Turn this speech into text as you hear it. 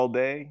all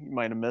day. You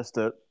might have missed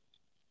it.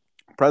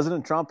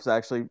 President Trump is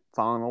actually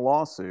filing a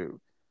lawsuit.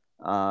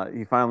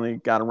 He finally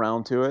got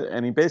around to it,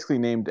 and he basically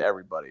named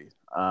everybody: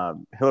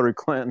 Hillary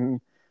Clinton,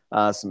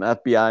 some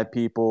FBI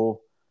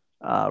people,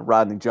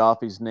 Rodney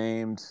Joffe's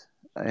named,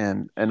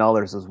 and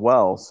others as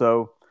well.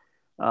 So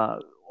a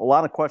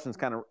lot of questions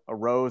kind of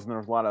arose, and there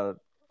was a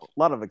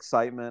lot of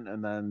excitement.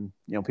 And then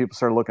people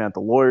started looking at the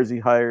lawyers he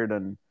hired,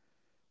 and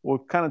we'll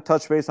kind of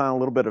touch base on a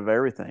little bit of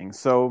everything.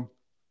 So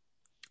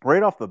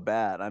right off the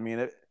bat, I mean,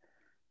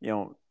 you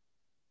know,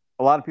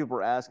 a lot of people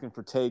are asking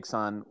for takes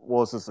on,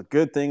 well, is this a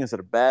good thing? Is it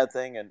a bad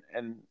thing?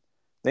 And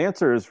the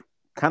answer is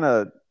kind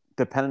of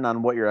dependent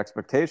on what your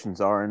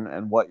expectations are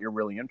and what you're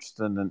really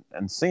interested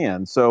in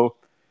seeing. So,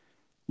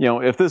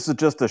 if this is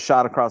just a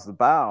shot across the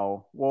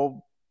bow,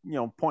 well,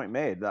 point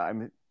made. I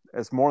mean,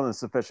 it's more than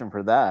sufficient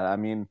for that. I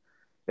mean,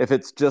 if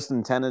it's just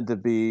intended to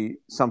be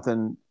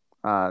something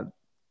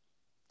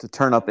to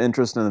turn up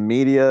interest in the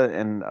media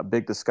and a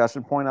big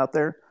discussion point out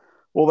there,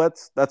 well,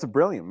 that's a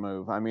brilliant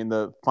move. I mean,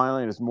 the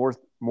filing is more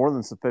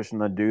than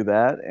sufficient to do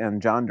that,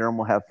 and John Durham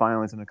will have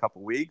filings in a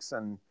couple weeks,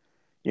 and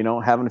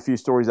having a few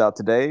stories out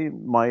today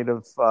might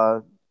have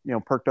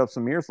perked up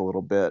some ears a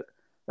little bit,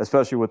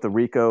 especially with the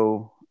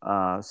RICO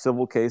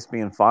civil case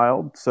being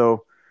filed.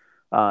 So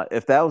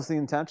if that was the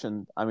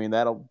intention, I mean,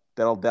 that'll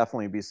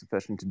definitely be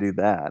sufficient to do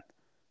that.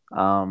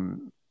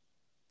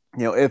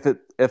 If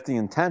the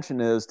intention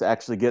is to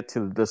actually get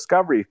to the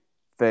discovery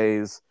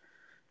phase,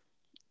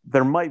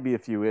 there might be a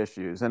few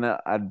issues, and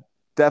I'd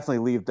definitely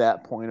leave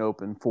that point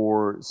open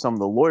for some of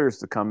the lawyers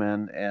to come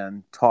in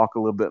and talk a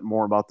little bit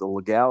more about the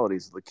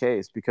legalities of the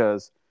case.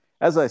 Because,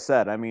 as I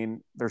said, I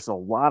mean, there's a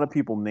lot of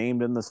people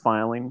named in this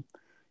filing,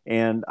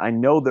 and I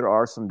know there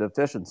are some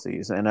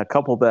deficiencies, and a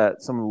couple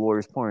that some of the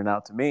lawyers pointed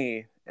out to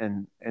me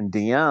in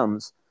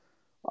DMs.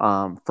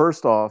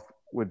 First off,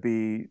 would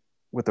be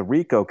with the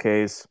RICO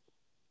case,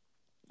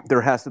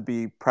 there has to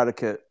be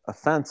predicate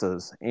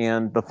offenses,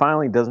 and the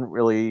filing doesn't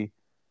really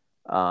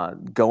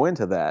go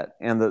into that.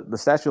 And the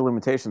statute of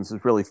limitations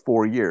is really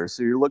 4 years.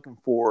 So you're looking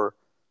for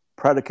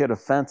predicate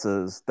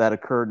offenses that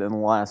occurred in the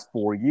last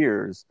 4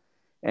 years.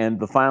 And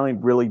the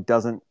filing really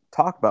doesn't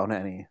talk about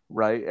any,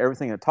 right?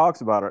 Everything it talks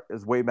about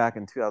is way back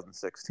in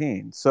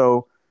 2016.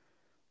 So,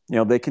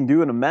 they can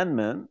do an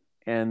amendment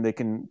and they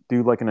can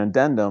do like an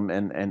addendum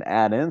and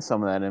add in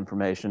some of that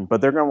information,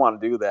 but they're going to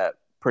want to do that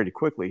pretty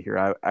quickly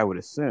here, I would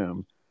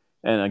assume.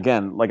 And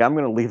again, like, I'm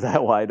going to leave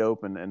that wide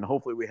open, and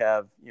hopefully we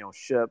have,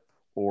 Ship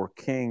or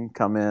King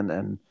come in,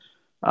 and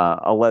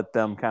I'll let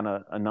them kind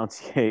of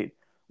enunciate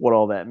what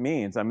all that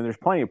means. I mean, there's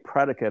plenty of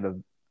predicate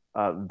of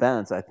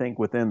events, I think,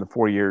 within the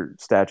 4 year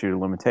statute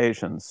of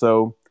limitations.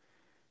 So,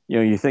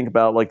 you think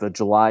about like the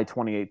July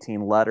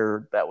 2018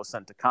 letter that was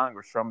sent to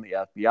Congress from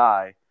the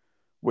FBI,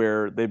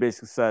 where they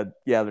basically said,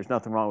 yeah, there's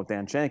nothing wrong with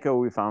Danchenko.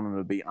 We found him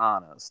to be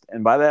honest.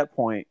 And by that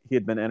point, he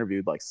had been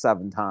interviewed like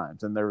 7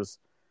 times, and there was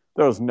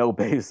no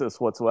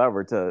basis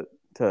whatsoever to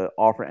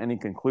offer any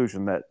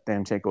conclusion that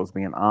Danchenko was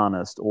being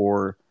honest,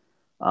 or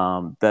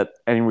that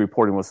any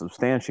reporting was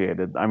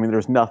substantiated. I mean,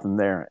 there's nothing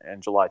there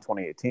in July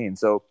 2018.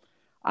 So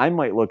I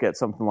might look at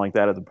something like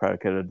that as a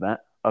predicate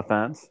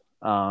offense.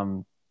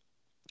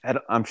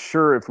 I'm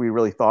sure if we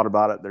really thought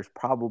about it, there's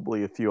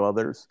probably a few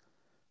others.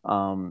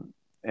 And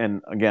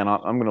again,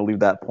 I'm going to leave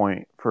that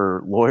point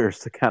for lawyers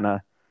to kind of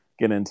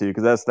get into,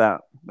 because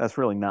that's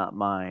really not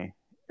my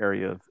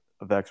area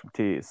of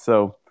expertise.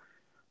 So,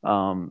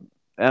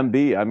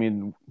 MB, I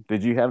mean,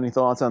 did you have any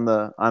thoughts on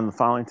the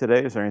filing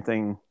today? Is there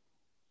anything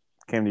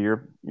came to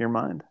your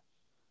mind?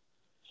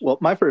 Well,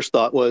 my first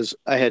thought was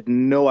I had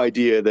no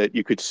idea that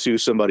you could sue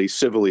somebody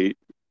civilly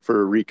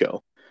for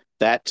RICO.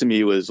 That to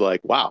me was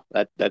like, wow,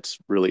 that's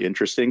really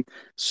interesting.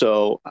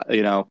 So,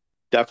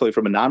 definitely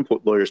from a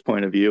non-lawyer's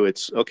point of view,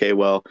 it's okay,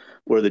 well,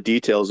 what are the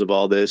details of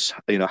all this?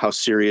 How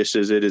serious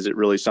is it? Is it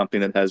really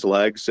something that has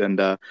legs? And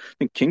I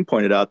think King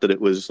pointed out that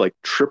it was like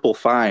triple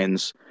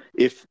fines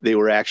if they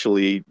were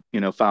actually,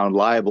 found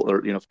liable,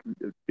 or,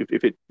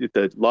 if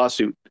the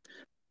lawsuit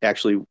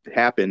actually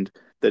happened,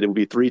 that it would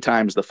be 3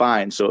 times the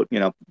fine. So,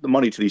 the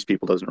money to these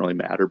people doesn't really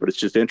matter, but it's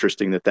just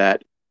interesting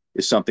that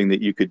is something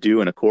that you could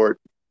do in a court.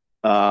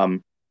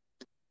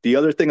 The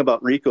other thing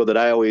about RICO that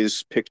I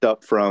always picked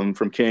up from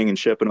King and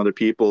Ship and other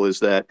people is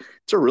that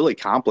it's a really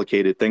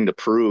complicated thing to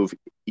prove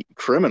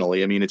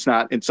criminally. I mean,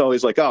 it's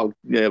always like, oh,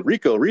 yeah,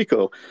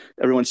 RICO.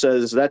 Everyone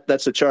says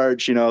that's a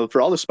charge,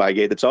 for all the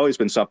Spygate. That's always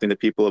been something that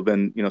people have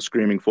been,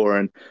 screaming for.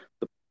 And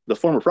the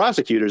former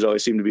prosecutors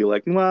always seem to be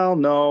like, well,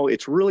 no,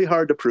 it's really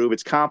hard to prove.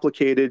 It's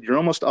complicated. You're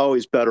almost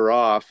always better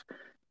off,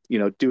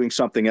 doing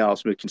something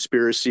else with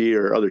conspiracy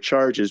or other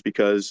charges,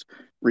 because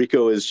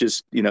RICO is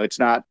just, it's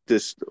not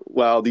this,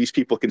 well, these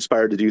people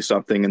conspired to do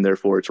something and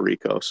therefore it's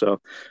RICO. So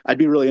I'd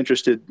be really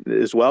interested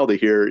as well to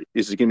hear,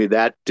 is it going to be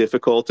that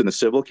difficult in a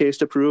civil case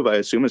to prove? I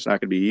assume it's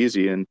not going to be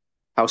easy. And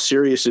how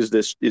serious is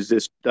this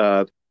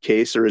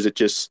case, or is it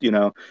just,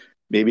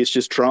 maybe it's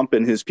just Trump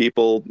and his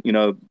people,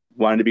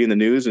 wanting to be in the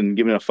news and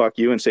giving a fuck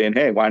you and saying,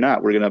 hey, why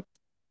not? We're going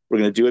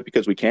to do it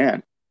because we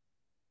can.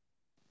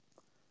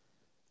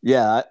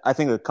 Yeah, I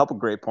think a couple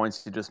great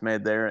points you just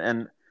made there,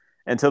 and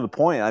to the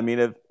point. I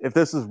mean, if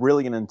this is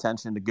really an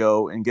intention to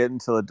go and get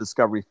into the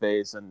discovery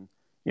phase and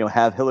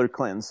have Hillary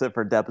Clinton sit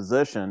for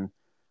deposition,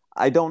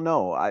 I don't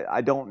know.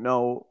 I don't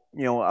know.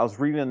 I was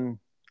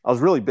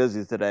really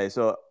busy today,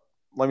 so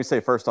let me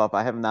say first off,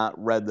 I have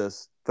not read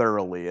this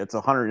thoroughly. It's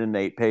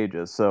 108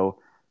 pages, so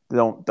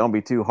don't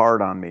be too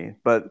hard on me.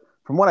 But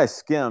from what I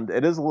skimmed,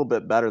 it is a little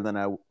bit better than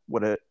I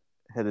would have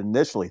had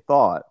initially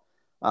thought.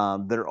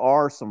 There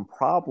are some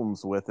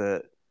problems with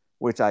it,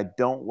 which I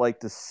don't like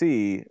to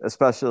see,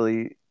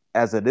 especially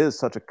as it is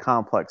such a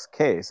complex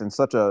case and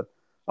such a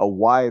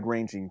wide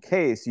ranging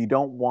case. You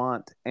don't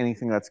want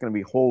anything that's going to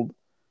be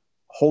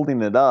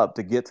holding it up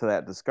to get to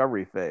that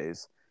discovery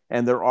phase.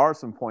 And there are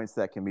some points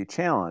that can be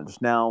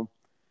challenged. Now,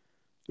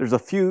 there's a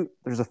few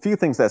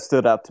things that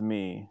stood out to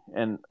me,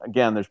 and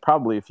again, there's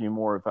probably a few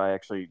more if I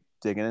actually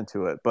dig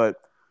into it. But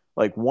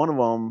like one of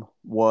them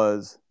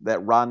was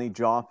that Rodney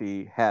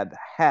Joffe had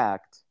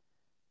hacked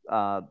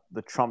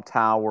the Trump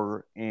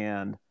Tower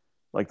and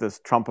like this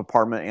Trump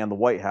apartment and the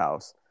White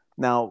House.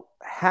 Now,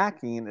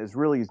 hacking is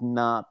really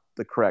not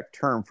the correct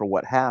term for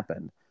what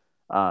happened.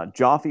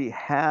 Joffe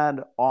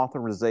had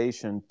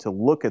authorization to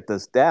look at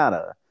this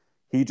data.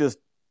 He just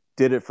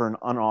did it for an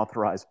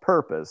unauthorized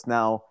purpose.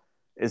 Now,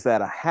 is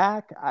that a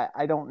hack?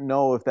 I don't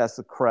know if that's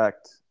the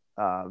correct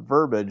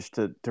verbiage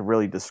to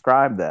really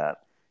describe that.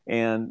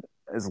 And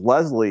as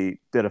Leslie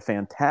did a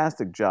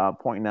fantastic job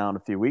pointing out a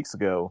few weeks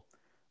ago,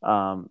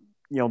 um,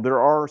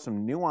 there are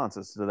some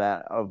nuances to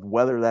that of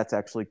whether that's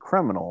actually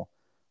criminal.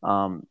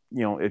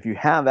 If you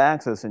have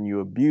access and you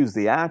abuse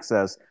the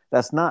access,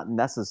 that's not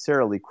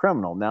necessarily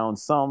criminal. Now, in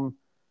some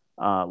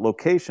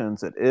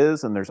locations, it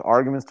is, and there's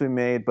arguments to be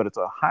made, but it's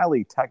a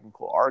highly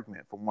technical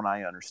argument, from what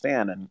I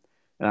understand, and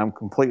I'm a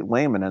complete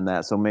layman in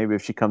that. So maybe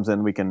if she comes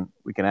in, we can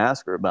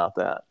ask her about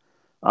that.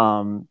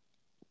 Um,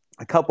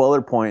 a couple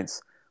other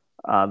points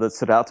that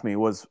stood out to me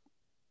was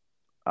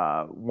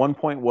one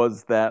point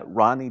was that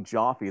Rodney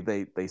Joffe,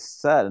 they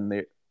said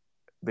and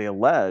they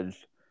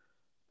alleged,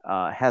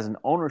 has an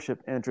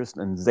ownership interest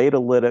in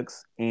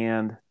Zetalytics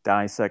and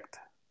Dissect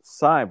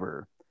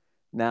Cyber.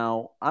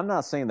 Now, I'm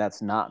not saying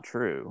that's not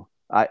true.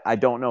 I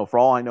don't know. For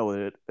all I know,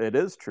 it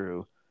is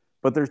true,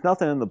 but there's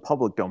nothing in the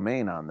public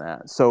domain on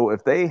that. So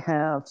if they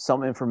have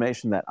some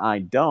information that I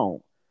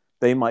don't,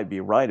 they might be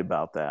right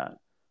about that.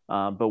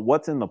 But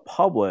what's in the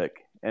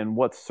public and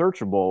what's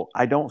searchable,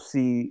 I don't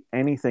see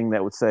anything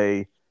that would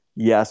say,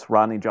 yes,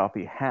 Rodney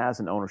Joffe has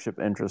an ownership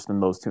interest in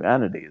those two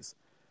entities.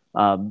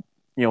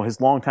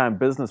 His longtime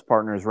business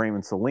partner is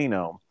Raymond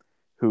Salino,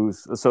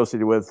 who's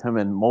associated with him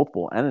in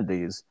multiple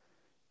entities.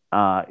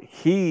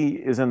 He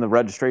is in the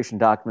registration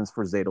documents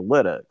for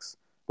Zetalytics,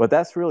 but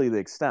that's really the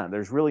extent.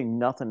 There's really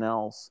nothing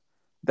else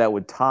that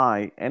would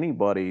tie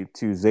anybody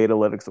to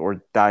Zetalytics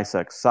or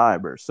Dissect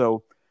Cyber.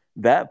 So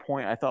that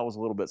point I thought was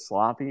a little bit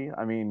sloppy.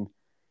 I mean,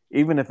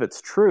 even if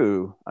it's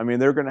true, I mean,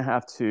 they're going to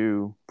have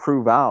to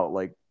prove out,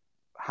 like,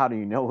 how do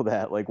you know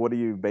that? Like, what are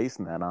you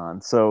basing that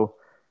on? So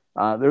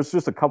there's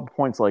just a couple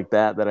points like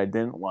that I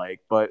didn't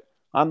like. But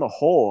on the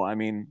whole, I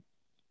mean,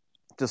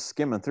 just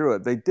skimming through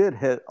it, they did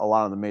hit a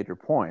lot of the major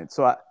points.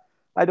 So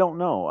I don't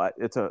know.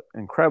 It's an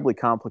incredibly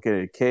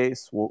complicated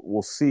case.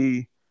 We'll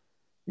see,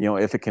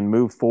 if it can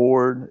move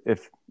forward,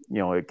 if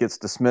it gets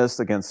dismissed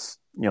against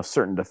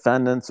certain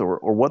defendants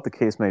or what the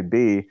case may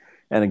be.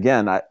 And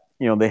again,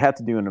 they had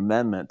to do an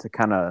amendment to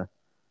kind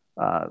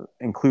of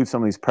include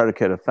some of these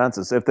predicate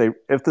offenses if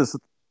this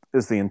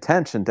is the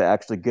intention to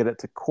actually get it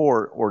to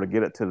court or to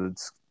get it to the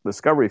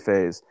discovery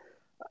phase.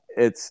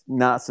 It's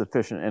not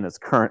sufficient in its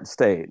current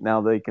state.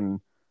 Now they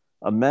can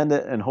amend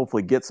it and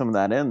hopefully get some of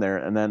that in there,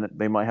 and then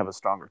they might have a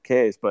stronger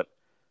case. But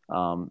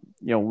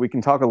we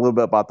can talk a little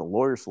bit about the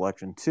lawyer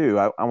selection too.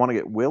 I want to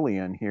get Willie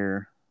in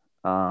here.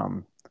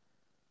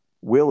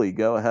 Willie,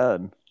 go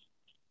ahead.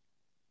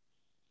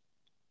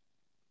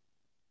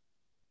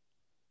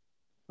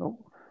 Oh,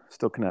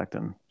 still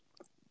connecting.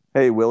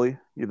 Hey, Willie,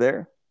 you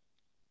there?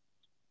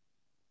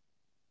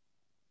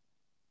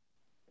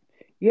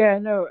 Yeah,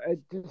 no,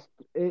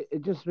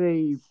 it just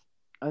really.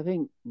 I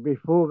think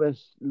before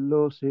this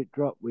lawsuit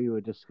dropped, we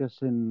were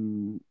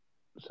discussing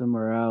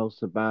somewhere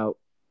else about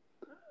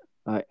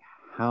like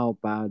how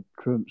bad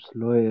Trump's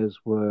lawyers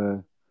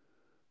were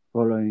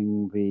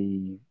following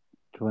the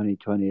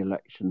 2020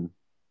 election,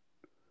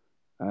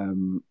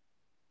 um,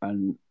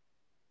 and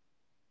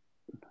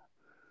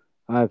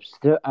I've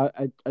still,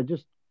 I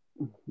just,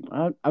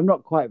 I'm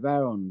not quite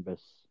there on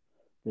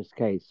this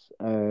case.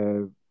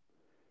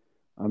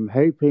 I'm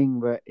hoping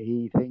that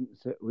he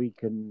thinks that we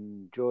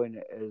can join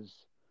it as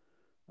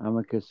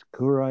amicus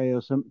curiae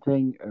or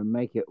something and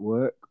make it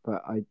work.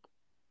 But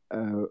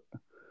uh,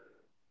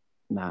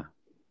 nah.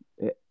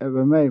 At the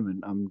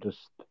moment, I'm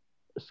just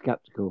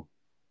skeptical.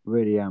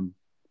 Really am.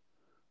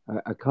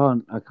 I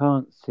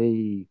can't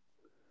see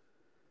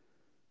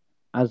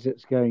as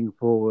it's going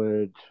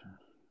forward.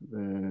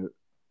 Uh,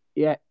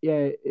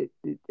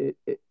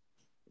 it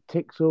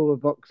ticks all the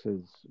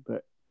boxes,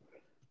 but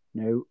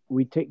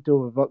we ticked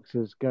all the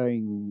boxes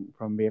going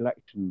from the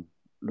election.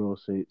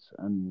 lawsuits,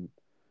 and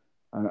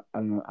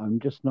I'm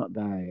just not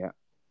there yet.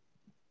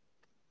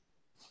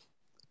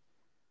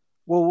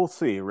 Well, we'll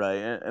see, right?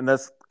 And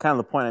that's kind of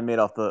the point I made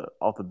off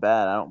the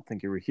bat. I don't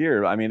think you were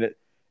here. I mean,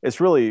 it's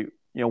really,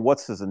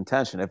 what's his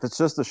intention? If it's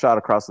just a shot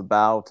across the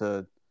bow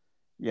to,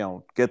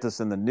 get this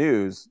in the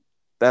news,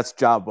 that's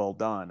job well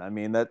done. I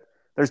mean, that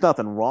there's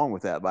nothing wrong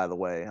with that, by the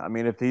way. I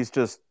mean, if he's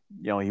just,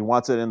 he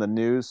wants it in the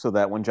news so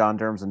that when John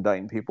Durham's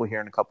indicting people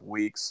here in a couple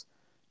weeks,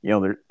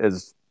 there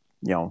is,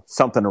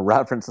 something to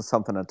reference and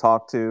something to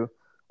talk to.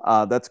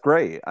 That's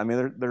great. I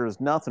mean,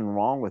 there's nothing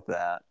wrong with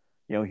that.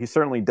 He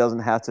certainly doesn't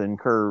have to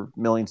incur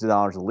millions of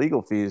dollars of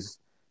legal fees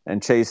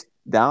and chase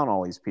down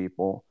all these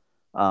people.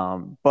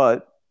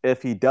 But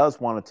if he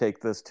does want to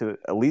take this to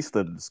at least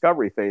the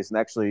discovery phase and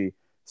actually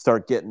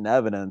start getting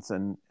evidence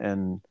and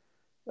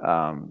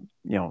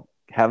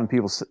having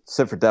people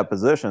sit for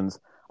depositions,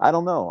 I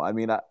don't know. I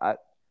mean, I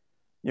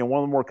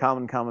one of the more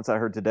common comments I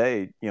heard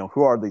today,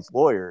 who are these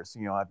lawyers?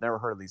 I've never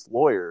heard of these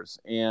lawyers,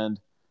 and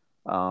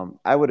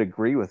I would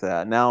agree with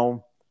that.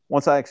 Now,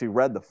 once I actually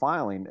read the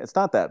filing, it's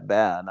not that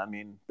bad. I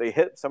mean, they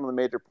hit some of the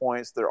major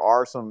points. There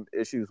are some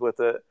issues with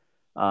it.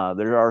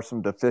 There are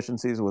some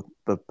deficiencies with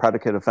the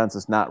predicate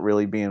offenses not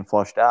really being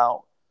flushed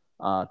out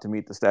to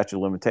meet the statute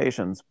of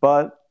limitations.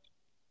 But,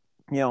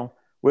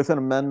 with an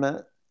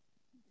amendment,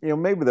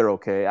 maybe they're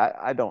okay.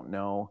 I don't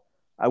know.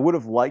 I would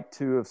have liked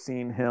to have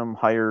seen him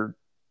hire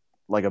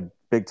like a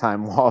big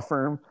time law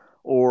firm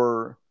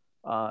or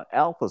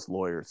Alpha's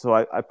lawyer. So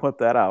I put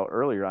that out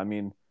earlier. I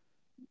mean,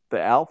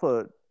 the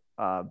Alpha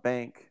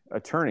bank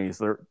attorneys,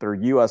 their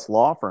U.S.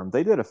 law firm,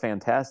 they did a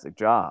fantastic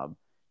job.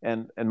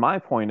 And my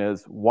point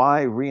is,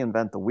 why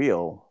reinvent the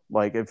wheel?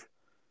 Like, if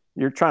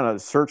you're trying to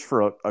search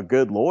for a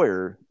good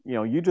lawyer,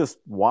 you just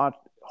watch.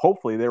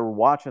 Hopefully, they were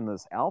watching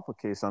this Alpha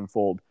case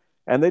unfold,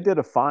 and they did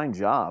a fine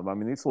job. I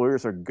mean, these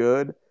lawyers are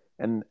good,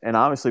 and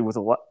obviously, with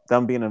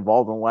them being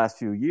involved in the last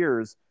few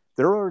years,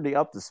 they're already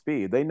up to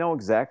speed. They know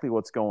exactly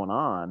what's going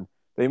on.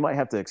 They might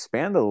have to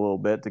expand it a little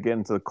bit to get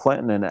into the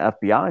Clinton and the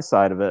FBI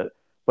side of it,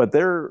 but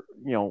they're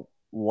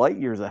light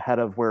years ahead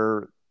of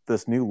where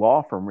this new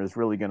law firm is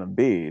really going to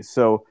be.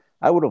 So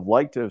I would have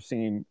liked to have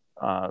seen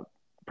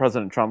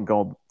President Trump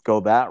go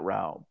that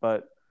route,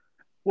 but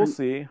we'll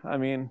see. I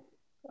mean,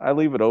 I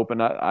leave it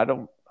open.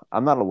 I'm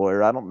not a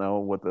lawyer. I don't know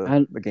what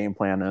the game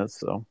plan is.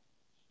 So,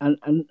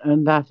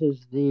 and that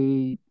is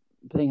the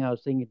thing I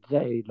was thinking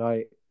today.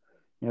 Like,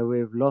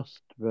 we've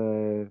lost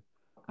the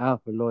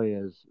Alpha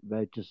lawyers.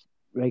 They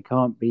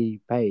can't be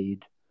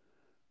paid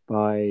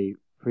by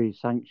free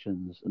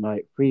sanctions.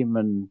 Like,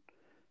 Freeman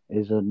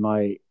is on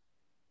like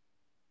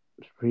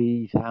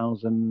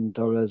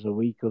 $3,000 a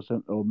week or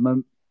something, or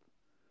month.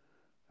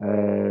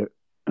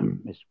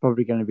 It's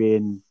probably going to be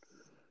in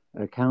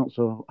a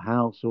council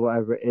house or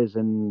whatever it is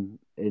in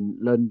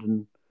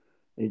London.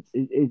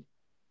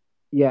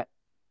 Yet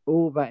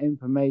all that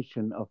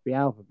information of the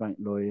Alpha Bank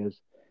lawyers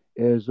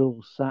is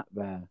all sat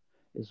there.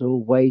 It's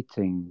all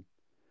waiting.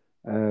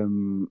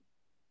 And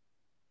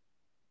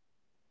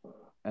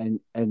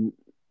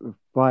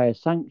via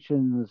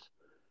sanctions,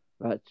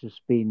 that's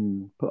just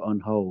been put on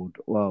hold.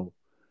 Well,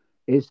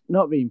 it's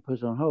not been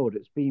put on hold.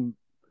 It's been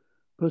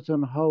put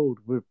on hold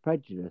with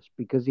prejudice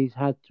because he's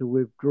had to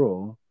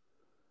withdraw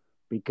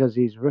because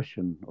he's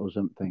Russian or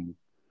something.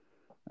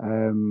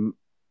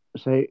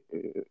 So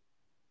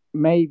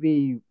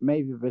maybe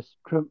this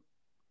Trump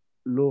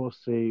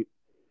lawsuit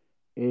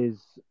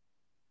is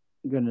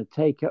going to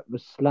take up the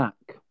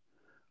slack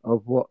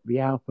of what the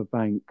Alpha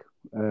Bank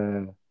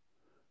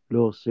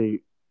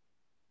lawsuit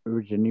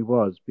originally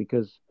was,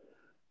 because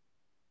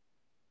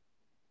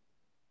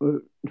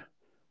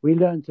we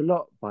learned a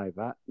lot by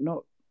that.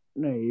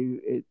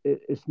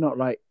 It's not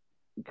like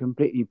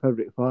completely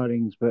public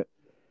filings, but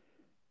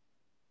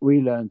we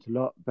learned a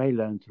lot. They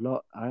learned a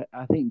lot.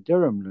 I think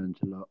Durham learned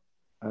a lot,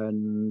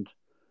 and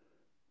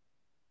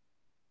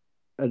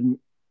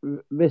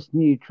this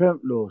new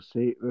Trump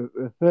lawsuit.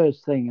 The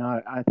first thing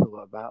I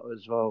thought about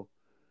was, well,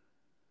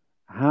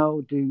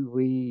 how do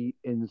we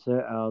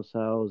insert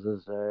ourselves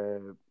as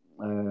a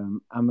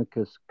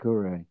amicus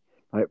curiae,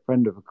 like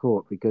friend of the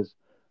court? Because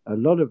a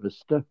lot of the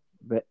stuff,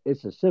 but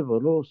it's a civil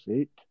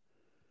lawsuit,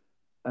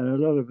 and a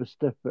lot of the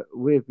stuff that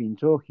we've been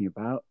talking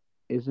about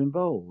is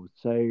involved.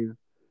 So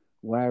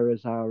where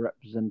is our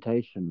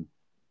representation?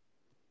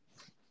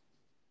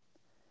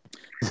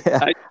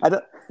 Yeah, I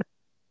don't.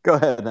 Go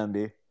ahead,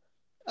 MD.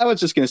 I was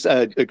just going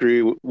to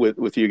agree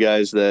with you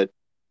guys that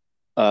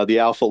the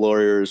Alpha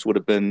lawyers would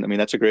have been, I mean,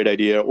 that's a great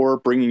idea. Or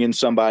bringing in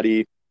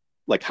somebody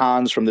like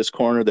Hans from this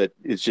corner that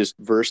is just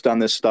versed on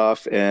this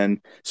stuff. And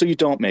so you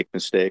don't make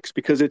mistakes,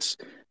 because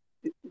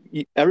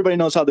everybody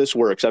knows how this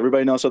works.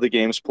 Everybody knows how the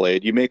game's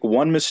played. You make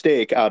one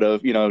mistake out of,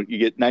 you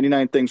get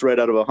 99 things right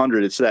out of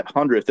 100. It's that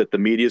 100th that the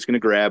media is going to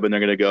grab, and they're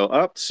going to go,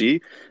 oh,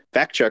 see,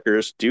 fact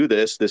checkers do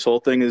this. This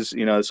whole thing is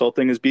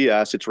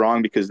BS. It's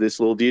wrong because this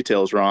little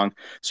detail is wrong.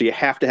 So you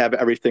have to have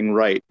everything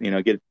right.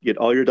 Get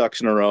all your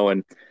ducks in a row.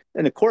 And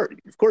of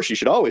course, you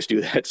should always do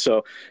that.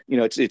 So,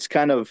 it's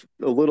kind of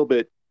a little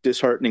bit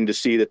disheartening to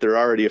see that there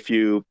are already a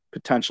few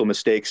potential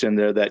mistakes in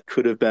there that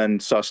could have been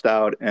sussed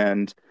out.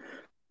 And,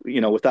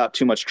 without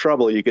too much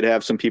trouble, you could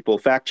have some people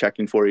fact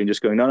checking for you and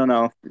just going, no, no,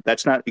 no,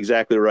 that's not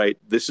exactly right.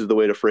 This is the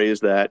way to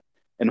phrase that.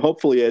 And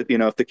hopefully,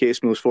 if the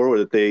case moves forward,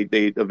 that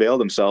they avail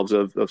themselves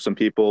of some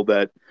people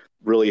that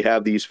really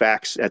have these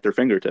facts at their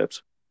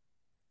fingertips.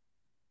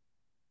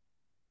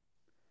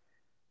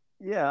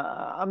 Yeah,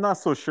 I'm not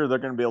so sure they're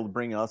going to be able to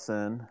bring us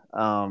in.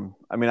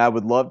 I mean, I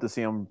would love to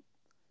see them,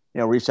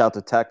 reach out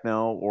to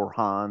Techno or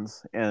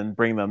Hans and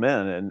bring them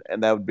in,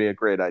 and that would be a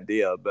great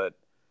idea. But,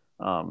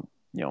 um,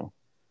 you know,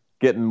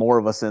 getting more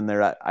of us in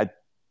there, I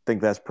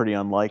think that's pretty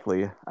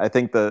unlikely. I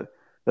think the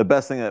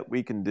best thing that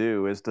we can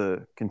do is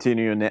to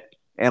continue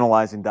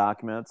analyzing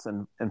documents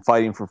and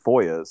fighting for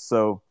FOIAs.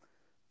 So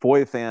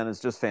FOIA fan is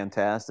just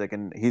fantastic,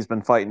 and he's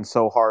been fighting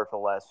so hard for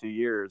the last few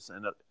years.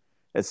 And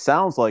it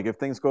sounds like if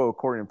things go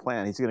according to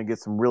plan, he's going to get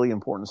some really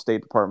important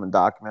State Department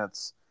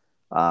documents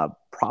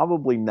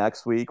probably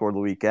next week or the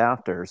week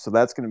after. So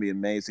that's going to be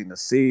amazing to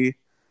see.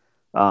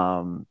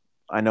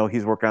 I know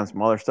he's working on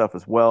some other stuff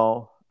as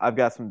well. I've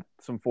got some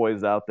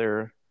FOIAs out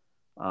there.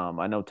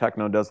 I know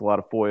Techno does a lot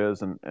of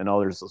FOIAs and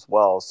others as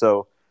well.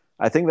 So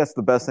I think that's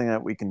the best thing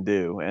that we can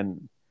do.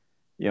 And,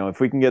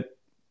 if we can get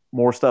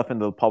more stuff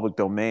into the public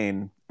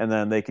domain and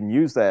then they can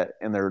use that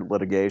in their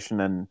litigation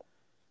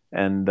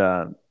and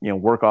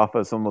work off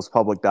of some of those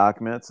public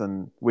documents,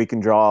 and we can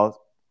draw a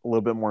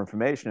little bit more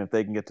information if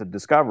they can get to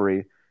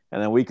discovery,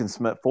 and then we can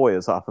submit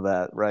FOIAs off of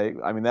that, right?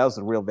 I mean, that was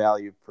the real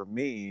value for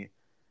me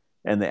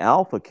in the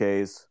Alpha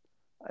case.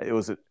 It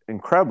was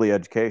incredibly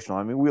educational.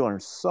 I mean, we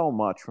learned so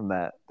much from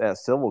that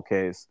civil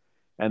case,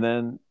 and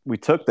then we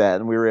took that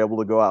and we were able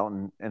to go out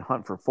and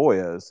hunt for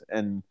FOIAs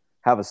and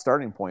have a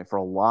starting point for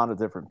a lot of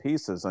different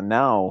pieces. And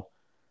now,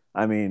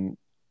 I mean,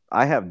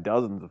 I have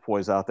dozens of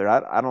FOIAs out there.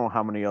 I don't know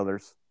how many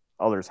others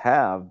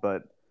have,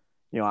 but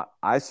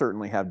I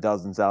certainly have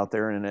dozens out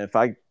there. And if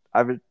I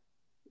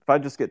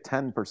just get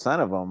 10%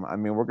 of them, I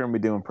mean, we're going to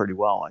be doing pretty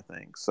well, I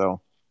think. So,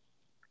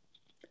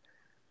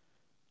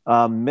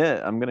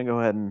 Mitt, I'm going to go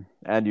ahead and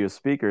add you a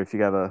speaker. If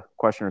you have a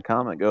question or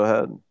comment, go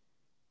ahead.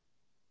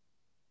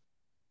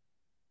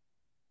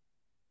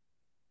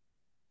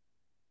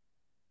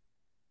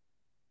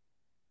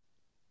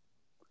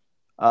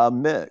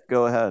 Mitt,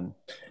 go ahead.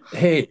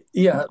 Hey,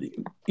 yeah,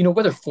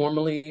 whether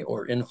formally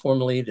or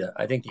informally,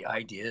 I think the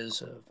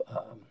ideas of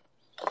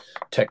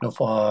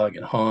Technofog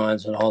and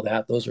Hans and all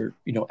that, those are,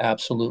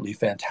 absolutely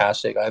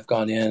fantastic. I've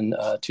gone in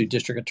to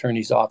district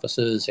attorneys'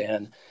 offices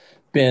and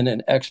been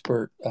an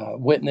expert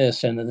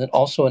witness and then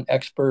also an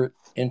expert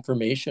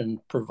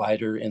information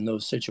provider in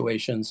those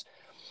situations.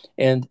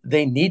 And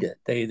they need it.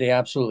 They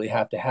absolutely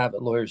have to have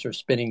it. Lawyers are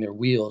spinning their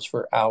wheels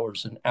for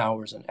hours and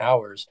hours and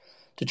hours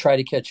to try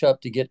to catch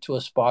up to get to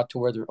a spot to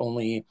where they're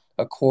only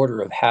a quarter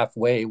of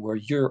halfway where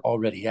you're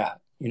already at.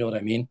 You know what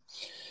I mean?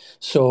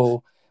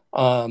 So,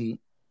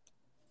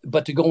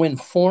 but to go in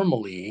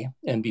formally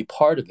and be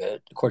part of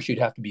it, of course, you'd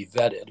have to be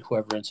vetted.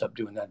 Whoever ends up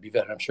doing that, be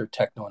vetted. I'm sure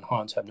Techno and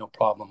Hans have no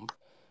problem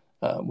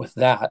with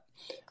that.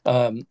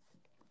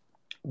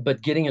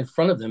 But getting in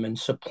front of them and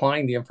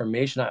supplying the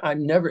information,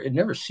 it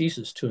never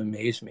ceases to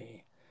amaze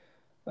me.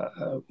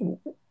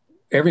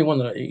 Everyone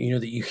that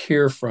that you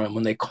hear from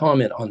when they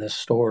comment on this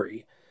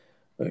story,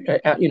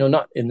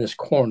 not in this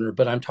corner,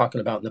 but I'm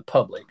talking about in the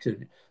public,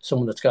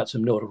 someone that's got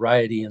some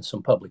notoriety and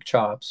some public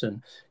chops,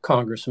 and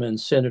congressmen,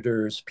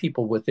 senators,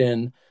 people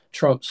within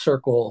Trump's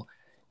circle,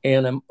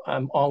 and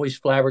I'm always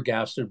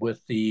flabbergasted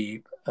with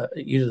the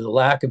either the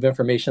lack of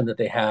information that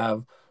they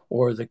have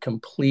or the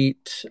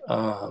complete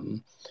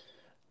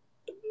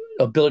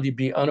ability to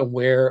be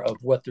unaware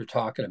of what they're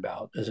talking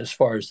about as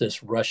far as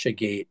this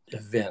Russiagate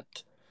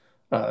event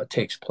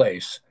takes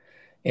place.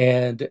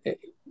 And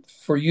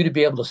for you to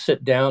be able to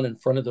sit down in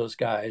front of those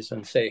guys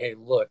and say, hey,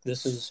 look,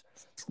 this is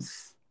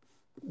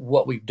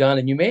what we've done.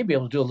 And you may be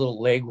able to do a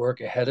little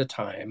legwork ahead of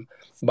time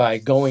by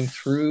going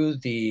through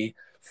the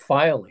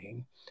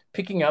filing,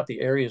 picking out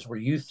the areas where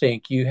you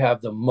think you have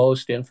the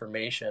most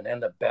information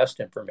and the best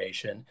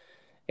information,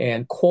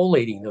 and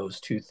collating those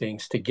two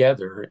things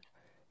together.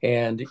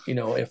 And,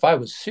 if I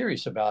was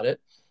serious about it,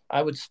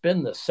 I would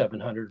spend the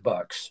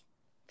 $700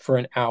 for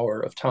an hour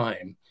of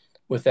time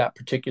with that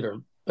particular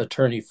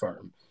attorney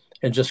firm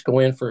and just go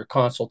in for a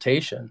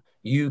consultation,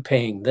 you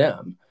paying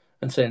them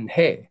and saying,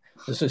 hey,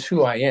 this is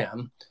who I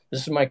am.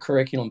 This is my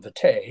curriculum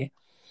vitae.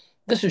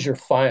 This is your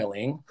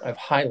filing. I've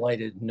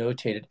highlighted,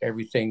 notated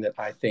everything that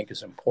I think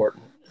is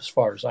important as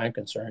far as I'm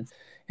concerned.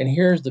 And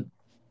here's the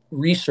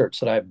research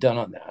that I've done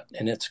on that.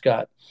 And it's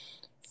got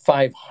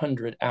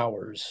 500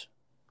 hours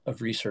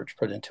of research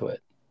put into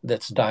it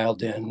that's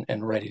dialed in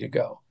and ready to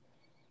go.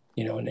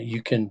 And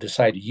you can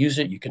decide to use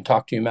it. You can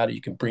talk to me about it.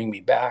 You can bring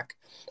me back.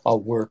 I'll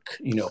work,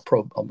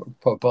 pro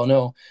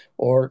bono,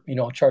 or,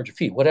 I'll charge a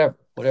fee, whatever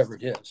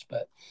it is.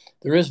 But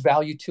there is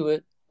value to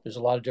it. There's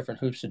a lot of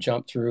different hoops to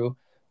jump through.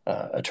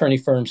 Attorney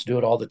firms do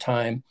it all the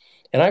time.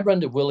 And I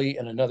run to Willie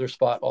in another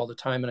spot all the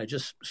time. And I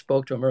just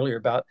spoke to him earlier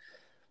about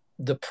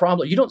the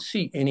problem. You don't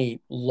see any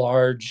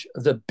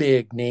the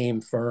big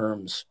name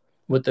firms,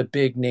 with the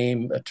big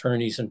name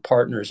attorneys and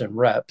partners and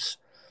reps.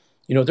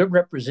 They're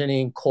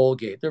representing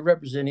Colgate. They're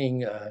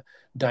representing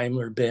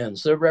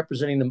Daimler-Benz. They're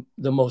representing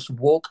the most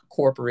woke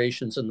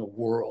corporations in the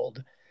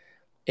world.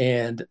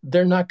 And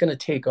they're not going to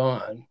take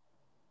on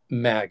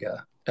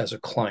MAGA as a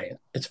client.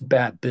 It's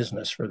bad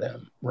business for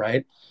them,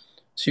 right?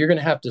 So you're going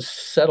to have to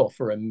settle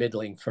for a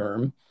middling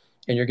firm,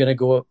 and they're going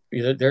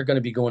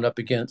to be going up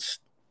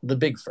against the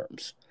big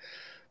firms.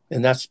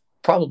 And that's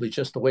probably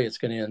just the way it's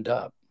going to end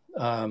up.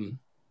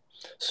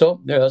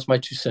 So that's my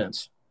 2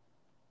 cents.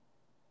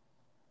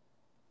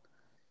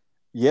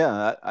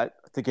 Yeah, I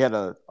think you had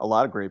a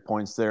lot of great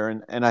points there,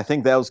 and I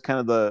think that was kind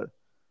of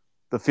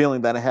the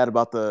feeling that I had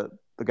about the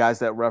guys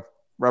that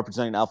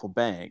representing Alpha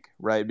Bank,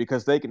 right?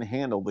 Because they can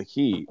handle the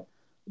heat.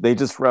 They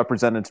just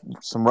represented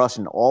some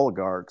Russian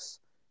oligarchs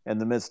in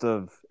the midst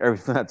of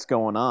everything that's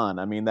going on.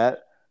 I mean,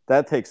 that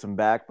takes some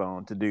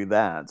backbone to do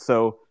that.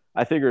 So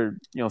I figured,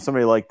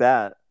 somebody like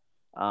that,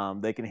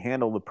 they can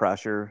handle the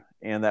pressure,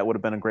 and that would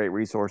have been a great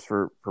resource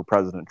for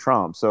President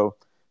Trump. So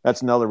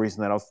that's another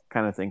reason that I was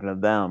kind of thinking of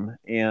them.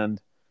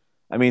 And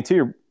I mean,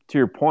 to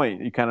your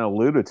point, you kind of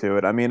alluded to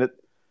it. I mean,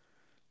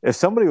 if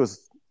somebody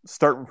was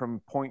starting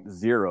from point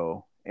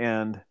zero,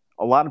 and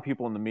a lot of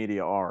people in the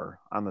media are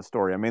on the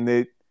story. I mean,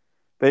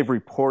 they've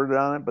reported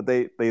on it, but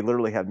they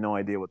literally have no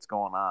idea what's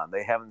going on.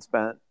 They haven't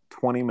spent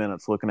 20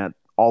 minutes looking at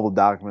all the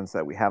documents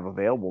that we have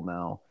available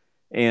now.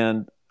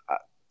 And,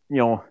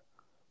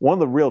 one of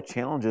the real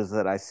challenges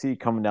that I see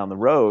coming down the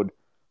road,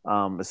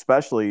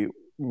 especially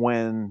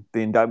when the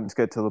indictments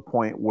get to the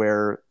point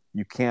where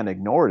you can't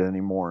ignore it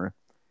anymore,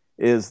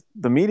 is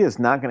the media is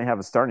not going to have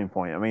a starting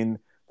point. I mean,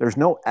 there's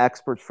no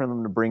experts for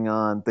them to bring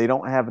on. They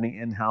don't have any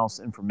in-house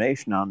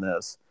information on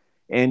this.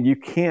 And you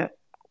can't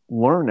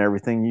learn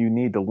everything you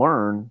need to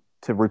learn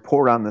to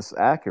report on this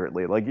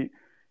accurately. Like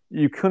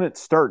you couldn't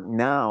start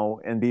now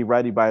and be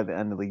ready by the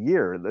end of the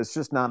year. There's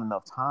just not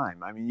enough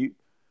time. I mean,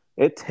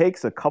 it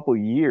takes a couple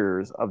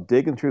years of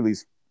digging through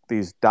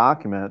these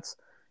documents,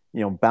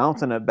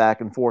 bouncing it back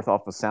and forth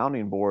off of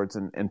sounding boards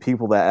and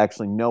people that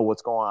actually know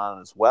what's going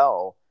on as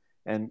well.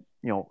 And,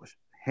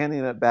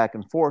 handing it back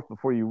and forth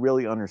before you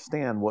really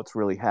understand what's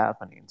really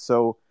happening.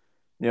 So,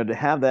 to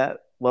have that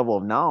level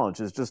of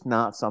knowledge is just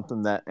not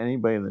something that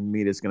anybody in the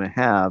media is going to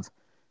have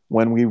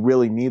when we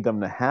really need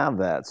them to have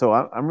that. So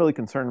I'm really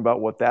concerned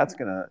about what that's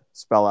going to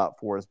spell out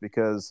for us,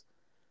 because,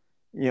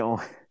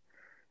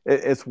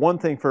 it's one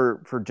thing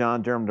for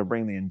John Durham to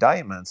bring the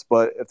indictments,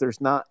 but if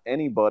there's not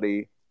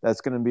anybody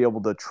that's going to be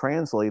able to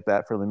translate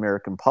that for the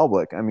American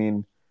public, I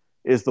mean,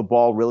 is the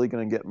ball really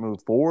going to get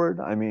moved forward?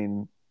 I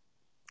mean,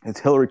 does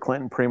Hillary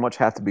Clinton pretty much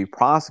have to be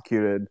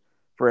prosecuted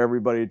for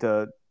everybody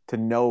to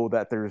know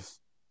that there's,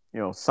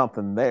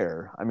 something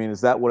there? I mean,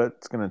 is that what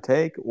it's going to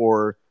take?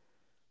 Or,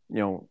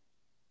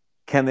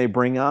 can they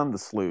bring on the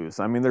sleuths?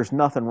 I mean, there's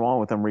nothing wrong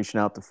with them reaching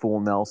out to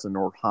Fool Nelson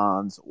or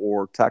Hans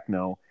or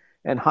Techno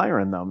and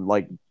hiring them.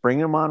 Like, bring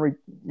them on,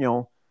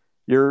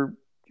 you're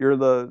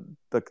the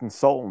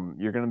consultant.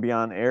 You're going to be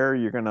on air.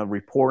 You're going to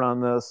report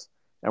on this,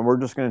 and we're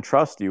just going to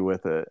trust you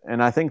with it.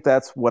 And I think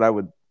that's what I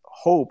would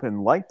hope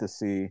and like to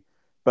see,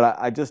 but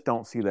I just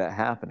don't see that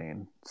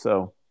happening.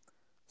 So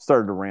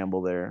started to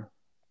ramble there.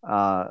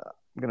 I'm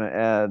going to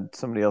add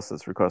somebody else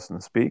that's requesting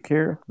to speak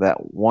here.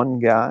 That one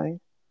guy.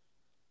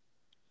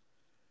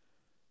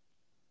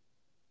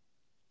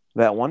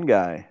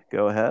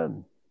 Go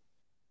ahead.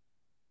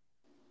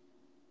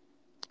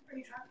 Are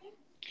you talking?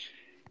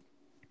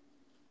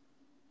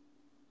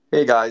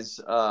 Hey guys,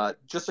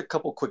 just a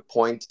couple quick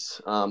points.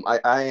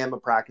 I am a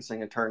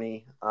practicing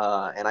attorney,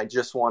 and I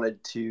just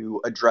wanted to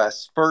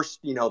address first,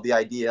 the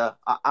idea.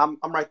 I'm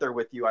right there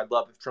with you. I'd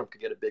love if Trump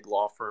could get a big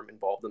law firm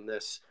involved in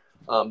this,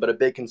 but a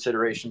big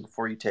consideration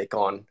before you take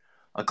on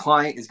a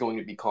client is going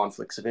to be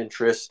conflicts of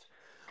interest.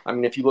 I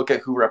mean, if you look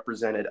at who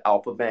represented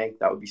Alpha Bank,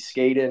 that would be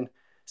Skaden.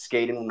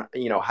 Skaden,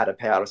 had to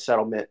pay out a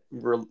settlement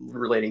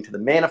relating to the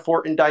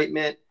Manafort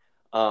indictment.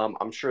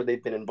 I'm sure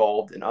they've been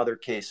involved in other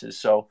cases,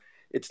 so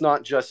it's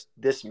not just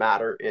this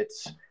matter.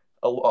 It's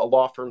a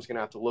law firm's going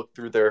to have to look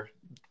through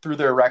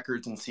their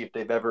records and see if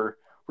they've ever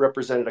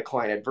represented a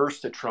client adverse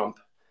to Trump.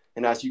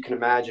 And as you can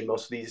imagine,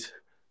 most of these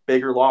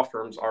bigger law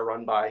firms are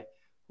run by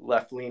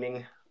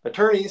left-leaning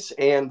attorneys,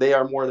 and they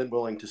are more than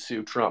willing to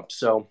sue Trump.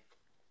 So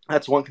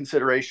that's one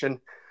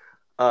consideration.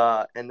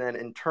 And then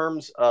in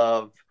terms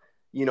of,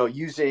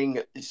 using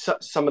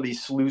some of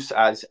these sleuths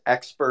as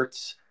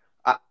experts,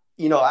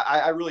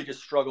 I really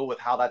just struggle with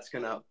how that's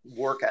going to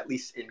work, at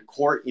least in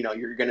court.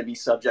 You're going to be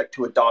subject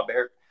to a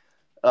Daubert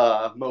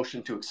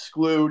motion to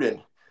exclude,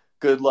 and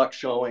good luck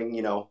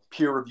showing,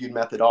 peer-reviewed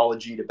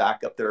methodology to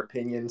back up their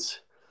opinions.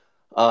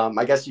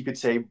 I guess you could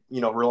say,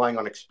 relying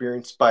on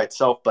experience by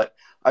itself, but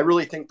I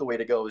really think the way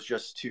to go is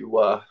just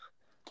to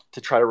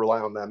try to rely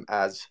on them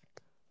as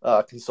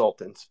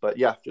consultants. But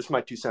yeah, just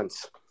my 2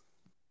 cents.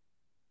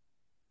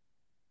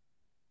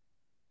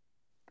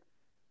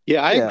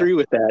 Yeah, I agree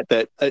with that.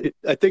 That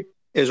I think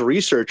as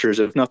researchers,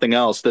 if nothing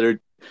else, that are,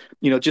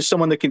 just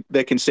someone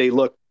that can say,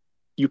 look,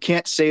 you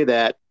can't say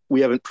that.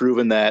 We haven't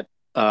proven that.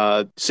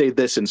 Say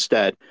this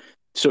instead.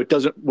 so it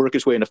doesn't work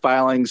its way into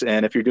filings.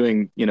 And if you're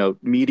doing,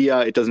 media,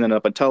 it doesn't end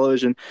up on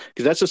television,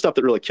 because that's the stuff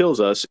that really kills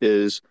us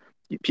is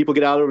people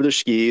get out over their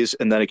skis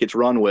and then it gets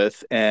run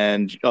with.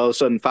 And all of a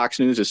sudden Fox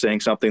News is saying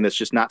something that's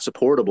just not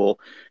supportable.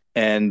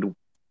 And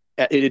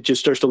it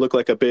just starts to look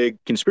like a big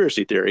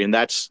conspiracy theory. And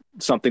that's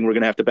something we're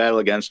going to have to battle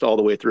against all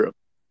the way through.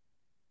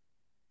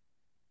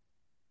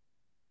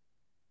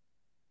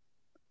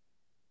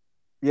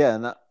 Yeah,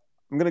 and I'm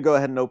going to go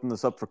ahead and open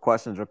this up for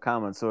questions or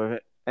comments. So if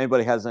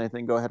anybody has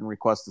anything, go ahead and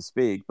request to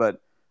speak. But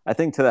I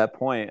think to that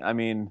point, I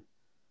mean,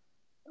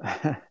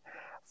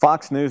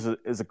 Fox News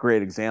is a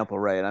great example,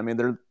 right? I mean,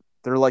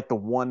 they're like the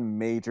one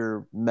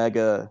major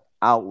mega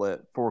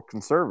outlet for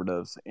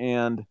conservatives,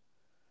 and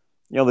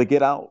they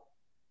get out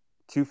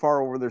too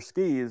far over their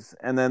skis,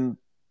 and then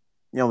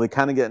they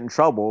kind of get in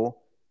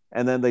trouble,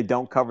 and then they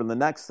don't cover the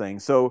next thing.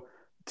 So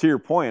to your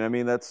point, I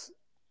mean, that's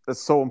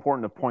so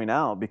important to point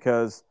out,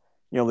 because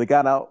they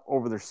got out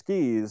over their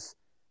skis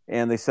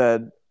and they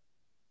said,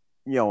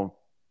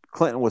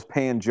 Clinton was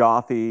paying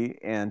Joffe,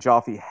 and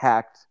Joffe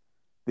hacked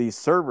these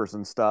servers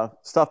and stuff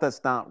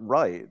that's not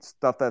right,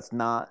 stuff that's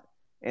not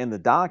in the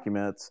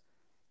documents.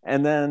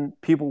 And then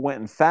people went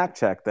and fact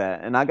checked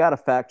that. And I got a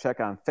fact check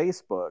on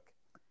Facebook,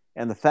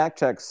 and the fact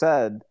check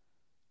said,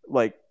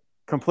 like,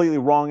 completely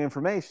wrong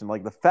information.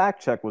 Like, the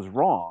fact check was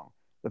wrong.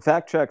 The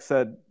fact check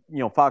said,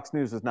 Fox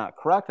News is not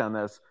correct on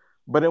this,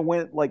 but it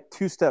went like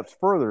 2 steps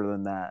further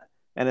than that.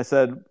 And it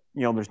said,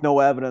 there's no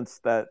evidence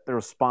that there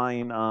was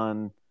spying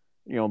on,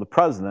 the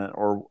president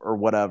or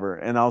whatever.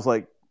 And I was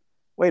like,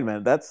 wait a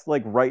minute, that's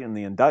like right in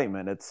the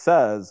indictment. It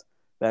says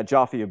that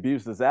Joffe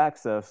abused his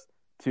access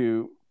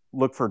to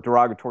look for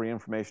derogatory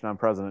information on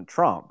President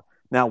Trump.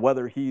 Now,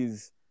 whether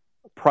he's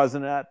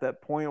president at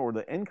that point or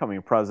the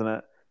incoming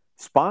president,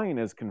 spying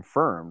is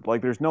confirmed.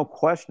 Like, there's no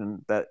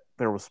question that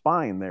there was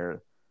spying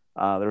there.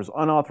 There's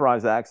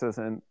unauthorized access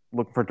and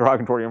looking for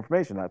derogatory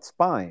information. That's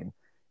spying.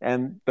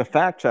 And the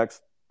fact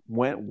checks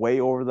went way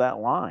over that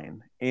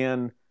line.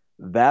 And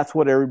that's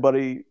what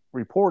everybody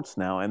reports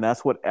now. And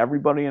that's what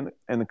everybody in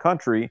the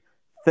country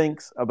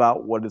thinks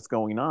about what is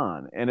going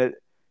on. And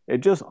it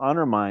just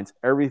undermines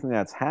everything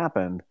that's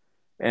happened.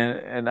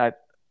 And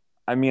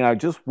I mean, I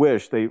just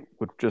wish they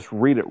would just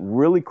read it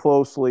really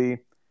closely,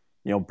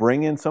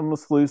 bring in some of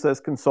the sleuths as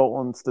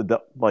consultants to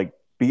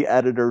be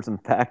editors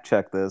and fact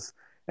check this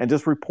and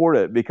just report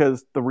it,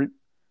 because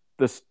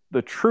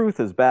the truth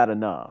is bad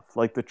enough.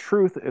 Like, the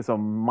truth is a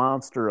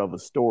monster of a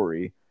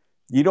story.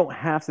 You don't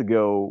have to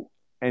go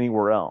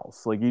anywhere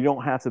else. Like, you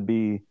don't have to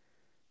be,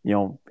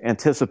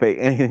 anticipate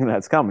anything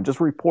that's coming.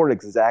 Just report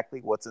exactly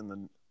what's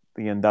in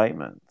the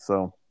indictment.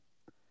 So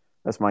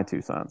that's my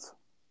 2 cents.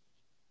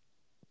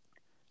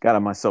 Got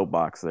on my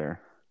soapbox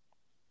there.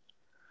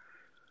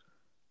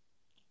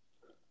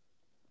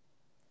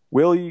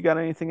 Will, you got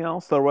anything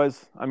else?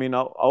 Otherwise, I mean,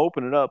 I'll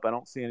open it up. I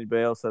don't see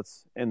anybody else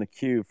that's in the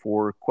queue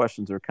for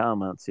questions or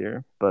comments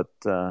here, but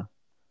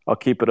I'll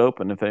keep it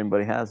open if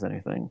anybody has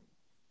anything.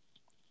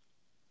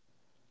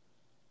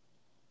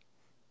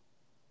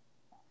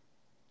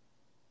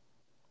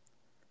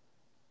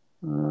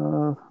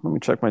 Let me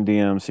check my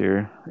DMs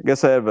here. I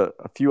guess I have a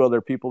few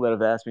other people that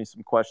have asked me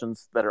some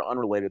questions that are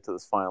unrelated to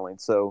this filing.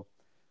 So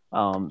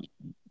I'm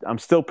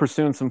still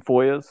pursuing some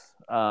FOIAs.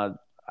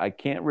 I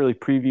can't really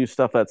preview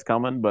stuff that's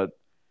coming, but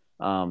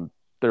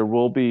there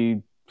will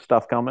be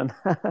stuff coming.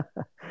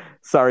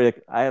 Sorry,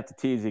 I have to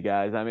tease you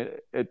guys. I mean,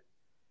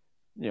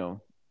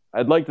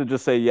 I'd like to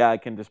just say, yeah, I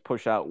can just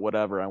push out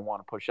whatever I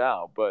want to push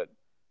out, but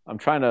I'm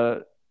trying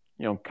to,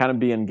 kind of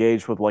be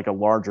engaged with like a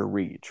larger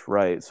reach,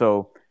 right?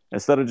 So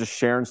instead of just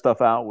sharing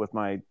stuff out with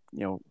my,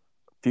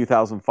 few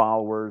thousand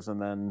followers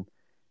and then,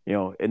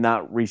 it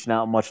not reaching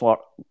out much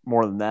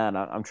more than that,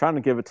 I'm trying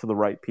to give it to the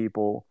right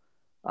people.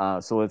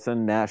 So it's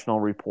in national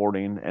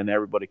reporting and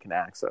everybody can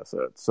access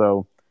it.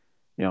 So,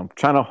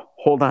 trying to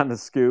hold on to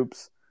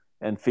scoops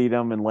and feed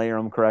them and layer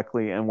them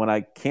correctly. And when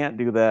I can't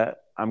do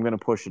that, I'm going to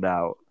push it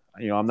out.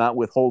 I'm not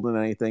withholding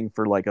anything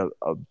for like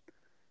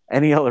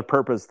any other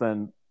purpose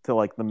than to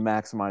like the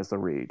maximize the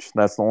reach.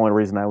 That's the only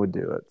reason I would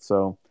do it.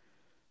 So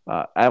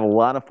I have a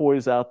lot of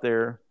FOIAs out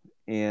there,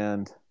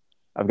 and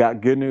I've got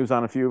good news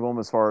on a few of them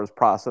as far as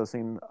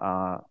processing,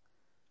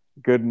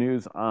 good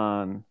news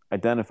on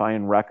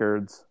identifying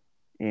records.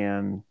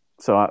 And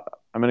so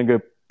I'm in a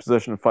good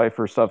position to fight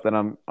for stuff that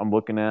I'm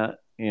looking at,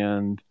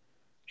 and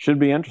should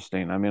be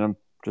interesting. I mean, I'm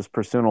just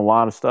pursuing a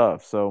lot of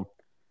stuff. So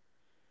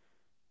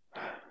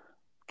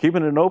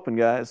keeping it open,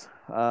 guys.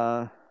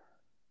 If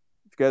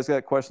you guys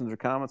got questions or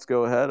comments,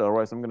 go ahead.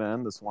 Otherwise, I'm going to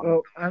end this one.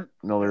 Well,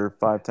 another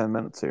 5-10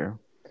 minutes here.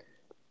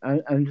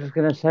 I'm just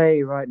going to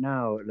say right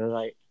now,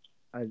 like,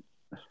 I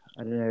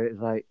don't know, it's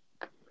like,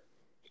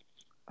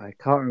 I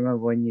can't remember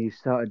when you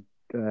started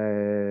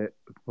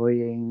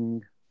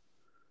bullying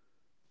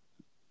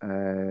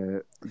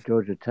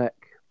Georgia Tech,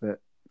 but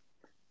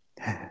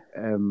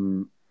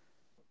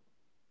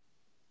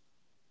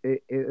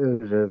it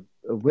was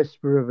a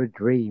whisper of a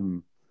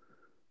dream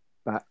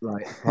back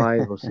like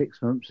 5 or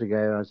 6 months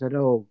ago. I said,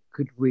 oh,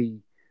 could we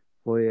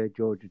FOIA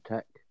Georgia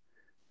Tech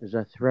as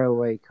a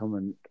throwaway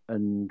comment?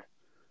 And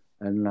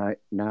and like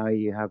now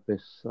you have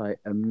this like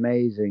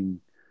amazing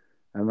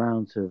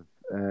amount of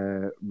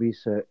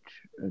research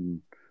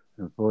and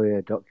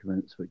FOIA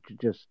documents which are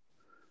just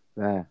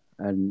there,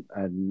 and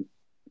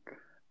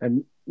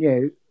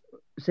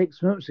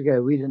 6 months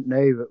ago we didn't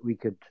know that we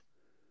could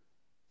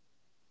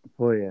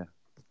FOIA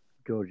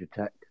Georgia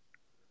Tech.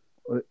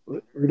 We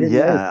didn't know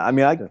Yeah, I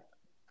mean, stuff.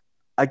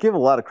 I give a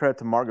lot of credit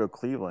to Margot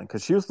Cleveland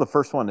because she was the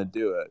first one to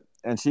do it,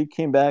 and she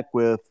came back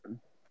with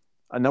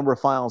a number of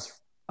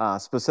files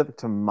specific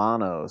to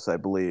monos, I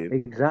believe.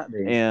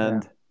 Exactly.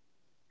 And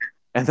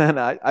then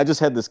I just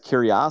had this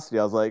curiosity.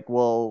 I was like,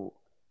 well,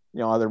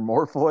 are there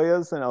more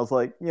FOIAs? And I was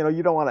like,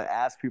 you don't want to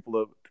ask people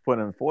to put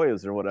in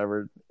FOIAs or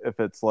whatever if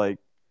it's like,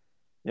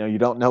 you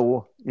don't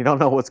know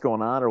what's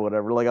going on or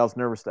whatever. Like I was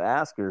nervous to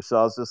ask her, so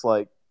I was just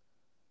like,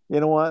 you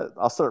know what?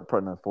 I'll start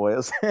putting in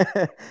FOIAs.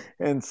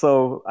 And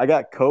so I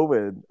got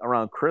COVID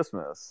around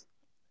Christmas,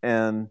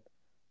 and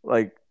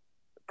like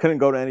couldn't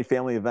go to any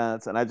family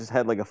events, and I just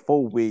had like a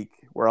full week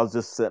where I was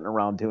just sitting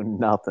around doing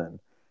nothing.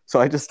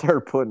 So I just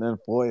started putting in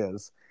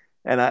FOIAs,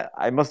 and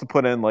I must have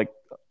put in like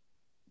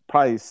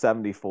probably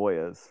 70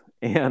 FOIAs,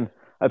 and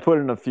I put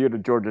in a few to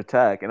Georgia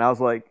Tech, and I was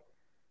like,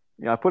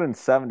 I put in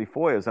 70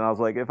 FOIAs, and I was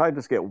like, if I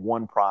just get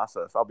one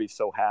process, I'll be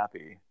so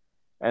happy.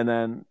 And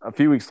then a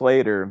few weeks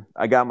later,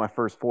 I got my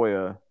first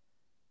FOIA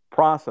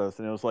process,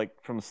 and it was like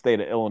from the state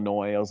of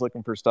Illinois. I was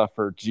looking for stuff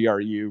for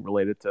GRU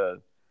related to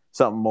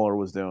something Mueller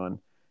was doing.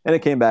 And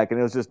it came back, and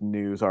it was just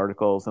news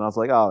articles. And I was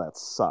like, oh, that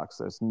sucks.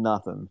 There's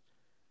nothing.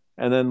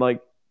 And then,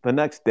 like, the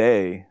next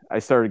day, I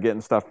started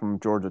getting stuff from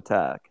Georgia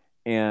Tech.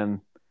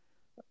 And,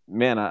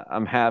 man,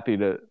 I'm happy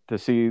to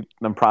see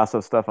them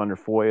process stuff under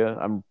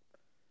FOIA.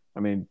 I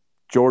mean,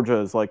 Georgia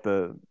is like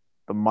the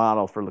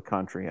model for the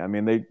country. I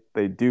mean,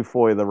 they do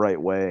FOIA the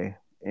right way.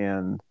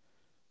 And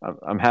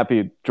I'm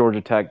happy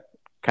Georgia Tech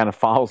kind of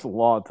follows the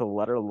law to the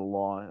letter of the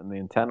law and the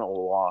intent of the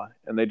law.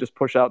 And they just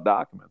push out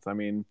documents. I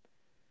mean,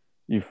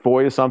 you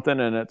FOIA something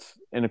and it's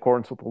in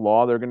accordance with the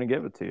law, they're going to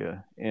give it to you.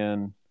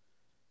 And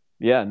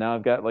yeah, now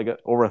I've got like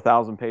over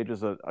 1,000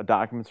 pages of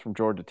documents from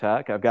Georgia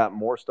Tech. I've got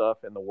more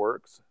stuff in the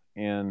works.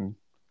 And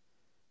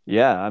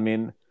yeah, I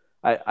mean,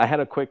 I had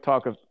a quick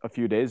talk a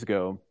few days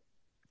ago,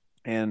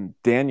 and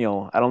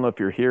Daniel, I don't know if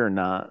you're here or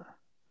not.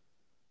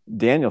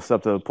 Daniel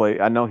stepped to the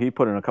plate. I know he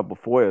put in a couple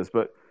FOIAs,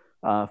 but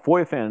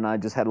FOIA fan and I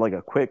just had like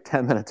a quick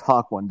 10-minute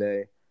talk one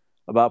day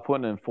about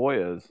putting in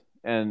FOIAs.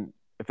 And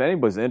if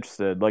anybody's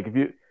interested, like if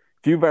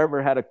you've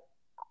ever had a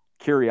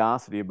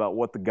curiosity about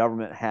what the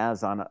government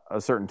has on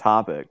a certain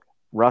topic,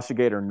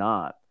 Russiagate or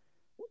not,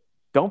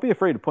 don't be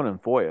afraid to put in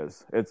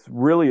FOIAs. It's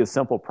really a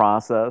simple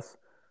process.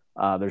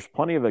 There's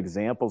plenty of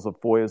examples of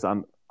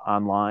FOIAs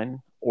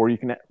online, or you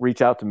can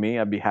reach out to me.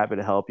 I'd be happy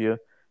to help you.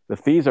 The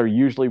fees are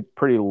usually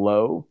pretty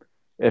low.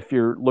 If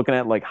you're looking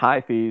at like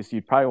high fees,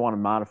 you'd probably want to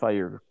modify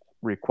your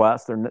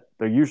request.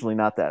 They're usually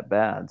not that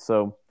bad.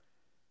 So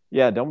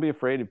yeah, don't be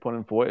afraid to put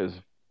in FOIAs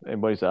if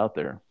anybody's out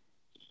there.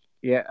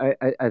 Yeah,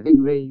 I think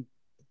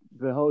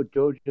the whole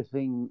Georgia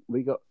thing,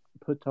 we got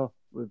put off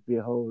with the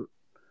whole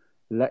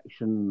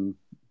election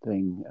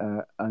thing.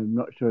 I'm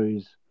not sure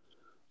he's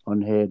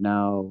on here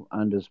now.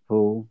 Anders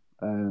Poole,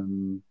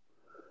 Sharon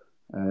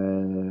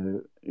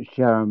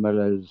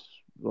Miller's,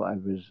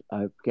 whatever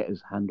I forget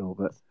his handle,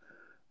 but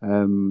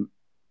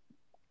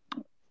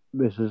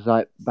this was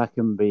like back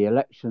in the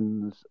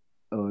elections,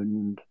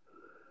 and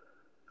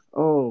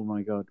oh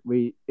my god,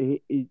 he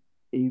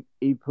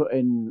put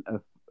in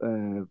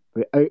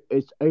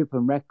it's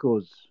open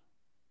records,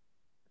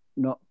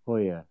 not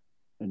FOIA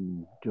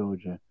in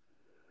Georgia,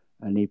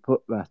 and he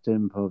put that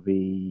in for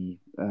the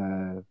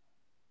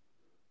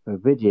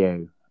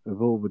video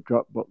of all the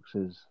drop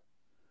boxes,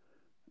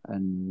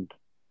 and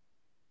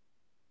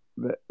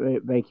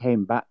they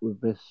came back with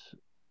this.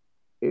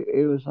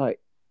 It was like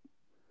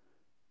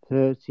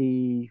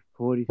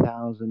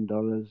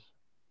 $40,000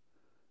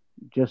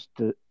 just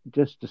to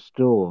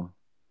store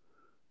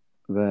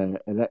the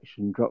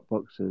election drop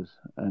boxes,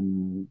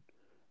 and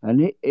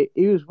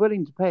he was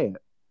willing to pay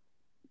it,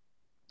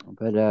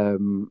 but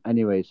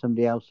anyway,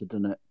 somebody else had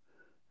done it.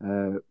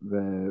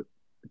 The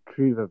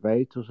Truva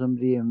Vote or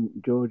somebody in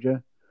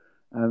Georgia,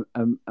 and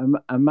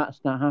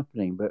that's not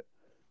happening. But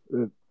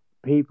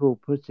people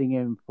putting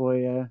in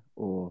FOIA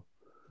or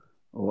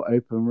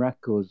open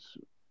records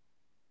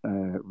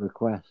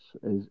requests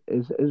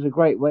is a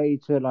great way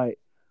to like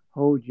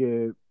hold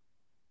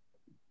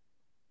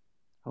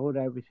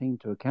everything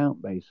to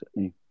account,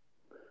 basically.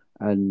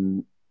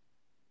 And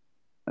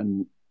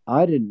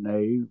I didn't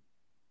know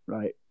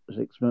like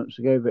 6 months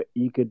ago that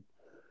you could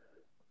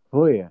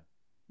FOIA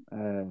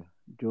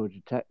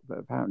Georgia Tech, but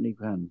apparently you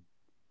can,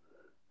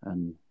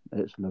 and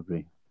it's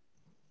lovely.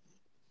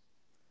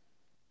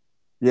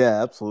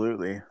 Yeah,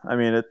 absolutely. I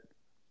mean,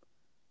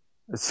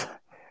 it's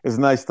a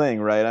nice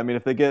thing, right? I mean,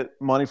 if they get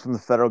money from the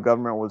federal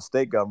government or the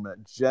state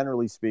government,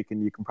 generally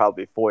speaking, you can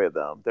probably FOIA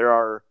them. There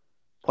are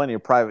plenty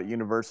of private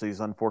universities,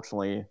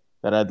 unfortunately,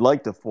 that I'd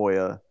like to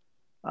FOIA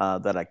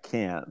that I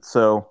can't.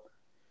 So,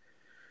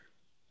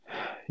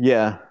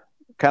 yeah,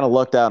 kind of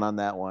lucked out on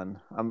that one.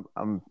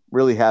 I'm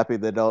really happy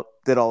they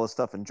did all this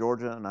stuff in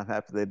Georgia, and I'm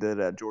happy they did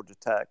it at Georgia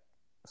Tech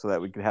so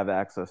that we could have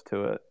access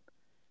to it.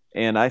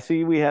 And I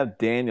see we have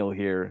Daniel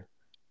here.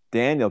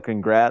 Daniel,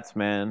 congrats,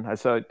 man! I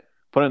saw it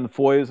put in the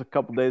FOIAs a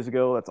couple days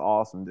ago. That's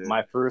awesome, dude.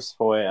 My first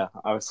FOIA.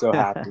 I was so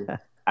happy.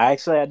 I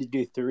actually had to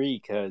do 3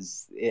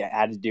 because it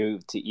had to do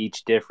to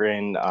each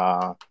different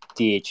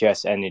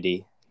DHS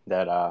entity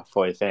that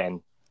FOIA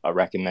fan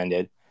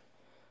recommended.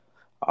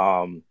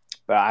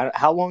 But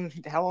how long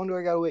do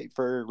I gotta wait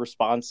for a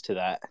response to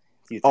that?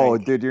 Do you think? Oh,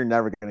 dude, you're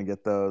never gonna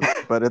get those.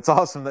 But it's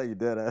awesome that you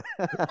did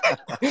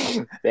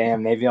it.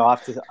 Damn, maybe I'll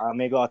have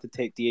to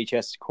take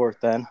DHS to court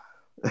then.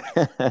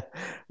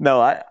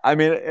 No, I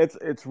mean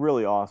it's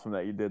really awesome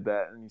that you did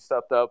that and you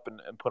stepped up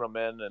and put them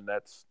in, and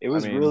it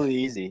was really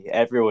easy.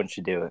 Everyone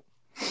should do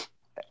it.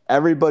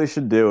 Everybody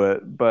should do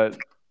it, but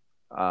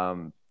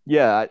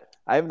yeah,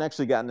 I haven't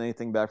actually gotten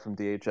anything back from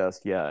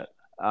DHS yet.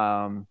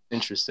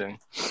 Interesting.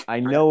 I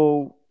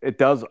know it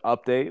does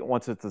update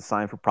once it's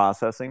assigned for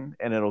processing,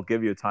 and it'll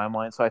give you a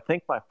timeline. So I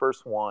think my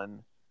first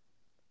one,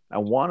 I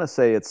want to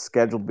say it's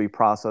scheduled to be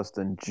processed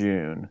in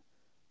June.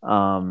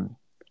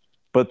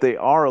 But they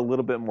are a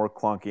little bit more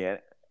clunky.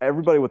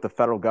 Everybody with the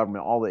federal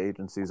government, all the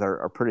agencies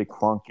are pretty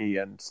clunky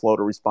and slow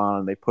to respond,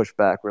 and they push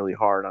back really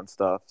hard on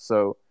stuff.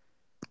 So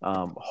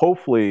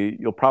hopefully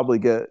you'll probably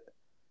get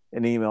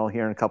an email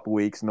here in a couple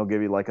weeks, and they'll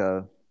give you like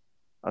a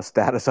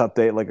status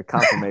update, like a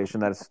confirmation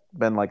that it's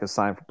been like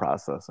assigned for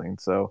processing.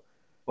 So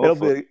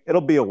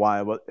it'll be a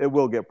while, but it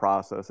will get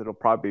processed. It'll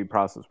probably be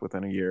processed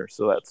within a year.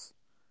 So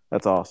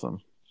that's awesome.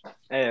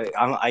 Hey,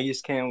 I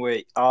just can't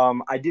wait.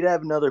 I did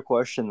have another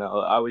question though.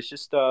 I was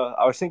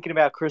thinking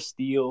about Chris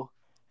Steele,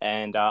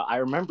 and I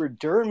remember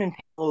Durham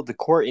impaneled the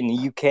court in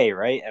the UK,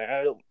 right? And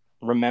I don't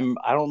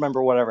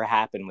remember whatever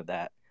happened with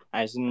that.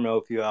 I just didn't know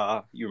if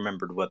you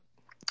remembered what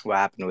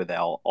happened with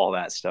all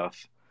that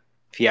stuff.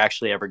 If he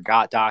actually ever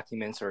got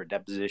documents or a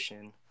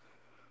deposition.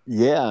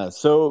 Yeah,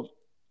 so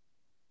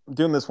I'm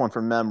doing this one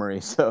from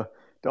memory, so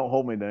don't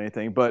hold me to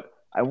anything. But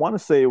I want to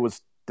say it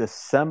was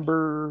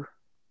December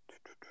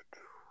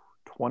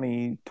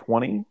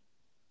 2020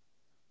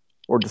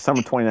 or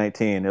December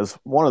 2019. It was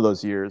one of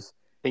those years.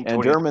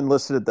 And Durham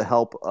enlisted the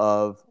help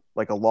of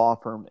like a law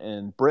firm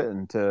in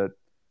Britain to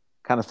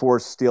kind of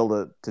force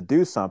Steele to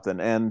do something.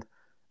 And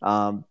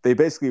they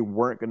basically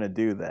weren't going to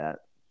do that.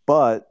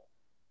 But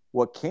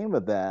what came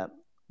of that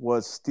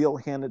was Steele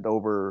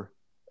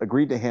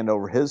agreed to hand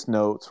over his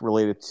notes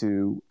related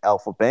to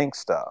Alpha Bank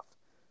stuff.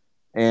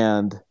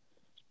 And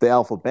the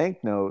Alpha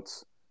Bank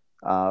notes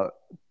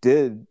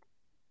did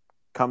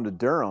come to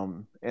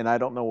Durham, and I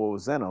don't know what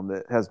was in them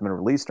that hasn't been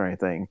released or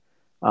anything.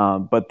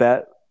 But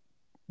that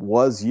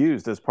was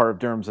used as part of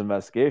Durham's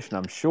investigation,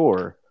 I'm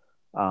sure.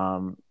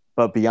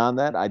 But beyond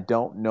that, I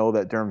don't know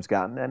that Durham's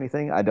gotten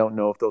anything. I don't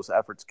know if those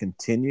efforts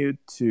continued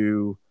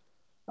to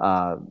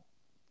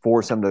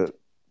force him to,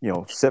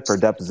 sit for a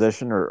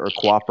deposition or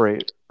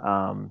cooperate.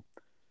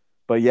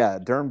 But yeah,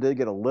 Durham did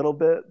get a little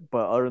bit,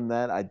 but other than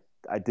that,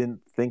 I didn't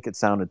think it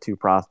sounded too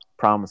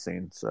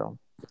promising. So,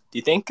 do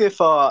you think if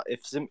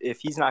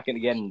he's not going to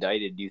get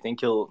indicted, do you think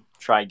he'll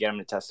try and get him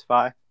to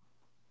testify?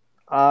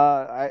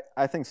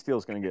 I think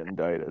Steele's going to get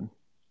indicted.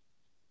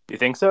 Do you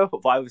think so?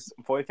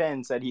 Foy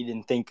fan said he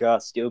didn't think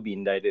Steele be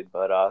indicted,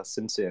 but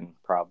Simpson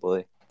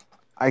probably.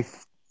 I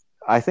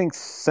think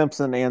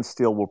Simpson and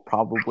Steele will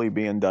probably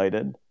be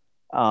indicted.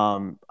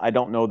 I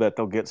don't know that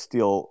they'll get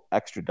Steele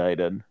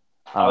extradited.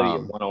 Probably a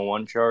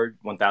 101 charge,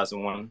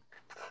 1001.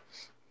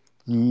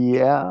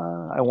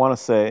 Yeah, I want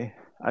to say.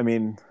 I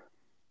mean,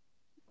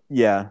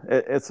 yeah,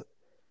 it's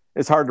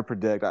hard to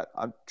predict. I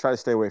try to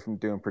stay away from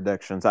doing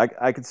predictions.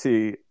 I could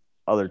see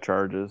other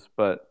charges,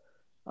 but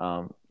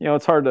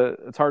it's hard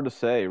to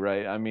say,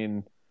 right? I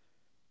mean,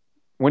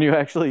 when you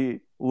actually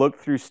look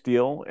through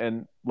Steele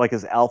and like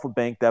his Alpha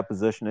Bank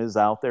deposition is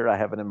out there, I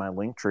have it in my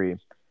link tree.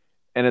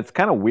 And it's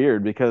kind of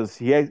weird because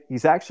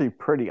he's actually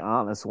pretty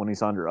honest when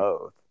he's under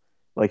oath.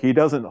 Like he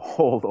doesn't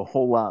hold a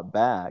whole lot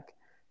back.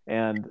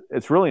 And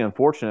it's really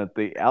unfortunate.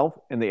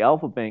 In the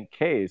Alpha Bank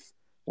case,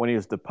 when he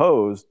was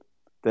deposed,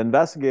 the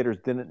investigators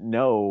didn't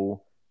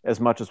know as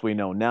much as we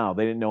know now.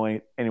 They didn't know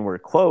anywhere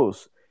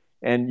close.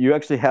 And you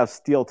actually have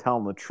Steele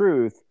telling the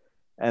truth,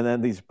 and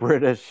then these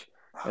British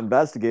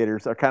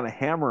investigators are kind of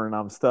hammering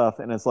on stuff,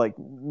 and it's like,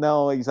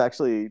 no, he's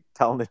actually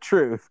telling the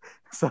truth.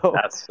 So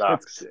that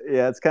sucks.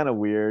 It's kind of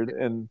weird,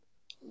 and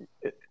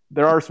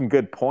there are some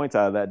good points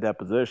out of that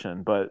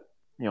deposition, but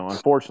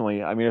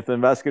unfortunately, I mean, if the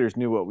investigators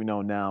knew what we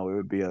know now, it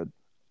would be a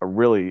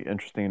really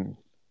interesting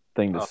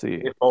thing to see.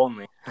 If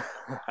only.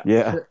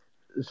 Yeah.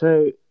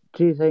 So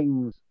 2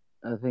 things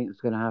I think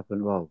is going to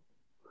happen. Well,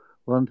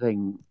 one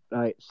thing,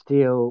 like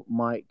Steele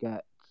might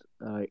get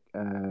like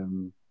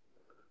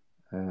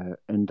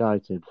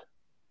indicted,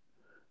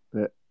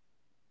 but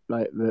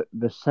like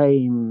the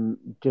same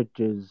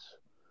judges,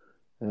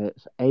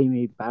 it's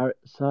Amy Barrett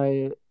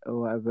or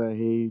whatever,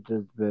 who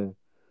does the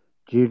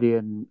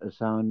Julian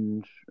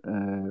Assange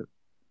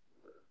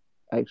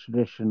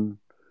extradition.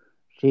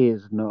 she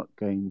is not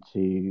going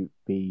to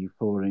be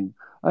falling.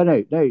 Oh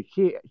no,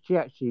 she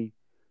actually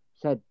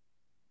said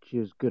she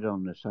was good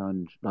on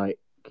Assange, like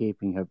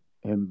keeping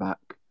him back.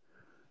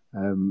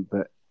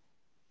 But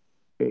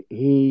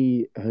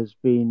he has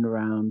been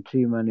around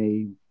too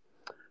many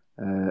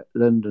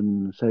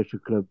London social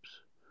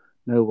clubs.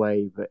 No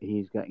way, but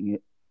he's getting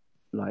it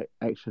like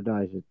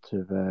extradited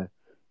to the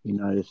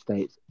United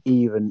States,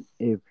 even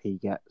if he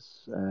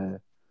gets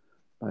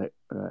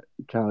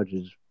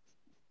charges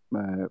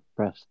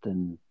pressed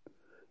in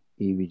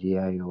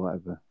EVDA or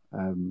whatever.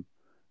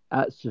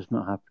 That's just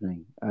not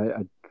happening.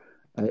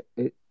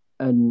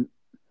 And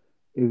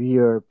if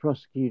you're a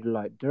prosecutor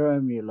like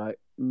Durham, you're like,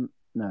 no.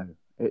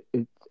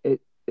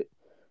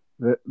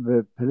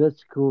 The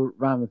political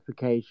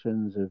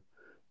ramifications of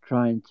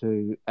trying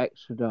to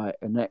extradite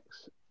an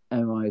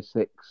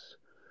ex-MI6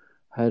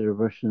 head of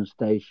Russian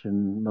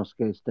station,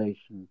 Moscow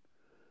station,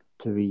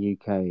 to the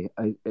UK,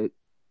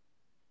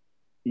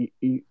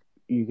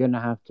 you're going to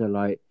have to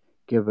like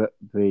give up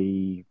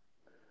the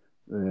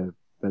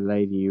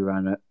lady who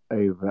ran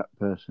over that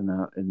person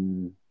out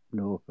in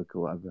Norfolk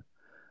or whatever.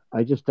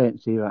 I just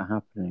don't see that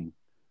happening.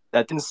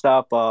 That didn't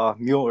stop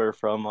Mueller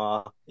from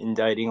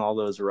indicting all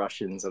those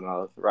Russians and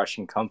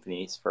Russian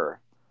companies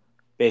for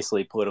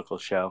basically political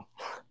show.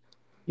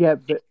 Yeah,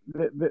 but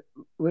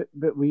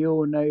we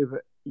all know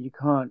that you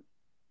can't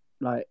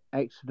like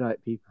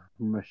extradite people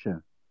from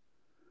Russia.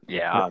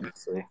 Yeah,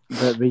 obviously.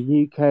 But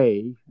the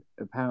UK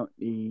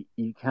apparently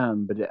you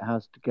can, but it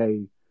has to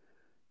go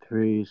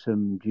through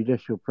some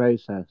judicial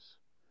process.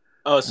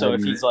 Oh, so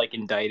if he's like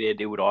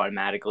indicted, it would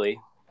automatically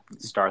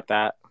start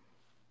that?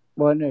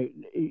 Well, no,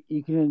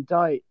 you can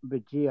indict the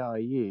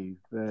GRU.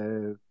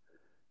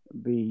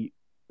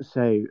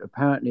 So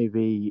apparently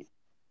the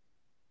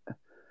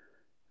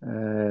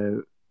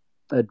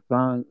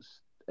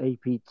advanced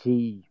APT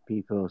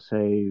people,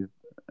 so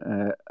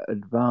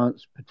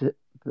advanced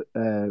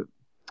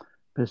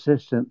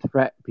persistent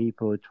threat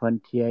people,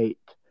 28,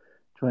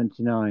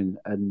 29,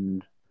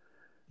 and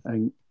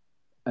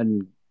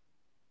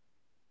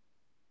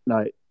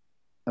like,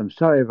 I'm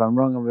sorry if I'm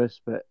wrong on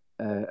this, but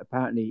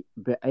apparently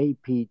the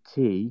APT,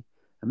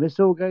 and this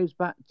all goes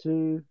back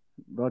to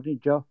Rodney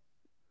Joff,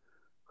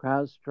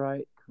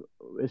 CrowdStrike,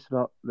 it's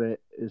not that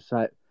it's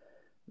like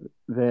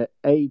the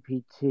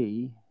APT,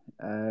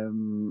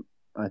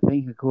 I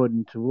think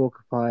according to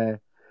Walkerfire,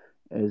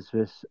 is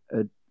this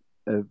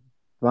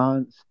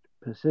advanced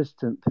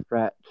persistent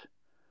threat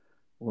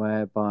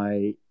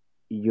whereby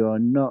you're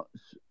not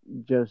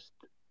just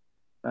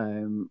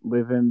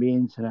within the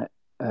internet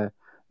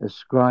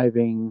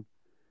ascribing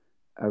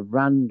a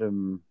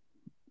random,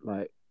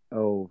 like,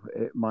 oh,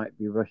 it might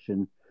be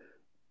Russian.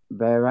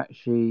 They're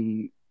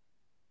actually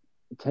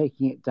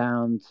taking it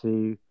down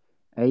to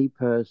a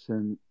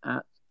person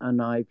at an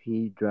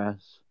IP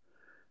address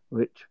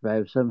which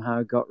they've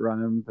somehow got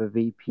around the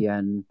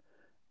VPN,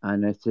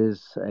 and it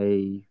is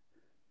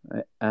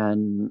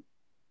an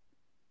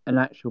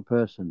actual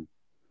person.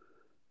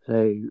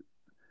 So,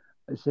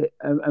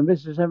 and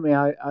this is something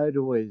I'd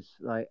always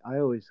like. I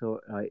always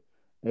thought like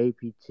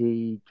APT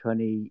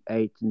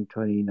 28 and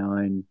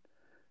 29,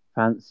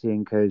 Fancy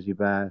and Cozy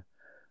Bear.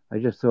 I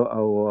just thought,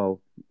 oh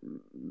well,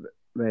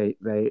 they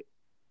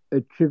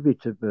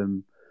attributed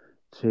them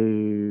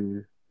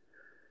to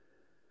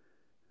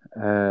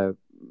the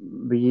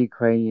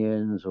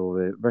Ukrainians or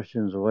the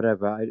Russians or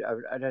whatever. I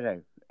don't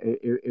know.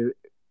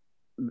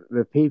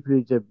 The people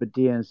who did the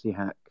DNC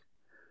hack,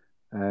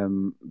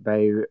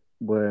 they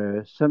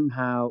were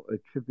somehow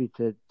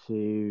attributed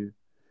to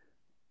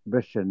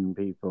Russian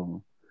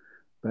people.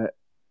 But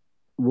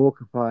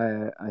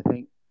Walkerfire, I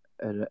think,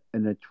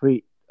 in a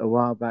tweet a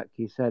while back,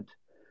 he said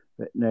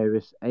that no,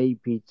 this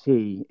APT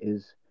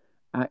is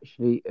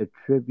actually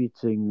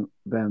attributing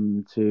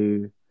them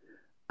to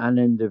an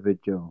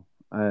individual,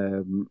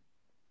 a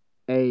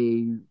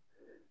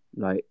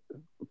like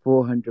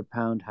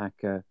 £400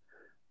 hacker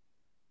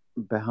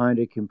behind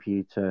a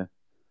computer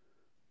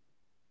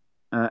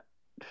at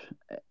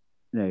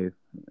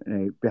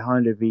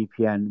behind a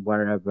VPN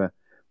wherever,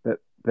 but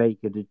they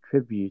could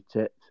attribute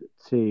it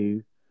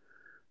to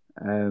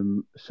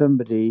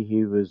somebody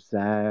who was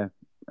there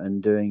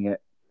and doing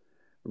it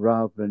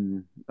rather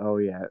than, oh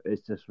yeah,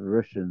 it's just the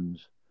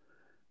Russians.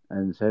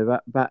 And so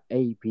that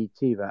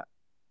APT,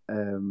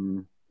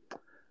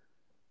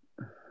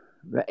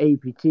 the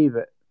APT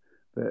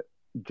that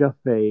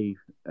Joffe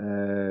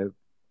and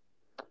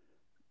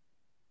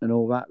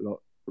all that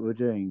lot were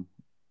doing,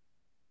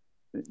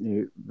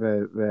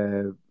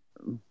 the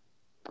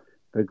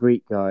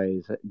Greek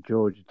guys at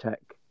Georgia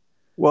Tech.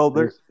 Well,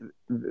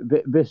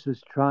 this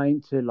was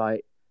trying to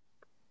like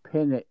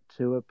pin it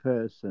to a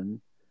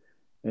person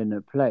in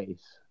a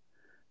place.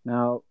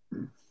 Now,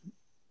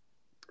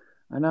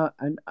 and I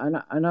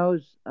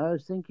was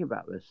thinking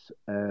about this.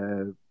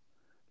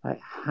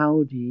 Like,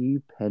 how do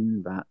you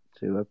pin that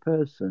to a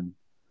person?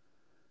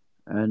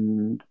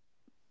 And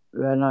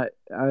then I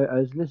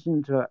was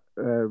listening to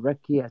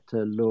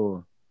Rekieta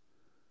Law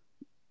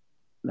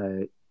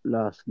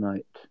last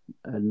night,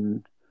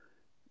 and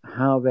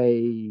how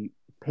they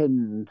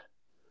pinned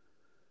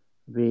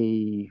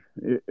the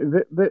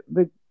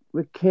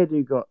kid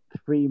who got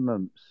 3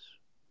 months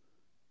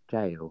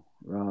jail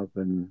rather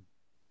than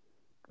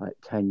like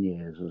 10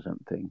 years or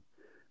something,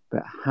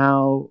 but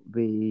how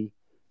the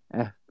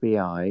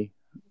FBI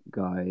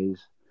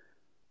guys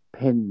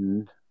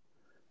pinned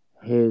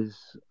his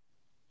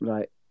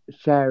like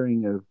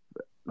sharing of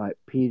like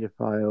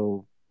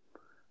paedophile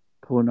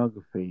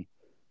pornography,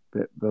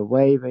 but the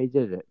way they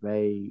did it,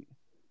 they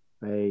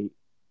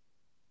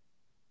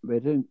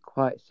didn't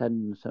quite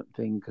send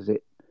something because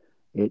it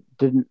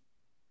didn't,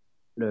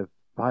 the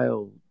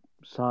file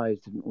size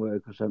didn't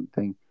work or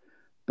something.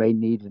 They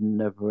needed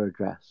another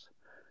address,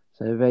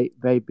 so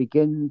they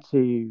begin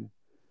to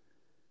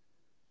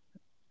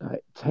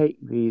take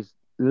these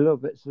little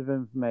bits of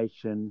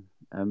information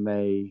and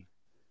they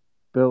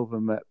build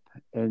them up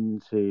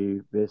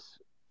into this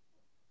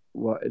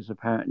what is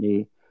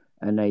apparently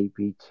an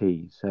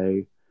APT.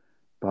 So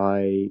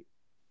by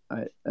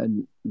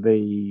and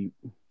the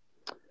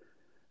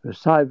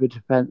cyber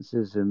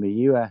defenses in the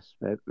US,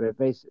 they're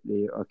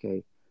basically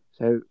okay.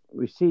 So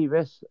we see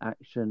this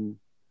action.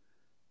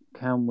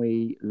 Can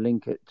we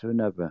link it to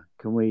another?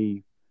 Can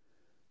we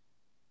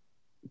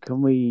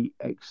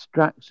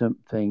extract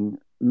something,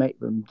 make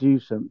them do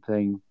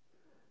something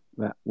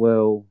that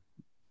will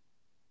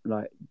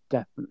like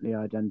definitely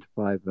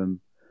identify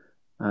them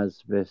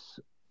as this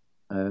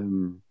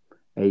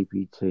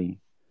APT,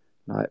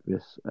 like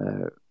this.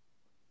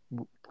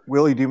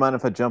 Willie, do you mind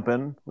if I jump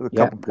in with a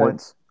couple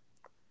points?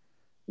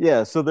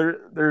 Yeah, so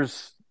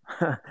there's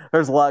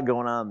there's a lot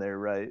going on there,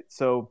 right?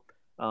 So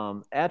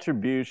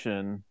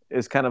attribution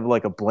is kind of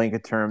like a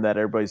blanket term that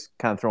everybody's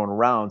kind of throwing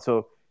around.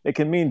 So it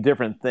can mean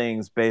different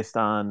things based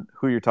on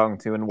who you're talking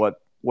to and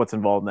what's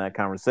involved in that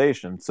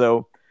conversation.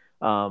 So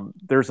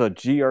there's a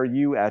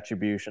GRU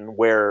attribution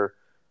where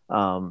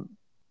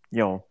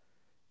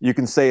you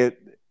can say it,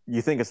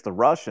 you think it's the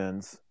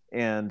Russians,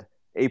 and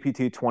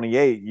APT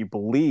 28 you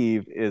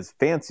believe is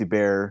Fancy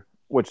Bear,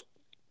 which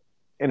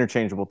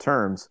interchangeable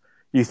terms.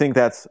 You think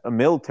that's a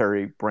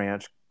military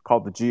branch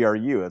called the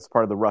GRU. It's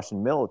part of the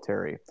Russian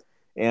military,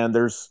 and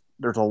there's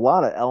a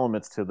lot of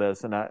elements to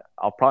this, and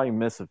I'll probably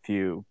miss a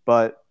few,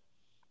 but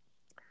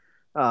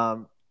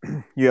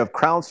you have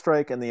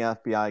CrowdStrike and the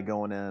FBI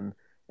going in,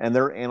 and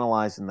they're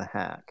analyzing the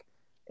hack,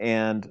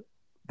 and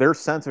their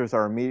sensors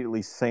are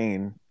immediately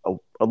saying,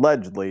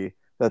 allegedly,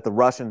 that the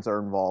Russians are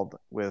involved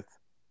with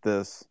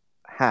this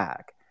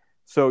hack.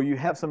 So you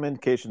have some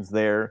indications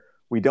there.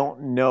 We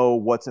don't know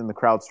what's in the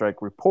CrowdStrike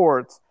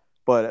reports,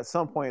 but at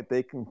some point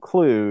they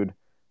conclude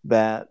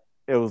that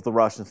it was the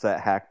Russians that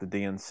hacked the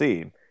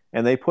DNC.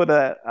 And they put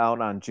that out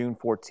on June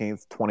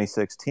 14th,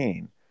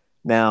 2016.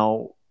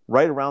 Now,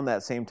 right around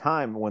that same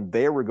time, when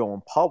they were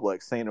going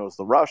public saying it was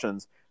the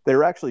Russians, they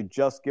were actually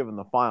just giving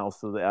the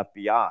files to the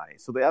FBI.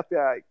 So the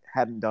FBI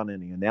hadn't done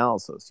any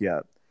analysis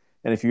yet.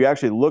 And if you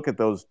actually look at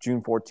those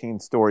June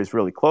 14th stories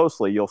really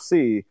closely, you'll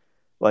see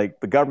like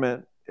the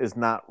government is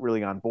not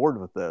really on board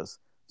with this.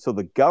 So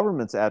the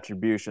government's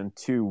attribution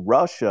to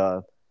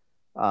Russia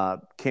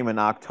came in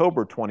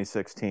October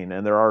 2016,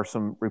 and there are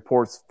some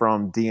reports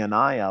from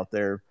DNI out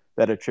there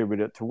that attribute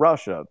it to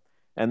Russia.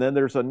 And then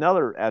there's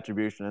another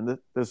attribution, and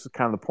this is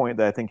kind of the point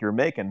that I think you're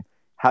making.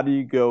 How do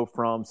you go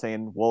from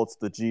saying, well, it's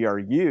the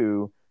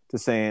GRU to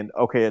saying,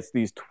 okay, it's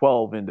these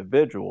 12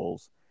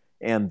 individuals?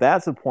 And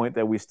that's a point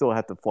that we still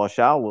have to flush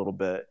out a little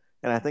bit.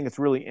 And I think it's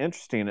really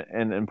interesting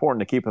and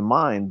important to keep in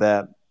mind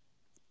that,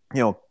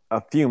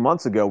 a few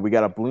months ago, we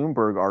got a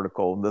Bloomberg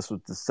article, and this was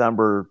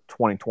December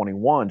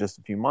 2021, just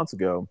a few months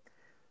ago,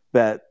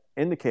 that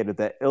indicated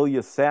that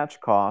Ilya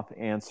Sachkov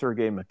and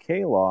Sergei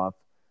Mikhailov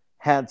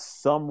had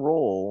some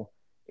role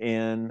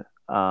in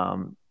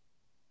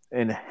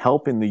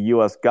helping the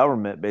U.S.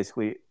 government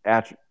basically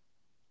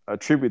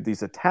attribute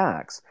these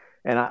attacks.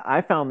 And I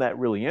found that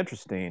really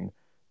interesting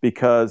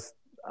because,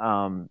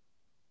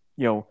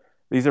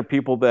 these are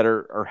people that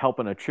are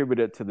helping attribute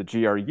it to the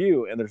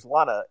GRU, and there's a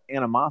lot of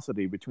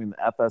animosity between the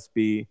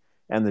FSB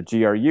and the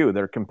GRU.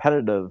 They're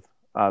competitive,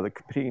 the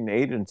competing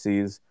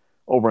agencies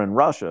over in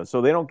Russia, so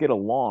they don't get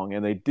along,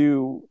 and they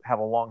do have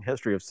a long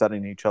history of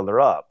setting each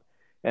other up.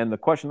 And the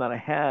question that I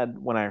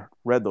had when I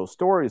read those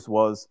stories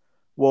was,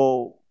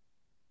 well,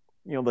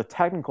 the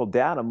technical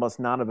data must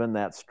not have been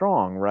that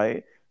strong,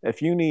 right?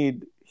 If you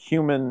need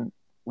human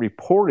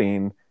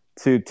reporting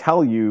to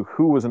tell you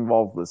who was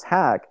involved with this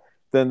hack,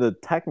 then the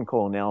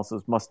technical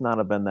analysis must not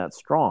have been that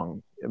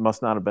strong. It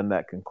must not have been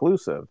that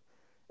conclusive.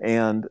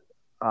 And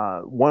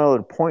one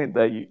other point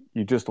that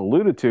you just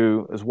alluded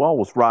to as well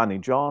was Rodney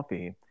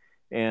Joffe.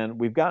 And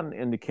we've gotten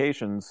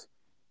indications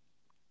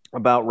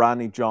about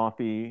Rodney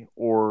Joffe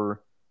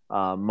or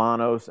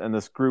Manos and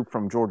this group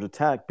from Georgia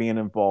Tech being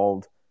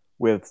involved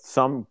with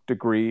some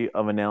degree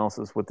of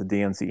analysis with the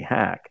DNC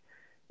hack.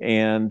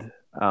 And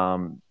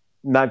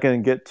not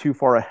going to get too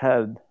far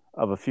ahead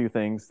of a few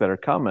things that are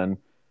coming,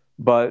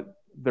 but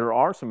there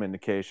are some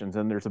indications,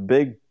 and there's a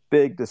big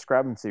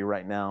discrepancy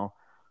right now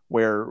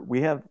where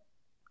we have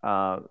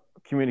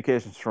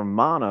communications from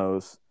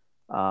Manos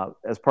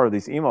as part of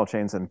these email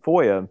chains and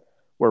FOIA,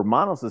 where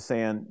Manos is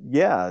saying,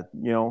 yeah,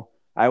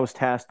 I was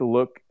tasked to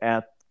look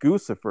at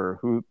Guccifer,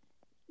 who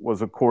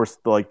was, of course,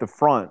 like the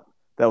front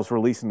that was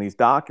releasing these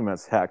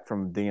documents hacked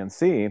from the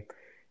DNC.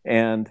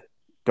 And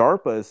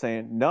DARPA is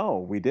saying, no,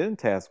 we didn't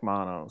task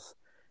Manos.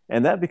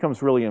 And that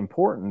becomes really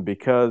important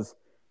because,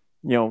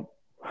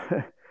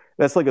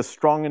 that's like a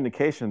strong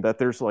indication that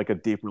there's like a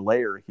deeper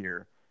layer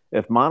here.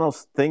 If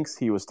Manos thinks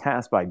he was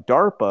tasked by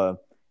DARPA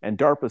and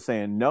DARPA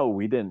saying, no,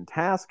 we didn't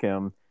task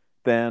him,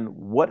 then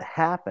what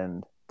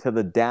happened to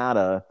the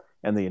data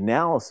and the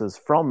analysis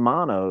from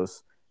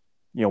Manos?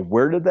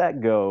 Where did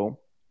that go?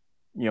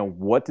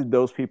 What did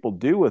those people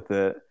do with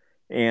it?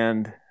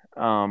 And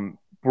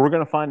we're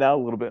going to find out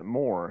a little bit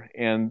more.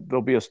 And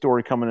there'll be a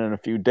story coming in a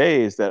few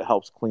days that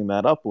helps clean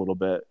that up a little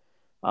bit.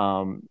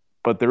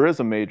 But there is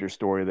a major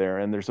story there,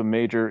 and there's a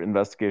major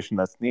investigation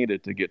that's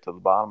needed to get to the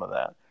bottom of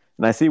that.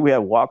 And I see we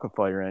have Walk of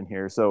Fire in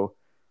here. So,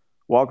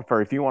 Walk of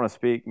Fire, if you want to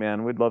speak,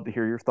 man, we'd love to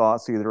hear your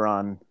thoughts either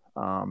on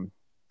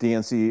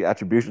DNC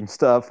attribution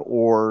stuff,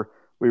 or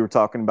we were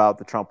talking about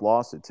the Trump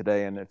lawsuit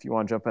today. And if you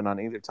want to jump in on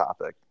either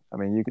topic, I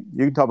mean, you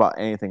can talk about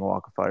anything,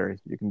 Walk of Fire.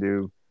 You can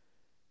do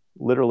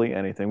literally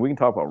anything. We can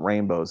talk about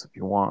rainbows if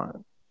you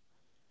want.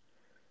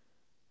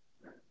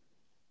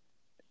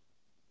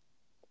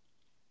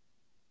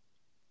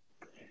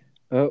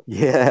 Oh,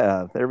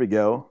 yeah, there we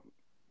go.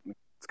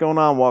 What's going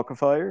on, Walk of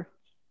Fire?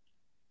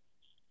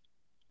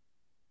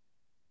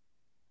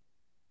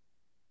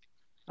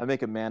 I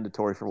make it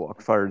mandatory for Walk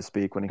of Fire to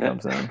speak when he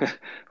comes in.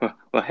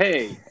 Well,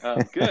 hey,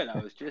 good. I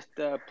was just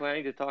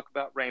planning to talk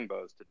about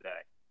rainbows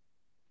today.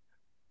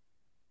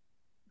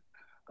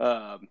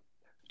 No,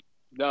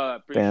 I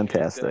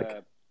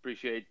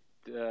appreciate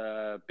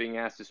being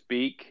asked to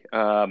speak.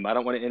 I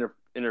don't want to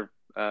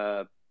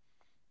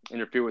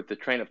interfere with the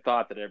train of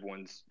thought that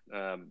everyone's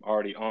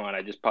already on.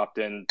 I just popped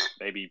in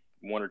maybe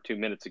 1 or 2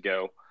 minutes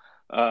ago,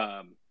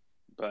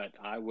 but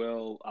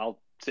I'll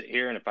sit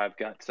here, and if I've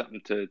got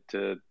something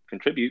to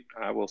contribute,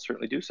 I will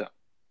certainly do so.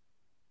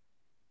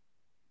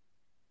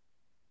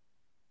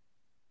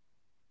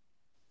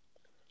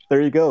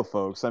 There you go,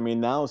 folks. I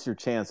mean, now is your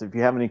chance. If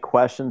you have any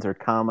questions or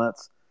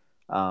comments,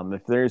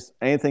 if there's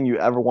anything you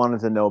ever wanted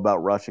to know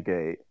about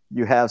Russiagate,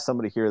 you have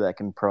somebody here that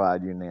can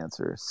provide you an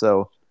answer.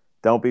 So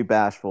don't be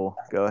bashful.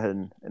 Go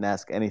ahead and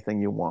ask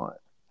anything you want.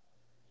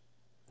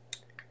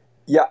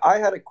 Yeah, I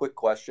had a quick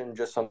question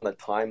just on the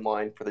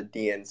timeline for the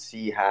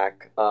DNC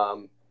hack.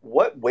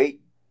 What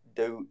weight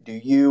do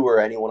you or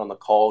anyone on the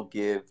call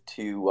give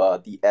to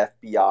the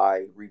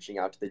FBI reaching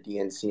out to the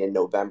DNC in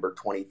November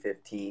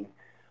 2015,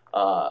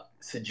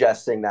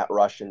 suggesting that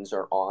Russians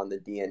are on the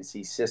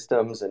DNC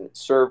systems and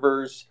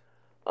servers?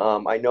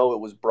 I know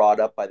it was brought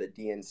up by the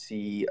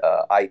DNC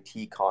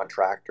IT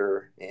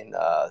contractor in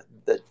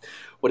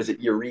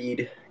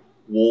Yurid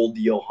Wold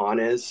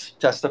Johannes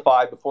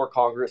testified before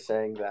Congress,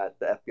 saying that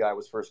the FBI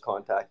was first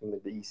contacting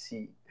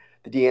the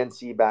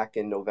DNC back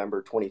in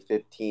November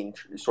 2015,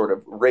 sort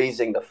of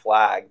raising the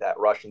flag that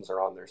Russians are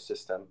on their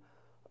system.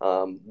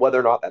 Whether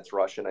or not that's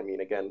Russian, I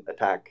mean, again,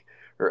 attack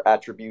or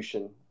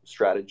attribution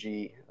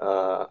strategy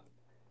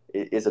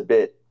is a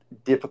bit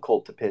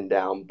difficult to pin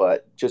down,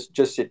 but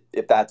just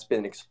if that's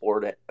been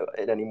explored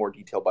in any more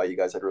detail by you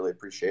guys, I'd really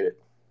appreciate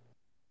it.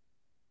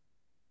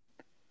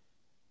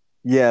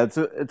 Yeah, it's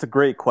a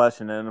great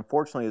question, and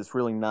unfortunately, it's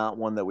really not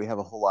one that we have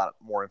a whole lot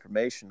more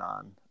information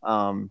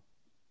on.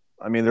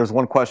 I mean, there's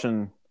one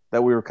question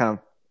that we were kind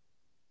of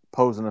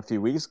posing a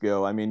few weeks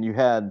ago. I mean, you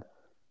had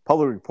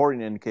public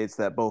reporting indicates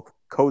that both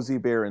Cozy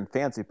Bear and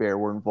Fancy Bear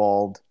were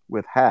involved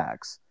with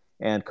hacks,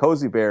 and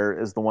Cozy Bear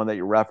is the one that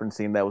you're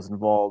referencing that was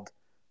involved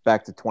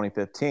back to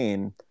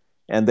 2015,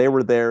 and they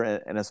were there.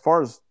 And as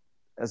far as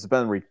has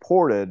been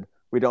reported,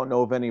 we don't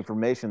know of any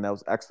information that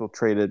was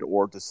exfiltrated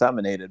or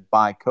disseminated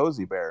by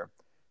Cozy Bear.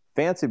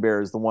 Fancy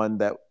Bear is the one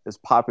that is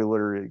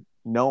popularly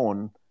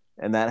known,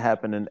 and that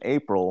happened in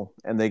April,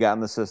 and they got in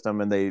the system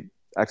and they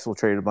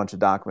exfiltrated a bunch of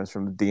documents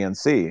from the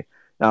DNC.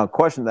 Now, a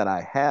question that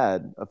I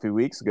had a few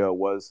weeks ago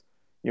was,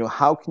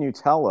 how can you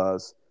tell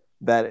us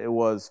that it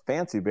was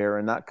Fancy Bear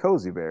and not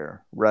Cozy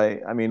Bear,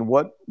 right? I mean,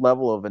 what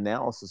level of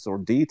analysis or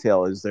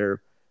detail is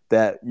there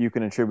that you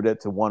can attribute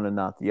it to one and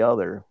not the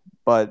other?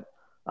 But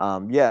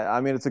yeah,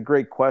 I mean, it's a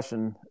great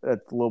question.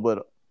 It's a little bit.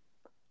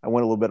 I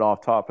went a little bit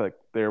off topic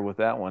there with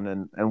that one.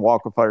 And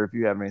Walk of Fire, if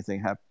you have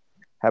anything,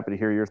 happy to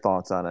hear your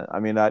thoughts on it. I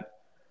mean, I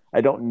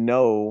don't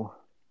know,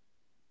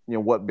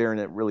 what bearing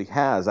it really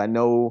has. I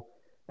know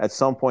at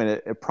some point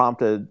it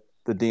prompted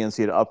the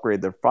DNC to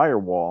upgrade their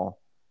firewall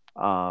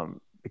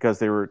because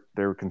they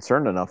were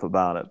concerned enough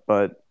about it.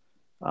 But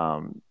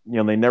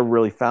they never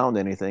really found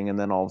anything, and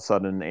then all of a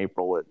sudden in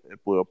April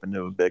it blew up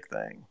into a big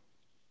thing.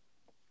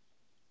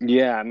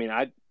 Yeah, I mean,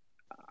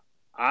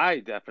 I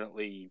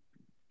definitely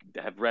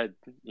have read,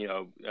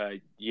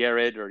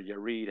 Yared or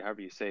Yared,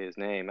 however you say his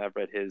name. I've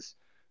read his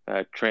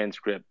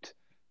transcript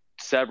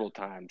several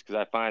times because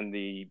I find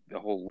the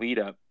whole lead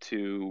up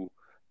to,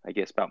 I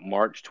guess, about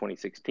March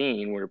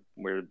 2016,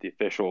 where the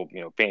official,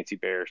 Fancy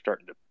Bear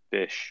starting to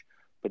fish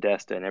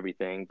Podesta and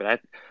everything.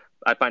 But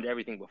I find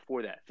everything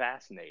before that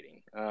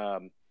fascinating.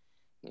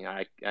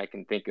 I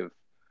can think of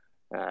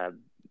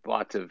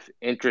lots of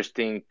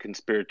interesting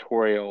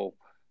conspiratorial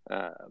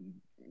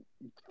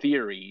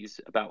theories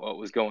about what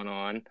was going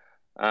on.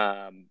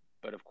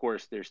 But of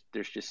course,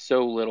 there's just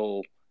so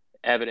little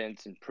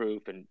evidence and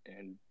proof and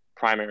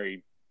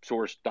primary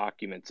source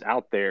documents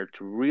out there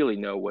to really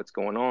know what's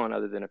going on,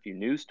 other than a few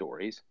news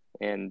stories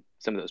and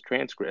some of those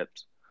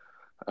transcripts.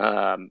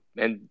 And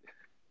the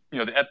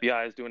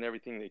FBI is doing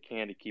everything they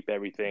can to keep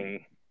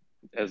everything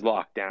as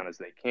locked down as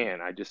they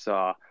can. I just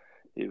saw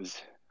it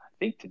was, I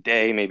think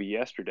today, maybe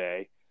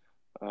yesterday,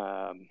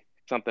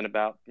 something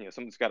about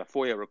someone's got a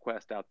FOIA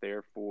request out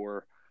there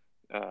for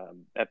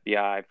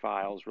FBI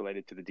files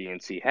related to the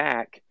DNC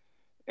hack,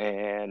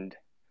 and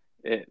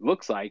it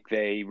looks like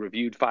they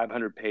reviewed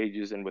 500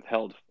 pages and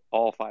withheld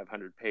all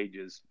 500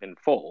 pages in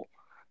full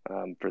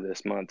for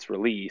this month's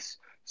release.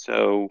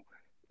 So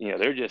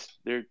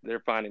they're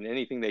finding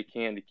anything they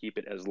can to keep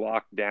it as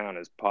locked down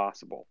as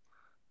possible.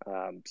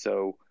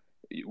 So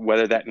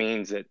whether that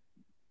means that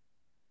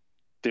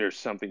there's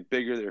something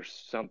bigger, there's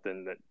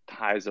something that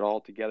ties it all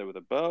together with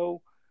a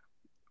bow,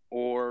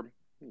 or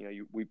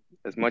we,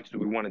 as much as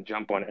we want to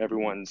jump on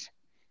everyone's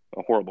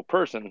a horrible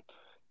person,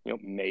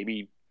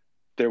 maybe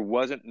there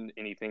wasn't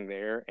anything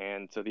there,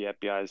 and so the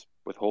FBI is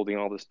withholding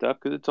all this stuff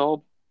because it's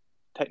all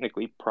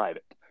technically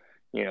private.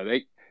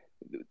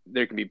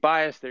 There can be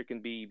bias, there can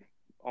be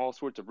all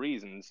sorts of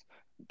reasons,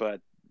 but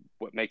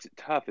what makes it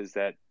tough is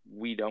that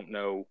we don't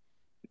know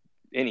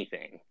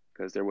anything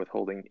because they're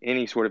withholding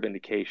any sort of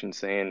indication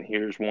saying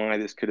here's why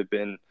this could have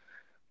been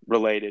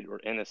related or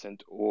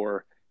innocent,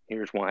 or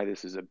here's why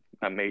this is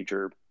a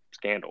major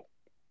scandal.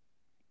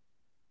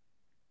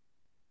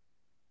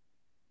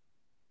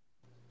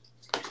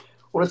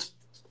 Well, it's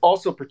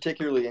also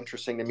particularly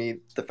interesting to me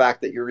the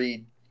fact that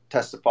Yurid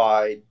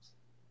testified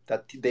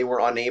that they were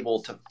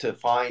unable to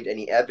find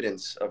any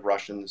evidence of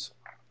Russians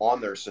on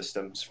their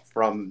systems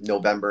from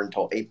November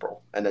until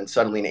April. And then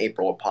suddenly in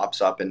April it pops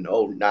up and,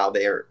 now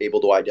they are able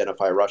to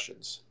identify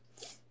Russians.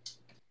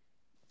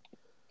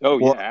 Oh,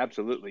 well, yeah,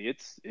 absolutely.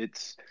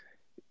 It's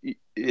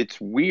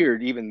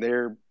weird, even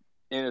their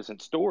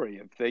innocent story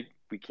of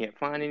we can't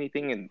find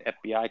anything, and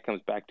FBI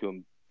comes back to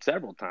them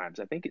several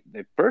times. I think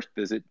the first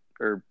visit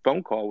or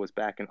phone call was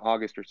back in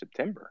August or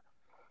September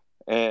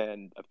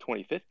of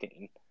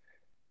 2015.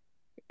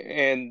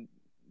 And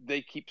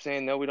they keep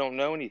saying, no, we don't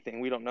know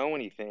anything.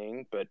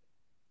 But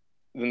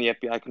then the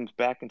FBI comes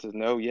back and says,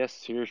 no,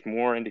 yes, here's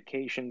more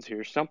indications.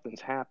 Here's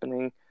something's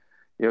happening.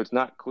 It's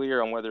not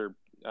clear on whether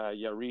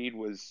Yurid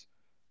was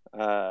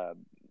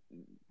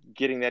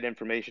getting that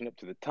information up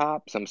to the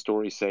top. Some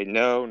stories say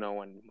no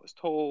one was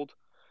told.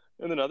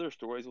 And then other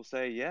stories will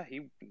say, yeah,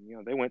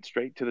 they went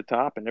straight to the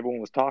top and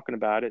everyone was talking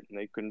about it and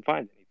they couldn't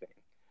find anything.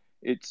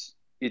 It's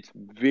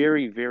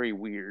very, very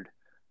weird.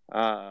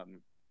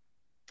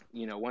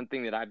 One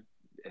thing that I've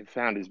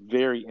found is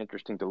very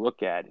interesting to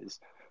look at is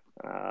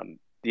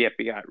the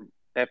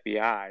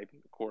FBI,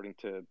 according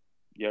to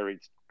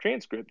Yurid's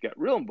transcript, got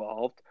real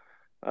involved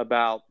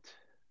about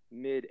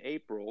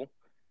mid-April,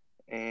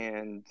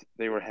 and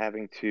they were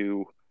having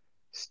to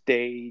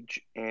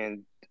stage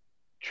and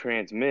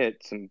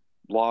transmit some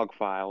log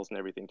files and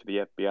everything to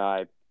the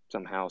FBI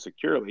somehow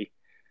securely.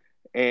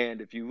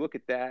 And if you look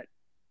at that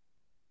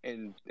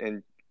and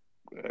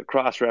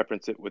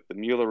cross-reference it with the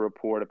Mueller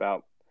report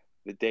about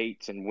the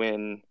dates and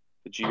when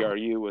the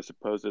GRU was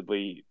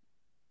supposedly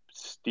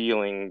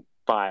stealing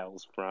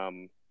files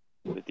from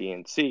the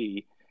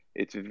DNC,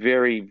 it's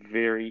very,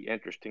 very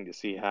interesting to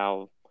see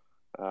how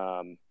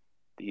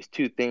these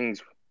two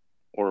things,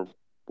 or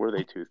were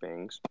they two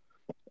things,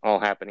 all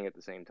happening at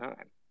the same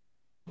time.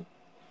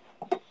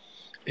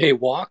 Hey,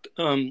 Walk,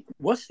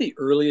 what's the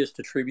earliest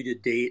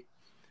attributed date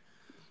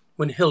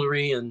when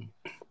Hillary and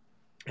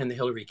the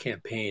Hillary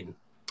campaign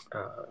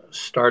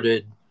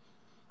started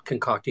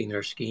concocting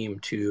their scheme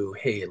to,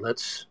 hey,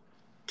 let's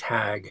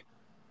tag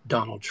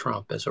Donald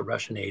Trump as a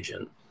Russian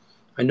agent?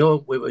 I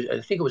know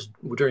I think it was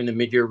during the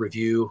mid-year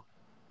review,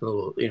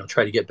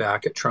 try to get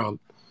back at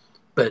Trump,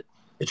 but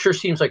it sure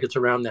seems like it's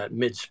around that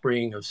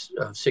mid-spring of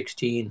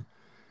 16,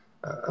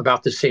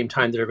 about the same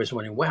time that everybody's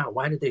wondering, wow,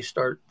 why did they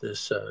start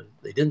this?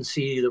 They didn't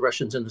see the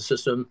Russians in the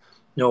system.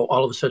 No,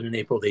 all of a sudden in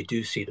April, they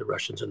do see the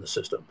Russians in the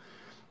system.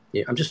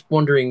 Yeah, I'm just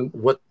wondering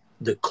what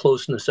the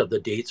closeness of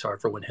the dates are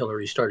for when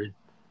Hillary started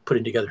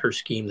putting together her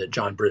scheme that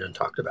John Brennan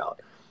talked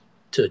about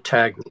to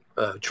tag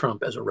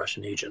Trump as a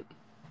Russian agent.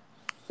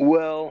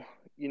 Well,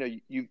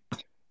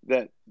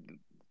 that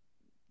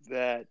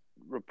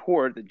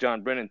report that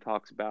John Brennan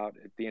talks about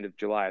at the end of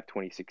July of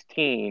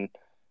 2016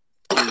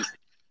 is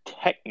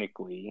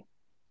technically,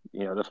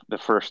 the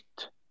first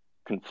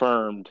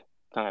confirmed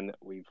time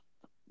that we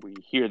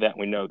hear that,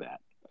 we know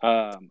that.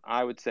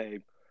 I would say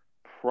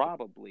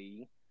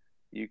probably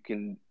you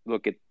can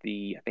look at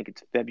I think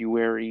it's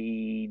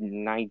February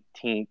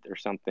 19th or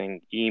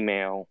something,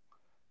 email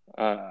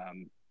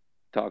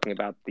talking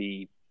about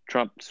the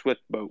Trump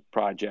Swift boat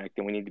project,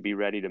 and we need to be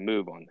ready to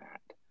move on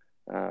that.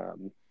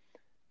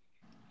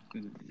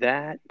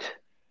 That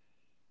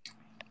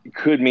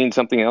could mean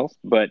something else,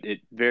 but it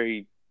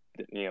very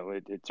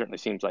it certainly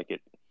seems like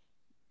it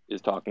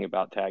is talking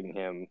about tagging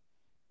him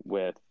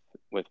with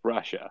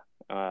Russia.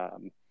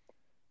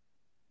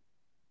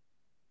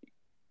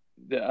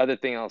 The other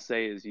thing I'll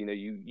say is,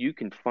 you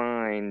can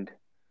find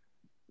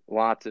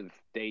lots of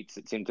dates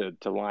that seem to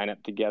line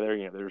up together.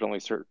 There's only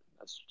a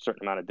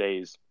certain amount of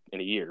days in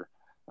a year,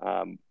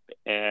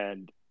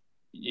 and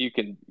you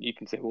can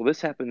say, well, this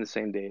happened the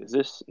same day as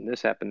this, and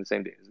this happened the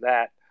same day as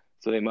that,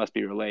 so they must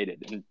be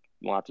related. And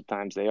lots of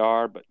times they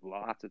are, but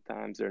lots of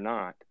times they're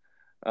not.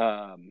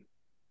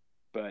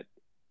 But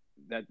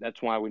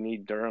that's why we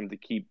need Durham to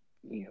keep,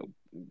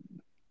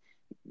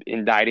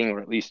 indicting or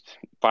at least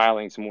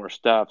filing some more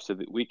stuff so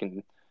that we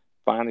can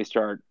finally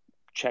start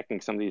checking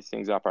some of these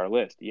things off our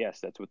list. Yes,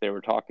 that's what they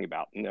were talking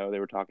about. No, they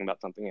were talking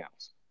about something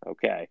else.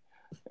 Okay.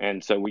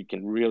 And so we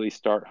can really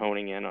start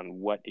honing in on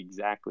what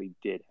exactly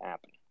did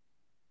happen.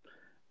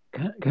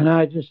 Can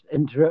I just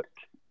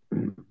interrupt at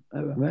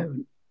a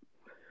moment?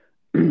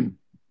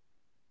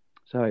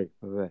 Sorry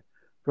for the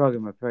frog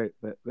in my throat,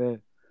 but the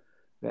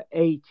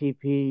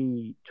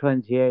ATP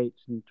 28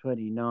 and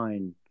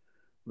 29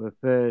 were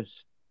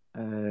first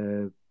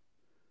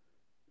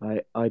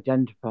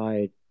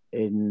identified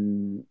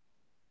in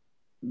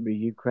the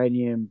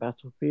Ukrainian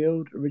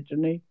battlefield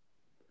originally,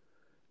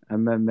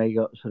 and then they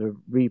got sort of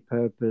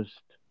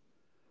repurposed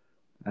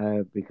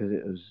because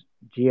it was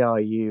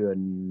GRU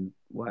and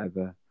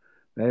whatever.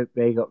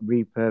 They got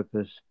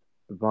repurposed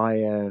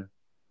via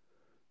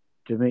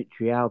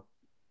Dmitry I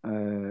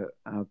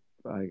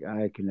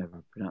can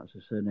never pronounce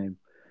the surname,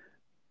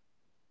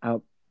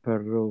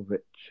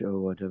 Alperovich or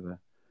whatever.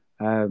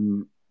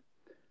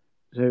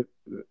 So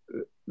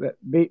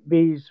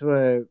these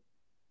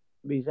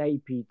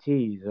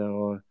APTs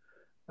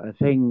are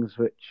things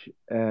which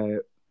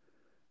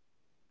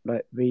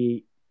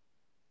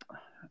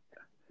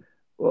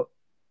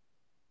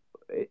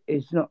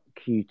it's not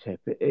Q-tip.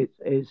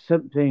 It's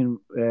something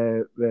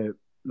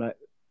like,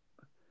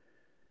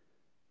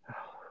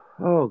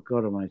 oh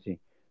God Almighty,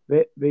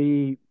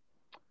 there's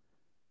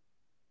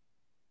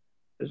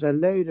a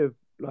load of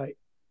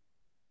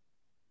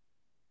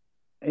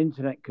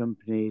internet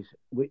companies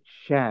which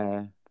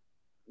share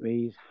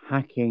these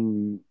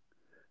hacking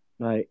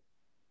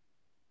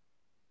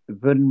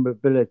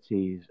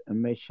vulnerabilities,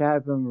 and they share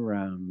them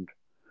around.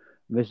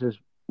 This is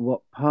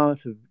what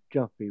part of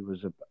Joffrey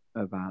was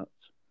about.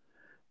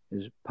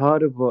 Is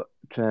part of what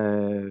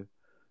the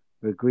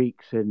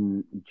Greeks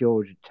in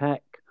Georgia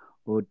Tech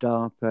or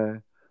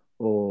DARPA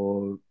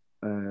or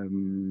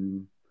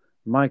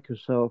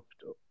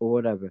Microsoft or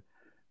whatever.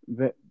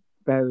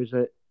 There is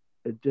a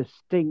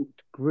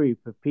distinct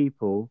group of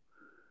people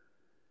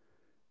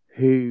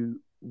who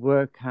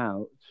work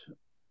out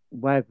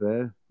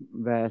whether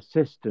their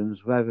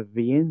systems, whether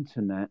the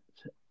internet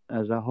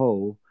as a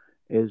whole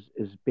is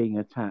being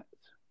attacked.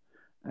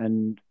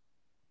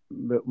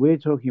 But we're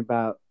talking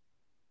about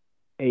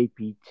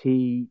APT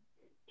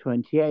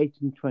 28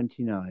 and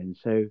 29.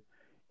 So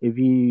if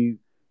you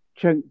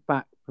chunk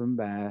back from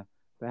there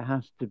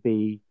has to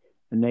be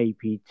an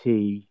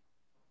APT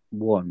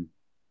 1.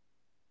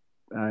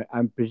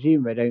 I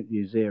presume they don't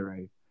use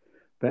 0,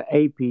 but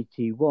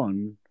APT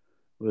 1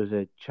 was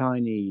a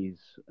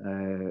Chinese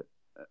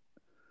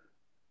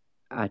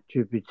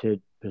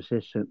attributed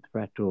persistent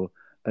threat or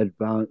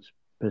advanced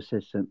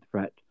persistent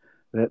threat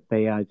that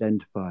they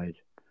identified.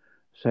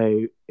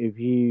 So if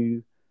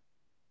you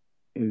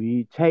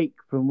take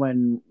from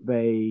when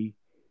they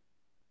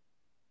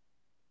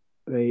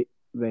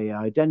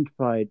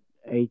identified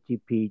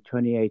ATP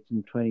 28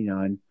 and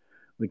 29,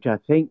 which I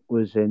think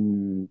was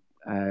in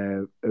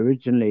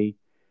originally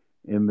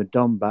in the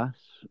Donbass,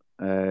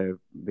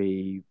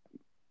 the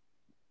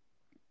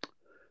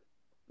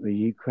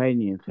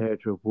Ukrainian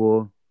theatre of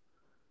war,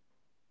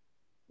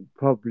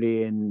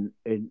 probably in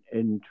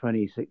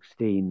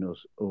 2016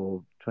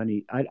 or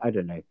 20, I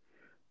don't know,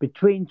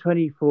 between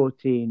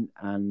 2014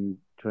 and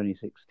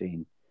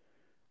 2016,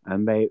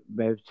 and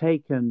they've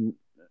taken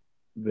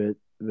the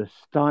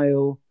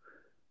style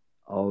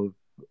of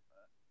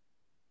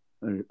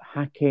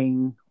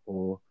hacking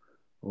or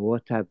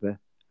whatever,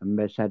 and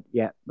they said,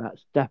 yeah,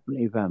 that's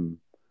definitely them.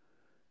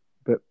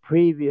 But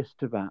previous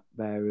to that,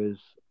 there is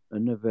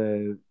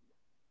another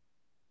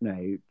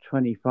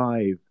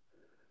 25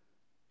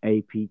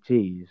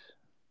 APTs,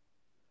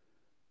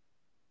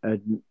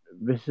 and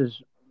this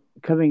is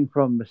coming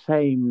from the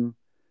same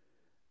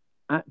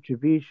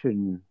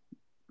attribution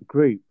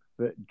group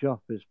that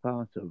Joff is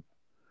part of,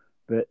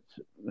 that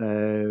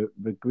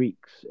the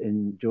Greeks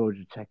in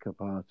Georgia Tech are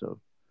part of.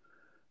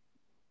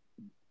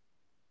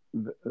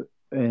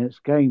 And it's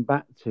going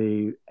back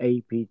to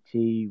APT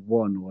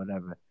 1 or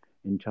whatever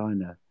in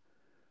China.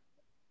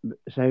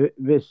 So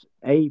this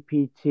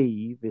APT,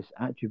 this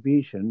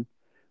attribution,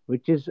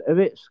 which is a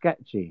bit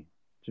sketchy,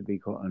 to be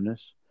quite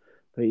honest,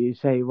 but you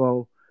say,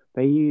 well,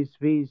 they use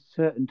these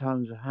certain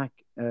types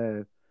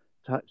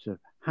of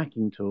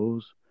hacking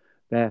tools,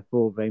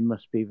 therefore they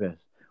must be this,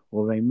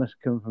 or they must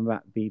come from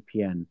that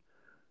VPN.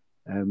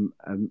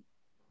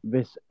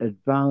 This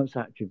advanced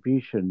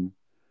attribution,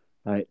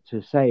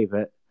 to say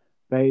that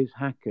those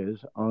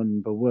hackers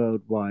on the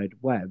World Wide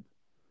Web,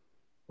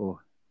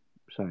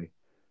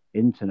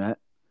 internet,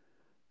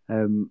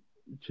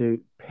 to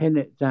pin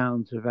it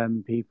down to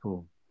them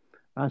people.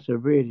 That's a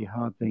really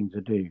hard thing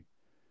to do.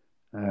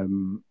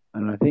 And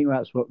I think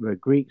that's what the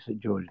Greeks at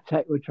Georgia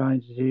Tech were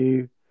trying to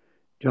do,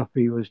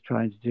 Joffrey was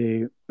trying to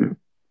do.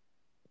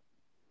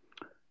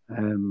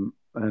 And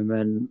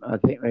then I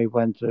think they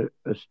went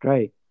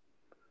astray.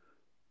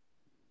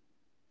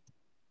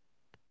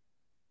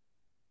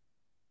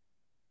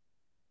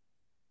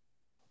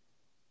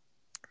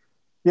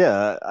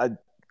 Yeah,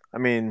 I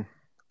mean,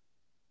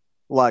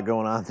 a lot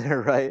going on there,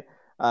 right?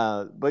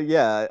 But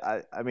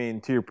yeah, I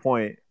mean, to your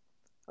point,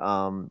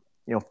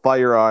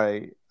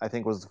 FireEye, I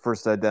think, was the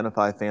first to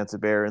identify Fancy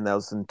Bear, and that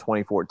was in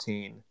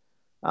 2014.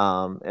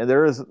 And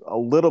there is a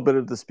little bit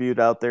of dispute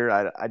out there.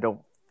 I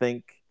don't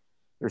think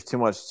there's too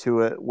much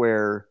to it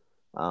where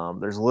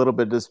there's a little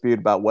bit of dispute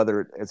about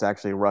whether it's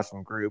actually a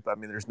Russian group. I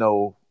mean, there's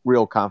no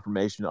real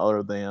confirmation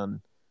other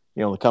than,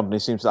 the company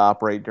seems to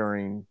operate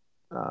during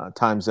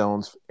time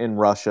zones in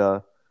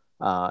Russia,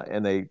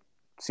 and they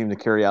seem to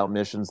carry out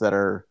missions that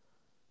are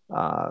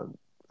uh,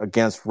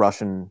 against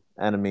Russian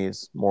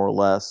enemies, more or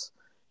less.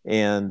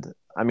 And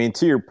I mean,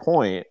 to your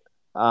point,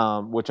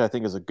 which I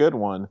think is a good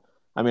one,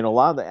 I mean, a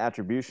lot of the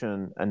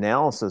attribution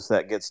analysis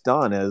that gets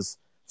done is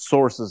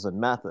sources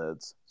and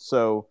methods.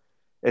 So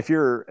if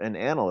you're an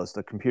analyst,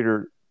 a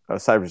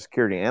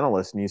cybersecurity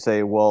analyst, and you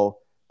say, well,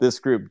 this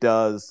group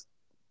does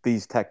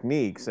these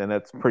techniques and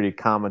it's pretty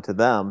common to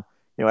them,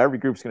 every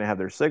group's going to have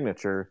their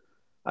signature.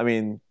 I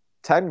mean,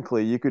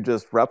 technically you could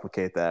just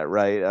replicate that,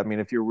 right? I mean,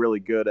 if you're really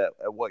good at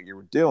what you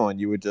were doing,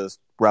 you would just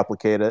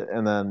replicate it,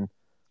 and then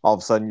all of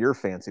a sudden you're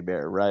Fancy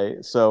Bear,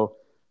 right? So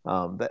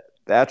the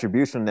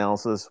attribution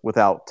analysis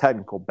without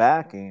technical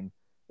backing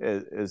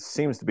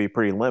seems to be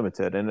pretty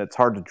limited, and it's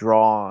hard to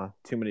draw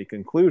too many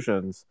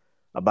conclusions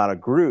about a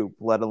group,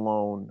 let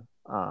alone,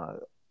 I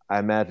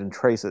imagine,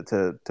 trace it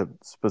to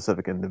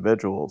specific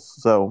individuals.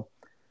 So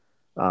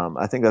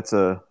I think that's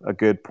a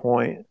good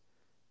point.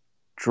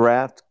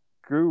 Draft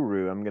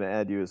Guru, I'm going to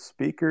add you as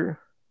speaker.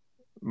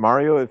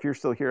 Mario, if you're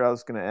still here, I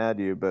was going to add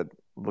you, but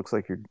looks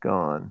like you're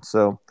gone.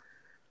 So,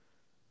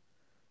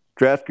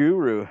 Draft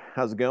Guru,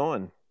 how's it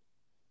going?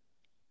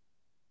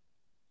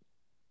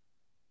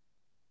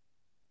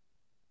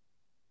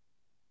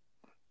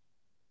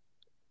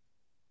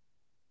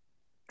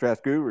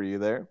 Draft Guru, are you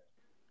there?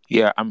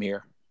 Yeah, I'm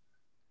here.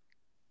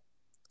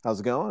 How's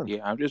it going?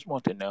 Yeah, I just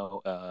want to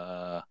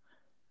know,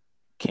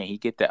 can he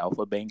get the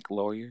Alpha Bank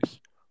lawyers?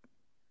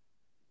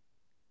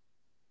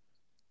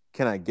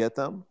 Can I get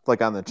them?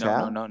 Like on the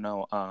chat?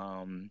 No.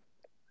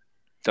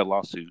 The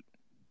lawsuit.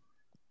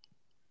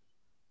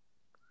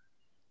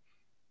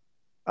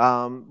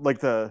 Like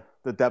the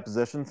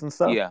depositions and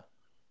stuff? Yeah.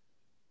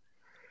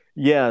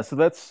 Yeah, so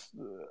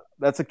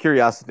that's a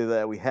curiosity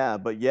that we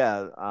have. But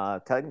yeah,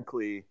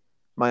 technically,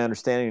 my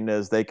understanding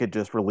is they could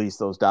just release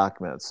those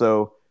documents.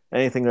 So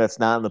anything that's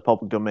not in the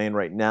public domain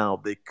right now,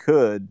 they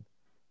could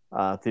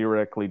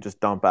theoretically just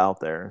dump out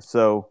there.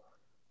 So,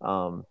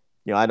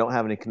 I don't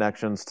have any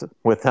connections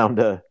with them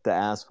to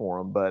ask for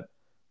them, but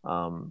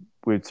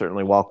we'd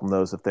certainly welcome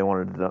those if they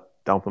wanted to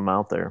dump them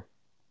out there.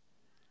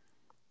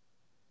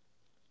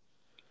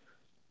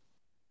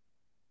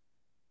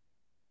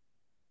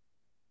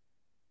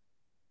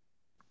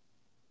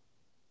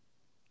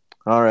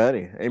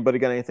 Alrighty. Anybody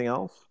got anything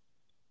else?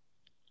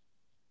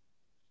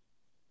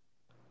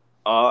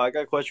 I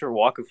got a question for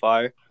Walk of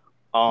Fire.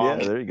 Yeah,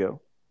 there you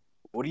go.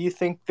 What do you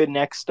think the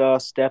next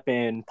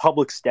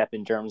public step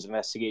in terms of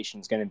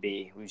investigation is going to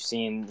be? We've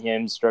seen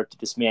him start to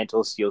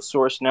dismantle Steel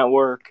Source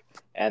Network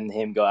and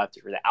him go after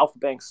the Alpha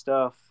Bank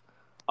stuff.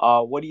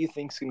 What do you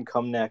think is going to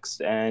come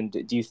next? And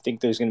do you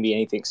think there's going to be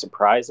anything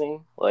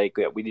surprising, like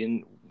that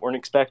we weren't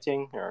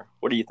expecting, or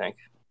what do you think?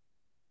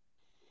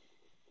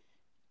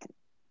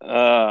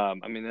 I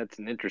mean, that's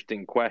an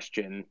interesting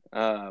question.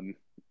 I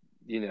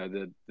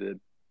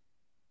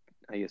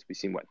guess we've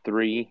seen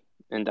 3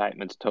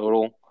 indictments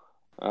total.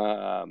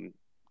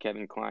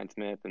 Kevin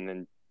Kleinsmith, and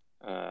then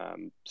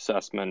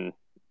Sussman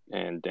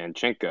and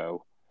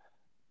Danchenko,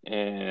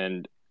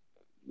 and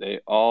they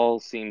all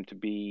seem to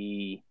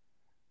be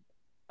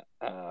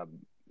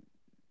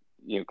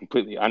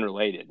completely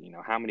unrelated.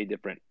 How many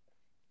different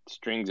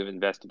strings of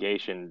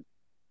investigation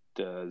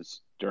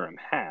does Durham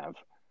have?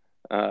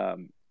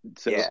 Who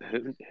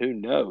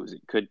knows?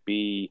 It could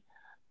be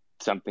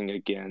something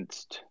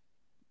against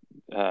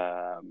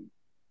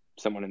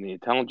someone in the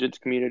intelligence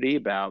community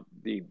about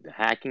the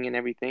hacking and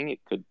everything.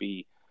 It could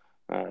be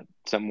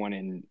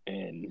someone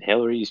in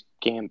Hillary's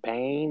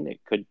campaign. It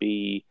could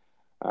be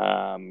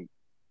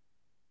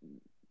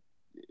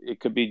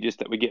just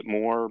that we get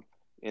more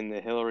in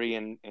the Hillary or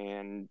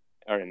in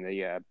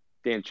the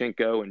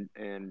Danchenko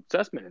and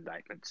Sussman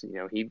indictments.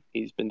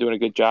 He's been doing a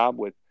good job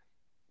with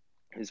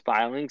his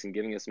filings and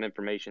giving us some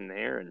information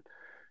there. And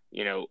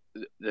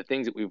the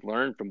things that we've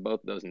learned from both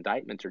of those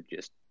indictments are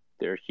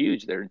they're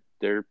huge. They're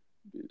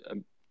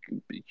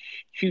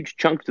huge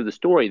chunks of the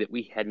story that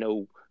we had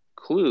no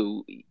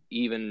clue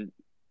even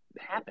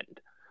happened.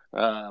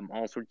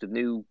 all sorts of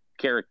new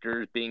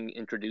characters being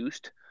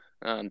introduced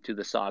to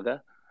the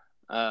saga.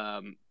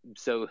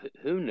 So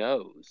who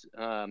knows?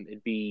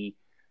 It'd be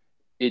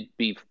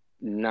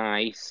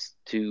nice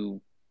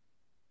to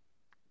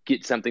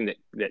get something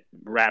that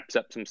wraps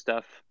up some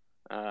stuff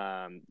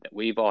that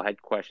we've all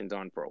had questions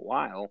on for a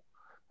while.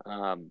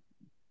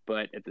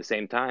 But at the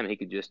same time, he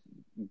could just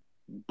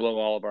blow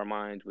all of our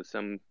minds with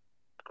some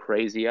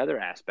crazy other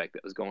aspect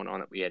that was going on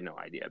that we had no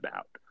idea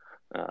about.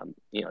 And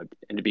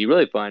it'd be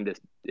really fun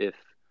if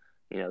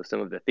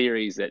some of the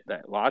theories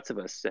that lots of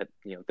us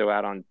throw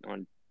out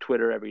on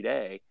Twitter every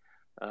day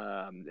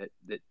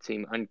that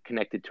seem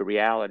unconnected to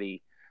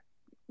reality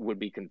would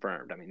be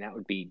confirmed. I mean, that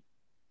would be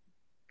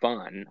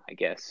fun, I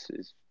guess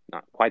is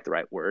not quite the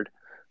right word.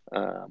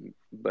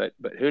 But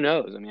who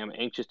knows? I mean, I'm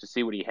anxious to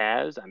see what he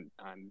has.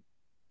 I'm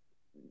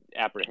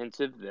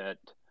apprehensive that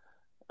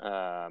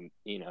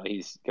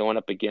he's going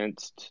up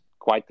against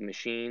quite the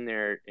machine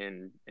there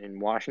in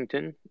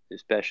Washington,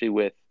 especially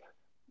with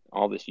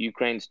all this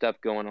Ukraine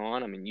stuff going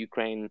on. I mean,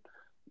 Ukraine,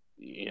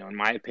 in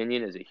my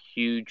opinion, is a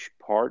huge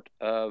part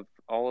of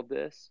all of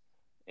this.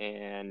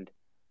 And,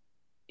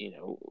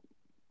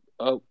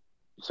 oh,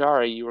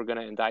 sorry, you were going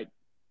to indict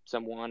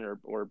someone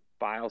or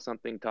file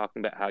something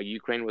talking about how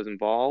Ukraine was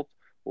involved.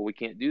 Well, we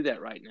can't do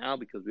that right now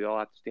because we all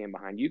have to stand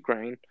behind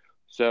Ukraine.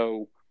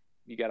 So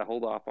you got to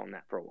hold off on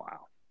that for a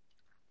while.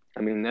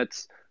 I mean,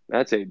 that's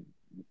a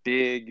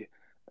big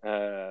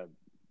hurdle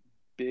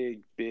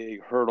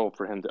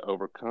for him to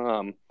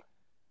overcome.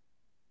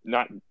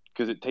 Not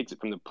because it takes it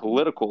from the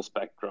political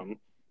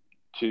spectrum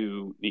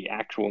to the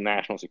actual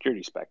national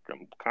security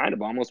spectrum. Kind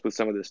of almost with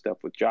some of this stuff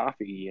with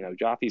Jaffe.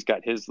 Jaffe's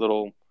got his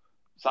little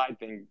side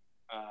thing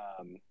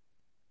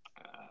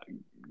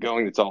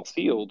going that's all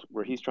sealed,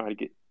 where he's trying to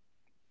get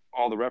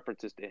all the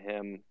references to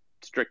him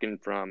stricken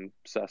from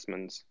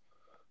Sussman's,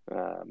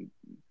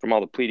 from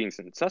all the pleadings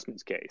in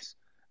Sussman's case.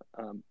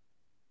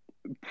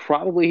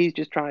 Probably he's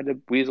just trying to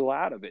weasel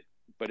out of it,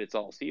 but it's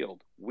all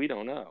sealed. We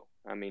don't know.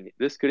 I mean,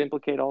 this could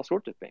implicate all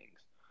sorts of things.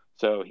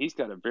 So he's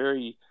got a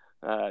very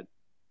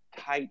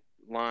tight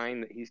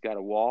line that he's got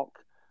to walk,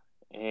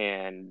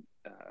 and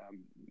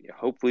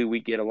hopefully we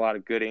get a lot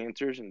of good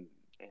answers,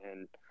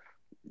 and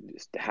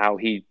just how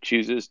he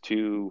chooses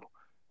to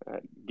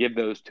give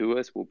those to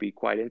us will be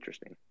quite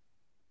interesting.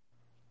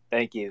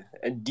 Thank you.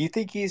 And do you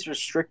think he's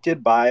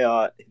restricted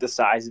by the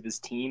size of his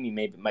team? He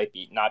might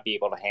not be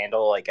able to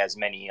handle like as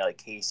many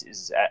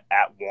cases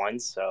at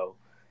once. So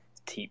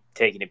keep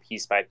taking it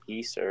piece by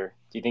piece, or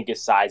do you think the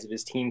size of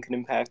his team can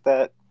impact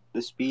the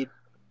speed?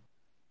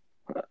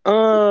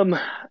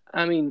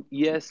 I mean,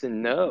 yes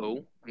and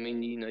no. I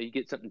mean, you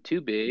get something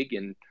too big,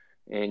 and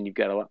you've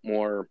got a lot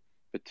more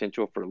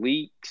potential for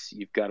leaks.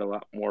 You've got a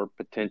lot more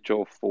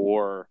potential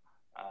for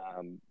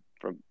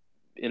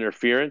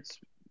interference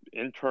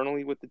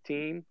internally with the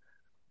team.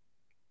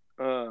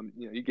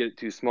 You get it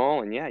too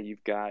small, and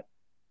you've got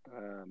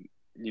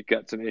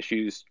some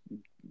issues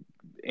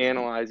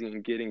analyzing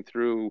and getting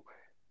through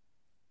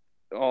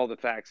all the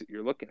facts that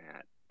you're looking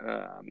at.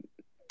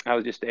 I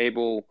was just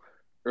able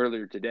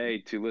earlier today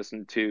to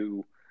listen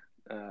to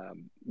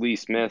Lee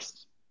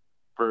Smith's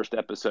first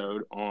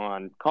episode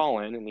on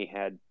Call-In, and he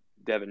had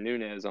Devin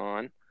Nunes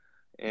on,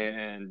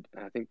 and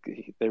I think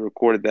they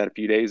recorded that a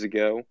few days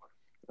ago.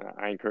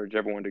 I encourage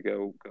everyone to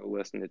go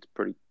listen. It's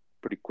pretty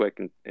quick,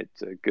 and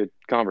it's a good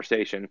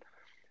conversation.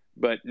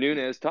 But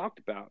Nunes talked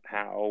about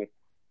how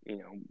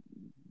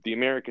the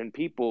American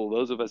people,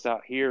 those of us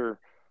out here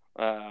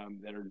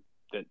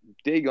that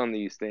dig on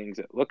these things,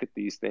 that look at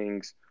these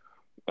things,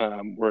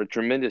 were a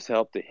tremendous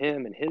help to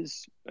him and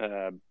his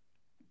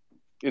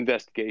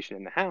investigation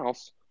in the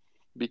House,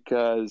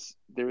 because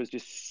there was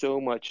just so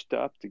much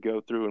stuff to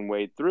go through and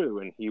wade through,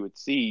 and he would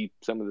see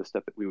some of the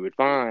stuff that we would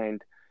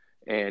find,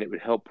 and it would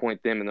help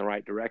point them in the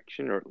right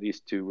direction, or at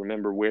least to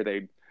remember where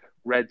they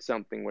read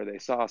something, where they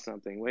saw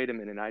something. Wait a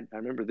minute, I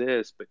remember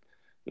this, but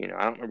I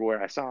don't remember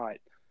where I saw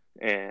it.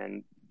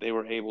 And they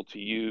were able to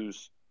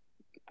use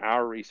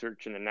our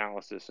research and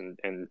analysis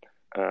and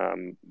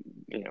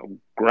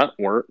grunt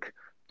work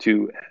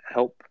to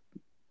help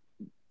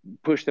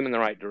push them in the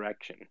right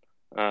direction,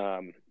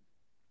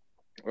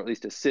 or at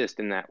least assist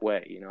in that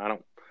way.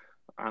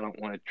 I don't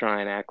want to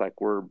try and act like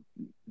we're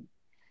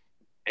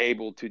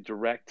able to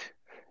direct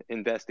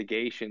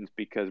investigations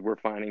because we're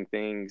finding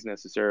things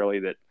necessarily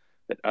that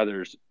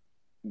others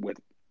with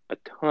a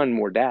ton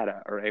more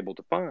data are able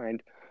to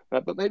find,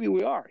 but maybe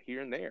we are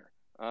here and there,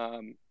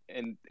 and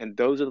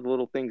those are the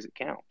little things that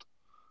count.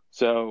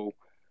 So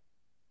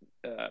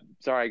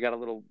sorry I got a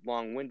little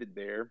long-winded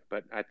there,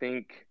 but I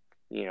think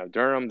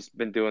Durham's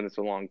been doing this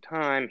a long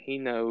time. He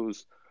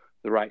knows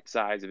the right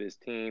size of his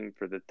team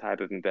for the type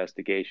of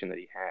investigation that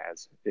he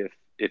has.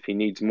 If he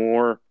needs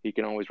more, he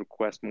can always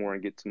request more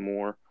and get some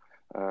more.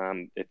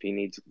 If he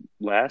needs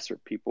less, or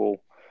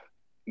people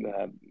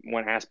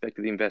one aspect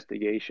of the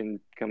investigation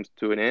comes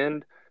to an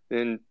end,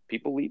 then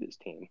people leave his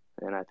team,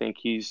 and I think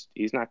he's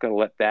not going to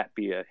let that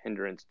be a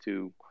hindrance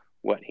to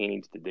what he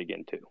needs to dig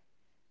into.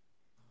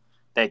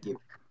 Thank you.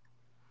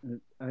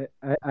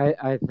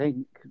 I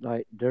think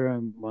like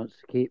Durham wants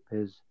to keep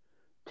his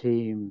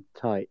team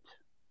tight.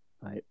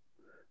 Like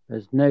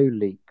there's no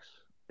leaks.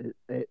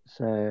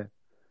 It's I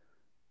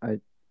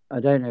I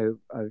don't know.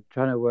 I'm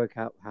trying to work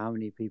out how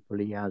many people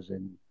he has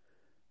in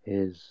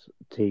his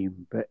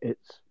team, but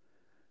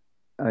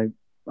I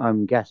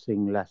I'm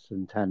guessing less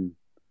than 10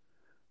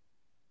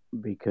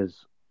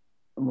 because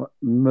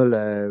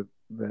Muller,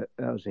 that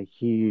was a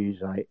huge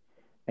like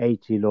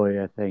 80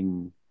 lawyer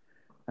thing,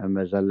 and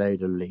there's a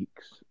load of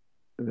leaks.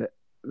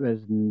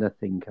 There's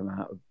nothing come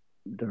out of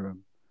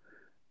Durham.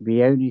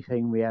 The only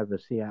thing we ever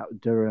see out of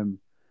Durham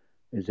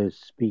is his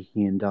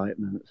speaking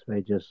indictments.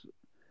 They just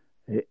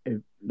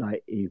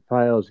like he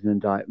files an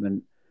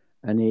indictment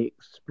and he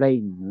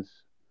explains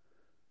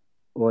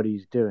what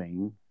he's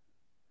doing,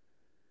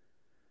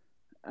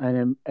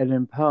 and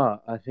in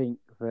part I think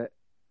that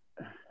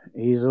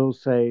he's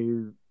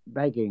also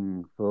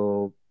begging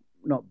for,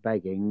 not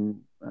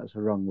begging, that's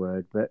the wrong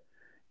word, but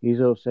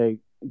he's also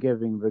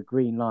giving the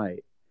green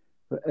light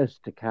for us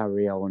to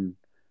carry on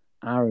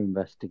our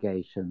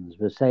investigations,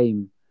 the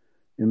same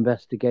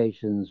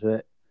investigations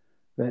that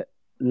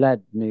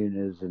led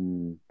Nunes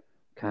and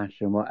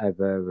Cash and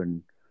whatever,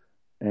 and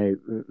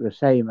the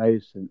same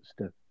OSINT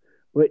stuff,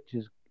 which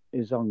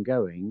is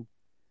ongoing.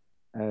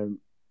 And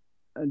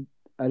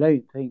I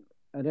don't think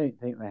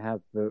they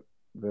have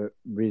the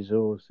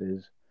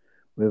resources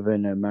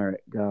within a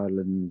Merrick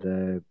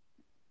Garland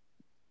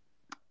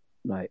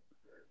like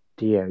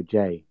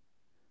DOJ.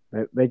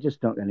 They're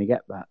just not going to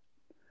get that,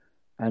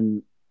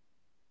 and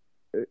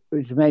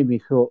which made me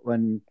thought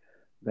when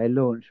they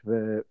launched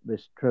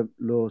this Trump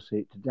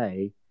lawsuit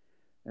today,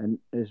 and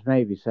it's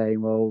maybe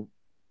saying, well,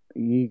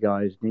 you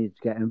guys need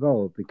to get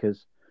involved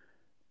because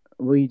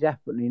we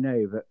definitely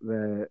know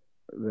that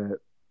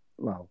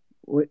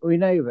we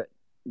know that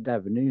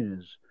Devin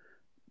Nunes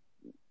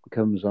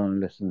comes on and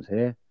listens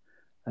here,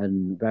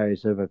 and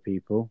various other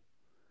people,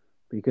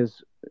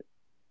 because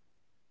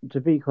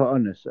to be quite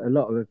honest, a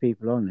lot of the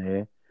people on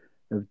here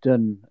have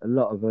done a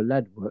lot of the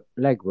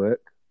legwork,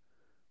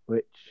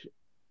 which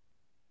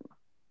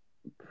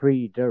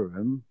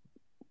pre-Durham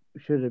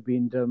should have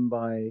been done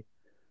by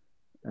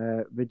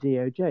the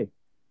DOJ.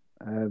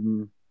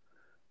 And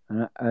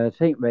I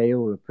think they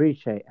all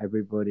appreciate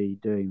everybody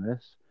doing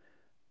this,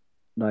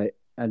 like,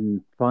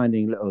 and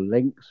finding little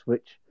links,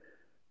 which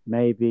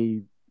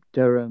maybe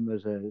Durham,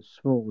 as a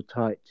small,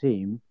 tight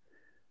team,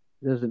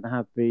 doesn't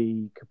have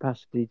the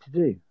capacity to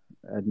do.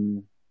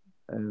 And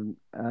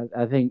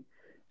I think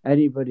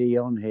anybody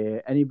on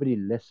here, anybody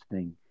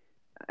listening,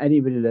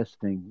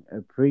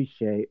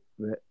 appreciate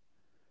that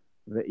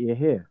you're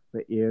here,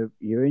 that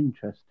you're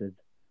interested,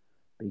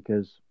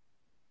 because,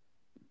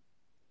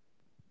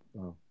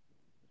 well,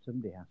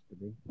 somebody has to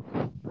be.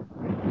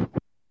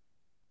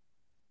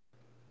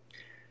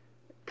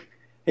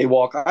 Hey,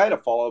 Walk, I had a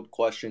follow-up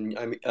question.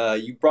 I mean,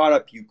 you brought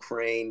up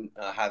Ukraine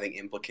having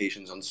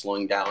implications on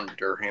slowing down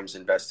Durham's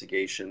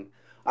investigation.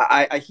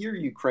 I hear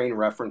Ukraine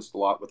referenced a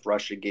lot with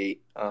Russiagate.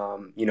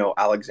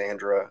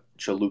 Alexandra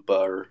Chalupa,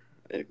 or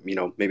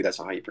maybe that's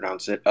not how you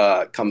pronounce it,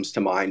 comes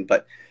to mind.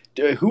 But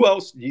who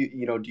else do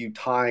you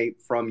tie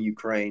from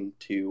Ukraine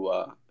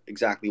to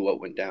exactly what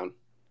went down?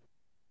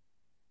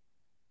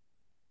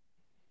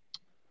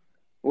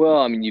 Well,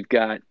 I mean, you've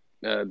got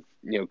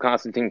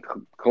Konstantin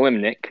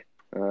Kalimnik,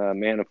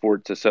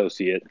 Manafort's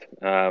associate,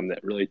 that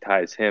really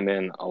ties him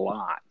in a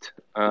lot.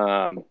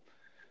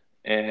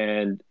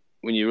 And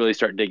when you really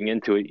start digging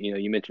into it,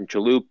 you mentioned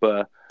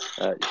Chalupa,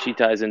 she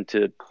ties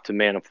into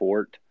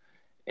Manafort,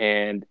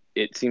 and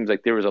it seems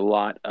like there was a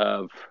lot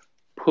of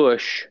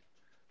push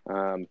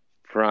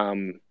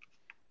from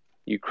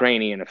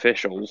Ukrainian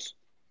officials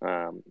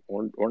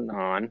or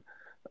non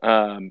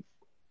that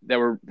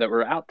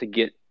were out to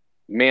get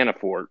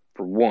Manafort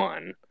for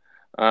one,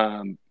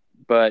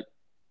 but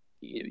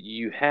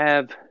you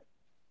have.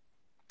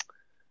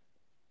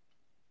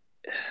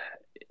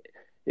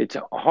 It's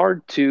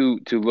hard to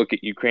look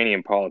at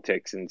Ukrainian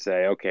politics and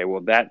say, okay,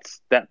 well,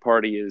 that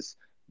party is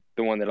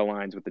the one that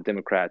aligns with the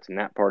Democrats, and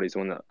that party is the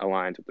one that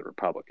aligns with the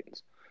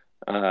Republicans.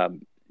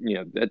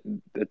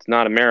 That's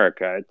not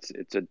America.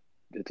 It's a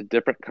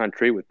different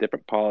country with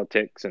different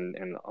politics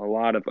and a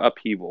lot of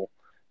upheaval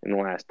in the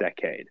last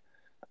decade.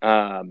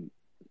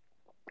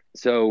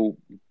 So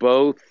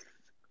both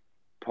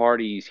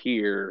parties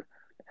here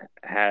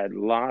had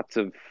lots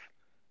of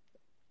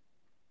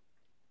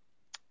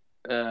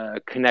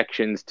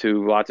connections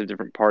to lots of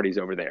different parties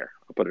over there.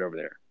 I'll put it over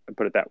there. I'll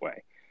put it that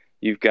way.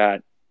 You've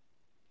got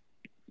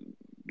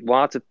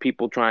lots of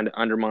people trying to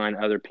undermine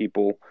other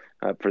people.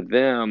 For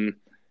them,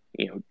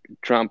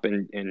 Trump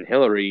and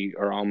Hillary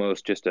are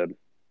almost just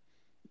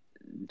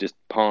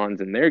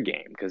pawns in their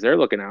game because they're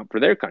looking out for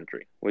their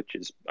country, which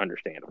is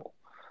understandable.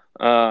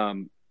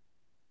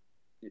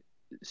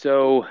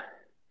 So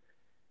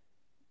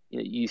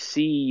you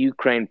see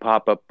Ukraine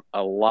pop up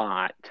a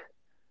lot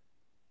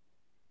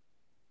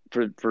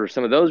for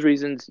some of those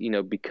reasons,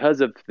 because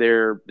of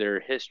their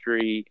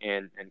history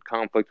and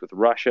conflict with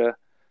Russia.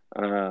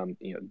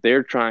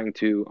 They're trying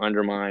to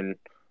undermine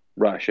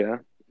Russia.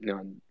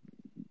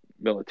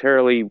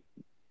 militarily,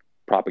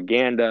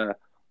 propaganda,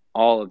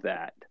 all of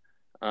that.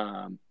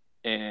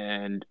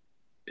 And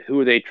who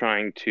are they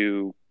trying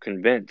to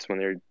convince when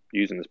they're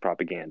using this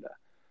propaganda?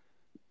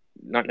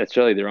 Not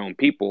necessarily their own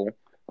people.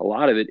 A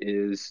lot of it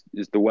is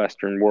the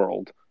Western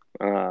world,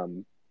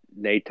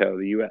 NATO,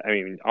 the U.S. I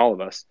mean, all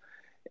of us.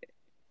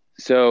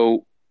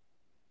 So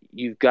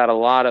you've got a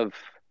lot of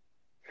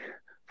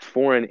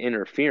foreign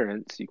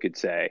interference, you could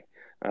say,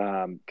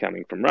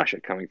 coming from Russia,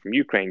 coming from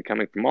Ukraine,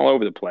 coming from all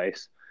over the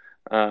place,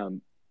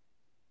 and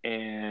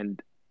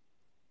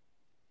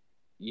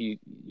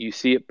you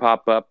see it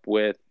pop up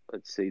with,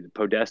 let's see, the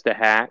Podesta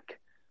hack.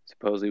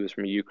 Supposedly was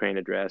from a Ukraine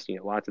address.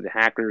 Lots of the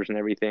hackers and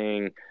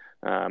everything,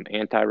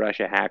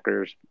 anti-Russia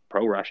hackers,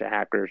 pro-Russia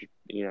hackers.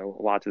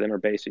 Lots of them are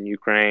based in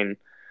Ukraine.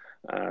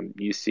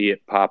 You see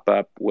it pop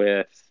up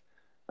with,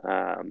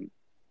 like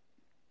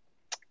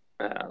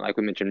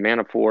we mentioned,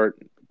 Manafort,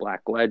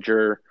 Black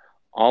Ledger,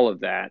 all of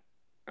that.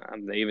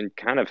 They even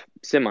kind of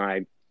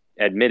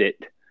semi-admit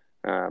it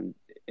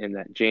in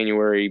that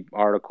January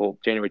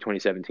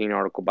 2017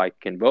 article by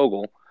Ken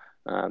Vogel.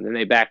 Then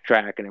they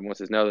backtrack and everyone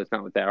says, no, that's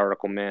not what that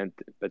article meant.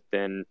 But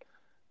then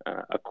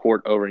a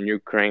court over in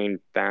Ukraine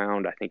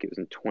found, I think it was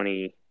in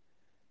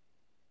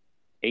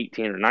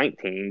 2018 or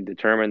 19,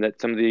 determined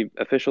that some of the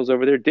officials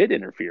over there did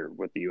interfere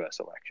with the U.S.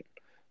 election.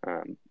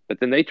 But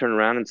then they turn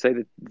around and say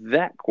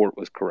that court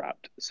was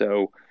corrupt.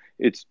 So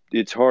it's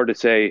hard to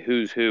say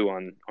who's who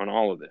on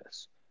all of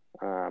this.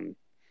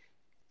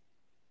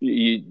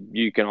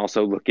 You can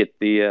also look at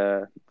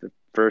the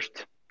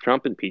first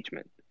Trump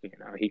impeachment.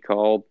 He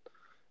called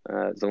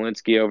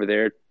Zelensky over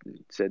there,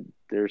 said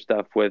there's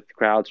stuff with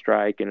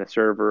CrowdStrike and a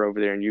server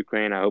over there in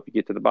Ukraine. I hope you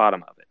get to the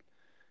bottom of it.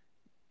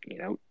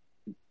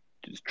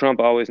 Does Trump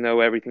always know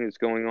everything that's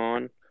going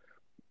on?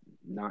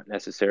 Not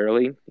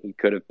necessarily. He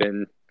could have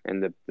been,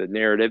 and the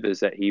narrative is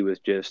that he was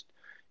just,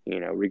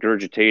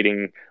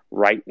 regurgitating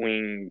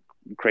right-wing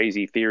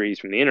crazy theories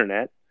from the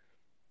internet.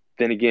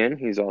 Then again,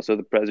 he's also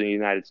the president of the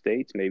United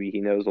States. Maybe he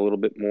knows a little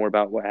bit more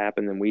about what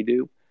happened than we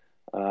do.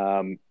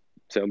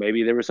 So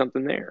maybe there was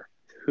something there.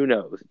 Who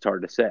knows? It's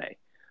hard to say.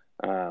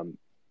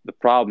 The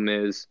problem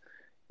is,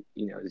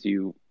 as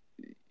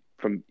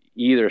from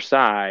either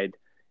side,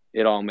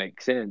 it all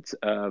makes sense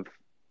of,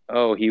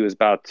 he was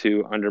about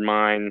to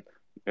undermine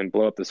and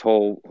blow up this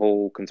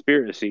whole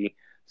conspiracy.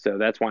 So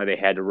that's why they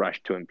had to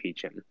rush to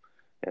impeach him.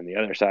 And the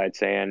other side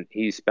saying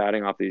he's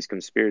spouting off these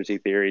conspiracy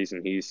theories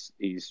and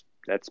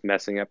that's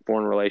messing up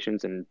foreign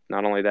relations. And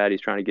not only that,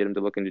 he's trying to get him to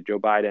look into Joe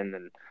Biden,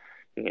 and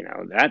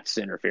that's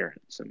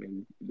interference. I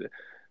mean,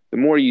 the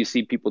more you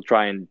see people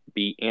try and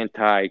be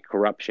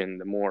anti-corruption,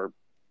 the more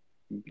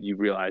you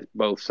realize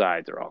both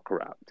sides are all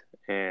corrupt.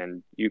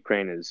 And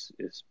Ukraine is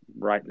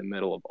right in the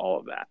middle of all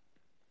of that.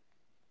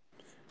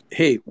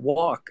 Hey,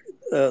 Walk,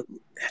 I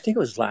think it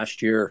was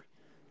last year,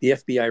 the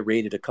FBI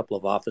raided a couple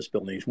of office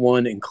buildings,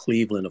 one in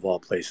Cleveland of all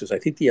places. I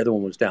think the other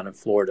one was down in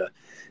Florida.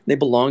 They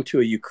belonged to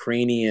a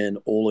Ukrainian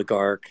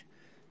oligarch.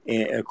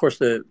 And of course,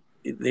 the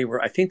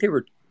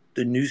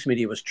news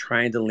media was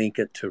trying to link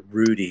it to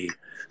Rudy.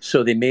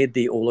 So they made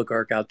the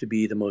oligarch out to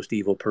be the most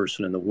evil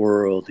person in the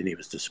world, and he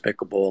was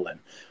despicable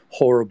and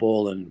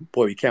horrible. And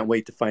boy, you can't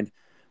wait to find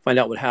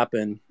out what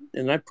happened.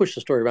 And I pushed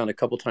the story around a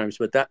couple times,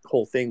 but that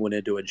whole thing went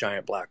into a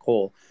giant black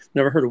hole.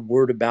 Never heard a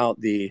word about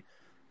the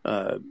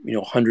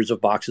hundreds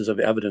of boxes of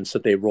evidence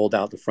that they rolled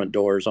out the front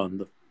doors on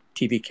the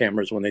TV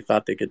cameras when they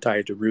thought they could tie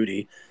it to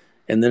Rudy.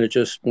 And then it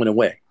just went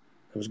away.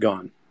 It was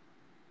gone.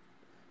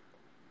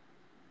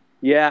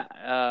 Yeah.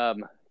 I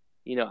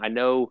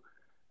know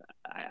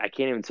I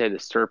can't even say the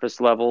surface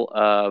level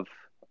of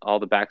all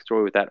the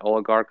backstory with that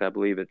oligarch. I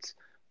believe it's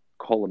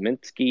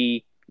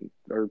Kolominsky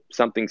or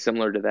something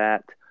similar to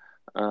that.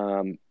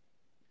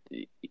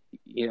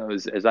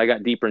 As I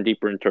got deeper and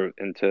deeper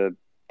into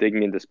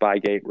digging into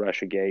Spygate,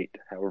 Russiagate,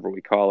 however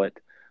we call it,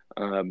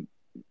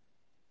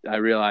 I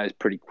realized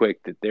pretty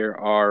quick that there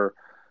are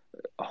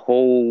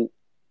whole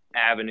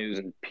avenues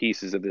and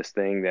pieces of this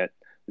thing that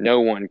no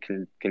one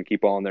can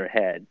keep all in their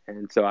head.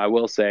 And so I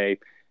will say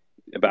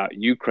about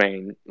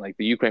Ukraine, like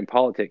the Ukraine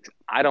politics,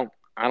 I don't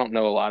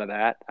know a lot of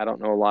that. I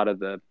don't know a lot of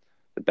the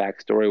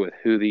backstory with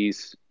who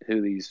these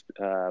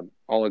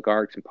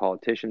oligarchs and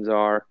politicians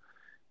are.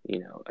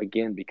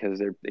 Again, because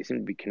they seem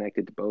to be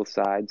connected to both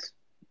sides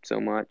so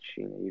much.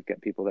 You've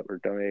got people that were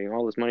donating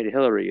all this money to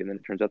Hillary, and then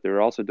it turns out they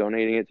were also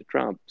donating it to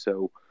Trump.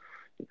 So,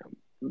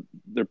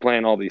 they're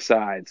playing all these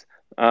sides.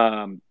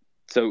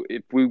 So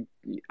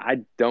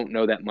I don't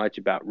know that much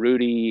about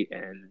Rudy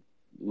and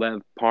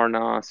Lev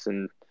Parnas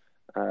and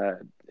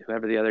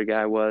whoever the other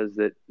guy was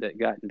that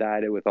got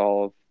indicted with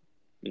all of,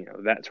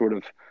 that sort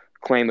of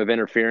claim of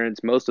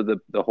interference. Most of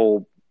the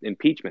whole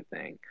impeachment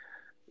thing.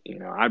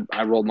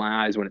 I rolled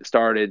my eyes when it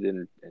started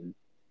and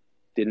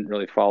didn't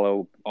really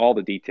follow all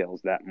the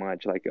details that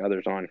much like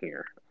others on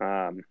here.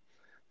 I'm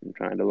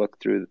trying to look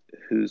through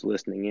who's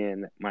listening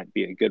in. That might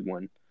be a good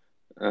one.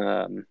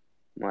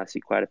 I see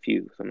quite a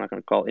few, so I'm not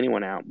going to call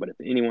anyone out, but if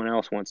anyone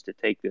else wants to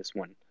take this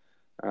one,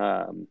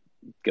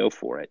 go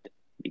for it,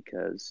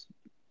 because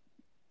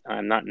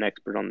I'm not an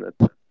expert on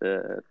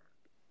the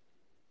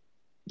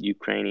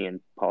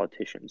Ukrainian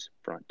politicians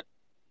front.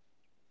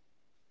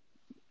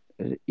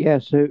 Yeah,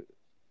 so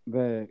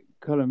the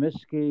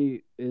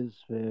Kolomirsky is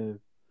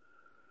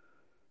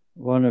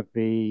one of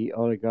the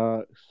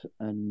oligarchs,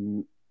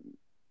 and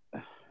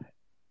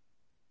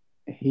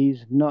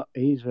he's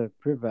a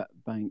private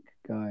bank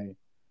guy.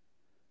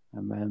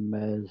 And then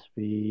there's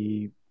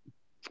the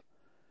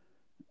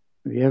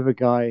other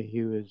guy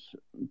who was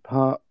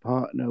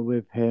partner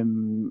with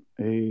him,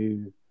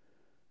 who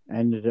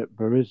ended up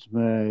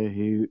Burisma,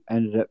 who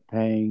ended up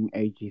paying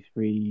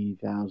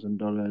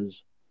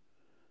 $83,000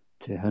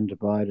 to Hunter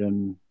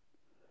Biden.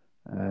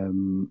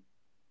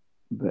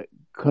 But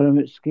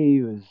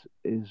Kolomirsky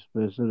is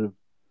the sort of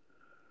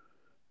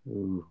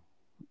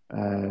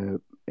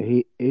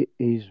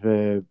he's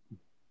the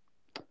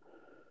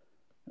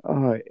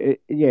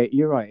yeah,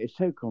 you're right. It's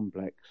so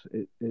complex.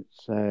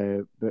 It's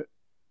but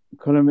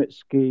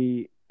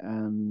Kolomirsky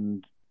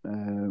and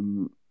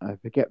I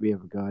forget the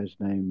other guy's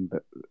name,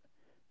 but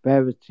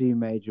they're the two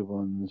major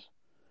ones.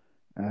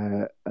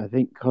 I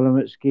think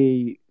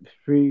Kolomirsky,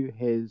 through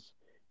his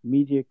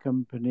media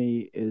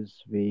company,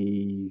 is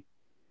the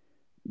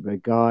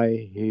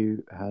guy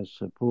who has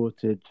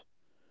supported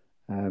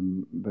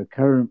the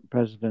current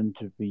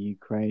president of the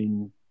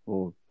Ukraine,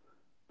 or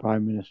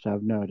prime minister. I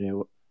have no idea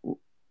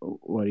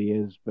what he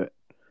is, but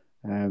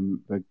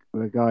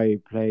the guy who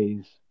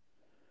plays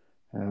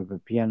the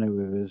piano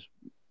with his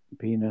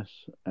penis,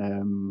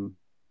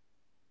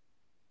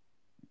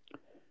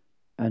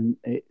 and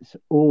it's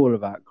all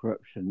about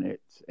corruption.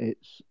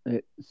 It's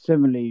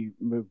similarly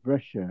with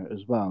Russia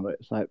as well.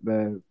 It's like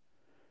they're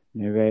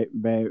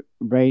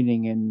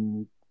reigning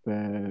in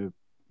the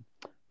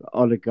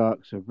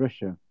oligarchs of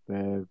Russia.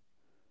 The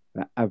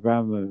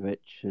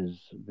Abramovich is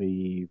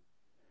the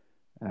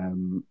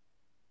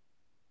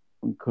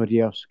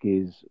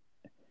Khodorkovsky's.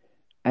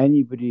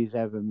 Anybody who's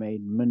ever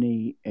made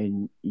money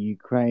in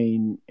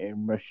Ukraine,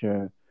 in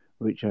Russia,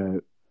 which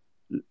are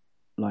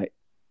like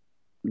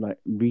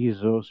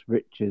resource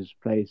riches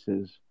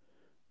places.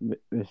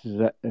 This is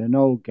an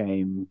old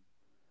game.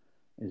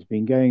 It's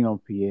been going on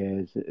for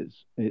years.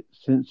 It's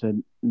since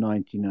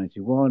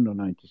 1991 or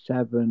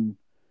 97,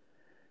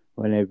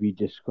 whenever you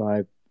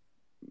describe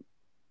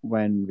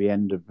when the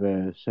end of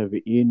the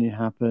Soviet Union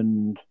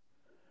happened,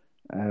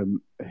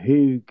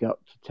 who got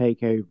to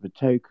take over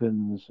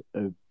tokens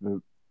of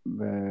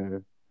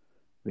the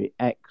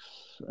ex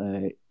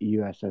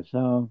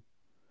USSR,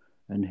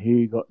 and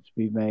who got to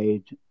be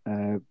made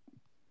an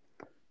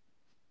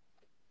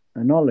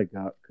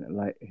oligarch,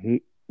 like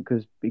he,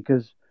 because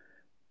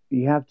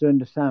you have to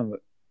understand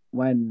that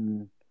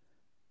when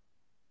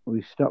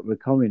we stopped the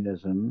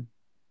communism,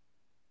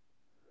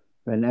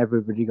 then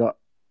everybody got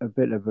a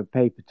bit of a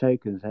paper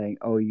token saying,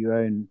 "Oh, you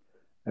own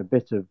a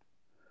bit of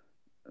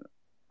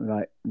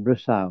like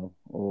Rusal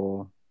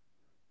or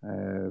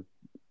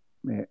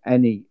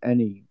any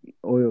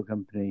oil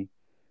company,"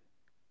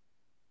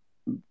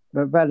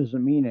 but that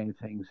doesn't mean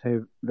anything.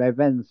 So they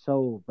then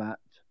sold that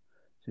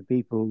to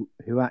people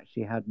who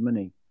actually had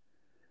money,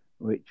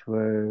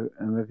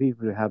 and the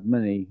people who had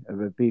money are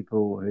the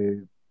people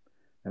who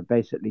are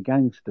basically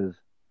gangsters,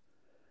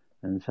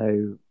 and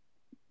so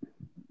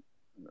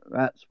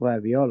that's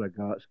where the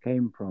oligarchs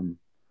came from.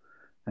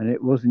 And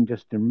it wasn't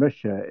just in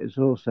Russia; it's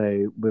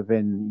also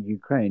within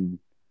Ukraine.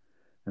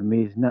 And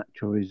these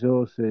natural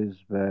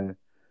resources, the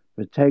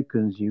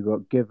tokens you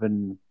got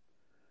given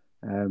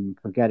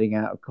for getting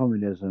out of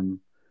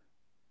communism,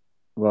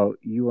 well,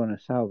 you want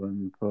to sell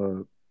them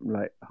for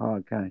like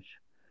hard cash,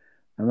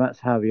 and that's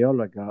how the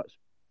oligarchs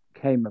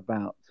came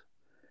about.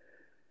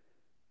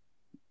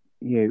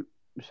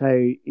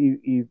 So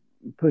you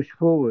push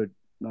forward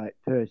like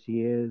 30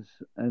 years,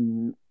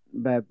 and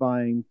they're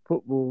buying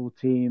football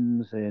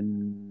teams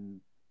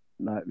in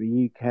like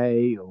the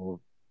UK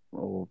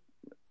or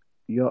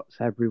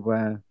yachts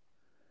everywhere.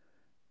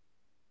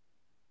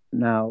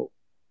 Now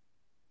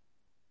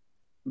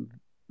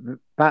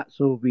that's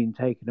all been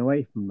taken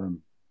away from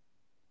them.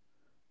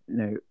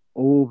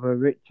 All the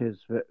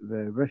riches that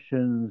the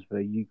Russians,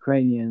 the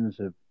Ukrainians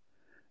have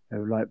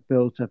like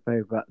built up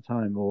over that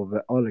time, or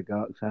the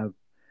oligarchs have,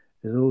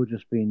 has all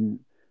just been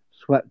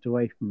swept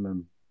away from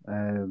them.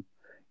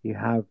 You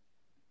have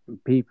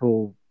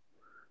people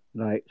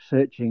like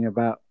searching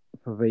about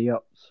for the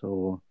yachts,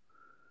 or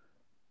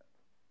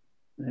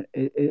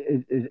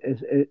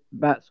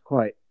that's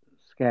quite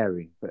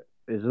scary. But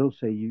there's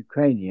also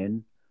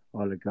Ukrainian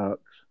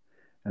oligarchs,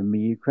 and the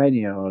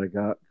Ukrainian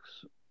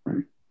oligarchs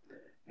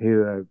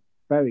who are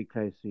very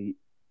closely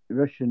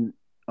Russian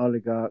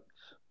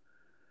oligarchs.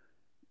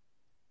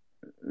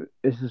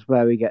 This is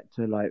where we get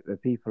to like the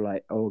people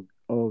like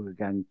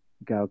Olga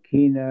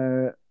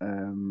Galkina,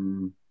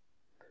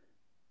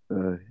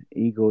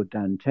 Igor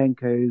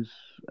Danchenko's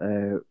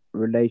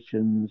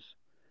relations.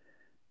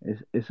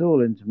 It's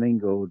all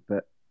intermingled,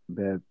 but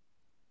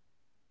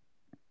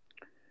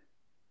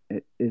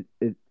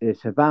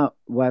it's about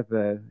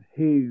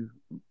who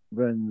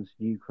runs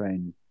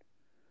Ukraine,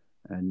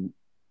 and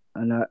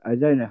and I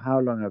don't know how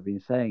long I've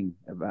been saying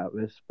about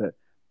this, but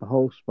the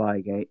whole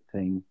Spygate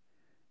thing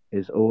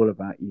is all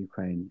about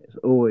Ukraine. It's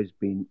always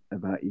been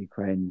about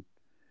Ukraine.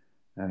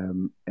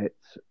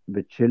 It's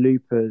the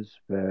Chalupas,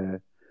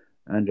 the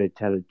Andrei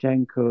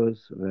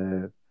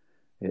Telechenkos,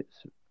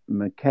 it's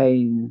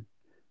McCain,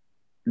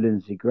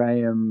 Lindsey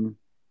Graham.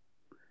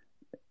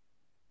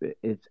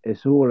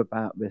 It's all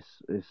about this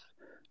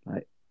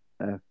like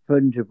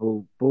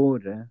fungible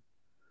border,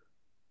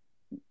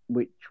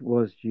 which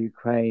was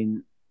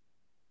Ukraine,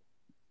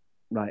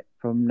 like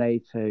from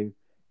NATO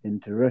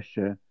into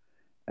Russia,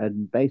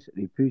 and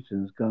basically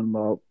Putin's gone,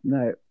 well,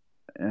 no,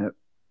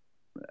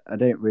 I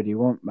don't really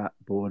want that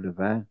border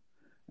there,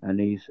 and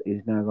he's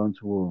now gone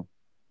to war.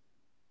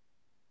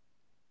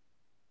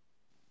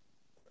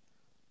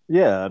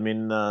 Yeah, I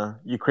mean,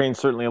 Ukraine's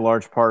certainly a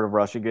large part of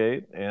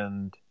Russiagate,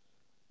 and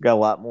got a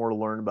lot more to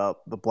learn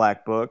about the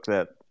Black Book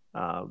that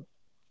uh,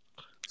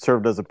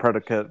 served as a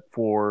predicate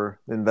for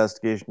the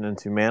investigation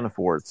into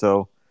Manafort.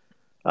 So,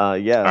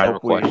 yeah, I have a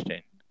hopefully,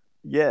 question.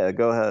 yeah,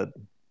 go ahead.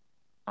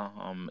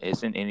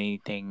 Isn't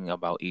anything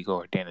about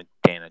Igor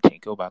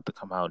Danachenko about to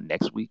come out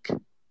next week?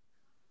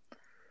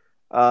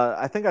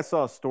 I think I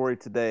saw a story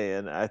today,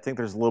 and I think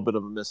there's a little bit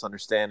of a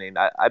misunderstanding.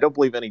 I don't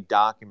believe any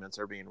documents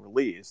are being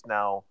released.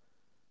 Now,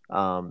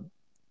 um,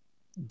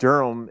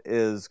 Durham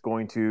is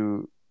going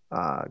to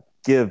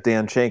give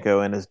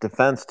Danchenko and his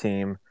defense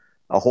team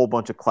a whole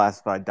bunch of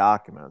classified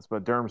documents,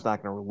 but Durham's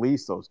not going to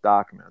release those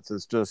documents.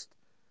 It's just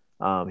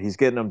he's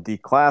getting them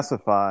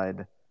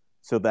declassified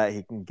so that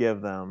he can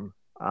give them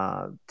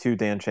to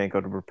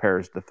Danchenko to prepare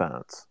his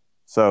defense.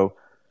 So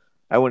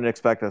I wouldn't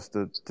expect us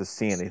to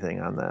see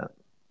anything on that.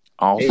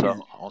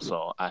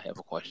 Also, I have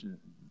a question.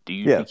 Do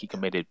you think he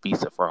committed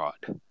visa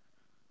fraud?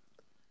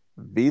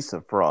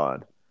 Visa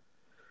fraud.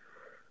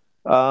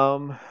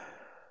 I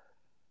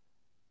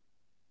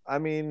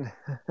mean,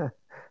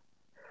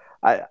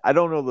 I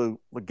don't know the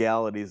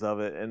legalities of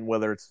it and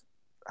whether it's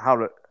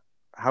how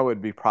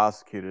it'd be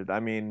prosecuted. I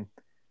mean,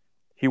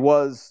 he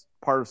was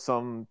part of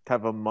some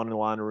type of money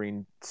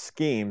laundering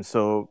scheme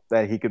so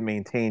that he could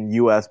maintain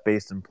U.S.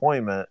 based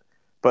employment,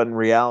 but in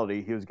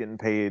reality, he was getting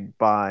paid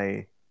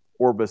by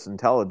Orbis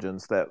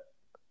Intelligence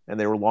and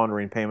they were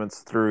laundering payments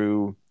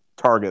through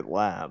Target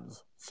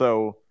Labs.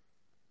 So,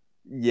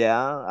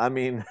 yeah, I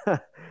mean,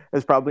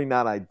 it's probably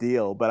not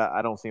ideal, but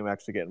I don't see him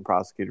actually getting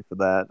prosecuted for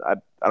that.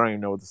 I don't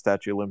even know what the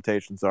statute of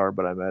limitations are,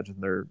 but I imagine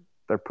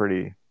they're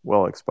pretty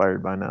well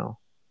expired by now.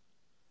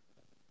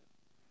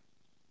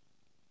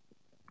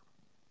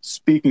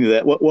 Speaking of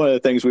that, one of the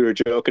things we were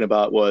joking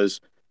about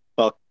was,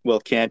 well,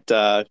 can't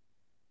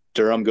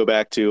Durham go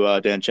back to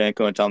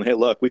Danchenko and tell him, hey,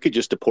 look, we could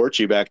just deport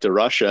you back to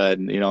Russia,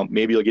 and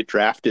maybe you'll get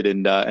drafted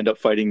and end up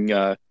fighting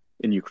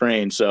in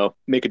Ukraine. So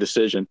make a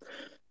decision.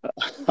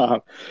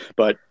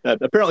 But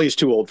apparently he's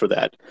too old for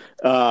that.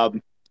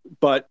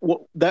 But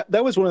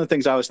that was one of the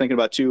things I was thinking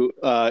about too.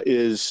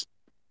 Is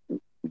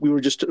we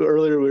were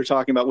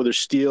talking about whether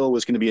Steele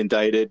was going to be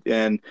indicted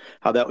and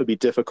how that would be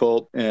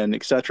difficult and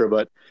et cetera.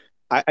 But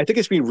I think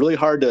it's been really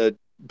hard to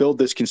build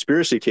this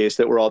conspiracy case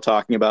that we're all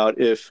talking about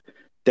if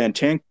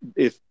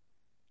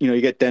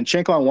you get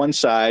Danchenko on one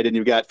side and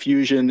you've got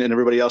Fusion and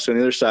everybody else on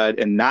the other side,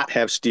 and not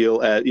have Steele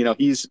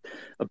he's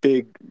a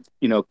big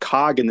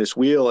cog in this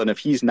wheel, and if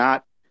he's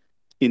not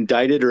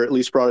indicted or at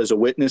least brought as a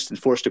witness and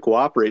forced to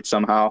cooperate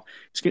somehow,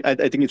 I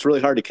think it's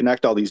really hard to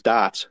connect all these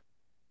dots.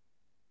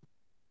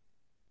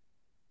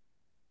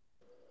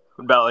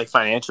 What about like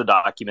financial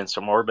documents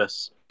from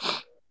Orbis?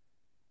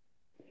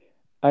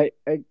 I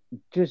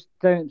just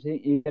don't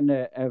think you're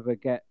gonna ever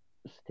get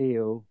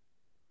Steele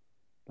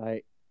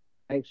like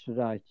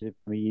extradited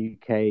from the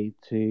UK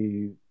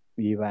to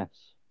the US.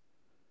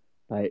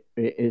 Like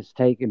it's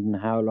taken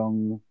how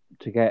long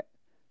to get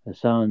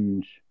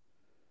Assange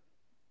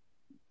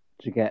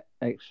to get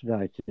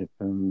extradited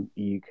from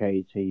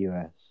UK to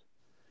US?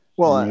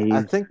 Well,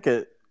 I think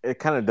it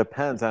kind of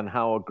depends on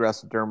how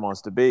aggressive Durham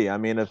wants to be. I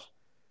mean, if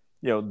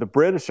the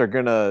British they're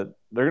gonna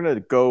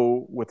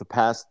go with the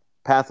path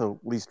of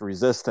least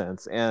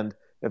resistance, and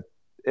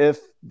if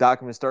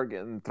documents start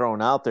getting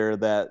thrown out there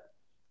that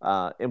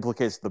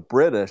implicates the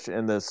British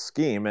in this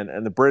scheme,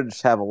 and the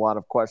British have a lot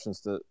of questions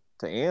to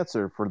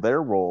answer for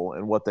their role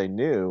and what they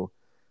knew.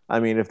 I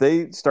mean, if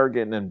they start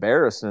getting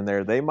embarrassed in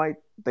there, they might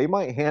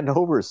hand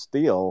over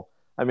Steele.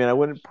 I mean, I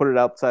wouldn't put it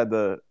outside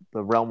the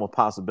realm of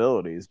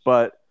possibilities,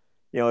 but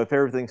if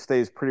everything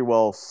stays pretty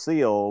well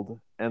sealed,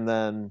 and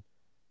then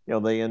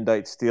they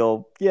indict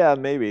Steele, yeah,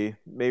 maybe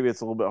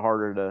it's a little bit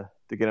harder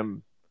to get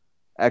him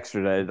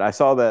extradited. I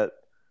saw that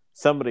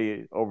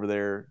somebody over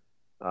there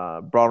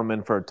brought him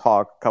in for a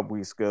talk a couple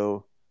weeks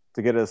ago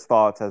to get his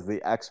thoughts as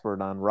the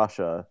expert on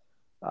Russia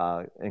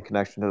in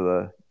connection to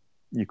the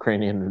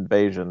Ukrainian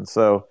invasion.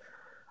 So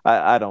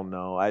I don't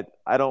know. I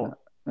don't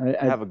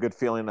have a good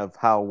feeling of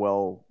how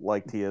well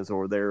liked he is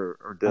over there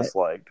or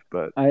disliked.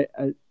 But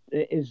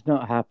it's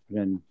not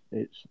happening.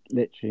 It's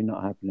literally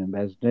not happening.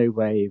 There's no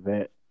way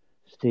that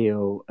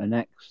Steele, an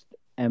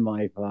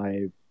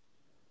ex-MI5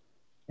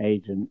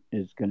 agent,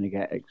 is going to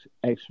get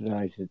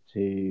extradited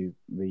to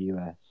the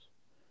US.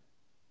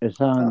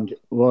 Assange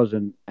was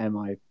an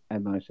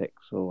MI6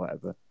 or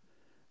whatever.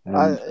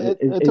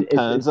 It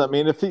depends. I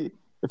mean, if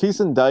he's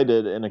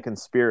indicted in a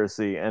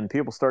conspiracy and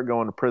people start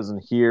going to prison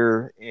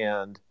here,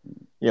 and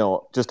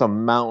just a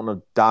mountain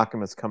of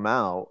documents come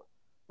out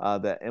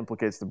that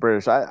implicates the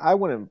British, I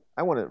wouldn't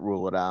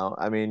rule it out.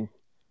 I mean,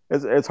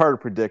 it's hard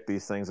to predict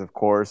these things, of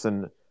course,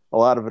 and a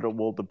lot of it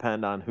will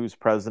depend on who's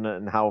president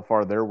and how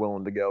far they're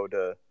willing to go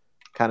to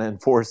kind of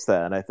enforce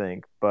that. I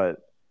think, but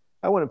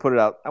I wouldn't put it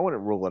out. I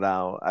wouldn't rule it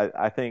out.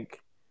 I think,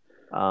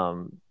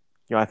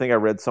 I think I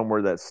read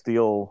somewhere that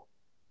Steele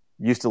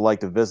used to like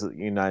to visit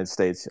the United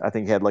States. I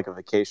think he had like a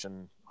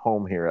vacation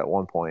home here at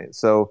one point.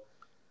 So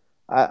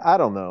I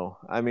don't know.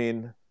 I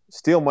mean,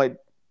 Steele might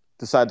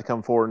decide to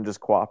come forward and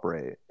just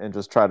cooperate and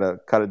just try to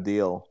cut a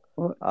deal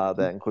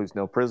that includes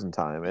no prison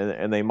time,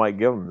 and they might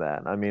give him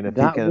that. I mean, if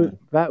he can,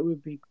 that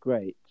would be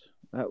great.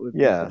 That would be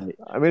great.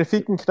 I mean, if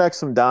he can connect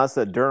some dots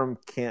that Durham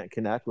can't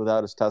connect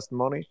without his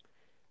testimony,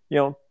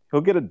 he'll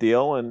get a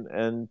deal,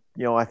 and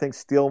I think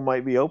Steele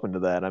might be open to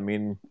that. I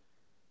mean,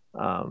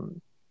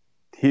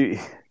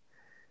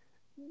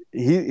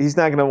 he's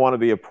not going to want to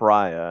be a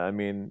pariah. I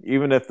mean,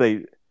 even if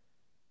they,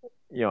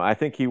 I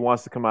think he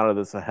wants to come out of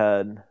this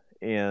ahead,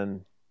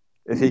 and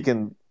if he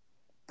can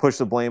push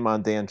the blame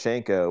on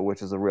Danchenko,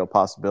 which is a real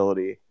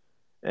possibility,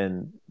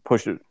 and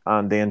push it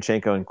on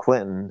Danchenko and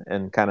Clinton,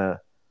 and kind of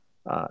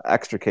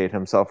extricate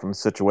himself from the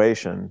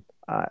situation,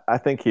 I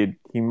think he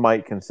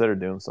might consider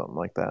doing something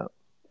like that.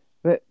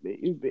 But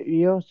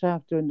you also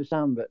have to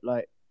understand that,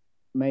 like,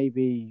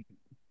 maybe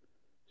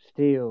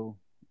Steele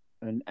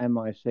and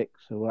MI6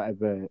 or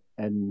whatever,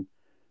 and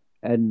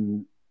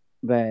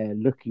they're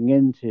looking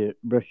into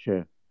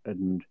Russia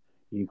and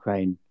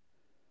Ukraine.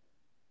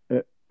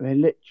 They're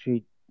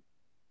literally,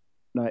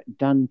 like,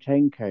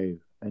 Danchenko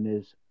and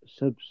his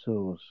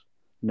subsource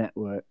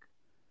network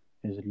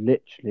is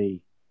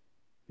literally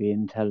the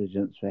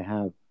intelligence they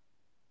have.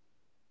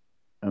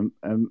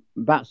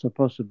 That's a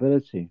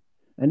possibility.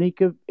 And he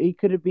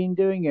could have been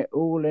doing it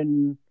all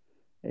in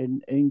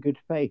good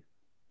faith.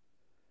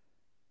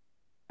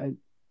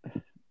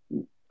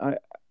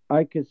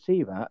 I could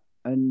see that,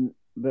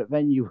 but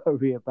then you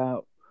worry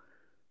about,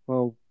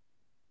 well,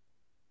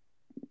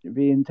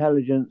 the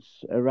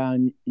intelligence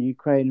around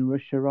Ukraine and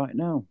Russia right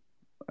now.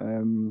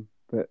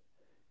 But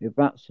if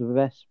that's the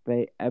best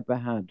they ever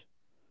had,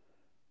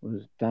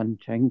 was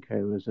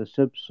Danchenko as a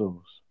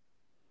subsource,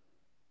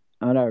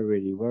 I don't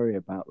really worry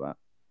about that.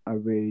 I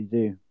really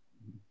do.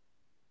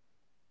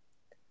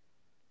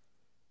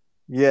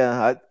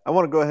 Yeah, I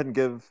want to go ahead and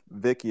give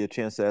Vicky a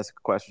chance to ask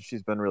a question.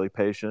 She's been really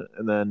patient.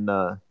 And then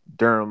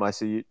Durham, I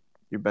see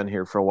you've been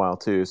here for a while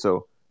too.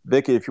 So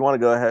Vicky, if you want to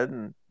go ahead,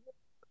 and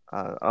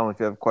I don't know if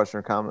you have a question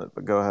or comment,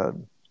 but go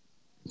ahead.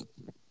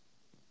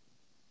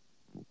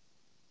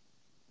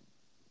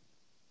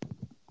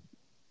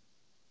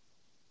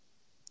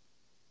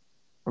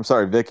 I'm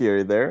sorry, Vicky, are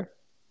you there?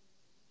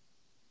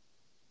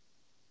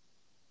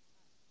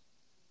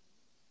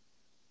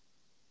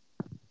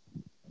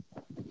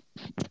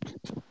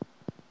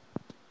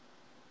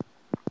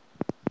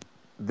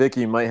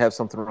 Vicky, you might have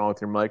something wrong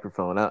with your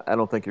microphone. I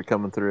don't think you're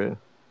coming through.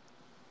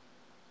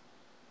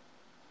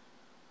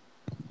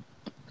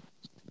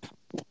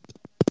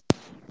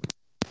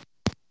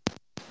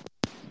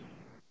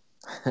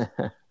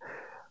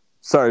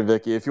 Sorry,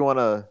 Vicky. If you want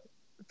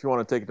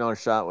to take another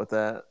shot with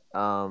that,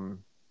 Durham,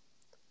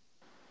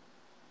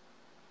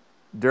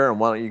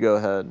 why don't you go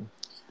ahead?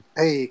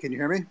 Hey, can you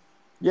hear me?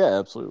 Yeah,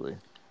 absolutely.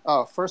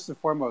 Oh, first and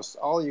foremost,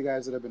 all you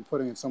guys that have been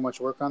putting in so much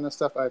work on this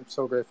stuff, I'm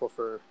so grateful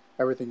for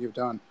everything you've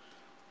done,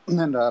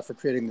 and for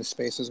creating this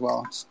space as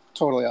well. It's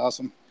totally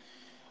awesome.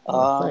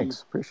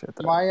 Thanks. Appreciate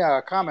that.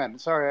 My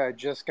comment, sorry, I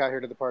just got here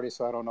to the party,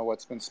 so I don't know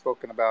what's been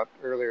spoken about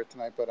earlier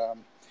tonight, but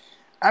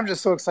I'm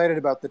just so excited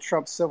about the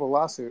Trump civil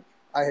lawsuit.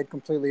 I had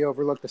completely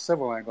overlooked the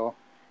civil angle,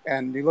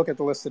 and you look at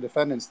the list of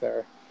defendants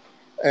there,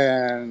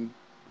 and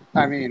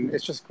I mean,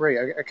 it's just great.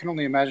 I can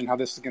only imagine how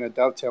this is going to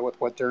dovetail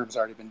with what Durham's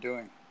already been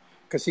doing,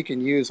 because he can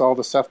use all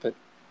the stuff that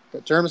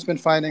Durham's been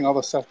finding, all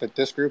the stuff that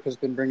this group has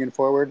been bringing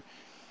forward,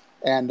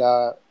 and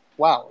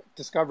wow,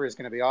 discovery is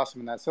going to be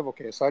awesome in that civil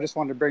case. So I just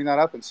wanted to bring that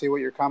up and see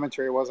what your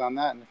commentary was on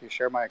that, and if you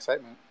share my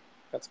excitement.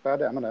 That's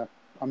about it. I'm going to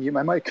unmute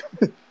my mic.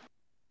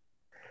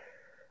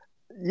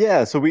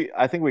 Yeah, so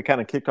I think we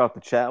kind of kicked off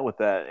the chat with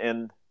that,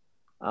 and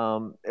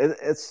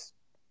it's.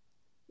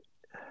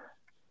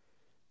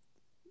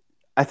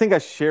 I think I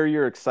share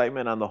your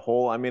excitement on the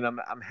whole. I mean, I'm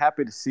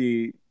happy to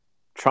see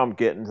Trump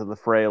get into the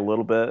fray a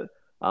little bit,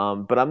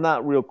 but I'm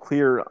not real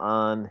clear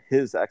on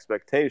his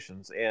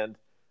expectations. And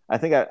I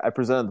think I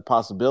presented the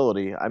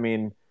possibility. I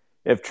mean,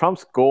 if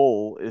Trump's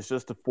goal is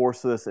just to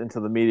force this into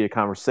the media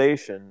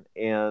conversation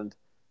and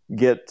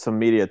get some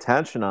media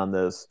attention on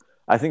this,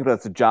 I think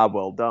that's a job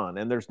well done.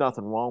 And there's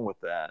nothing wrong with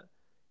that.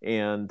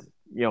 And,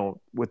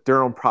 with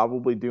Durham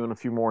probably doing a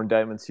few more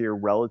indictments here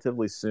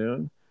relatively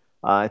soon,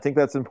 I think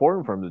that's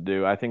important for him to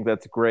do. I think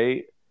that's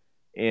great.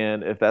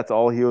 And if that's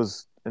all he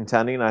was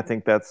intending, I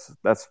think that's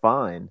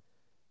fine.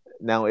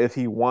 Now, if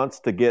he wants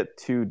to get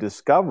to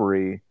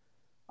discovery,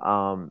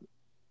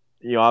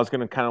 I was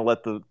going to kind of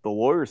let the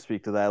lawyers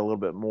speak to that a little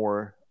bit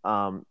more.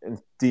 In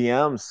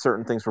DMs,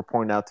 certain things were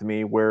pointed out to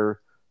me where,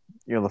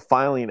 the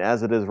filing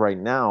as it is right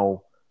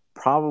now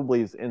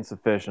probably is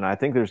insufficient. I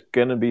think there's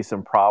going to be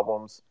some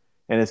problems,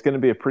 and it's going to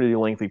be a pretty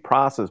lengthy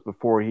process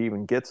before he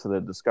even gets to the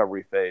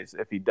discovery phase,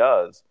 if he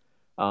does.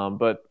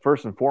 But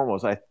first and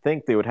foremost, I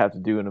think they would have to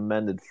do an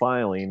amended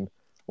filing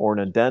or an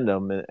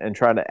addendum and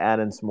try to add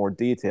in some more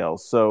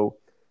details. So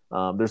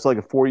there's like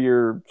a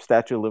 4-year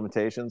statute of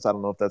limitations. I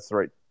don't know if that's the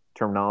right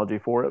terminology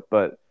for it,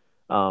 but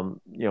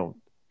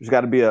there's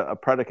got to be a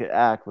predicate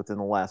act within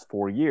the last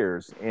 4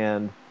 years.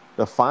 And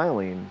the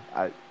filing,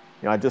 I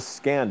just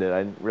scanned it.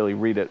 I didn't really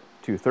read it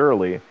too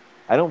thoroughly.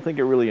 I don't think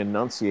it really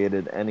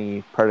enunciated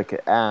any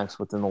predicate acts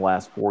within the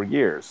last 4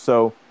 years.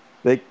 So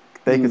they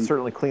could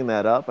certainly clean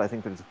that up. I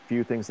think there's a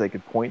few things they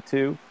could point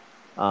to,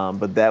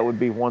 but that would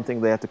be one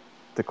thing they have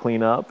to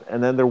clean up.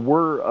 And then there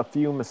were a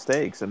few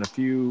mistakes and a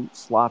few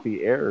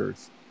sloppy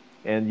errors,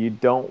 and you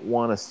don't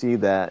want to see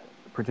that,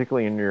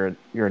 particularly in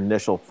your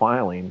initial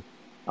filing.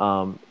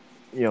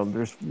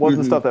 There's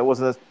wasn't stuff that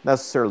wasn't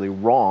necessarily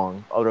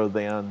wrong, other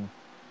than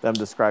them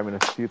describing a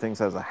few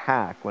things as a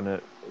hack when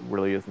it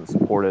really isn't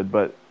supported.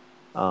 But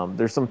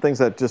there's some things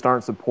that just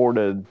aren't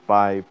supported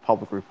by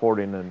public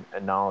reporting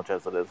and knowledge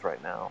as it is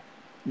right now.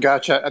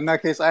 Gotcha. In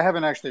that case, I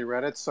haven't actually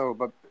read it,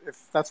 but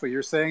if that's what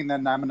you're saying,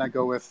 then I'm going to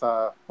go with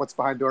what's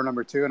behind door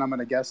number 2, and I'm going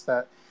to guess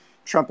that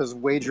Trump is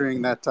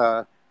wagering that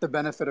the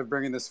benefit of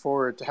bringing this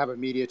forward to have a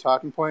media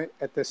talking point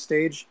at this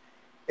stage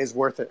is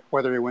worth it,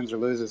 whether he wins or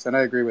loses. And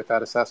I agree with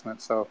that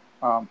assessment. So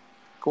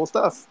cool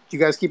stuff. You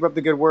guys keep up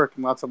the good work,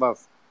 and lots of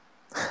love.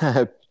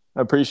 I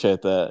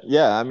appreciate that.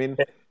 Yeah, I mean,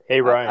 Hey,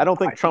 Ryan. I don't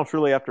think Trump's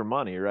really after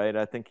money, right?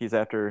 I think he's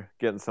after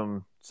getting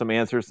some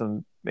answers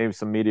and maybe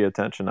some media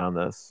attention on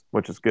this,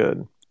 which is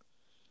good.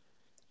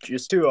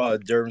 Just to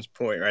Durham's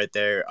point right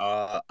there,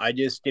 I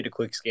just did a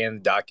quick scan of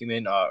the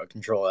document,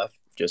 Control F,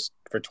 just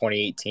for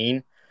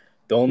 2018.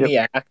 The only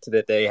act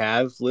that they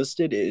have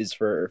listed is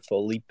for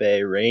Felipe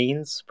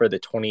Reigns for the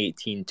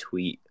 2018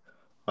 tweet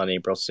on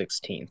April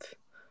 16th.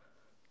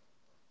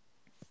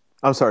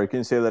 I'm sorry, can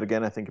you say that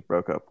again? I think it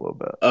broke up a little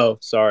bit. Oh,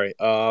 sorry.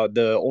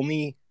 The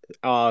only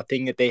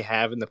thing that they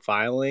have in the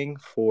filing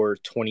for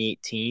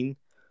 2018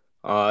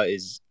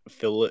 is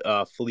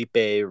Felipe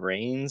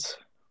Reigns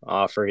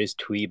for his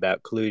tweet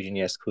about collusion,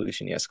 yes,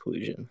 collusion, yes,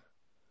 collusion.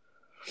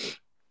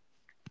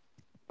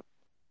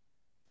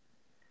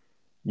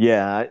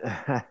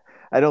 Yeah,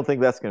 I don't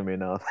think that's going to be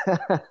enough.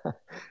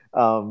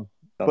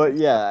 But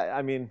yeah,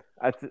 I mean,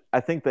 I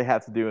think they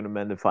have to do an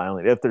amended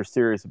filing if they're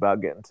serious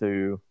about getting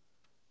to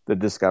the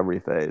discovery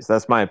phase.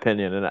 That's my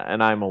opinion,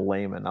 and I'm a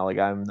layman.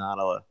 I'm not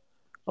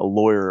a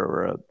lawyer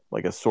or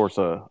a source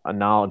of a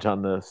knowledge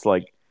on this.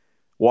 Like,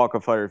 Walk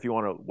of Fire, if you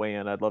want to weigh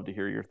in, I'd love to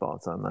hear your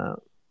thoughts on that.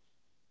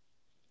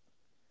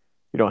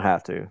 You don't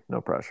have to. No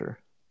pressure.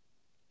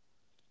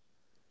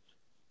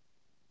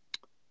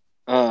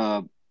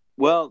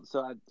 Well,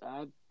 so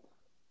I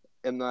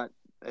am not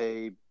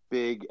a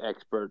big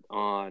expert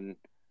on,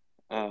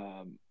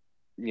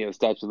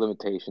 statute of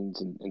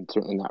limitations and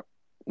certainly not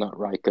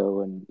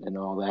RICO and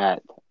all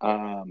that.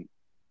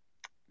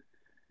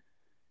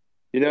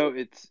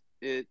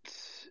 It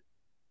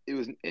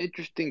was an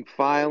interesting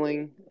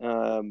filing.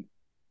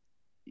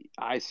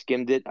 I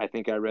skimmed it. I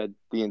think I read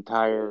the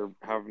entire,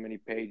 however many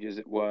pages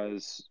it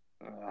was,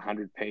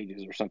 100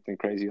 pages or something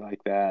crazy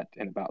like that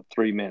in about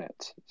 3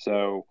 minutes.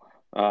 So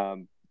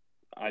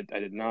I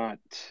did not,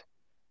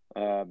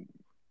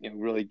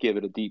 really give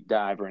it a deep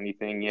dive or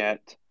anything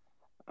yet.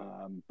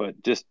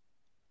 But just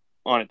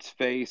on its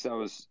face, I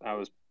was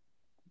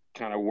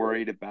kind of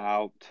worried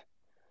about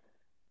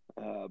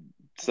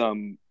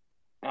some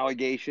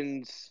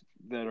allegations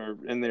that are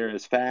in there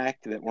as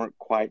fact that weren't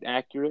quite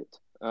accurate,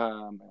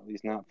 at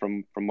least not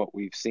from what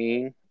we've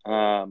seen,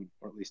 or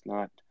at least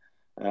not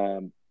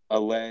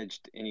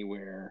alleged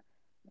anywhere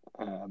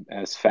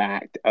as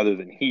fact other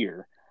than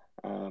here.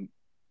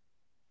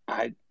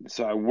 I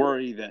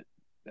worry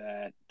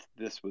that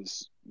this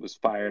was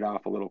fired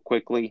off a little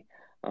quickly,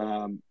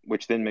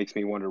 which then makes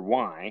me wonder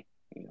why.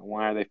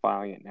 Why are they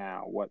filing it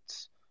now?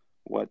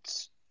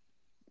 What's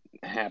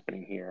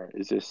happening here?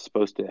 Is this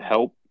supposed to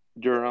help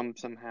Durham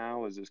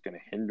somehow? Is this going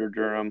to hinder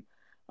Durham?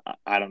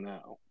 I don't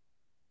know.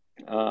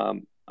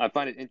 I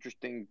find it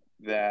interesting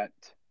that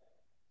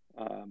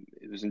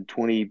it was in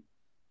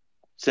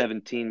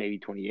 2017, maybe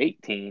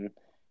 2018.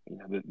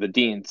 The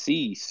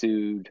DNC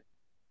sued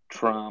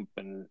Trump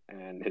and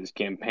his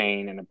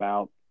campaign and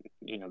about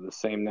the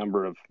same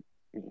number of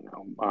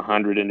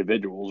 100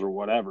 individuals or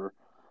whatever,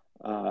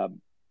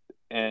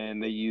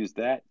 and they used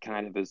that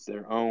kind of as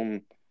their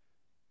own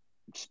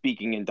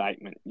speaking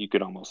indictment, you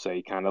could almost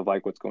say, kind of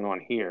like what's going on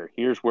here.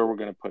 Here's where we're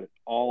going to put it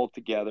all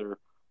together.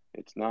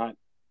 It's not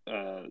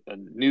a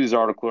news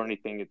article or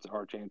anything. It's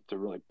our chance to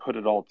really put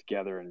it all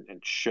together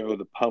and show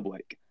the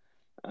public.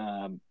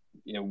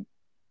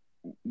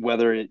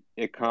 Whether it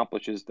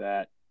accomplishes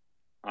that,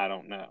 I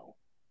don't know.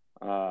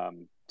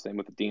 Same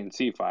with the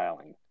DNC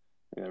filing.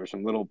 There were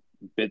some little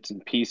bits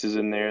and pieces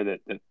in there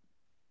that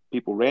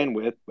people ran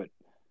with, but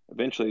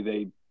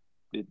eventually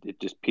it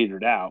just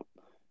petered out.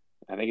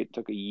 I think it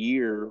took a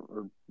year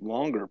or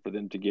longer for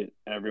them to get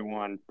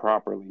everyone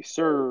properly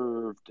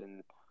served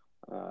and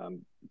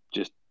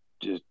just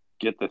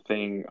get the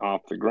thing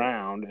off the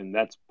ground. And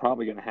that's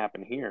probably going to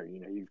happen here.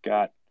 You've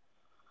got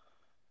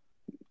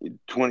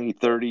 20,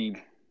 30,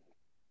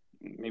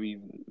 maybe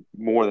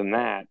more than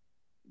that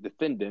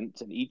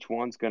defendants, and each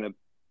one's going to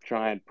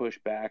try and push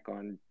back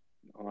on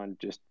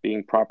just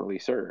being properly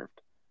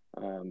served.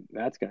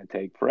 That's going to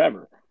take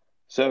forever.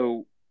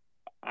 So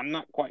I'm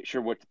not quite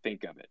sure what to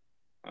think of it.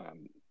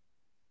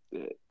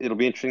 It'll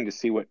be interesting to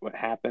see what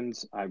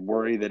happens. I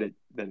worry that it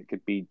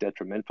could be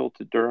detrimental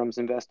to Durham's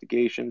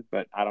investigation,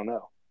 but I don't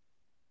know.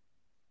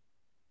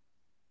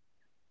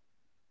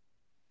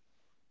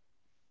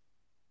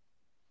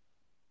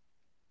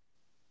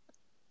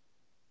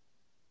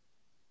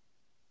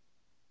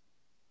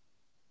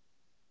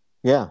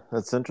 Yeah,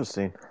 that's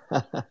interesting.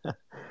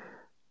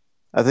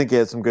 I think you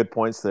had some good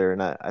points there,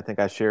 and I think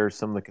I share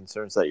some of the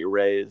concerns that you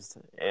raised.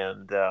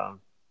 And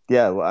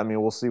yeah, I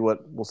mean, we'll see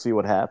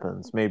what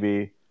happens.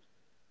 Maybe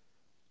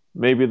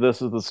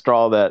this is the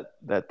straw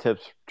that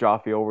tips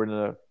Joffe over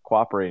into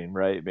cooperating,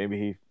 right?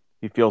 Maybe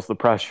he feels the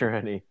pressure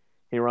and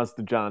he runs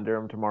to John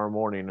Durham tomorrow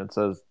morning and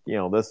says,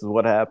 this is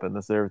what happened.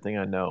 This is everything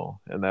I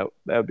know, and that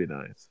would be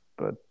nice.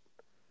 But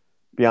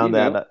beyond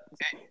that,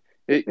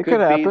 it could be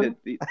happen.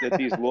 that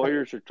these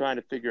lawyers are trying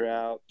to figure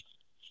out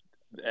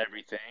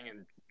everything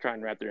and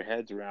trying to wrap their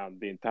heads around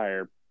the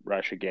entire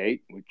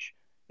Russiagate, which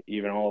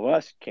even all of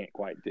us can't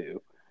quite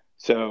do.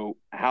 So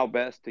how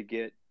best to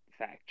get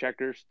fact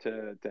checkers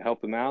to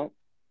help them out?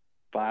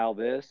 File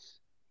this.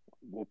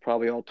 We'll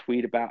probably all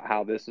tweet about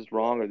how this is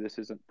wrong or this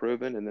isn't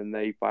proven, and then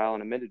they file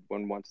an amended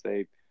one once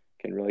they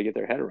can really get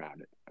their head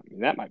around it. I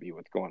mean, that might be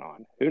what's going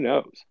on. Who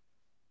knows?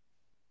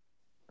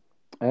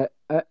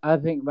 I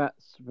think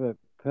that's the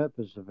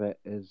purpose of it,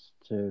 is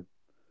to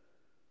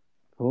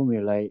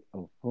formulate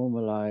or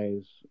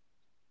formalize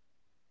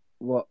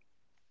what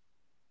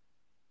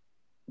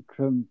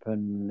Trump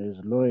and his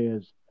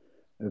lawyers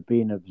have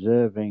been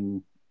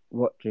observing,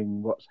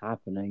 watching what's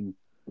happening,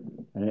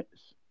 and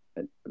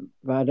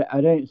but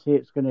I don't see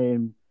it's going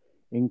to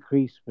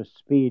increase the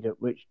speed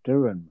at which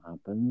Durham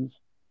happens.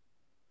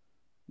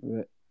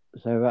 So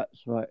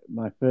that's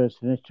my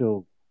first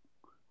initial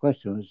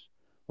question was,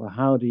 well,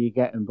 how do you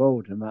get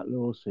involved in that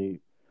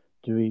lawsuit?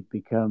 Do we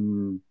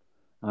become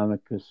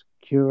amicus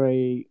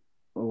curiae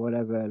or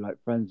whatever,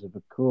 like friends of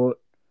the court?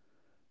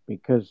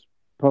 Because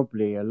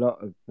probably a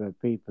lot of the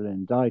people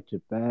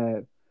indicted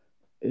there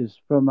is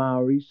from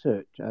our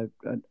research.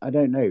 I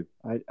don't know.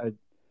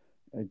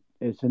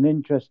 It's an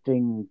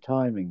interesting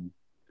timing.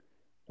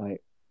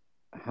 Like,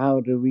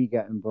 how do we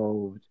get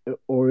involved,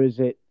 or is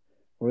the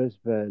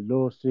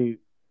lawsuit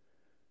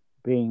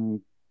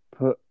being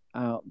put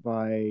out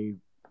by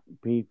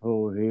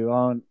people who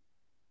aren't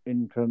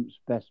in Trump's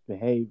best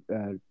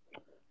behavior,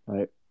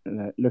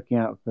 looking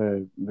out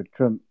for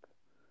Trump,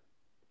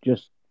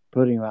 just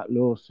putting that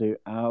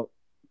lawsuit out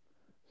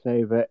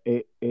so that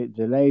it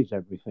delays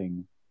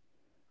everything?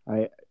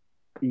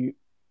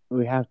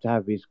 We have to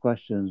have these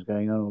questions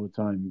going on all the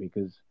time,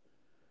 because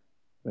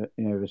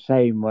the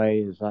same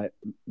way as like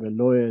the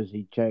lawyers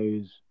he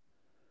chose,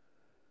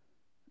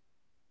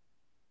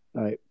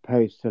 like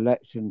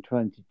post-election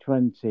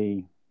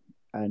 2020,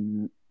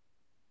 and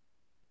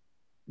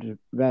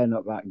they're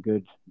not that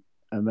good.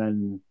 And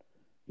then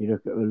you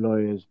look at the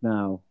lawyers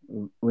now,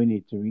 we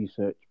need to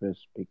research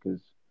this,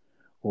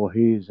 or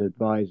who's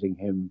advising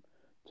him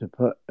to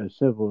put a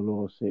civil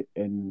lawsuit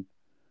in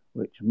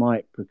which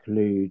might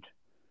preclude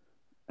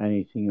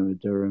anything in the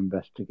Durham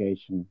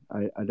investigation.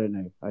 I don't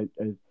know.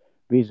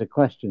 These are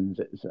questions.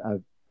 I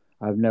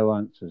have no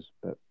answers,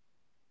 but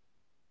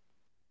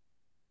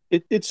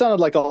it sounded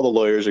like all the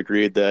lawyers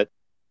agreed that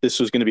this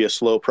was going to be a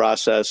slow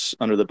process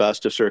under the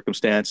best of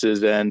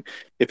circumstances, and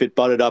if it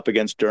butted up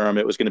against Durham,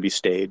 it was going to be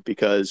stayed,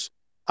 because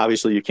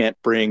obviously you can't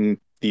bring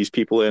these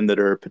people in that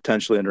are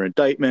potentially under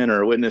indictment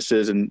or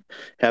witnesses and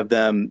have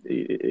them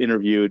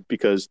interviewed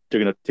because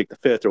they're going to take the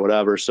fifth or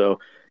whatever. So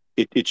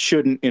it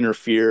shouldn't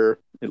interfere,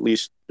 at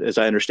least as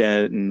I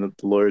understand it, and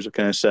the lawyers have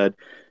kind of said.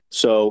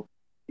 So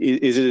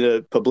is it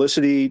a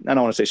publicity? I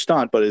don't want to say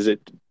stunt, but is it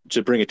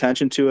to bring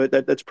attention to it?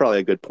 That's probably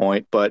a good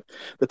point. But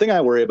the thing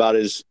I worry about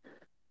is,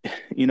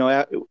 some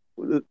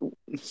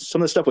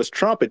of the stuff with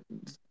Trump,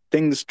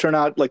 things turn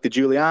out like the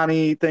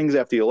Giuliani things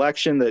after the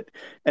election that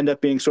end up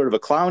being sort of a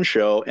clown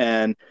show.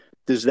 And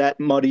does that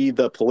muddy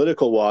the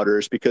political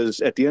waters? Because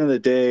at the end of the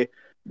day,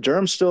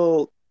 Durham's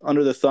still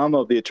under the thumb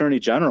of the attorney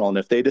general. And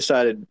if they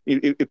decided,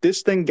 if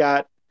this thing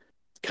got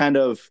kind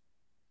of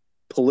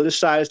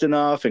politicized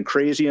enough and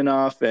crazy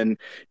enough, and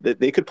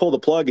that they could pull the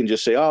plug and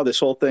just say, oh, this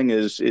whole thing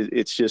it's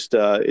just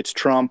it's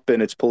Trump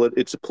and it's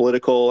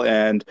political,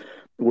 and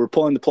we're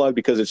pulling the plug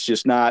because it's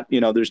just not,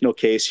 there's no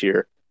case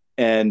here.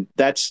 And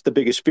that's the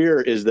biggest fear,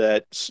 is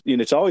that,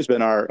 it's always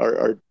been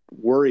our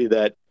worry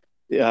that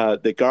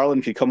that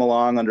Garland could come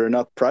along under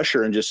enough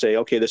pressure and just say,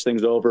 okay, this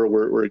thing's over.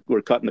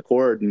 We're cutting the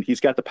cord, and he's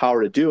got the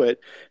power to do it.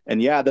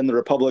 And yeah, then the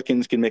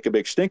Republicans can make a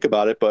big stink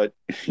about it. But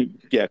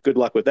yeah, good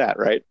luck with that,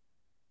 right?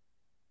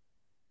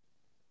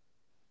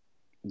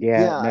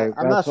 Yeah, no,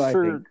 I'm not that's what I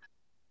sure. think.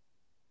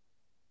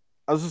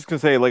 I was just gonna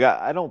say, like,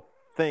 I don't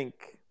think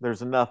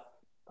there's enough.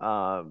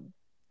 Um,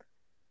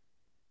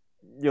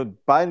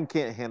 Biden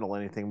can't handle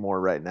anything more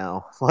right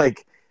now.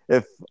 Like,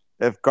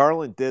 if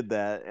Garland did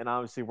that, and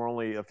obviously we're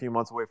only a few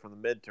months away from the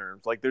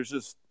midterms, like,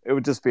 it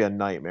would just be a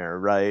nightmare,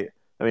 right?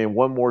 I mean,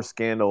 one more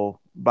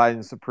scandal,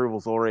 Biden's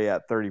approval's already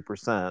at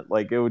 30%.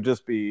 Like, it would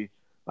just be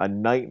a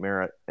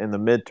nightmare in the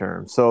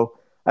midterms. So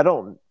I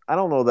don't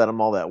know that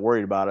I'm all that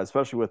worried about it,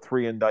 especially with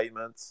 3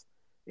 indictments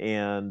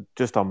and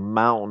just a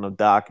mountain of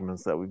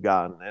documents that we've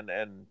gotten,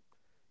 and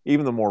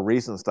even the more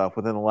recent stuff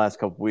within the last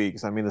couple of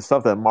weeks. I mean, the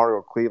stuff that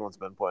Mario Cleveland's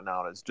been putting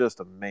out is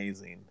just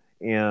amazing.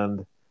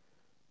 And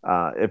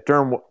if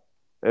Durham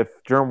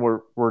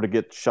were to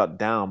get shut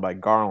down by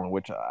Garland,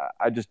 which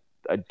I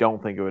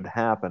don't think it would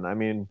happen. I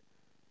mean,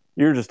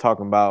 you're just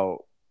talking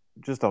about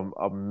just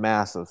a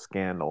massive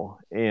scandal,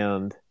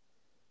 and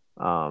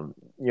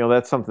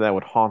that's something that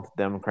would haunt the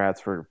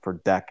Democrats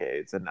for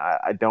decades. And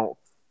I don't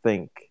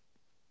think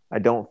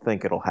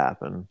it'll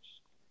happen.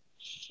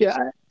 Yeah,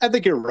 I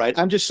think you're right.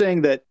 I'm just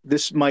saying that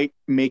this might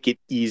make it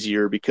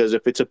easier because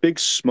if it's a big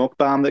smoke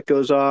bomb that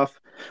goes off,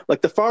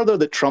 like the farther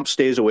that Trump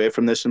stays away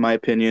from this, in my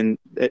opinion,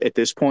 at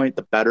this point,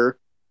 the better.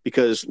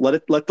 Because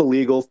let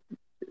the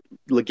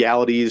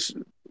legalities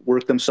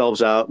work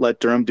themselves out. Let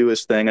Durham do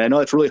his thing. And I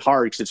know it's really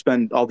hard because it's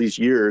been all these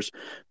years,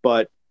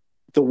 but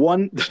the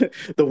one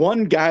the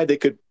one guy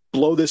that could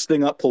blow this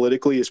thing up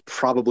politically is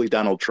probably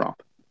Donald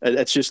Trump.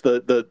 That's just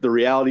the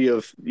reality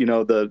of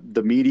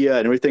the media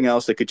and everything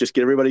else that could just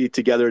get everybody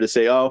together to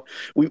say, oh,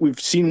 we've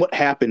seen what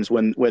happens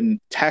when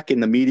tech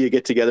and the media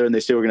get together and they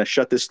say we're going to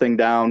shut this thing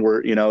down.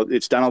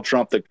 It's Donald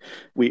Trump that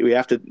we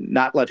have to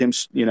not let him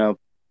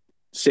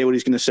say what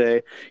he's going to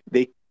say.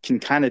 They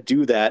can kind of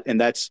do that, and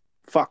that's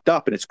fucked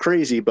up and it's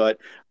crazy. But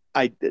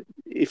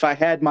if I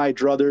had my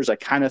druthers, I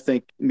kind of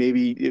think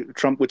maybe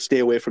Trump would stay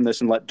away from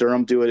this and let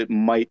Durham do it. It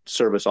might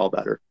serve us all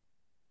better.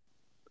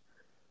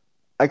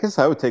 I guess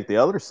I would take the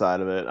other side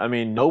of it. I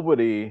mean,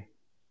 nobody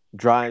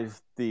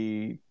drives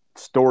the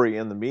story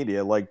in the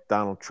media like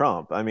Donald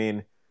Trump. I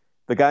mean,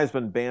 the guy's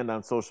been banned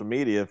on social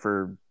media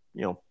for,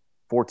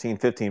 14,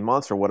 15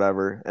 months or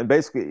whatever. And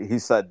basically, he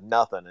said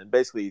nothing. And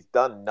basically, he's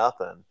done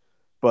nothing.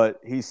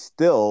 But he's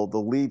still the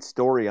lead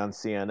story on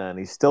CNN.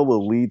 He's still the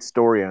lead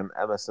story on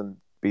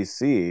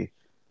MSNBC.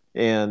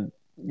 And,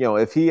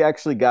 if he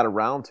actually got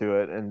around to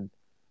it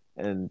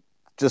and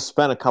just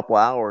spent a couple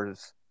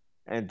hours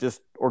and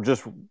just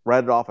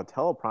read it off a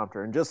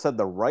teleprompter and just said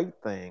the right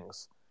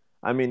things,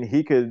 I mean,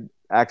 he could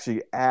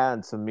actually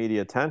add some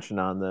media attention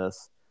on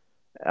this,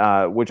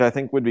 which I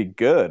think would be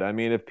good. I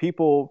mean, if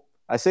people,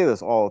 I say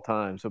this all the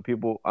time, so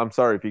people, I'm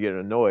sorry if you get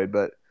annoyed,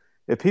 but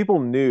if people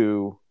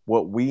knew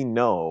what we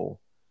know,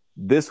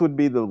 this would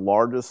be the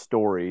largest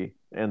story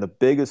and the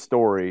biggest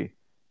story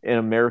in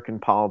American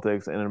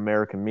politics and in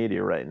American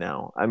media right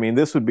now. I mean,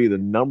 this would be the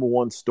number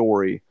one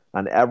story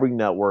on every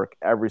network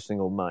every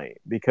single night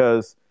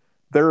because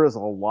there is a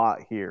lot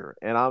here.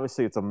 And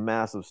obviously it's a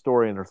massive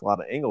story and there's a lot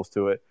of angles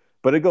to it,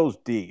 but it goes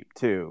deep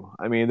too.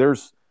 I mean,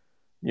 there's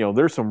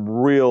some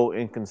real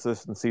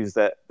inconsistencies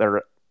that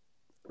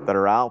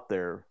are out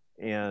there.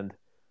 And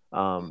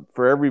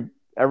for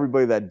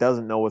everybody that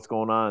doesn't know what's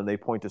going on and they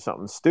point to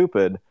something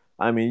stupid,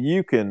 I mean,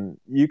 you can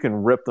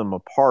rip them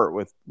apart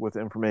with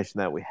information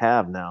that we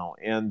have now.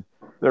 And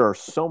there are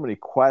so many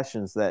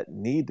questions that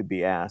need to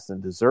be asked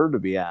and deserve to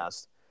be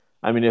asked.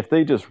 I mean, if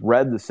they just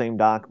read the same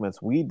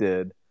documents we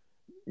did,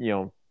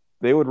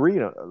 they would read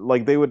it.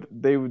 Like they would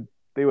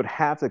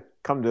have to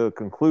come to a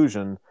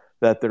conclusion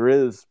that there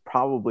is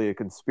probably a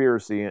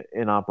conspiracy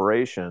in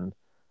operation,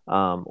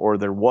 or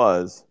there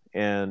was,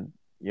 and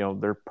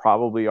there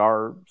probably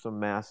are some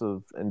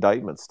massive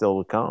indictments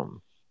still to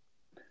come.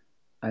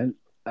 And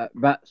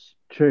that's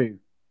true,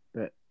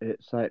 but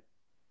it's like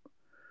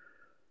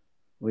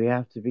we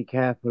have to be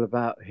careful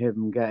about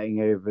him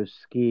getting over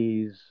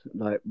skis,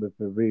 like with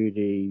the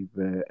Rudy,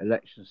 the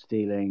election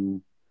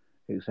stealing,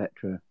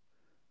 etc.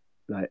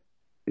 Like,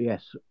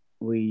 yes,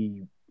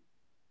 we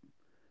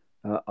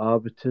are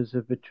arbiters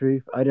of the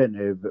truth. I don't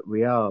know, but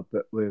we are.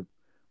 But we're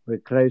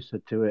closer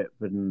to it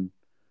than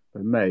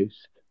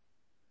most.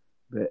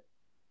 But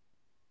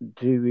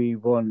do we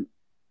want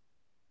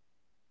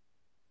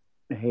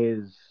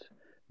his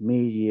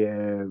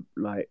media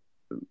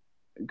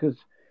because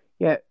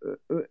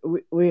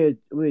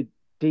we're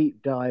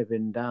deep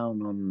diving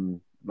down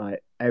on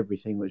like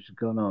everything which has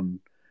gone on.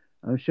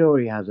 I'm sure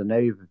he has an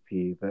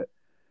overview, but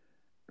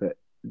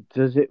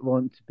does it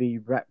want to be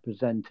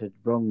represented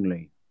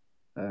wrongly,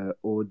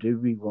 or do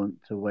we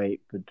want to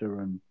wait for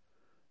Durham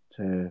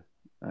to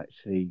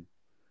actually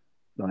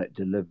like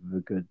deliver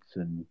the goods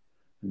and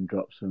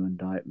drop some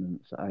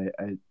indictments?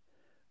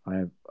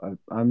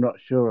 I'm not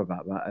sure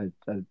about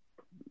that.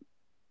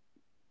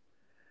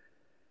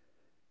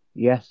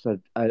 yes,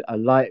 I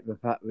like the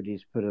fact that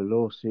he's put a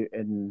lawsuit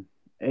in.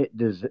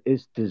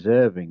 It's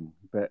deserving,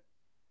 but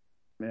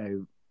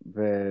you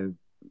know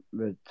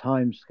the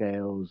time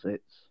scales.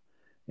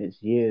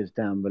 It's years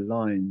down the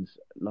lines.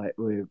 Like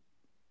we're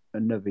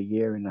another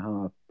year and a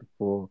half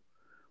before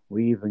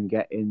we even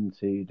get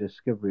into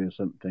discovery or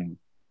something.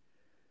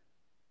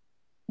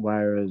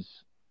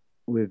 Whereas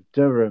with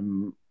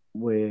Durham,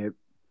 we're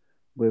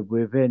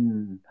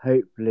within,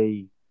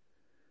 hopefully.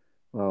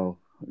 Well,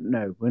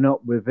 no, we're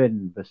not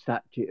within the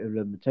statute of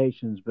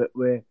limitations, but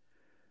we're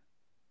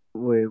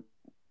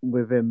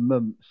within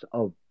months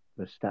of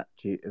the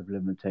statute of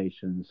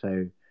limitations.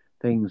 So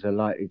things are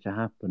likely to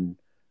happen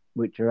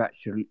which are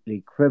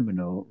actually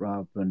criminal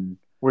rather than,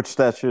 Which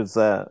statute is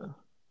that?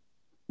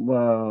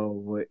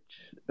 well,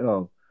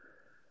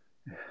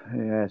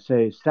 yeah.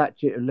 So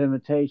statute of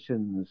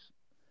limitations.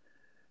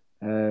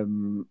 I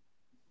don't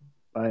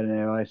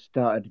know. I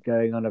started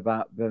going on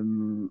about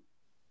them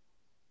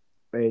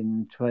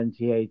in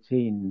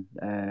 2018.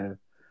 I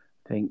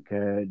think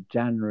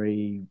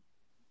January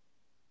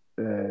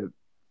 18th,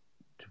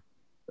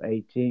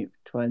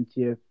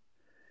 20th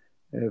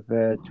of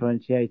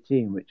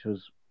 2018, which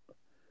was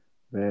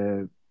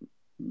the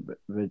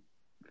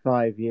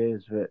 5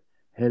 years that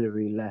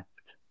Hillary left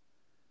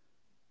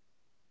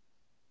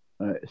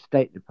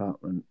State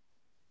Department,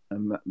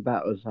 and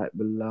that was like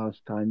the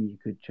last time you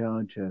could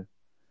charge her,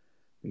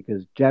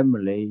 because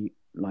generally,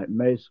 like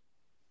most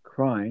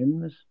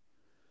crimes,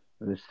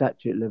 the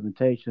statute of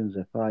limitations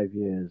are 5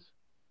 years.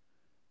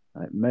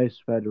 Like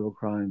most federal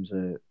crimes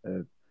are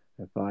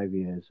 5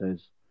 years.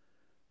 There's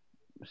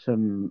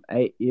some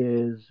 8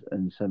 years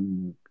and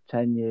some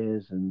 10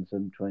 years and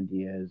some 20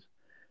 years.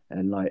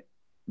 And like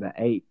the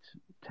 8,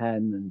 10,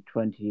 and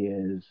 20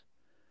 years,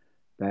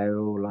 they're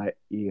all like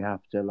you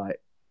have to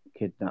like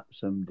kidnap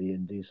somebody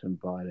and do some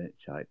violent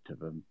shit to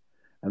them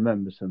and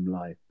remember some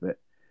life. But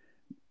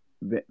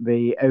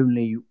the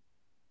only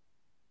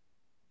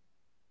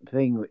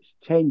thing which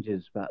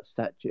changes that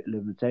statute of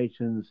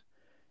limitations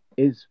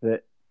is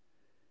that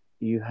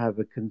you have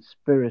a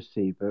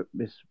conspiracy, but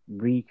this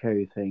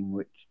RICO thing,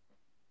 which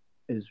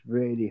is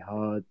really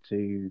hard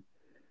to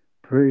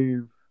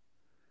prove.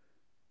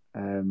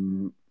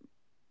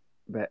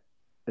 But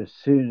as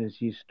soon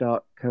as you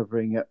start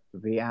covering up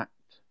the act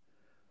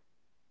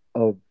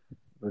of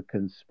the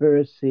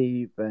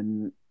conspiracy,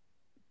 then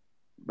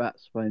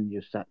that's when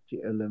your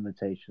statute of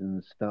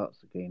limitations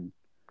starts again.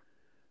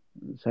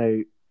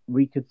 So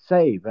we could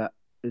say that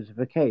is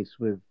the case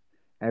with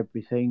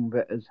everything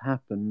that has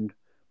happened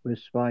with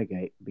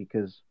Spygate,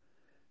 because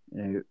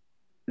you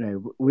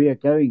know we are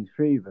going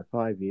through the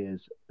 5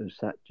 years of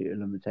statute of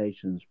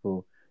limitations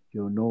for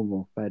your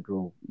normal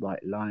federal,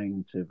 like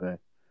lying to the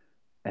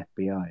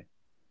FBI.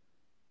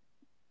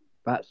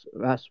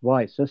 That's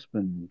why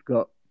Sussman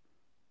got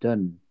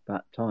done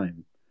that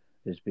time,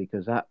 is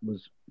because that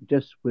was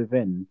just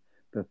within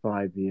the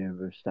 5 year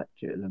of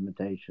statute of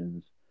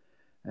limitations,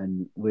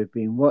 and we've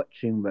been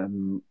watching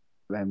them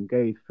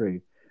go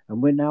through,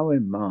 and we're now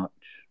in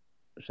March,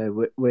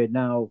 so we're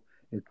now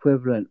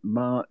equivalent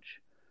March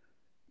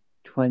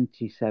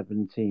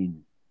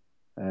 2017,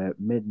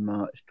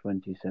 mid-March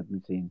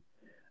 2017,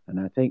 and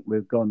I think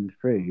we've gone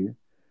through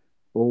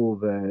all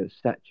the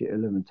statute of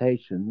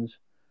limitations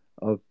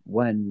of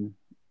when,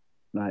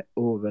 like,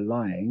 all the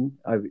lying.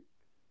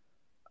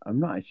 I'm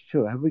not actually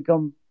sure. Have we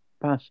gone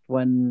past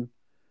when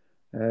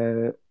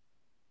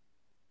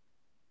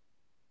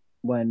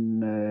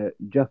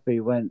Jeffrey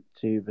went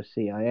to the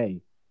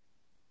CIA?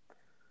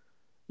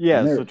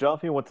 Yeah, so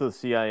Jaffe went to the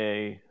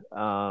CIA.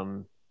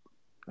 I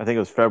think it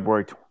was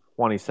February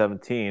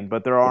 2017,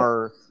 but there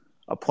are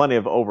plenty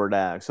of overt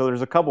acts. So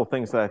there's a couple of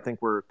things that I think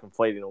we're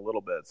conflating a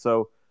little bit.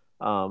 So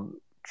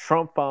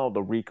Trump filed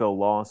a RICO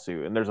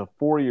lawsuit, and there's a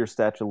 4-year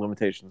statute of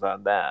limitations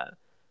on that.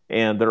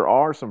 And there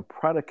are some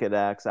predicate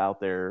acts out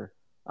there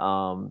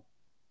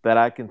that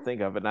I can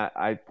think of. And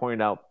I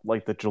pointed out,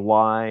 like, the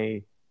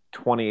July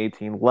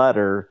 2018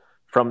 letter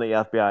from the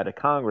FBI to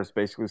Congress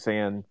basically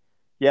saying,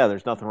 yeah,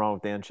 there's nothing wrong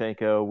with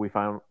Danchenko. We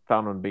found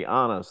him to be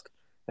honest.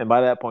 And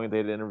by that point,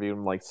 they'd interviewed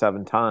him like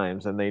 7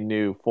 times, and they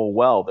knew full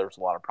well there was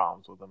a lot of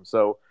problems with him.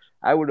 So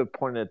I would have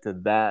pointed to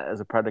that as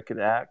a predicate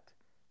act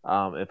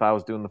if I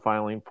was doing the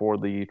filing for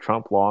the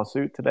Trump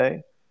lawsuit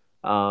today.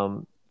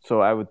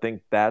 So I would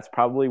think that's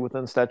probably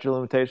within statute of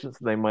limitations.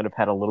 They might have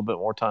had a little bit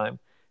more time.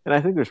 And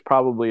I think there's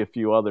probably a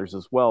few others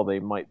as well they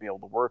might be able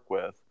to work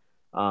with.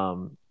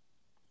 To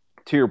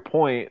your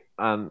point,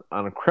 on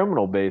a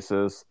criminal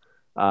basis,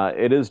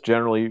 it is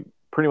generally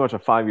pretty much a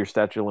 5-year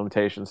statute of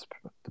limitations,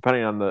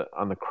 depending on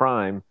the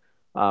crime.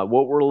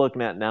 What we're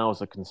looking at now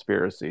is a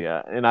conspiracy,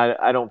 and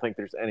I don't think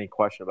there's any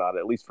question about it,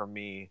 at least for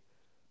me,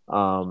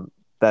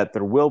 that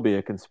there will be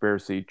a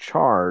conspiracy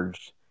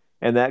charged,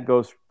 and that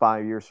goes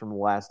 5 years from the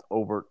last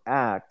overt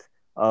act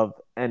of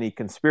any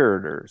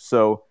conspirator.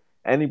 So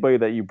anybody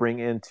that you bring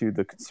into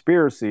the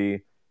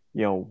conspiracy,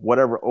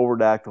 whatever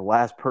overt act the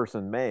last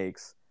person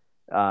makes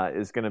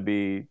is going to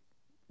be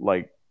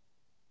like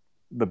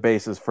the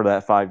basis for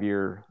that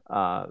 5-year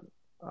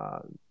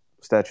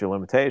statute of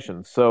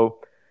limitations. So,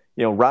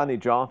 Rodney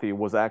Joffe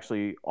was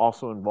actually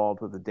also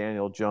involved with the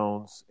Daniel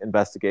Jones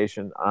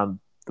investigation on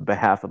the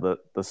behalf of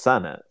the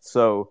Senate.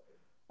 So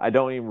I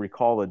don't even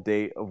recall the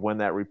date of when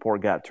that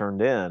report got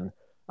turned in,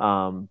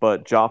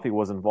 but Joffe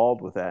was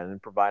involved with that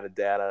and provided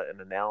data and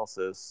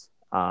analysis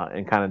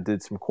and kind of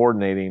did some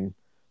coordinating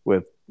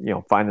with,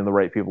 finding the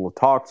right people to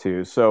talk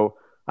to. So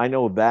I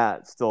know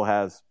that still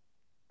has,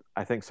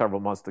 I think,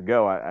 several months to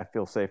go. I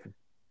feel safe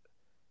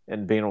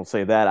in being able to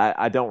say that.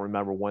 I don't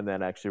remember when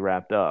that actually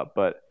wrapped up,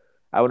 but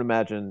I would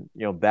imagine,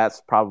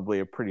 that's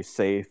probably a pretty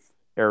safe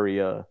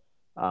area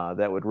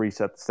that would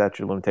reset the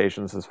statute of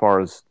limitations as far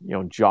as,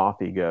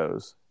 Joffe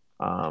goes.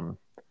 And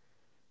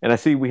I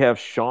see we have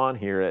Sean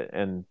here,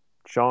 and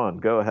Sean,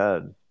 go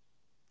ahead.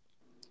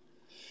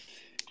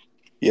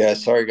 Yeah,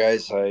 sorry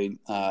guys, I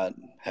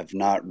have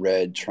not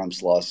read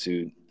Trump's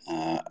lawsuit.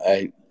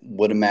 I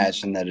would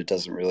imagine that it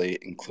doesn't really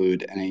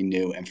include any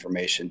new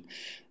information.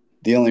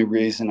 The only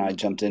reason I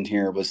jumped in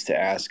here was to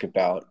ask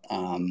about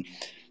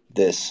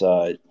this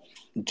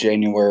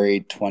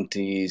January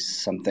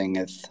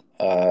 20-something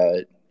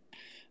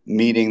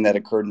meeting that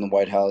occurred in the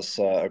White House,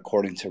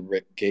 according to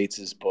Rick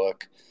Gates's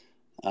book,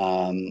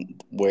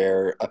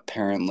 where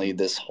apparently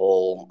this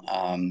whole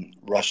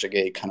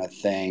Russiagate kind of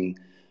thing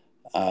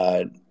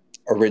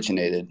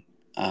originated.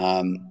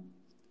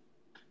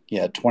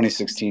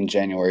 2016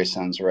 January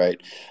sounds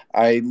right.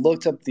 I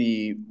looked up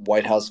the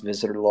White House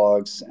visitor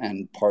logs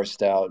and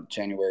parsed out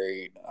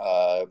January,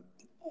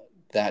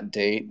 that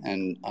date,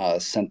 and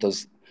sent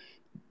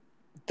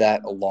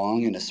that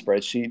along in a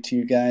spreadsheet to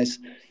you guys.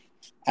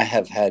 I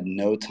have had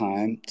no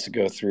time to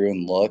go through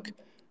and look,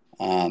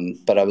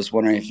 but I was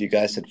wondering if you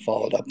guys had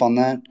followed up on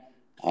that,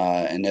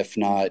 and if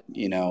not,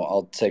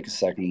 I'll take a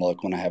second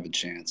look when I have a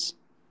chance.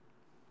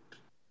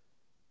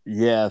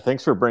 Yeah,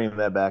 thanks for bringing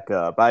that back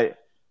up.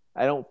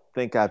 I don't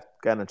think I've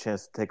gotten a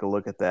chance to take a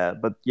look at that,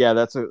 but yeah,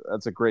 that's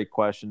a great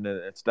question, and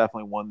it's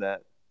definitely one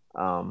that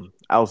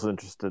I was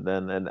interested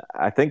in, and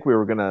I think we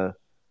were gonna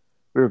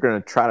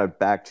try to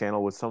back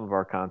channel with some of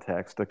our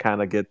contacts to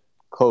kind of get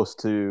close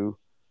to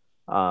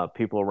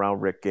people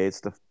around Rick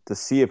Gates to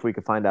see if we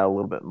could find out a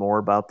little bit more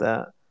about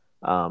that.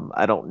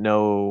 I don't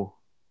know,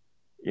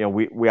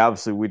 we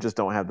obviously we just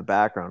don't have the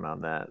background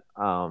on that,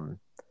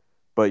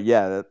 but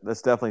yeah,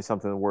 that's definitely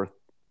something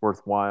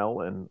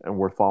worthwhile and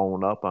worth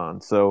following up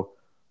on. So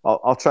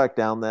I'll track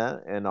down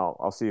that, and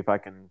I'll see if I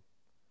can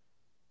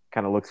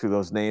kind of look through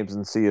those names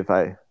and see if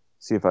I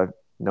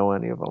know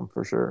any of them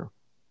for sure.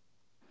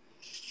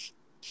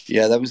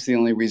 Yeah, that was the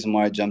only reason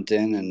why I jumped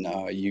in,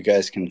 and you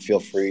guys can feel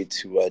free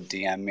to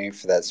DM me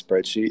for that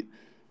spreadsheet.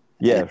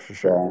 Yeah, for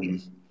sure.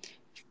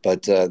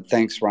 But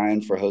thanks,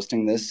 Ryan, for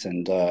hosting this,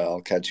 and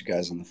I'll catch you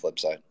guys on the flip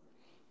side.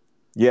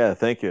 Yeah,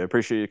 thank you. I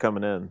appreciate you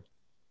coming in.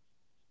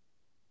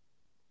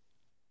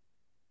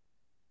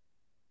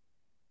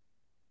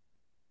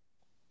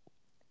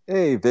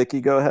 Hey,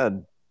 Vicky, go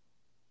ahead.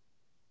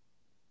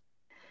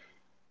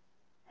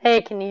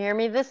 Hey, can you hear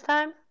me this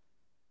time?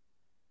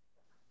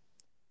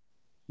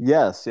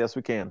 Yes,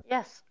 we can.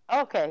 Yes.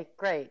 Okay,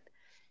 great.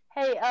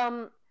 Hey,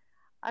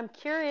 I'm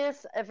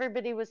curious.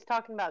 Everybody was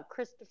talking about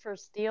Christopher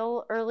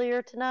Steele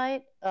earlier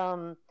tonight,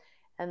 and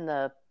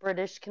the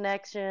British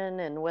connection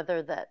and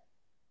whether that,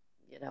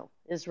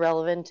 is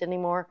relevant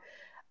anymore.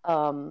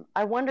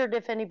 I wondered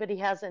if anybody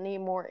has any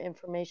more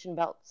information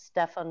about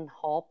Stefan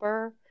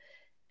Halper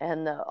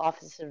and the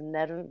Office of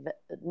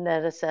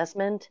Net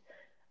Assessment.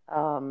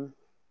 I'm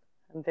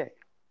very,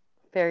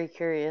 very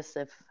curious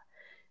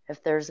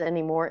if there's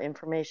any more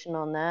information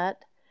on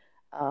that,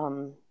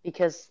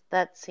 because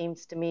that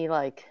seems to me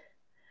like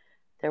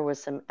there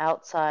was some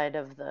outside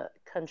of the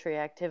country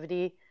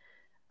activity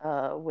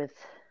with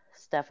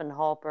Stefan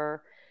Halper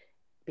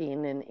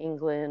being in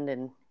England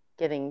and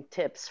getting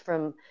tips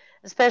from,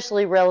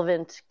 especially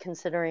relevant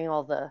considering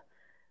all the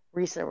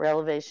recent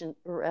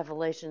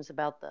revelations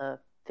about the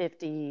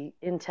 50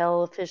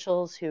 Intel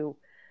officials who,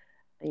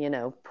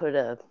 put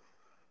a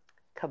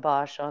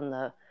kibosh on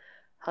the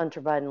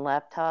Hunter Biden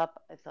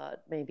laptop. I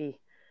thought maybe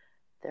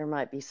there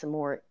might be some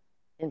more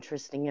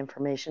interesting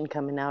information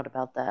coming out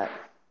about that.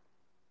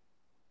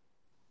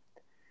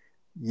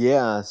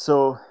 Yeah,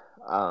 so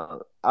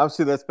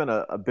obviously that's been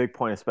a big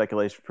point of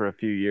speculation for a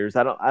few years.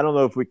 I don't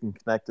know if we can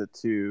connect it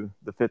to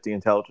the 50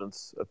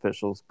 intelligence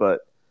officials,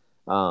 but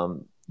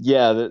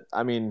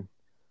I mean,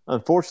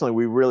 unfortunately,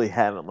 we really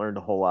haven't learned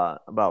a whole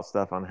lot about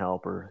Stefan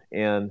Halper,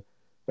 and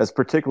that's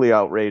particularly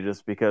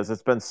outrageous because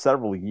it's been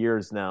several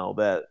years now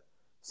that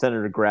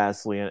Senator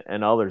Grassley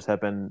and others have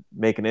been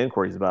making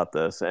inquiries about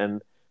this,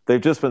 and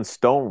they've just been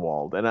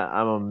stonewalled. And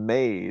I'm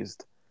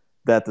amazed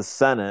that the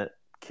Senate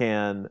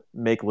can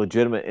make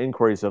legitimate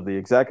inquiries of the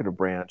executive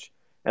branch,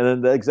 and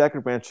then the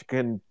executive branch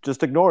can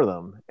just ignore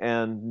them,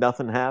 and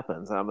nothing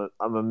happens. I'm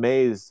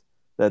amazed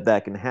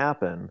that can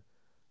happen.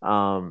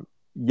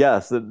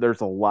 Yes,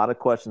 there's a lot of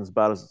questions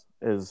about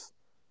his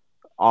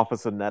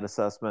Office of Net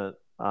Assessment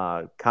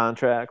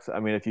contracts. I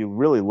mean, if you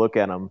really look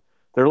at them,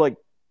 they're like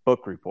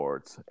book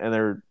reports, and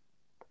they're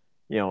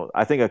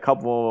I think a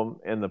couple of them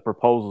in the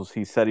proposals,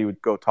 he said he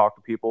would go talk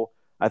to people.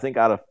 I think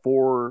out of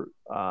 4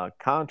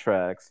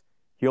 contracts,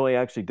 he only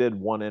actually did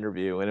 1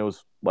 interview, and it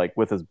was like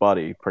with his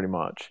buddy, pretty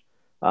much.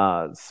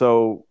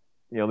 So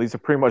these are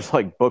pretty much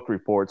like book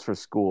reports for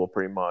school,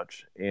 pretty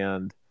much,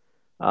 and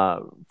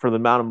for the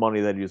amount of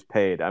money that he was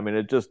paid, I mean,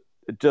 it just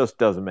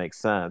doesn't make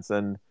sense.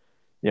 And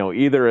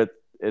either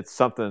it's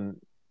something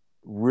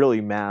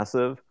really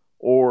massive,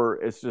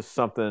 or it's just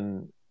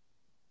something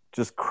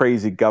just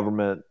crazy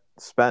government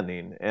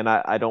spending, and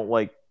I don't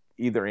like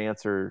either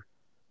answer.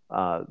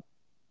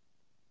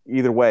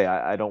 Either way,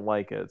 I don't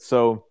like it.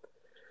 So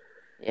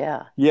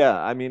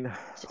yeah, I mean,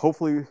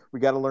 hopefully we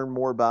got to learn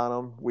more about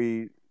him.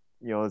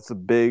 It's a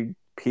big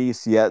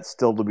piece yet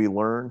still to be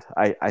learned.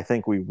 I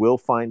think we will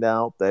find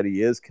out that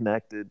he is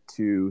connected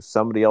to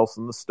somebody else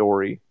in the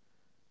story,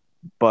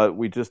 but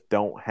we just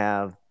don't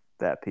have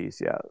that piece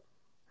yet.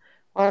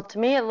 Well, to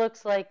me, it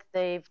looks like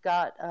they've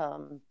got a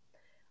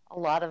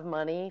lot of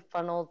money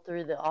funneled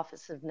through the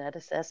Office of Net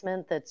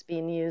Assessment that's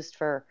being used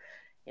for,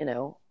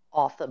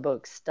 off the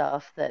book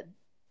stuff that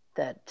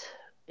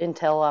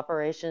intel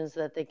operations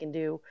that they can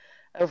do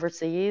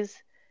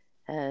overseas.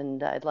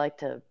 And I'd like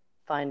to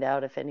find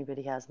out if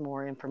anybody has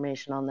more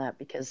information on that,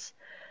 because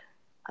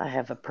I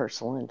have a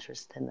personal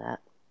interest in that.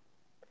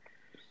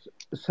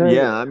 So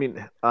yeah, I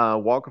mean,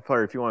 Walk of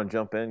Fire, if you want to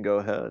jump in, go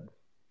ahead.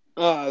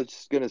 I was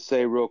just gonna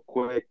say real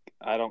quick,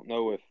 I don't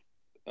know if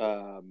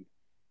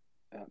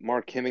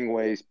Mark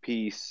Hemingway's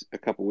piece a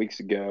couple weeks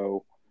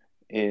ago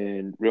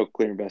in Real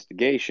Clear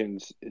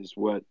Investigations is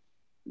what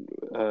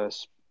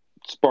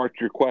sparked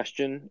your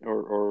question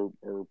or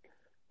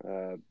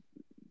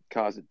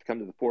caused it to come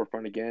to the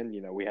forefront again.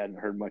 We hadn't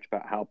heard much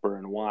about Halper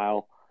in a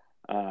while.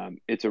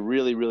 It's a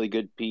really, really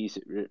good piece.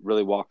 It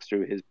really walks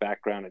through his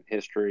background and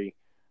history.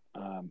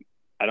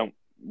 I don't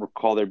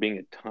recall there being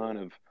a ton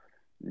of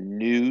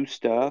new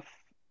stuff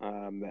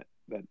that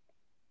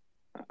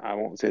I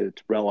won't say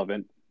it's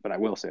relevant, but I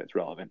will say it's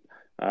relevant.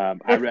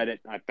 I read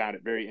it. I found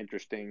it very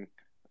interesting.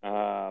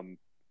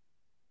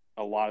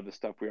 A lot of the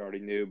stuff we already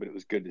knew, but it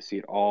was good to see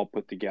it all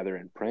put together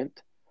in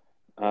print.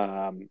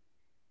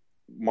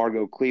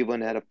 Margot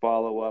Cleveland had a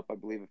follow-up, I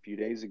believe, a few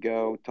days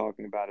ago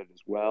talking about it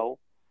as well.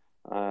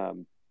 That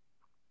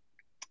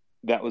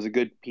was a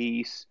good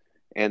piece.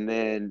 And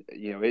then,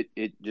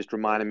 it just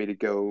reminded me to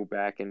go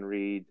back and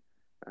read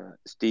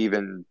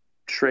Stephen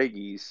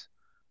Tragy's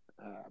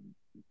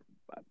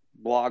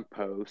blog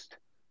post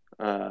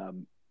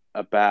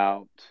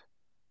about,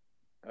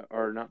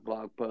 or not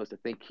blog post, I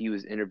think he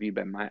was interviewed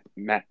by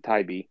Matt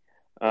Taibbi,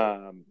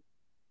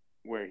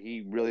 where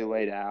he really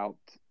laid out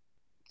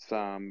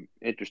some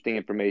interesting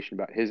information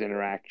about his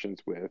interactions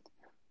with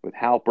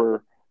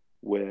Halper,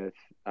 with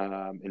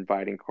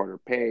inviting Carter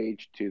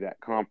Page to that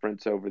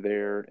conference over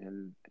there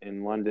in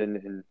London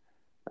in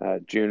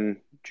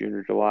June of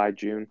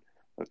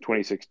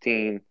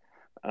 2016.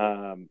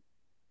 I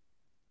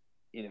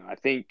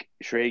think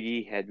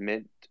Schrage had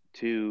meant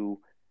to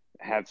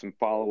have some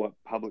follow-up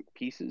public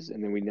pieces,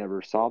 and then we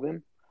never saw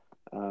them.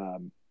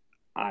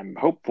 I'm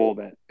hopeful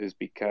that is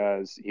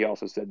because he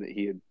also said that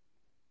he had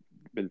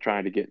been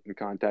trying to get in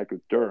contact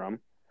with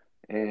Durham,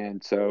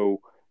 and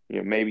so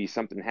maybe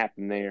something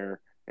happened there,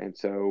 and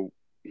so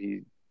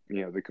he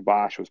the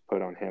kibosh was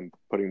put on him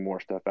putting more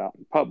stuff out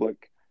in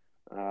public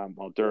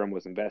while Durham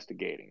was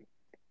investigating.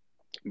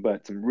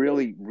 But some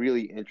really,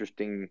 really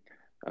interesting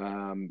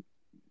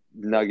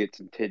nuggets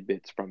and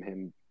tidbits from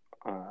him.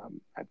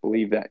 I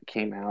believe that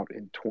came out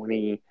in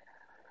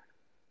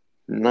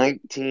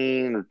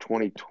 2019 or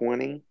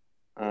 2020.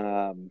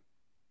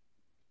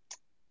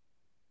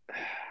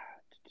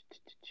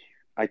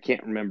 I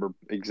can't remember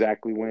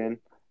exactly when,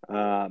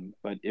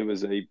 but it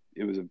was a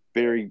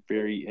very,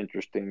 very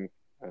interesting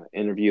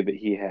interview that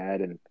he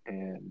had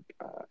and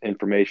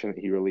information that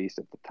he released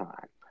at the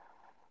time.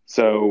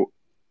 So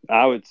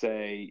I would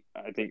say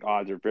I think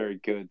odds are very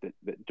good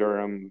that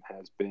Durham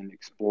has been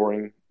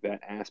exploring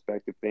that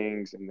aspect of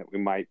things, and that we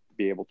might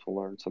be able to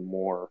learn some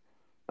more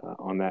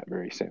on that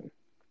very soon.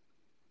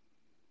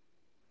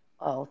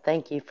 Oh,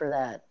 thank you for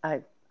that.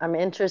 I'm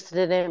interested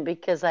in it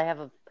because I have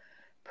a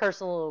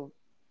personal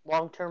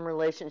long-term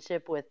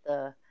relationship with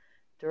the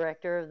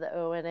director of the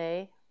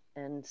ONA,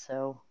 and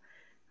so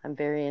I'm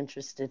very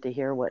interested to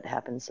hear what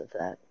happens with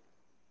that.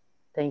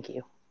 Thank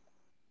you.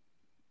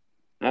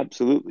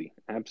 Absolutely.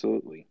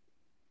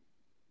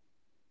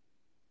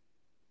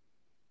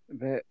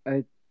 But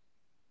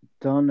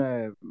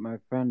Donna, my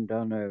friend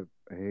Donna,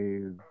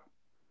 who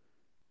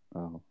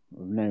I've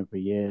known for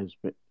years,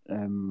 but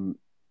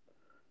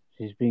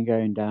she's been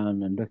going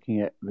down and looking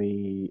at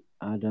the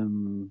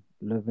Adam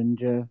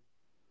Levinger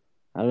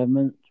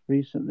element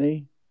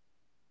recently,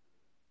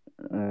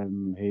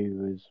 who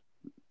was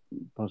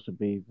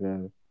possibly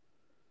the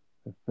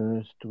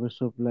first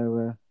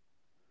whistleblower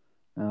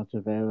out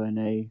of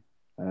ONA.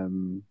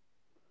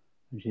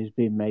 She's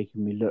been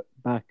making me look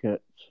back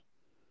at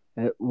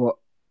what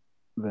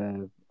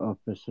the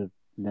Office of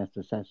Net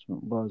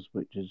Assessment was,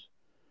 which is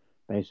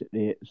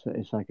basically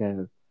it's like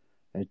a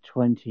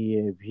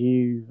 20-year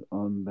view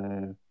on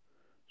the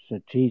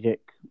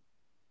strategic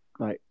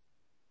like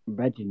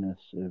readiness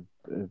of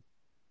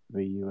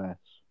the US.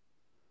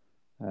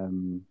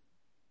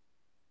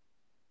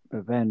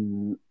 But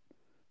then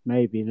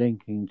maybe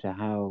linking to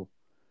how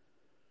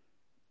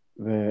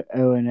the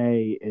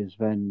ONA is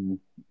then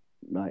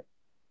like,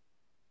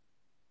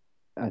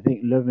 I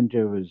think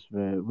Levenger was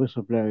the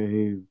whistleblower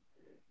who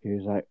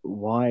was like,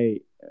 why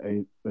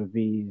are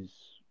these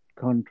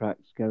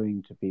contracts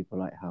going to people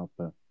like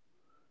Halper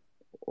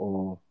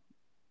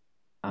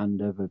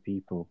and other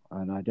people?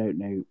 And I don't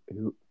know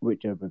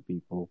which other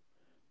people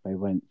they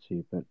went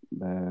to, but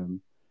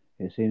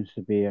it seems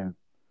to be a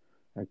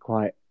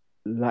quite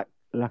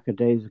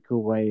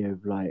lackadaisical way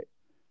of like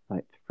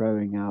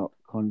throwing out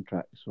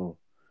contracts or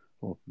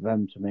for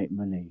them to make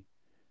money.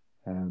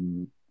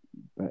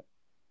 But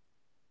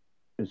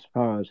as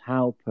far as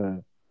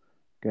Halper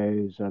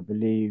goes, I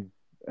believe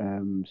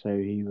so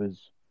he was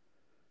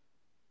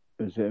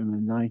it in the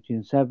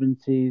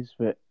 1970s,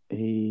 but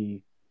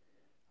I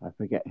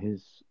forget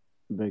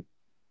the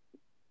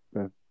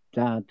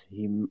dad,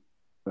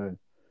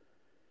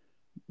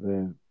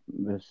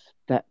 the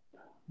step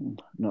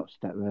not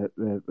step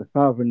the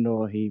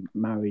father-in-law he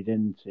married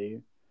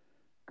into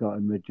got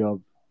him a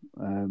job,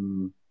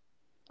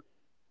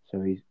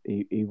 so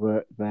he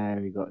worked there,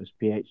 he got his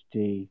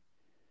PhD,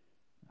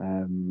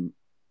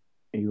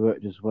 he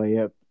worked his way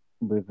up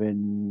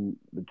within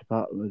the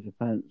Department of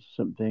Defense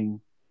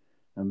something,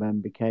 and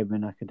then became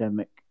an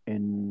academic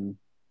in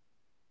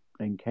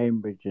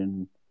Cambridge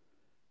in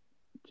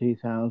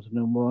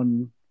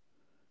 2001,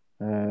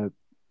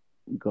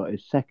 got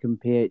his second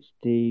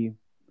PhD,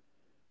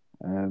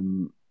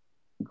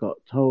 got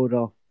told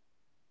off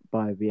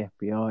by the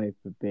FBI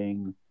for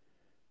being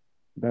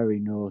very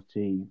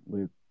naughty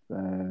with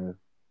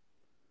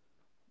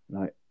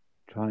like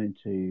trying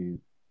to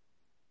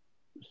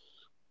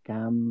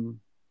scam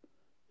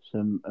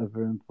some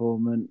other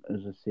informant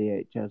as a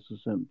CHS or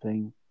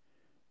something.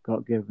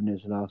 Got given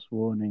his last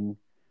warning,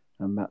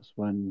 and that's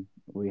when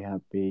we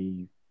had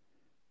the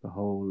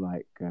whole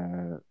like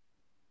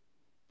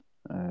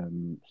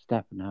Stefan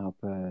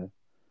Halper,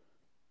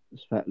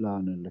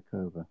 Svetlana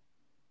Lakova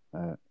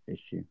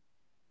issue.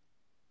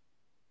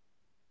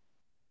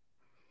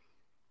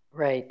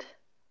 Right.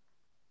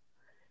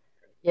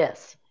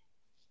 Yes.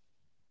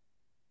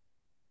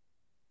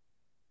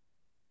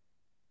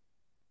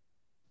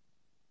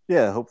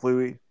 Yeah,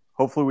 hopefully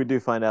we do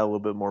find out a little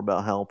bit more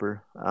about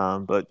Halper.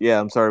 But yeah,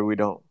 I'm sorry we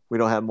don't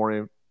have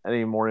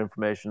any more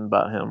information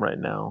about him right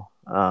now.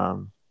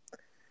 Some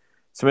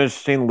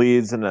interesting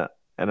leads, and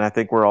I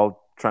think we're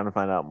all trying to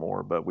find out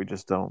more, but we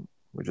just don't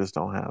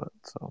have it.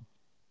 So.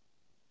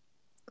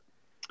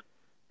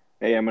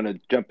 Hey, I'm going to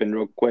jump in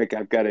real quick.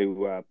 I've got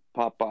to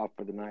pop off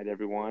for the night,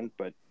 everyone,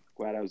 but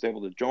glad I was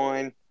able to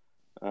join.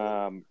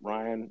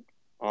 Ryan,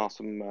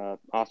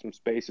 awesome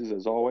spaces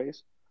as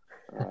always.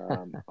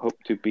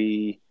 Hope to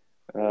be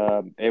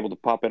able to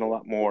pop in a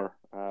lot more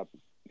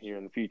here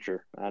in the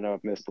future. I know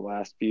I've missed the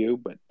last few,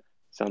 but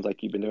sounds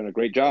like you've been doing a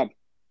great job.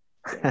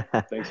 So,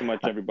 thanks so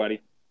much,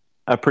 everybody.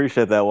 I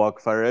appreciate that,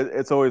 Walkfire.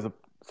 It's always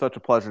such a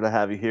pleasure to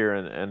have you here,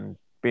 and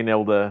being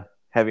able to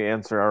have you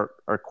answer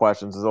our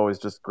questions is always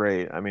just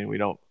great. I mean,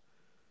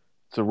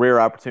 it's a rare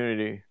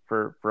opportunity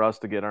for us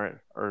to get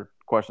our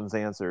questions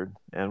answered,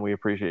 and we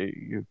appreciate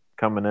you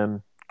coming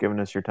in, giving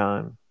us your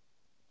time.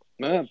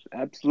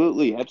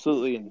 Absolutely.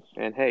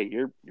 And hey,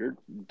 you're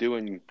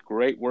doing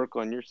great work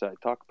on your side.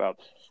 Talk about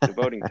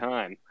devoting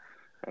time.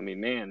 I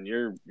mean, man,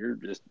 you're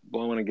just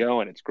blowing and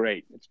going. It's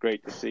great. It's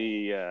great to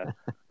see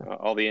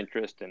all the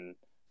interest and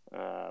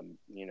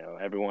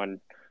everyone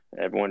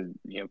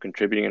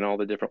contributing in all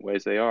the different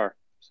ways they are.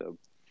 So,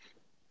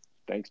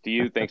 thanks to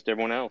you. Thanks to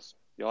everyone else.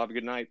 Y'all have a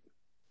good night.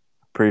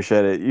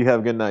 Appreciate it. You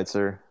have a good night,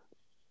 sir.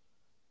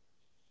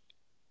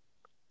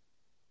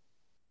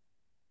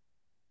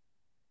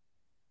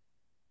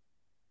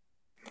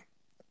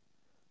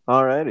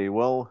 Alrighty.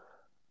 Well,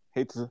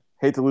 hate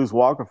to lose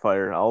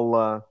Walkfire.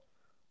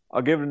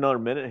 I'll give it another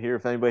minute here.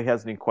 If anybody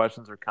has any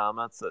questions or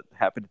comments,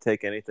 happy to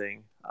take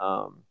anything.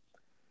 Don't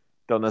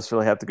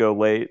necessarily have to go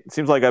late. It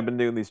seems like I've been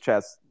doing these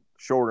chats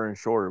shorter and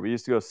shorter. We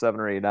used to go 7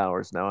 or 8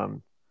 hours. Now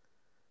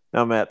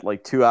I'm at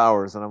like 2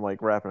 hours, and I'm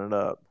like wrapping it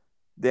up.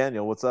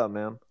 Daniel, what's up,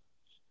 man?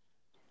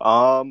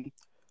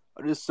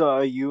 Just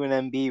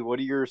UNMB.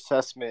 What's your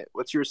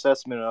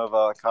assessment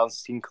of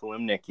Konstantin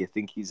Kalimnik? You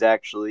think he's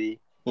actually,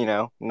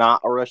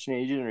 not a Russian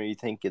agent, or you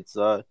think it's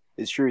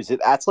true?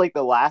 That's like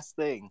the last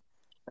thing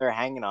they're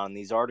hanging on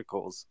these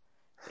articles.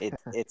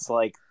 It's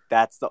like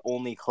that's the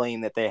only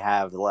claim that they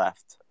have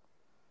left.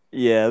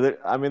 Yeah,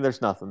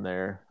 there's nothing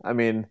there. I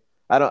mean,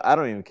 I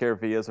don't even care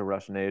if he is a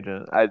Russian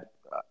agent.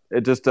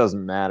 It just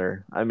doesn't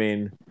matter. I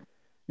mean,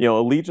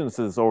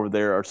 allegiances over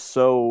there are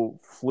so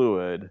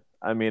fluid.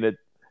 I mean,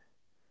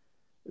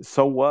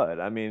 so what?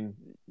 I mean,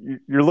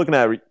 you're looking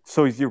at,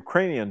 so he's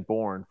Ukrainian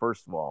born,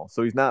 first of all.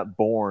 So he's not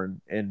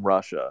born in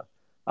Russia.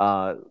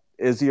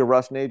 Is he a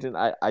Russian agent?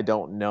 I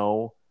don't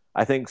know.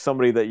 I think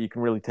somebody that you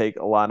can really take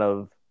a lot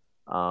of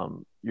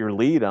your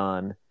lead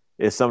on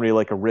is somebody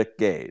like a Rick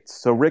Gates.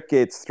 So Rick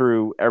Gates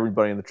threw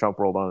everybody in the Trump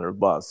world under the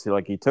bus.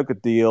 He took a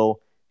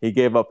deal, he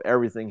gave up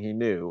everything he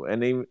knew,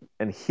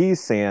 and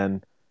he's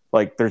saying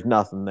like there's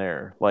nothing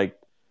there, like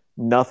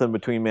nothing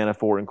between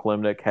Manafort and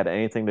Klimnik had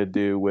anything to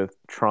do with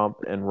Trump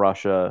and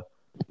Russia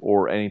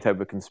or any type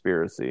of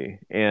conspiracy,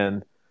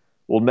 and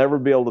we'll never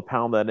be able to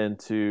pound that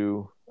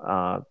into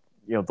the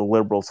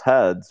liberals'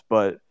 heads,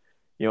 but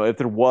if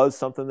there was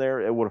something there,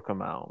 it would have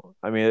come out.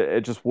 I mean,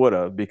 it just would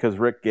have, because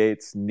Rick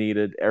Gates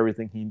needed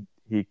everything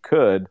he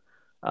could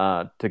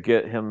to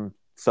get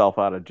himself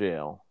out of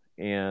jail.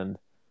 And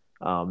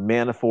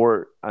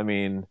Manafort, I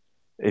mean,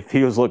 if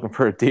he was looking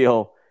for a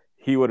deal,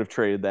 he would have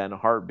traded that in a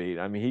heartbeat.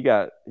 I mean, he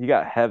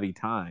got heavy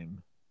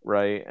time,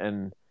 right?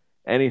 And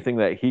anything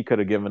that he could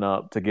have given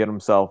up to get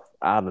himself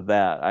out of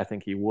that, I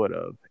think he would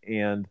have.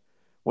 And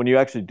when you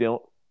actually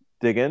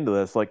dig into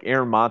this, like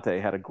Aaron Monte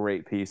had a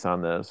great piece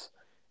on this.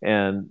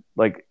 And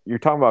like you're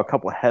talking about a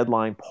couple of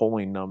headline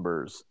polling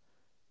numbers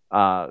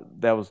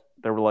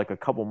they were like a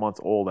couple months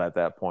old at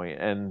that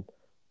point, and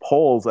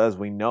polls, as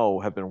we know,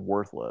 have been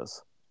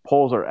worthless.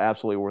 Polls are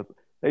absolutely worth.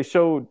 They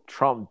showed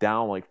Trump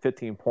down like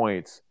 15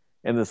 points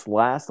in this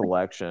last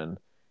election,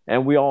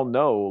 and we all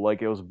know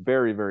like it was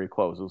very, very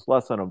close. It was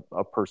less than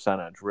a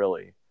percentage,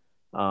 really.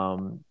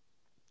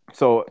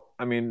 So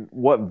I mean,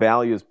 what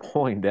value is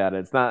polling data?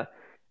 It's not,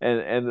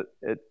 and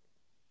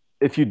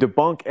if you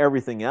debunk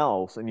everything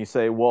else and you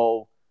say,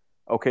 well,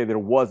 okay, there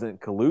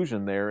wasn't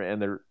collusion there,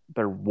 and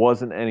there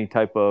wasn't any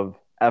type of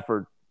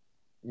effort,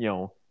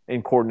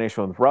 in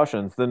coordination with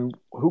Russians, then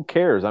who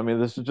cares? I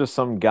mean, this is just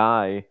some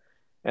guy,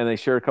 and they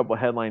share a couple of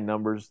headline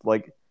numbers.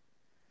 Like,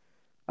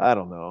 I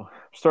don't know, I'm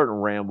starting to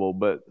ramble,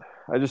 but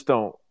I just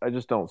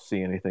don't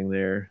see anything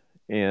there,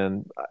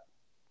 and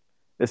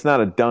it's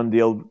not a done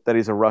deal that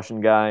he's a Russian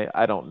guy.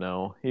 I don't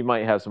know. He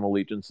might have some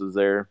allegiances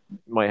there,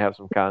 might have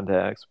some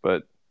contacts,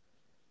 but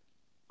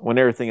when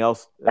everything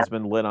else has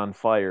been lit on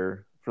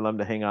fire, for them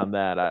to hang on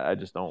that, I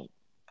just don't.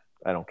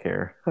 I don't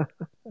care.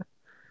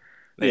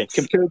 Yeah,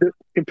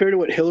 compared to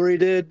what Hillary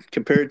did,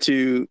 compared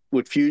to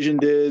what Fusion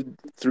did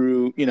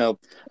through, I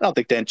don't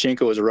think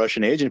Danchenko was a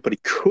Russian agent, but he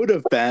could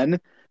have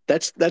been.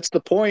 That's the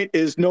point,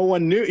 is no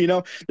one knew.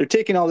 They're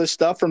taking all this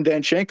stuff from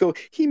Danchenko.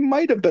 He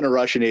might have been a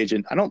Russian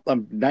agent. I'm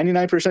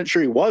 99%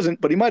 sure he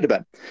wasn't, but he might have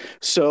been.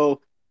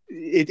 So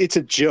it's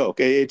a joke.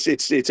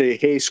 It's a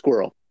hay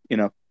squirrel,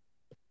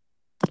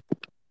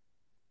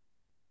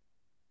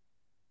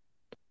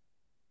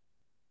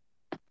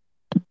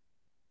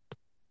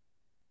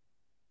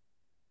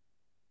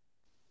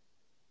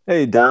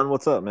 Hey Don,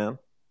 what's up, man?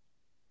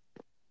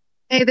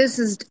 Hey, this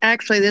is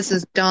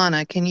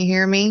Donna. Can you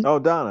hear me? Oh,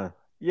 Donna.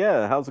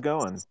 Yeah, how's it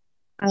going?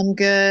 I'm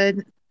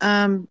good.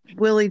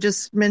 Willie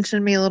just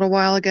mentioned me a little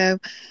while ago.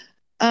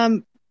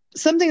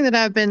 Something that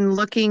I've been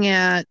looking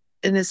at,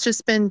 and it's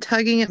just been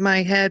tugging at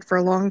my head for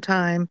a long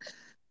time,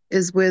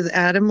 is with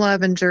Adam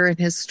Levinger and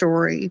his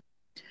story.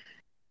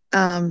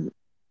 And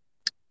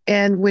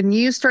when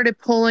you started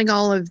pulling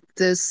all of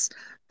this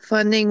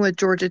funding with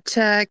Georgia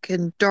Tech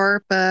and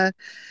DARPA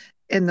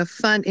and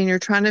and you're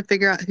trying to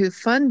figure out who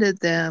funded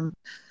them,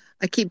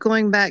 I keep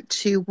going back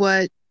to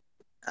what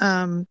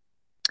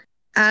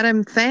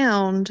Adam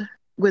found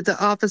with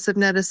the Office of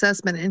Net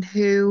Assessment and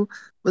who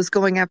was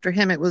going after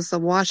him. It was the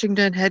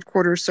Washington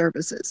Headquarters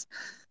Services.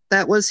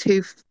 That was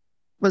who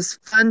was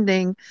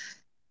funding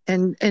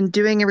and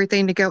doing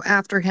everything to go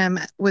after him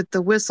with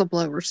the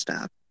whistleblower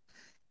stuff.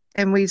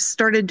 And we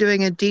started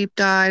doing a deep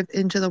dive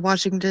into the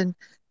Washington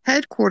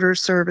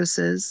Headquarters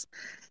Services,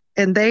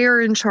 and they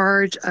are in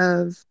charge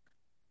of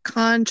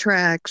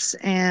contracts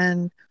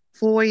and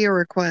FOIA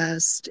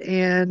requests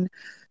and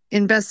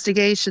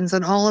investigations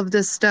and all of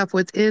this stuff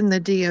within the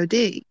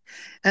DoD.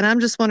 And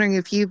I'm just wondering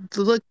if you've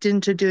looked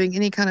into doing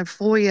any kind of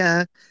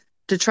FOIA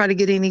to try to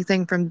get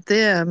anything from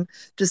them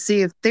to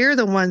see if they're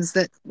the ones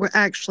that were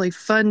actually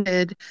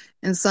funded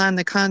and signed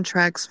the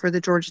contracts for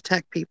the Georgia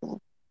Tech people.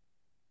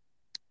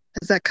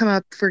 Has that come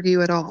up for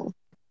you at all?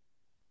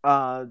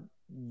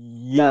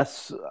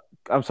 Yes.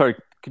 I'm sorry.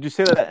 Could you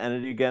say that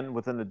entity again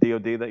within the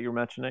DoD that you're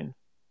mentioning?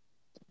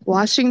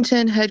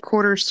 Washington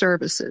Headquarters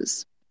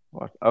Services.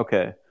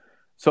 Okay.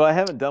 So I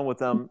haven't dealt with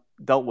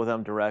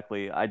them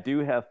directly. I do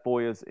have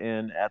FOIAs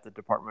in at the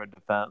Department of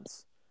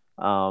Defense,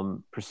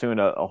 pursuing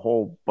a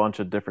whole bunch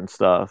of different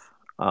stuff.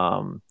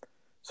 So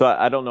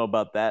I don't know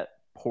about that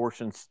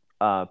portion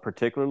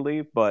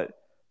particularly, but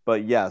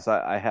yes,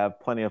 I have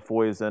plenty of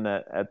FOIAs in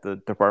at the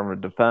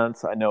Department of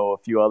Defense. I know a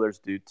few others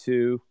do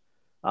too.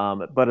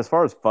 But as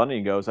far as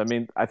funding goes, I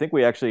mean, I think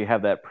we actually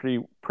have that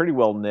pretty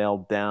well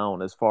nailed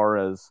down as far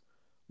as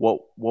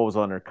what was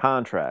under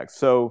contract.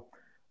 So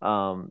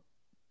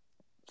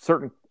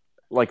certain,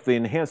 like the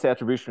enhanced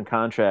attribution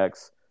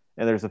contracts,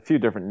 and there's a few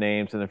different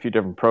names and a few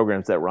different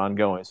programs that were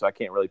ongoing, so I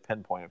can't really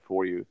pinpoint it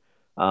for you.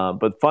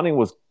 But funding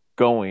was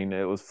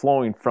it was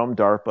flowing from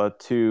DARPA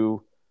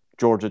to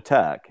Georgia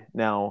Tech.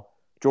 Now,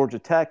 Georgia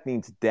Tech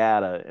needs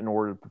data in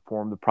order to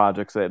perform the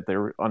projects that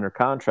they're under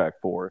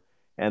contract for,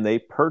 and they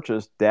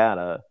purchased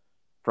data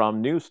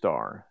from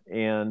Newstar.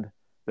 And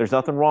there's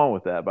nothing wrong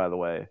with that, by the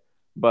way.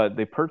 but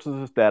they purchased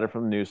this data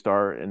from New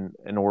Star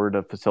in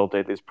order to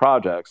facilitate these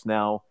projects.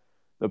 Now,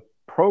 the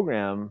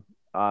program,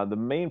 the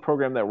main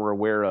program that we're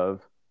aware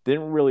of,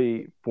 didn't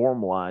really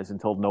formalize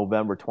until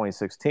November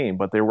 2016,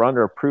 but they were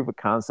under a proof of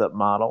concept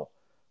model,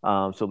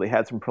 so they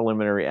had some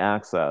preliminary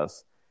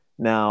access.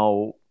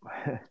 Now,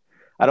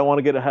 I don't want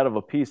to get ahead of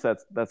a piece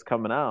that's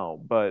coming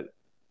out, but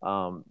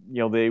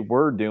they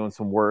were doing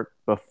some work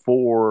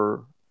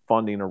before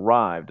funding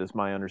arrived, is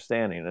my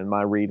understanding and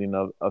my reading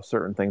of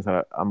certain things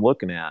that I'm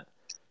looking at.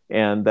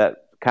 And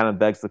that kind of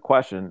begs the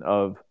question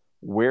of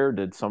where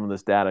did some of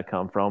this data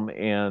come from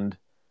and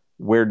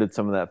where did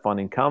some of that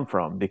funding come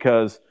from?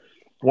 Because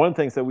one of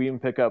the things that we even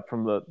pick up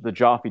from the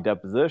Jaffe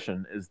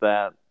deposition is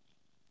that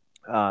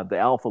the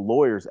Alpha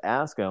lawyers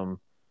ask him,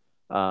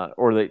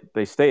 or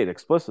they state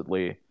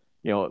explicitly,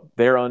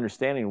 their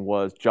understanding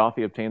was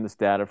Jaffe obtained this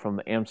data from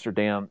the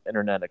Amsterdam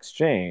Internet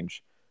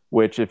Exchange,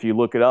 which, if you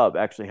look it up,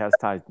 actually has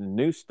ties to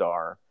New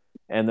Star.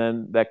 And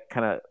then that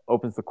kind of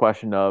opens the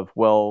question of,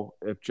 well,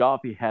 if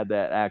Jaffe had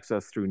that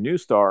access through New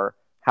Star,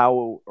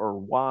 how or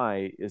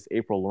why is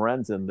April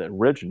Lorenzen the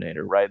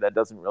originator, right? That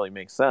doesn't really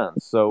make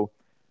sense. So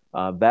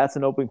that's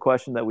an open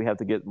question that we have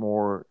to get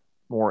more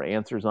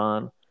answers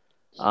on.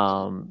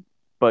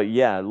 But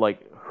yeah,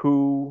 like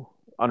who,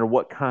 under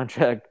what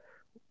contract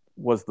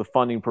was the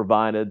funding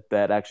provided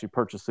that actually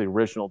purchased the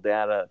original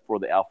data for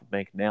the Alpha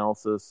Bank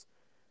analysis?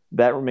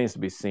 That remains to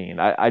be seen.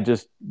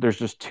 There's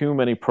just too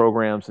many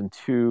programs and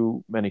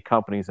too many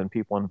companies and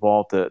people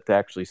involved to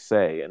actually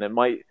say. And it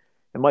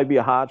might be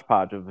a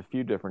hodgepodge of a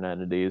few different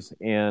entities.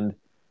 And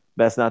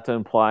that's not to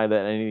imply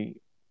that any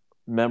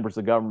members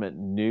of government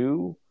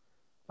knew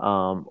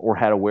or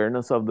had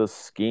awareness of this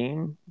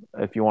scheme,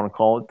 if you want to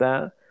call it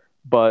that.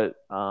 But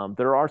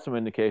there are some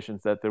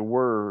indications that there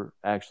were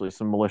actually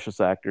some malicious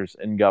actors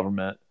in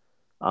government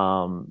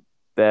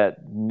that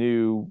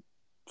knew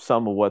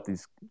some of what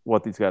these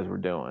guys were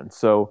doing.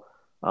 So,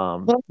 I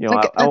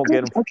won't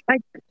get them.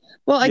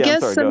 I Yeah,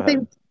 guess I'm sorry, go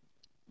ahead.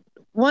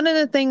 One of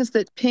the things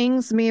that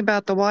pings me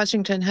about the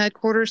Washington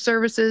headquarters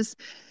services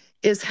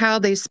is how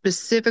they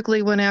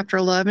specifically went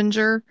after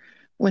Levenger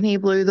when he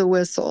blew the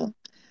whistle.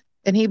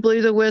 And he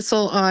blew the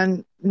whistle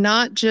on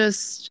not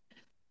just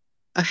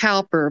a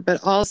Halper,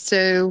 but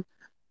also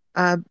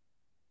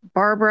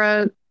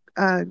Barbara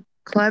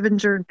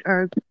Clevenger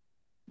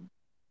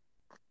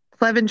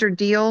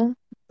Deal.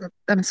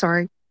 I'm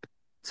sorry.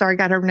 Sorry, I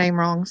got her name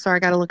wrong. Sorry, I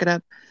got to look it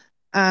up.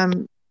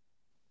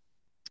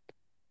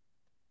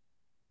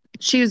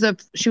 She was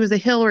a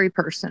Hillary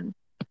person.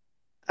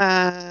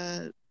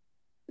 Jackie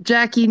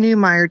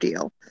Newmeyer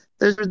Deal.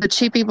 Those were the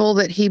two people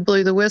that he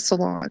blew the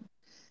whistle on.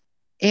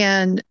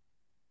 And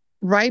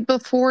right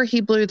before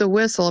he blew the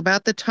whistle,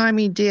 about the time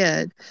he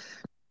did,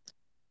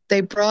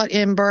 they brought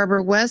in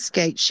Barbara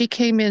Westgate. She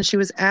came in. She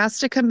was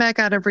asked to come back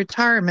out of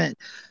retirement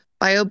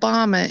by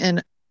Obama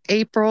in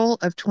April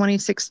of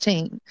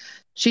 2016.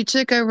 She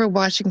took over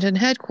Washington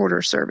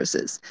headquarters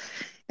services.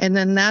 And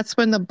then that's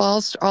when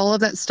all of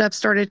that stuff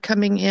started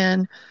coming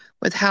in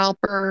with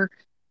Halper,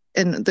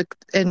 and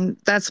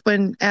that's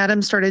when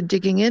Adam started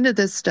digging into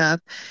this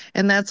stuff,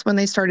 and that's when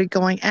they started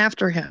going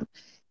after him.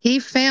 He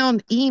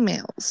found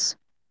emails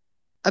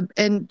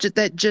and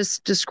that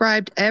just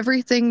described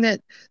everything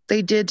that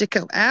they did to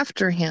go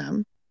after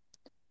him.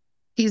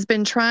 He's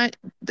been trying,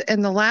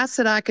 and the last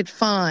that I could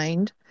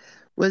find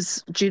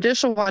was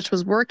Judicial Watch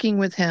was working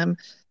with him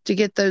to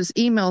get those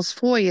emails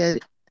FOIA,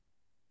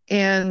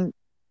 and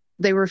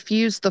they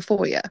refused the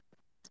FOIA.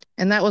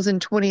 And that was in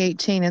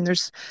 2018. And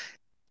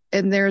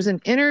there's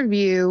an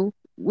interview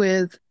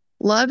with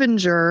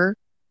Levenger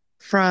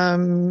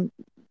from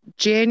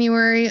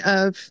January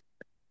of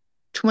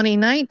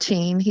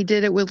 2019. He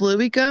did it with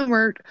Louis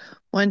Gohmert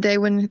one day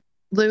when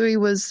Louis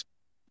was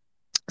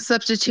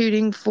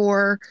substituting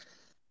for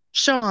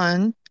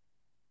Sean.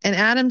 And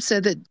Adam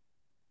said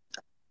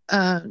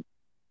that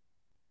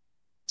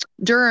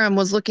Durham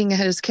was looking at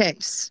his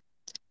case.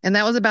 And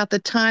that was about the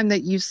time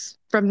that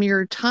from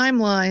your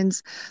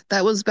timelines,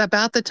 that was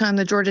about the time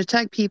the Georgia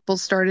Tech people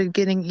started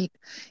getting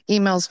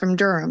emails from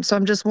Durham. So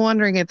I'm just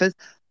wondering if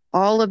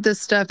all of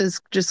this stuff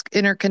is just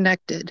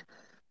interconnected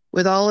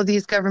with all of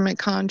these government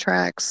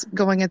contracts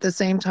going at the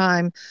same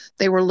time.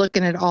 They were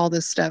looking at all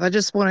this stuff. I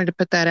just wanted to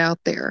put that out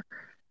there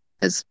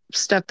as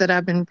stuff that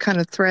I've been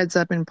threads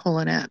I've been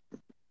pulling at.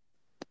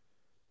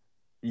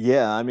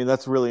 Yeah, I mean,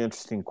 that's a really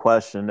interesting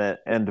question.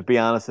 And to be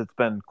honest, it's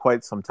been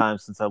quite some time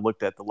since I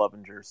looked at the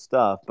Levenger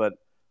stuff, but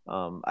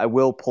I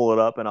will pull it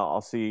up and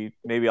I'll see.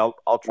 Maybe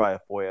I'll try a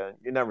FOIA.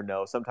 You never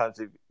know. Sometimes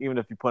even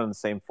if you put in the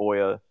same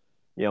FOIA,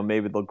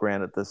 maybe they'll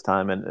grant it this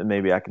time, and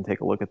maybe I can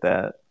take a look at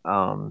that.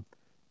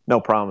 No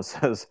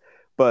promises,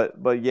 but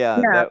yeah,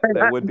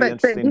 that would be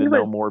interesting to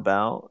know more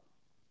about.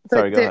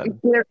 Sorry, go ahead.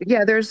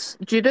 There's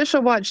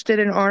Judicial Watch did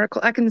an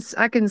article. I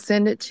can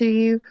send it to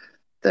you.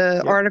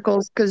 The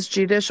articles, because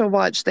Judicial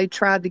Watch, they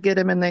tried to get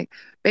him, and they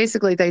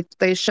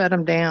shut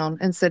him down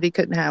and said he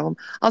couldn't have them.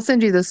 I'll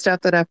send you the stuff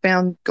that I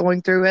found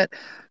going through it,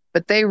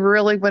 but they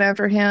really went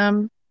after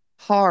him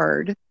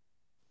hard,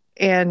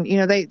 and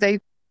they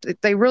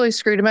they really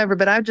screwed him over.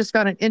 But I just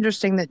found it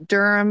interesting that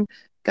Durham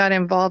got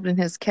involved in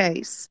his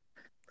case,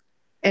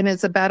 and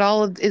it's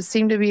about it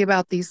seemed to be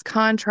about these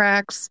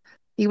contracts.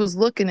 He was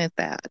looking at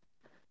that,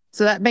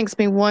 so that makes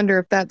me wonder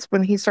if that's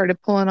when he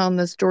started pulling on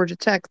this Georgia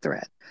Tech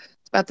thread.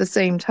 It's about the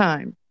same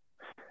time.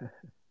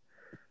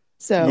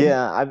 So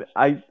yeah,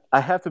 I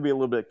have to be a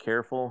little bit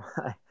careful.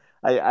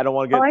 I don't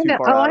want to oh, get I too know.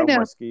 far Oh, out I on my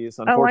know. skis.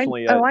 Oh,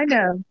 Unfortunately, I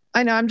know.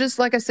 I know. I'm just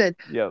like I said.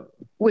 yeah,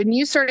 When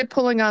you started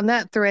pulling on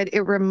that thread,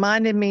 it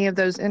reminded me of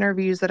those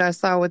interviews that I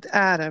saw with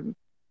Adam.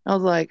 I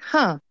was like,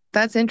 huh,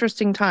 that's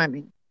interesting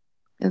timing.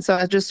 And so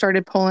I just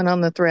started pulling on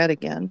the thread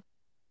again.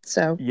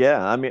 So,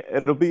 yeah. I mean,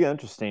 it'll be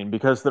interesting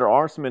because there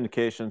are some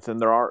indications,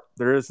 and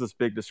there is this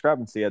big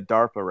discrepancy at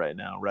DARPA right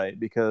now, right?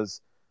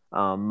 Because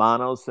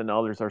Manos and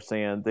others are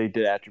saying they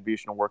did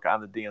attributional work on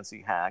the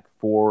DNC hack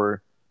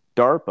for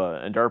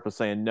DARPA, and DARPA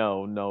saying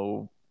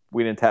no,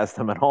 we didn't test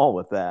them at all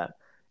with that.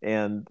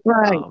 And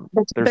right.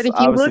 But there's if you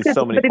obviously look at,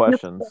 so many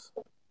questions.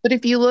 but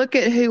if you look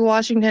at who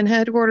Washington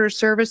headquarters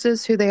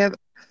services, who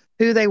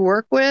they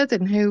work with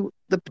and who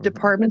the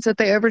departments that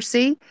they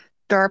oversee,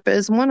 DARPA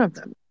is one of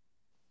them.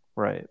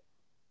 Right.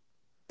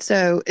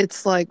 So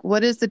it's like,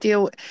 what is the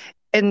deal?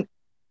 And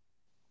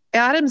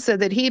Adam said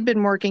that he'd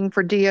been working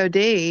for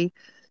DOD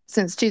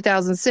since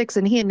 2006,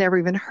 and he had never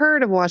even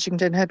heard of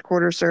Washington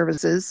Headquarters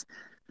Services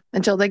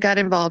until they got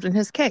involved in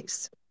his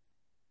case.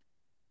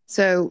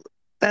 So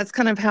that's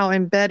kind of how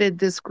embedded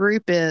this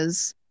group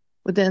is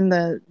within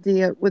the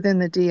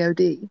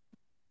DOD.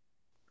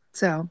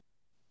 So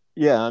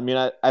Yeah, I mean,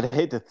 I'd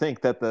hate to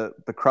think that the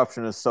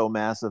corruption is so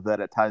massive that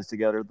it ties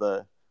together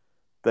the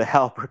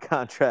Halper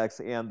contracts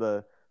and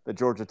the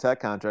Georgia Tech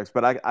contracts,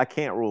 but I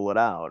can't rule it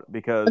out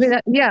because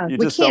yeah, you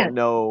we just don't can't.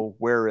 know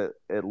where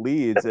it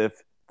leads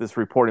if this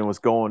reporting was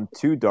going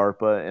to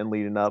DARPA and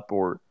leading up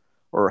or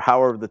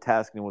however the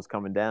tasking was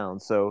coming down.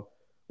 So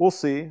we'll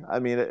see. I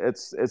mean,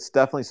 it's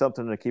definitely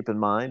something to keep in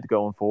mind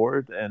going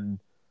forward. And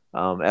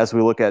as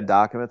we look at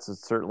documents,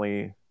 it's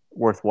certainly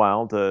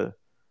worthwhile to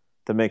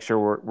make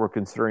sure we're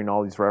considering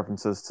all these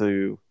references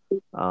to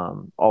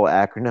all the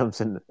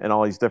acronyms and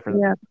all these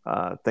different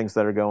things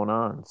that are going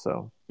on.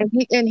 So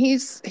And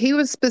he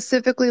was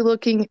specifically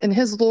looking, and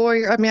his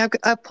lawyer. I mean,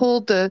 I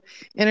pulled the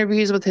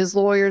interviews with his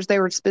lawyers.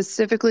 They were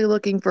specifically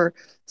looking for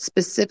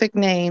specific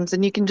names,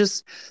 and you can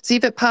just see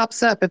if it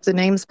pops up, if the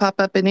names pop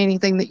up in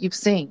anything that you've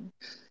seen,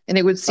 and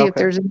it would see if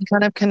okay. there's any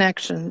kind of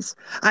connections.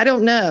 I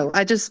don't know.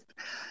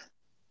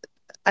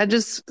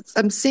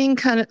 I'm seeing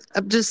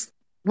I'm just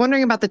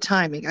wondering about the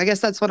timing. I guess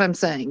that's what I'm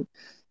saying.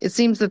 It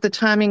seems that the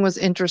timing was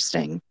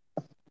interesting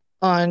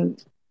on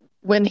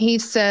when he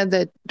said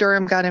that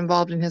Durham got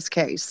involved in his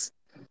case.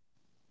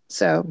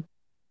 So,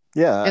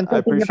 Yeah, and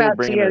I thinking appreciate about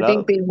bringing it DOD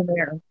up. being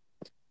there.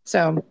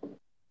 So,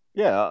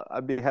 Yeah,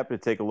 I'd be happy to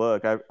take a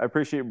look. I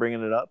appreciate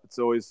bringing it up. It's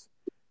always,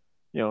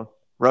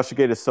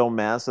 Russiagate is so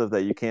massive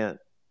that you can't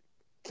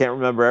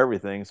remember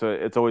everything. So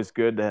it's always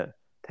good to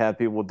have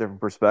people with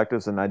different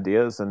perspectives and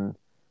ideas, and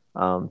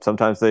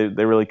sometimes they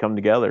really come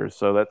together.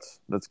 So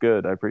that's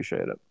good. I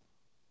appreciate it.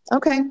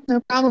 okay, no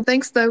problem.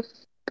 Thanks, though.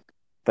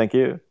 Thank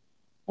you.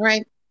 All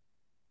right.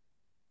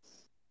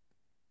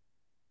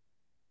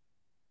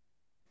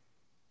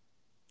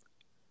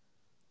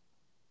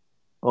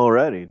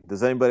 Alrighty.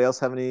 Does anybody else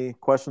have any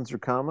questions or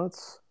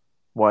comments?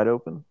 Wide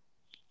open.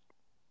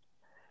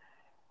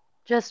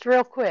 Just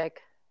real quick.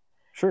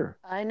 Sure.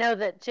 I know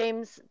that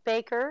James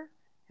Baker,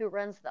 who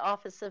runs the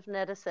Office of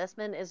Net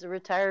Assessment, is a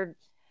retired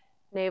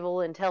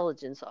naval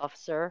intelligence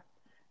officer.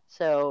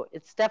 So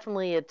it's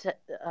definitely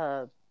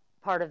a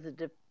part of the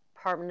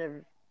Department of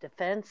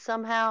Defense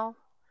somehow.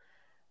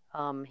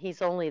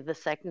 He's only the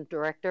second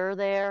director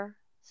there.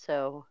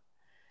 So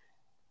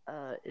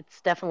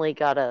it's definitely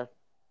got a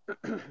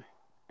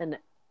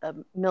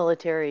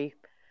military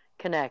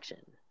connection.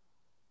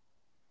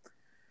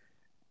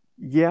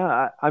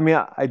 Yeah, I mean,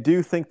 I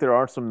do think there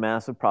are some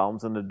massive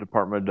problems in the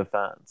Department of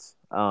Defense,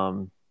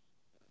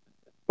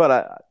 but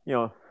I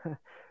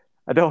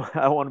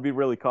want to be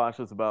really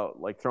cautious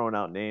about like throwing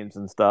out names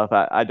and stuff.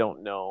 I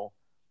don't know,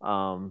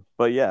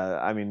 but yeah,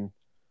 I mean,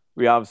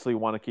 we obviously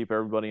want to keep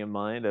everybody in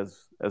mind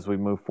as we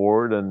move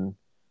forward and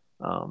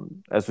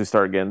as we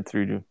start getting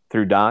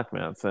through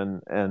documents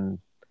and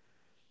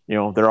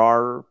there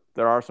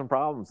are some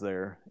problems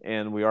there,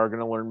 and we are going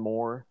to learn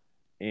more.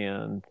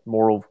 And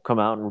more will come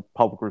out in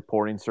public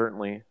reporting,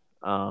 certainly.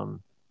 But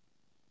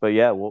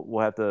yeah,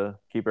 we'll have to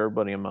keep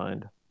everybody in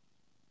mind.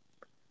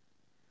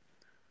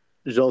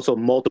 There's also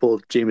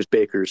multiple James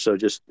Bakers, so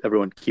just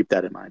everyone keep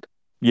that in mind.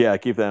 Yeah,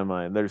 keep that in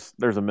mind. There's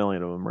a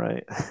million of them,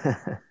 right?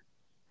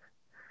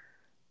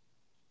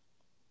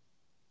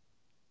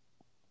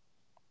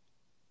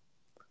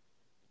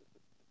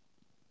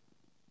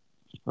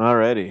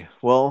 Alrighty.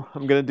 Well,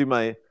 I'm gonna do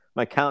my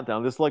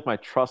countdown. This is like my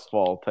trust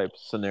fall type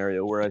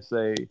scenario where I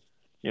say,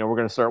 we're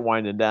gonna start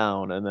winding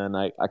down, and then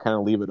I kind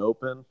of leave it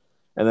open,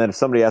 and then if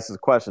somebody asks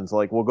questions,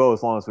 like we'll go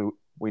as long as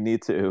we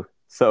need to.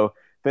 So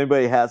if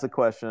anybody has a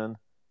question,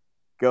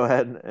 go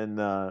ahead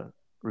and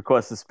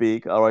request to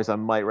speak. Otherwise, I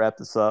might wrap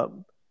this up.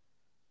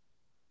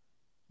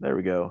 There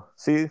we go.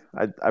 See,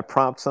 I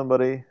prompt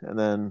somebody, and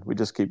then we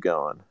just keep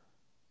going.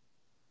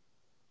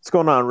 What's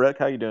going on, Rick?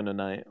 How you doing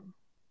tonight?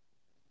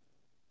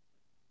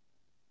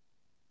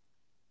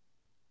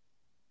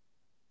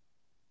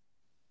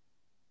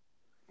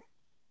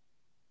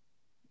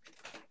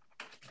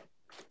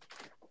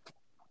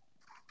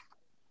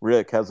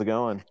 Rick, how's it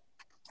going?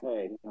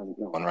 Hey, how's it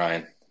going,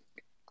 Ryan?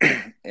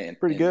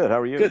 Pretty good. How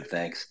are you? Good,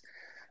 thanks.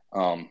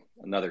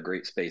 Another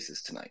great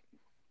Spaces tonight.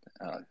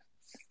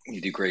 You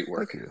do great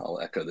work. I'll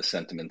echo the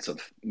sentiments of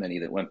many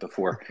that went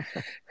before.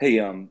 Hey,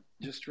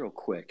 just real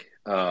quick,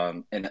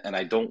 and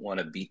I don't want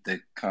to beat the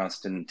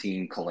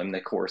Konstantin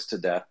Kalimnik horse to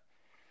death,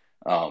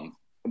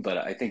 but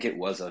I think it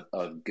was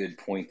a good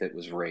point that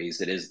was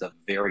raised. It is the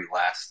very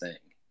last thing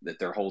that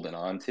they're holding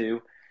on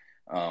to.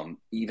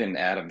 Even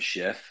Adam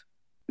Schiff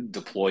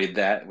deployed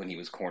that when he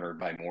was cornered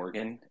by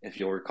Morgan, if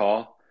you'll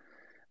recall.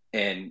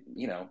 And,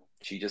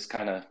 she just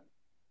kind of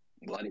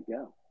let it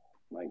go.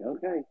 Like,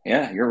 okay.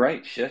 Yeah, you're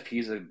right. Schiff,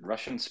 he's a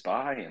Russian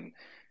spy and,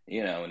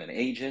 and an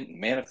agent,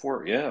 and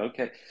Manafort. Yeah,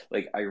 okay.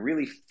 Like, I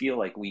really feel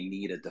like we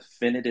need a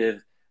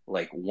definitive,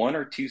 like, 1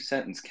 or 2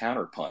 sentence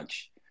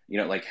counterpunch.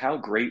 Like, how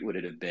great would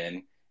it have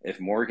been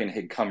if Morgan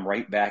had come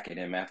right back at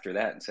him after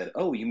that and said,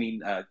 oh, you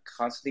mean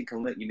Konstantin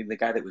Kalimnik? You mean the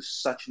guy that was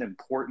such an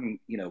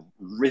important,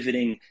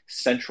 riveting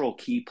central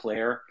key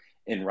player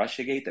in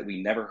Russiagate that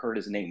we never heard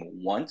his name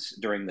once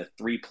during the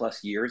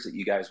 3+ years that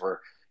you guys were,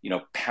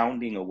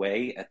 pounding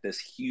away at this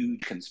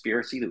huge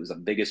conspiracy that was the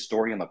biggest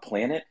story on the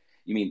planet?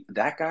 You mean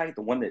that guy,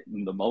 the one that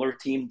the Mueller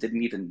team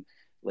didn't even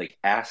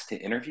ask to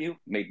interview,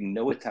 made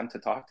no attempt to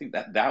talk to?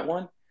 That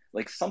one?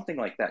 Like something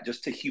like that,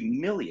 just to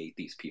humiliate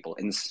these people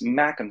and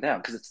smack them down,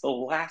 because it's the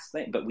last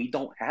thing, but we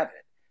don't have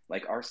it.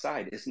 Like, our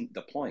side isn't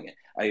deploying it.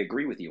 I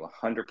agree with you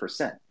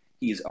 100%.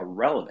 He's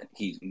irrelevant.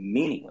 He's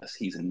meaningless.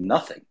 He's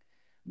nothing.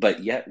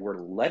 But yet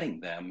we're letting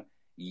them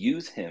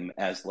use him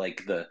as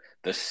like the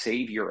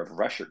savior of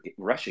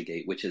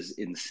Russiagate, which is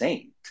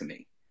insane to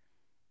me.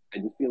 I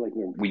just feel like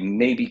we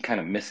may be kind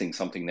of missing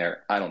something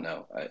there. I don't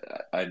know.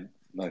 I'd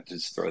like to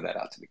just throw that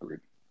out to the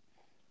group.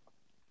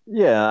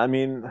 Yeah, I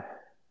mean,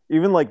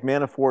 even like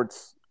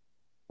Manafort's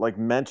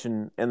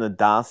mention in the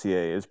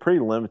dossier is pretty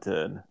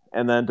limited,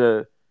 and then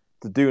to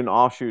do an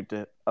offshoot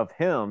of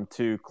him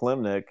to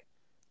Kalimnik,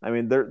 I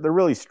mean, they're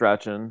really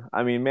stretching.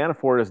 I mean,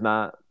 Manafort is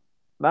not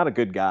a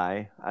good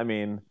guy. I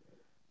mean,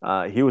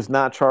 he was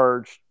not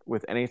charged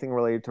with anything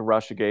related to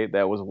Russiagate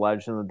that was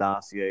alleged in the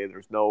dossier.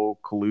 There's no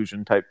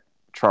collusion type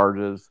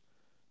charges.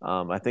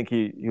 I think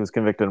he was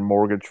convicted of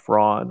mortgage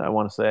fraud, I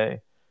want to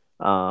say.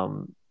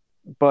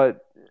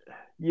 But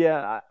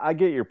yeah, I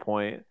get your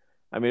point.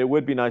 I mean, it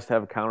would be nice to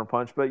have a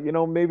counterpunch, but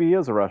maybe he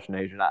is a Russian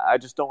agent. I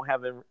just don't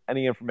have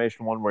any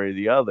information one way or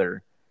the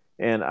other.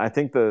 And I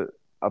think a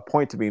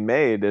point to be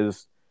made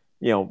is,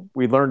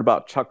 we learned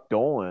about Chuck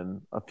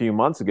Dolan a few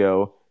months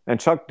ago, and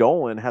Chuck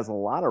Dolan has a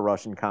lot of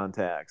Russian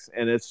contacts,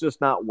 and it's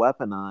just not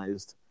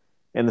weaponized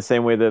in the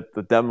same way that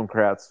the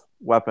Democrats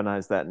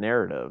weaponize that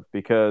narrative.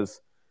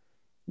 Because,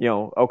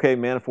 okay,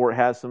 Manafort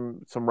has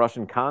some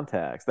Russian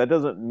contacts. That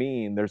doesn't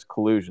mean there's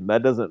collusion.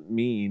 That doesn't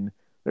mean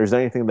there's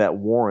anything that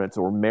warrants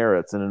or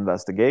merits an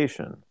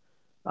investigation.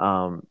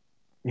 I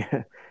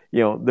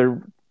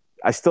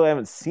still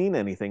haven't seen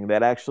anything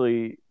that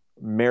actually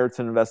merits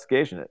an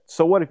investigation.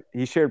 So what if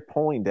he shared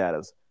polling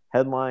data,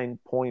 headline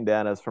polling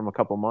data from a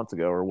couple months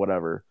ago or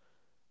whatever?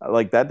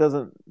 Like, that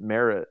doesn't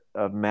merit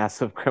a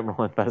massive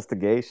criminal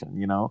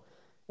investigation,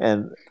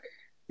 And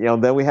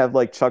then we have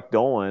like Chuck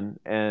Dolan,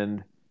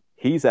 and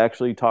he's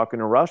actually talking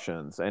to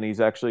Russians, and he's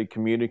actually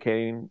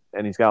communicating,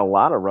 and he's got a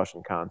lot of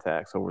Russian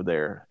contacts over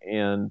there.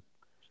 And,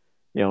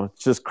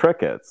 it's just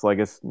crickets. Like,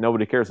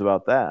 nobody cares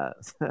about that.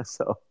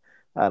 So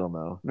I don't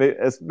know. Maybe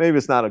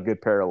it's not a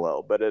good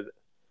parallel, but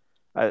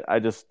I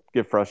just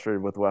get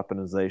frustrated with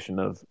weaponization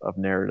of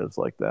narratives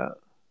like that.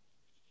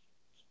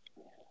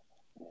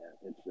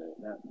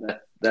 Yeah,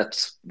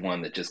 that's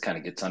one that just kind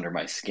of gets under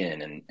my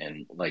skin,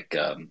 and like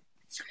the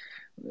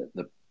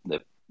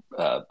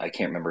I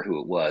can't remember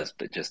who it was,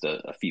 but just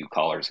a few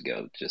callers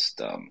ago,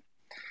 just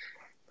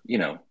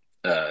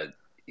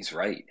he's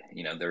right.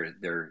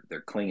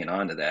 They're clinging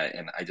on to that,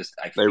 and I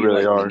feel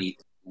really like are.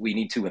 we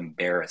need to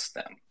embarrass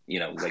them.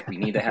 Like, we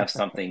need to have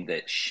something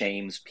that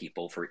shames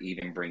people for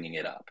even bringing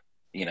it up.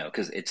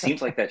 Because it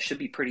seems like that should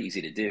be pretty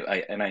easy to do.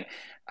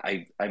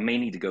 I may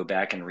need to go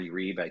back and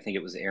reread, but I think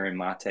it was Aaron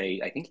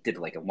Mate. I think he did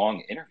like a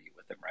long interview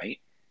with him, right?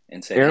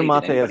 And said, Aaron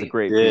hey, Mate has a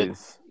great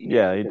piece.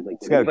 Yeah,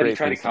 he's got anybody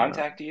try to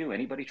contact you?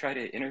 Anybody try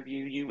to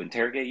interview you,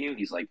 interrogate you?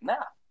 He's like, no,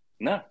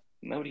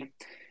 nobody.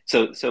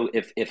 So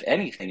if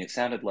anything, it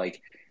sounded like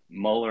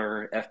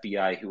Mueller,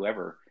 FBI,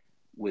 whoever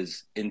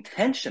was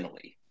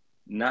intentionally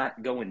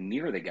not going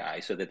near the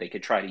guy so that they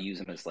could try to use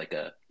him as like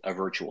a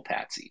virtual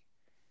patsy,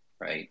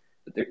 right?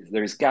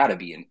 There's got to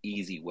be an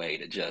easy way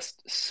to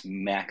just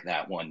smack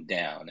that one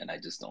down, and I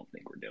just don't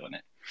think we're doing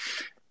it.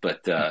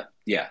 But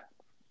yeah.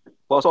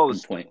 Plus all the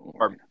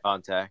Department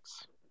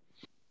contacts.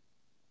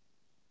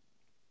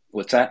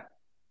 What's that?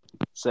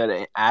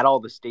 said add all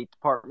the State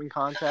Department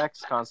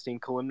contacts Konstantin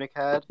Kilimnik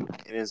had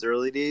in his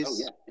early days.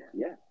 Oh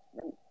yeah.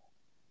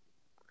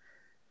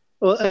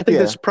 Well, I think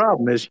that's the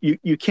problem is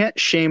you can't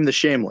shame the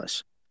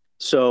shameless.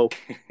 So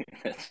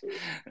that's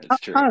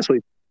true. Honestly,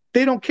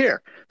 they don't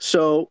care.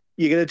 So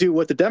you got to do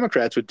what the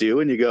Democrats would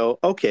do, and you go,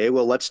 okay,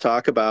 well, let's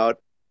talk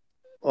about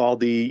all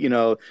the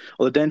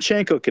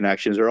Danchenko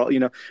connections, or all,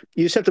 you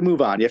just have to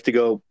move on. You have to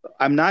go,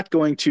 I'm not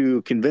going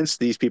to convince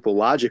these people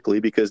logically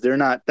because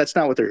that's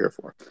not what they're here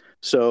for.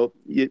 So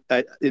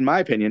in my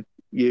opinion,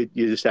 you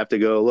just have to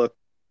go, look,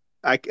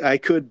 I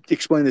could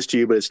explain this to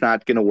you, but it's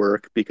not going to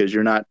work because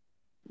you're not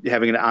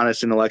having an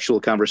honest intellectual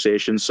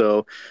conversation.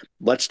 So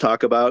let's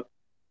talk about,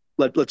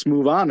 let's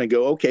move on and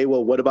go, okay,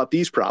 well, what about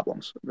these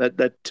problems?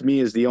 That to me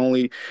is the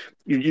only,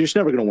 you're just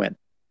never going to win.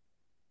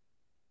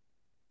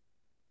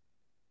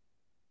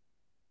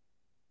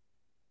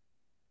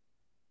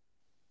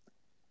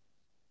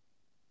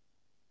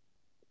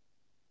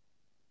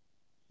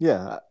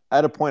 Yeah, I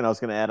had a point I was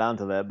going to add on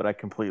to that, but I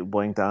completely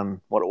blanked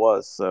on what it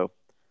was, so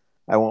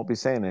I won't be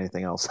saying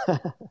anything else. All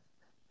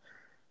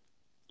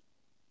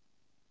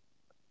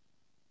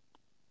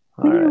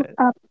right.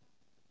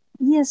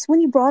 Yes,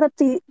 when you brought up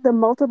the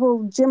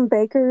multiple Jim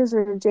Bakers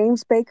or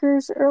James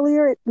Bakers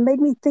earlier, it made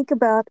me think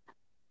about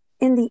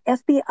in the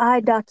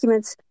FBI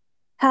documents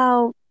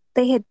how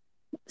they had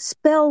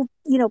spelled,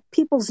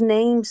 people's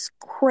names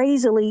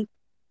crazily,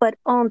 but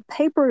on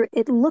paper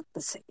it looked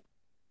the same.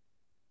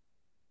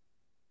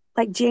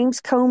 Like James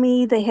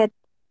Comey, they had,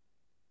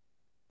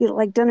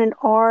 like done an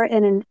R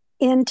and an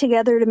N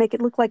together to make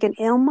it look like an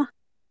M.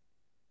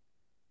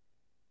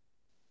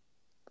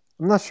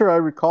 I'm not sure I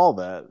recall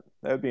that.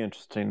 That would be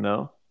interesting,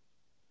 though.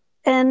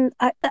 And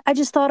I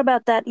just thought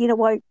about that,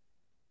 when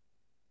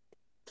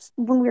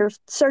we were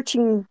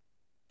searching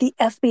the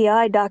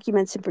FBI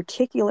documents in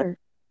particular,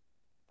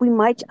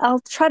 I'll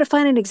try to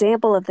find an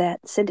example of that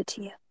and send it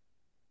to you.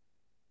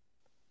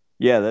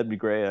 Yeah, that'd be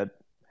great. I'd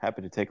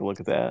happy to take a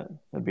look at that.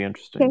 That'd be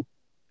interesting.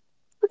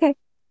 Okay.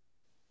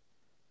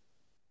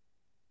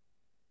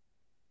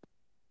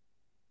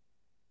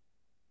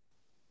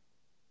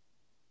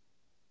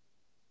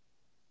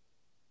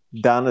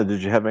 Donna,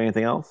 did you have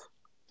anything else?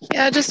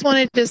 Yeah, I just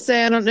wanted to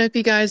say, I don't know if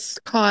you guys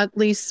caught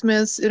Lee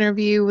Smith's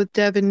interview with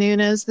Devin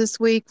Nunes this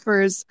week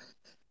for his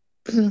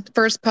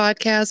first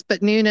podcast,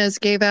 but Nunes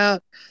gave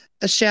out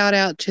a shout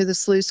out to the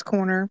Sleuths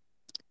Corner.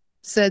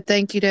 Said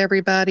thank you to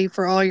everybody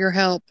for all your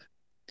help.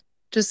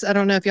 Just, I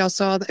don't know if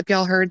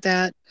y'all heard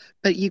that,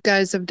 but you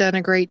guys have done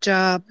a great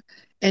job.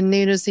 And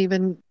Nunes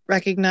even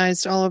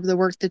recognized all of the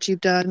work that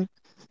you've done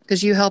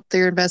because you helped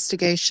their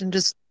investigation.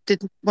 Just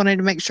wanted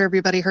to make sure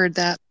everybody heard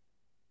that.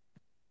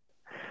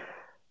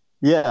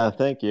 Yeah,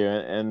 thank you.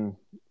 And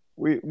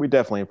we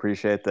definitely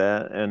appreciate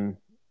that. And,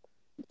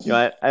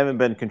 I haven't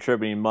been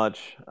contributing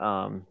much,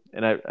 and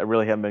I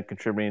really haven't been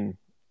contributing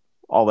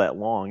all that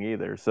long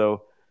either.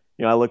 So,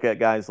 I look at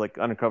guys like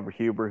Undercover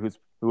Huber,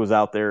 who was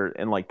out there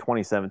in like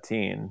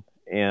 2017,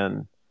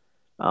 and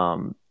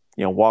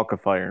Walk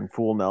of Fire and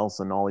Fool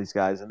Nelson, all these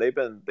guys, and they've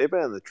been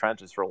in the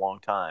trenches for a long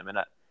time. And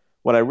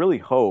what I really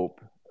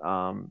hope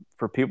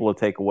for people to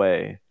take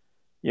away,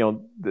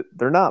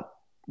 they're not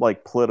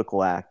like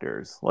political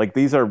actors. Like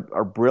these are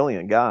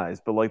brilliant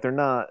guys, but they're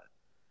not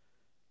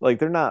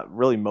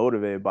really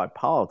motivated by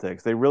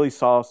politics. They really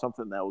saw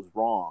something that was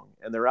wrong,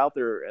 and they're out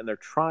there and they're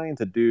trying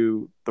to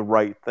do the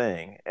right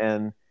thing.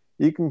 And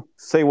you can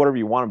say whatever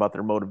you want about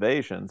their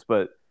motivations,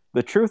 but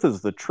the truth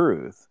is the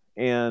truth.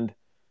 And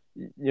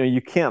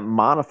you can't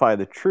modify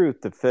the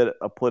truth to fit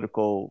a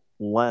political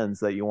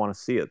lens that you want to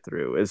see it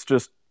through. It's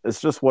just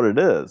what it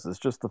is. It's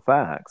just the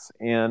facts.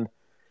 And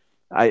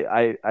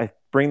I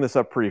bring this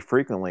up pretty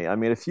frequently. I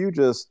mean, if you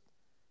just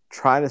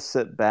try to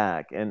sit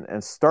back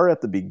and start at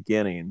the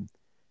beginning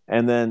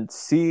and then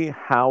see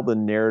how the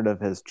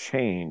narrative has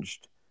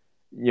changed,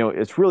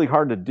 it's really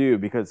hard to do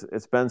because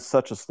it's been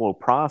such a slow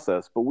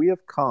process. But we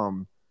have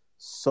come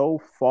so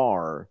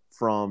far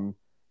from,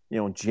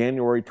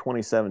 January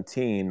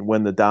 2017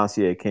 when the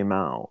dossier came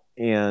out,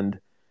 and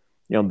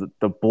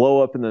the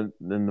blow up in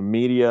the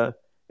media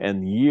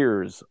and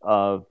years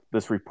of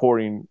this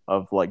reporting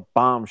of like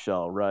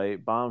bombshell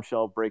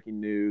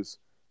breaking news.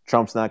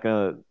 Trump's not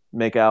going to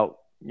make out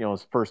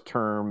his first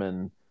term,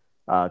 and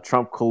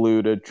Trump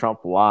colluded,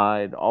 Trump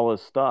lied, all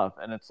this stuff.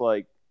 And it's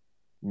like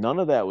none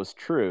of that was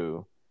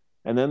true.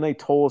 And then they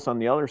told us on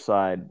the other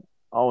side,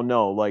 oh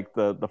no, like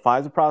the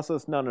FISA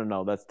process,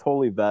 no, that's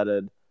totally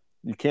vetted.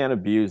 You can't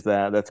abuse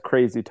that. That's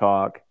crazy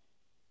talk.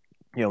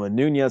 The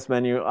Nunez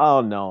menu, oh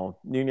no,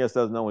 Nunez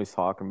doesn't know what he's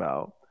talking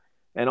about.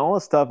 And all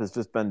this stuff has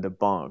just been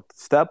debunked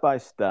step by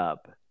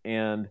step.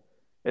 And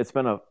it's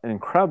been an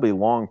incredibly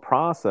long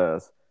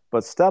process,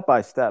 but step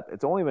by step,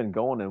 it's only been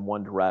going in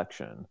one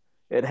direction.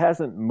 It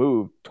hasn't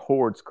moved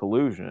towards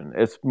collusion.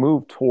 It's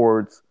moved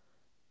towards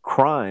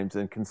crimes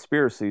and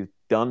conspiracies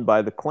done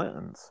by the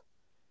Clintons.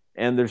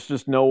 And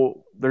there's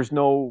no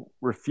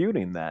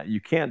refuting that.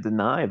 You can't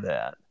deny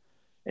that.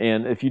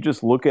 And if you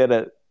just look at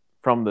it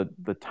from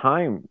the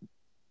time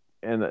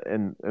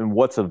and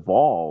what's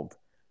evolved,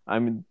 I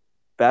mean,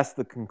 that's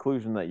the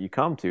conclusion that you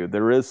come to.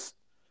 There is,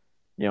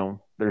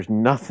 there's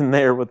nothing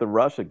there with the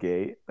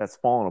Russiagate that's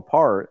fallen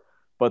apart,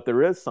 but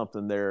there is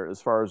something there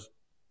as far as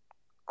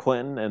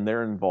Clinton and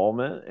their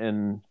involvement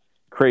in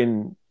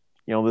creating,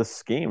 this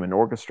scheme and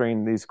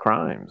orchestrating these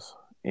crimes.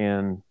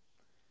 And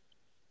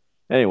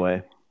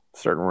anyway,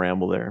 starting to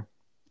ramble there.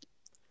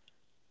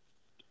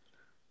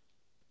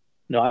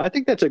 No, I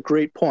think that's a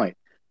great point.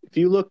 If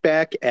you look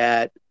back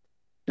at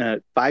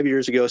 5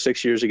 years ago,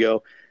 6 years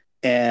ago,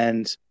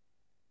 and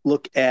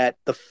look at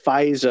the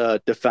FISA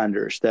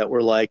defenders that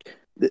were like,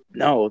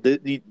 no,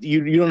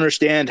 you don't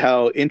understand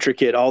how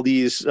intricate all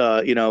these,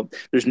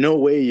 there's no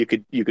way you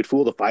could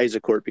fool the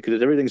FISA court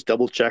because everything's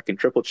double checked and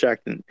triple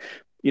checked. And,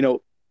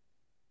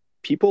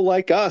 people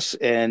like us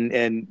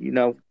and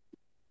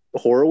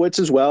Horowitz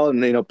as well,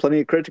 and, plenty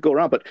of critical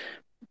around, but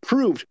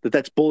proved that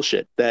that's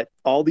bullshit. That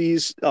all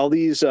these,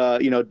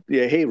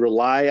 hey,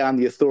 rely on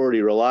the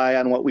authority, rely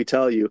on what we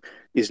tell you,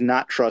 is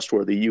not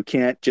trustworthy. You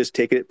can't just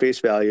take it at face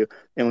value.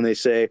 And when they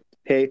say,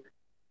 hey,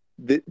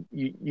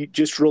 you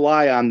just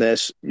rely on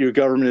this, your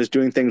government is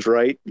doing things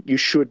right, you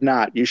should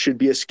not. You should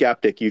be a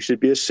skeptic. You should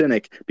be a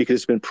cynic because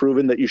it's been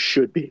proven that you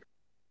should be.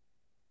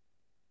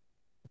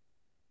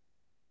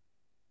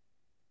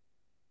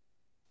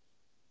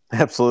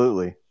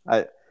 Absolutely.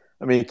 I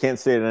mean, you can't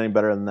say it any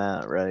better than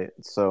that, right?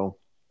 So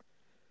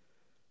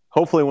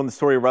hopefully when the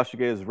story of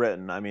Russiagate is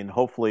written, I mean,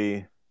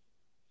 hopefully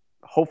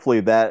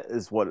that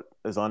is what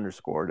is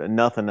underscored and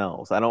nothing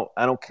else. I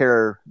don't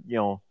care,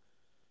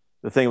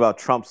 the thing about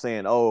Trump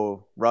saying,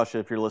 "Oh, Russia,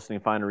 if you're listening,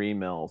 find her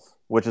emails,"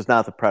 which is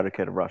not the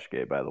predicate of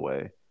Russiagate, by the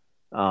way,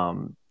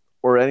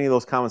 or any of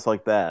those comments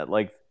like that.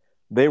 Like,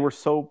 they were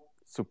so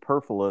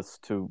superfluous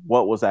to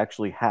what was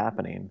actually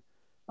happening.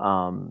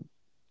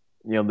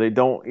 They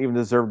don't even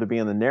deserve to be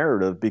in the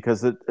narrative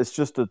because it's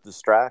just a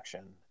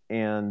distraction.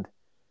 And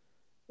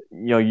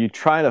you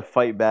try to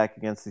fight back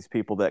against these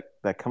people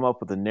that come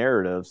up with the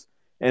narratives,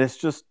 and it's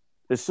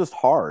just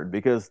hard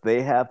because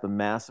they have the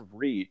massive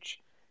reach,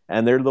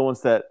 and they're the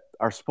ones that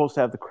are supposed to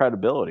have the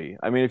credibility.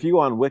 I mean, if you go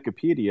on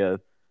Wikipedia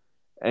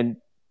and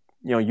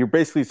you're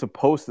basically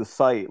supposed to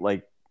cite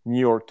like New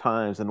York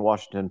Times and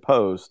Washington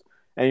Post,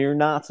 and you're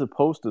not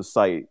supposed to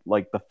cite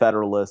like the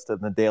Federalist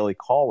and the Daily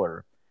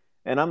Caller.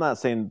 And I'm not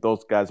saying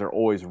those guys are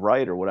always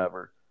right or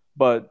whatever,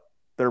 but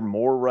they're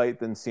more right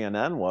than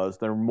CNN was.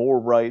 They're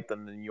more right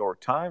than the New York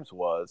Times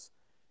was.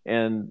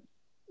 And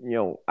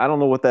I don't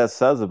know what that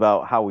says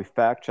about how we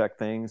fact check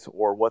things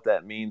or what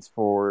that means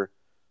for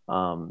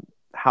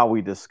how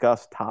we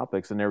discuss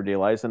topics in everyday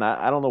life. And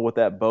I don't know what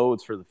that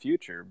bodes for the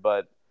future,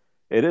 but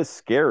it is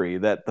scary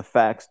that the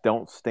facts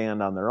don't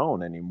stand on their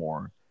own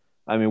anymore.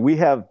 I mean, we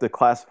have the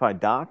classified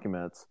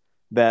documents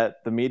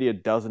that the media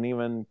doesn't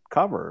even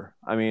cover.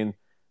 I mean,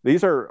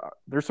 there's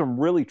some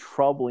really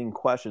troubling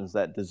questions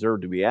that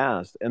deserve to be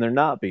asked, and they're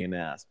not being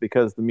asked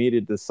because the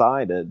media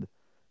decided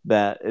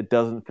that it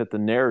doesn't fit the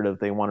narrative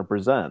they want to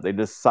present. They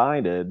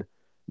decided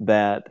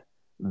that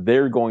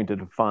they're going to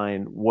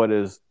define what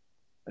is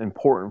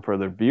important for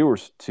their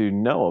viewers to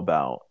know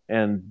about,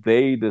 and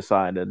they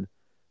decided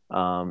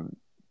that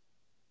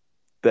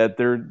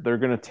they're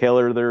going to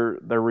tailor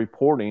their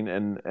reporting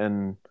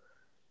and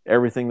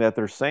everything that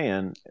they're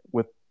saying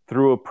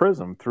through a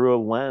prism, through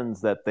a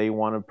lens that they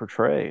want to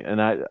portray.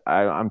 And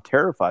I'm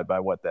terrified by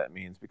what that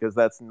means because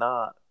that's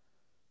not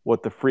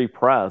what the free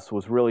press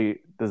was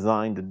really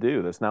designed to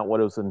do. That's not what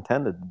it was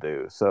intended to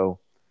do. So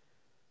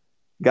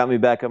got me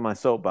back on my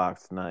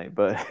soapbox tonight.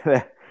 But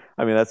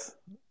I mean, that's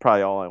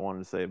probably all I wanted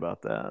to say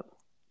about that.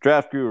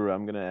 Draft Guru,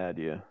 I'm going to add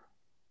you.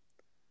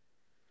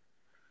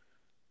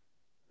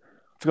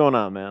 What's going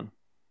on, man?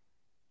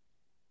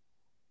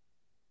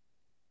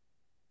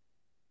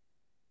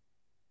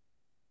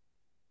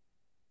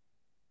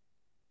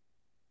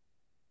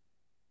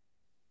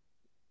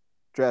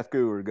 Draft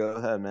Guru, go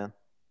ahead, man.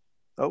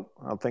 Oh,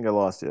 I think I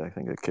lost you. I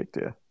think I kicked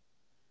you.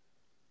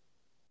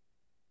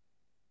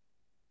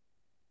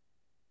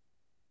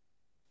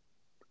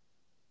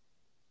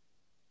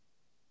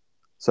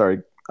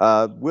 Sorry.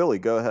 Willie,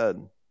 go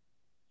ahead.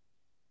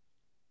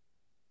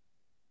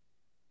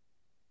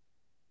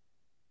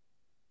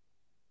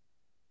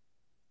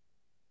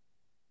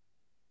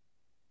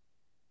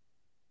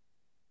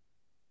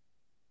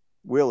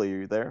 Willie, are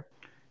you there?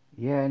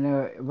 Yeah,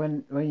 no.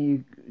 When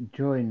you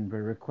join the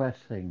request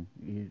thing,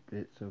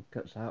 it sort of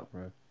cuts out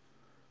for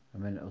a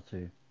minute or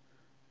two.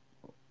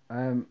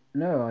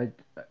 No,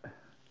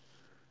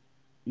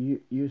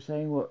 you're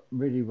saying what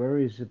really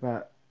worries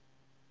about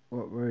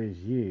what worries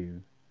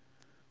you.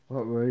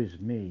 What worries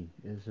me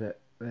is that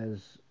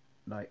there's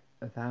like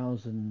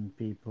 1,000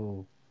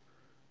 people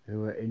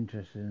who are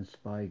interested in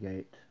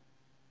Spygate.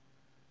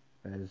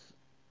 There's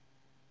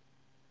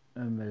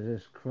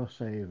this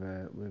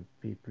crossover with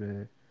people who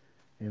are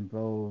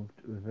involved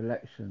with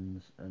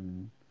elections,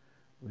 and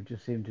we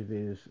just seem to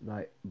be this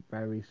like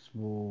very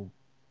small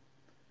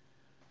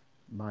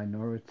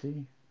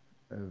minority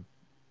of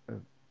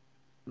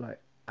like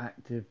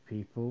active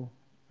people.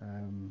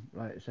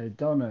 Like so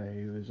Donna,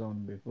 who was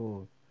on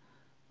before,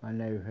 I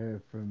know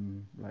her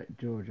from like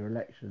Georgia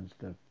election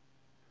stuff,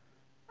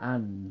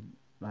 and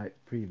like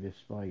previous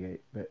Spygate,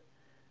 but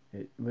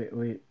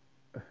it's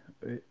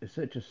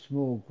such a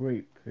small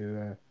group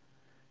who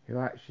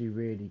actually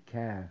really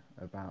care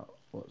about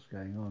what's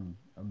going on.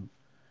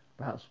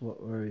 That's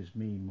what worries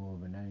me more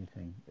than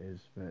anything is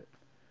that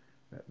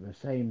the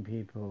same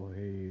people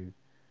who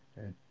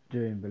are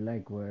doing the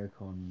legwork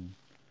on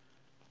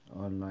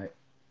like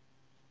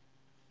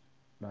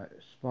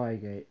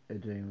Spygate are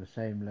doing the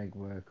same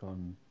legwork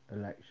on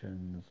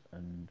elections,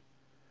 and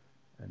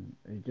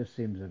it just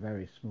seems a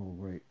very small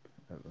group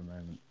at the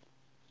moment.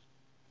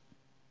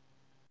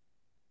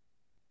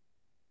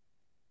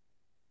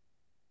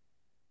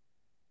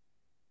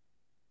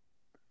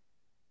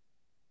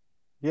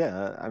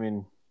 Yeah, I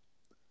mean,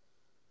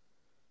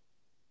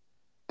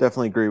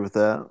 definitely agree with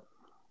that.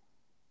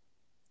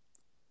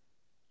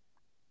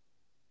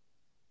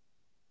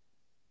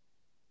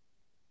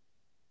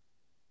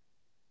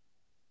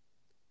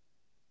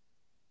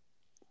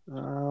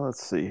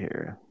 Let's see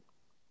here.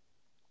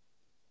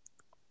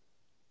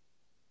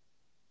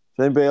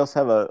 Does anybody else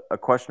have a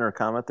question or a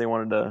comment they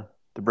wanted to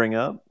bring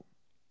up?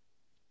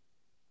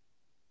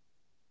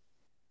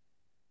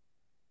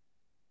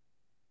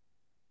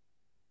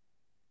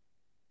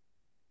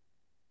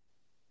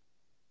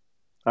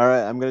 All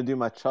right, I'm going to do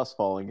my trust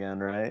fall again,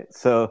 right?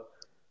 So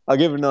I'll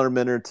give it another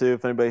minute or two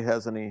if anybody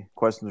has any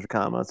questions or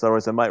comments.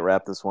 Otherwise, I might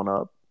wrap this one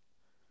up.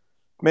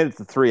 Made it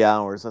to 3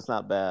 hours. That's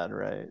not bad,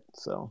 right?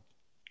 So,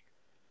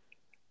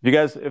 you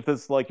guys, if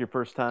this is like your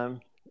first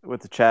time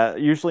with the chat,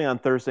 usually on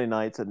Thursday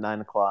nights at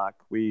 9 o'clock,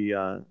 we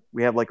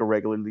have like a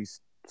regularly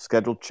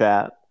scheduled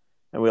chat,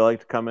 and we like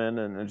to come in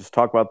and just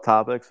talk about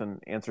topics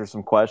and answer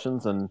some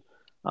questions and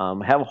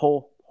have a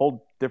whole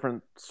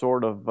different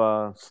sort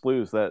of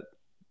sleuths that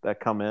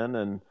come in,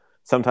 and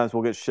sometimes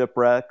we'll get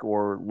Shipwreck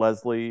or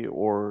Leslie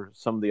or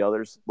some of the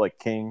others like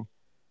King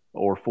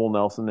or Fool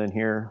Nelson in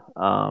here.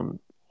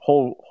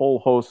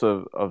 Whole host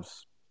of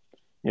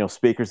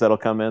speakers that'll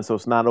come in, so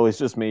it's not always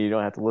just me. You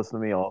don't have to listen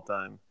to me all the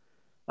time.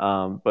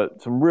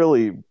 But some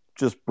really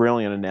just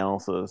brilliant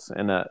analysis,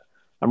 and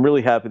I'm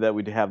really happy that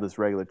we have this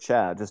regular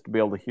chat just to be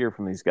able to hear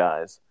from these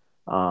guys.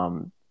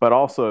 But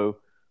also,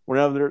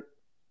 whenever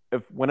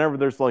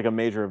there's like a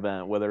major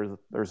event, whether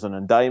there's an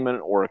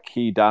indictment or a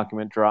key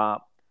document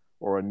drop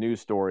or a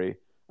news story,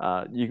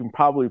 you can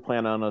probably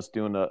plan on us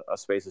doing a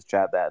Spaces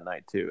chat that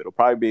night too. It'll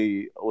probably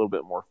be a little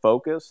bit more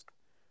focused.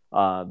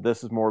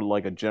 This is more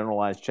like a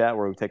generalized chat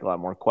where we take a lot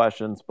more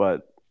questions,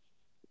 but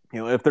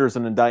if there's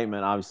an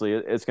indictment, obviously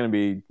it's going to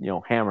be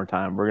hammer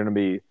time. We're going to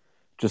be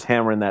just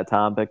hammering that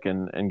topic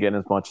and getting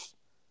as much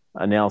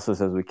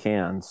analysis as we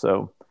can.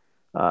 So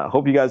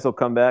hope you guys will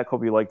come back.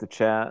 Hope you like the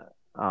chat.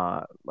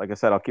 Like I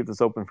said, I'll keep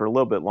this open for a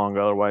little bit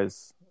longer.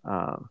 Otherwise,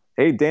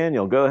 hey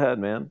Daniel, go ahead,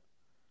 man.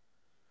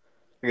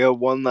 I got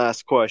one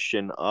last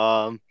question.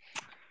 Was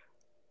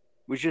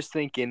just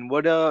thinking,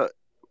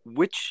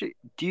 which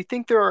do you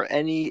think there are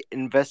any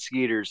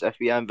investigators,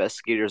 FBI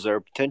investigators, that are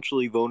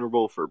potentially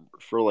vulnerable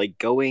for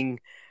like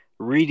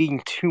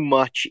reading too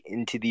much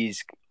into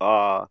these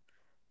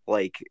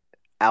like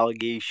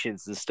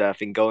allegations and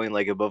stuff and going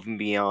like above and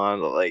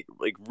beyond, like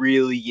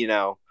really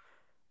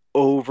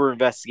over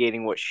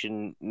investigating what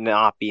should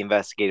not be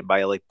investigated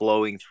by like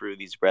blowing through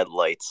these red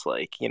lights,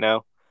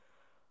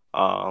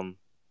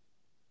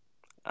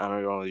 I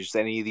don't know, just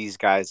any of these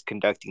guys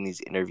conducting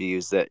these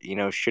interviews that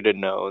should have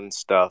known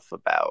stuff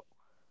about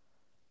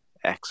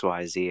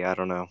XYZ. I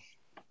don't know.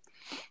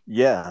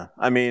 Yeah,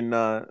 I mean,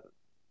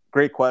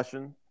 great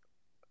question.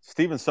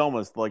 Stephen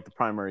Soma's like the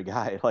primary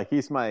guy. Like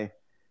he's my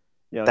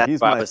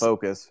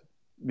focus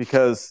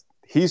because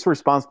he's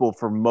responsible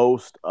for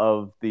most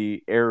of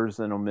the errors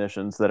and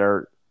omissions that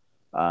are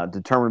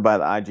determined by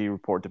the IG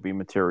report to be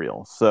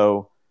material.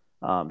 So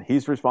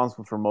he's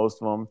responsible for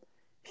most of them.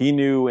 He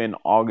knew in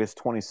August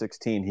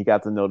 2016 he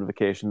got the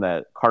notification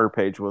that Carter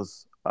Page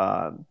was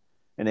an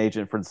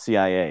agent for the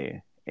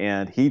CIA,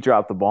 and he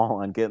dropped the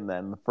ball on getting that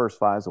in the first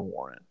FISA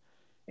warrant.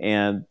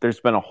 And there's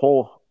been a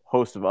whole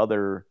host of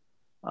other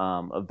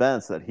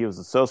events that he was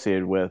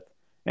associated with,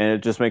 and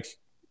it just makes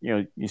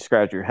you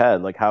scratch your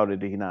head, like how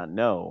did he not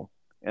know?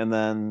 And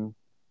then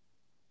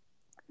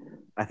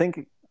I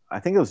think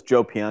it was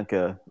Joe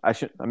Pienka. I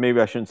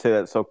shouldn't say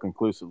that so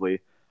conclusively.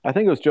 I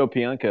think it was Joe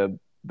Pienka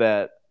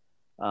that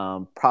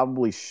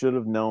probably should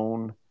have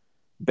known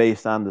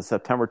based on the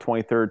September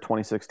 23rd,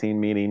 2016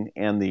 meeting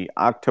and the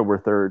October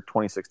 3rd,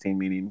 2016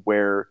 meeting,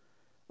 where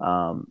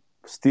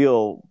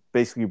Steele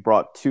basically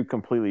brought two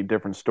completely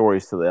different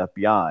stories to the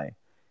FBI.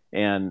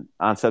 And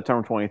on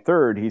September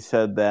 23rd, he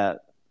said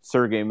that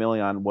Sergei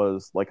Milian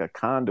was like a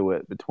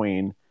conduit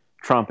between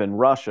Trump and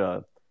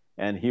Russia,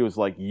 and he was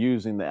like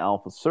using the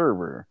Alpha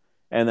server.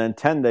 And then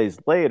 10 days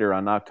later,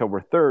 on October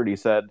 3rd, he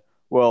said,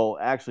 well,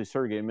 actually,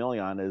 Sergei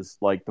Milian is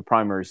like the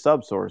primary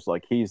subsource.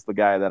 Like he's the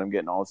guy that I'm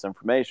getting all this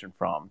information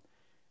from.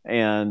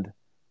 And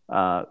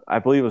I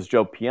believe it was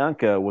Joe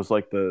Pienka was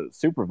like the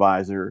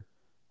supervisor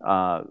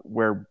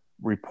where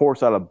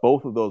reports out of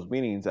both of those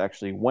meetings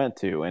actually went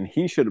to, and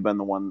he should have been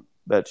the one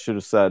that should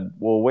have said,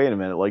 well, wait a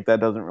minute, like that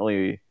doesn't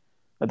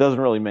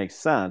really make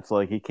sense.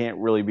 Like he can't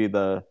really be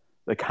the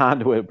the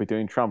conduit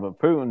between Trump and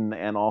Putin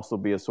and also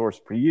be a source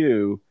for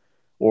you.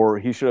 Or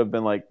he should have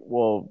been like,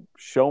 well,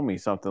 show me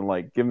something,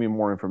 like give me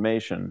more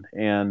information.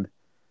 And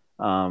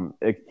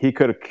he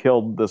could have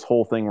killed this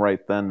whole thing right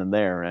then and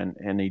there,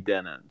 and he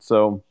didn't.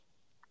 So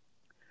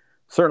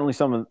certainly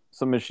some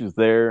issues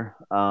there.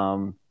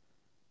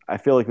 I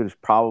feel like there's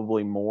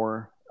probably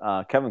more.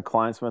 Kevin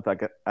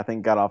Kleinsmith, I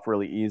think, got off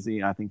really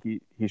easy. I think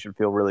he should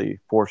feel really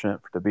fortunate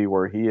to be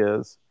where he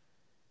is.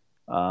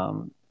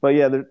 But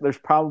yeah, there's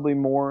probably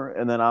more.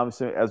 And then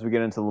obviously, as we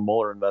get into the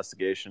Mueller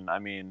investigation, I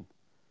mean,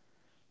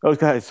 those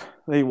guys,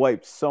 they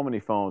wiped so many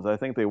phones. I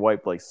think they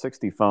wiped like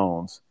 60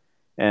 phones.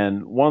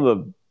 And one of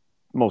the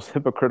most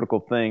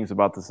hypocritical things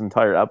about this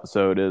entire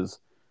episode is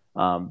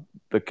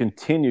the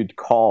continued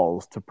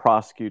calls to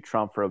prosecute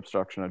Trump for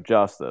obstruction of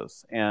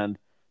justice and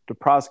to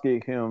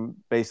prosecute him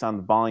based on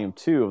the volume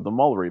 2 of the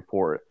Mueller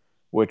report,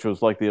 which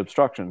was like the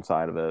obstruction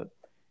side of it.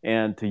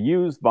 And to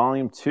use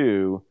volume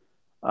 2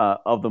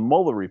 of the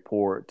Mueller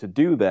report to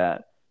do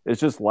that is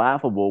just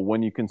laughable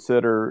when you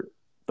consider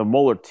the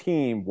Mueller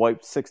team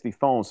wiped 60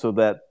 phones so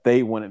that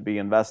they wouldn't be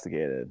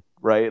investigated,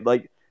 right?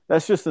 Like,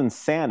 that's just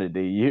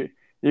insanity.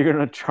 You're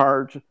going to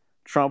charge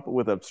Trump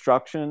with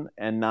obstruction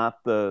and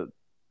not the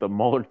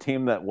Mueller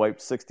team that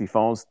wiped 60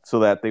 phones so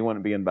that they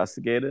wouldn't be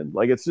investigated.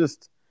 Like, it's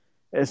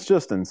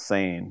just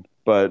insane.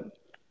 But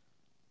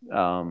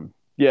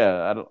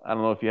yeah, I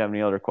don't know if you have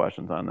any other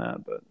questions on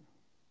that, but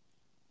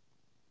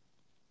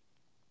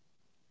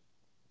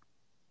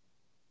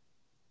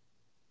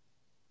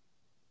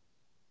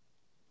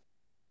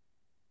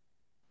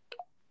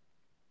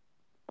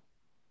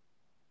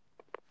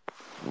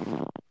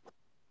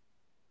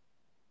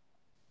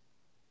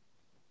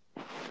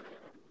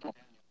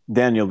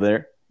Daniel,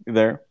 you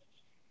there?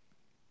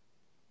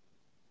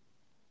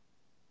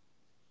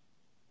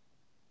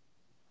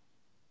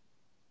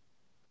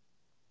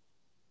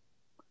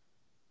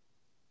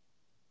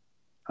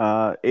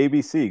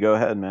 ABC, go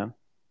ahead, man.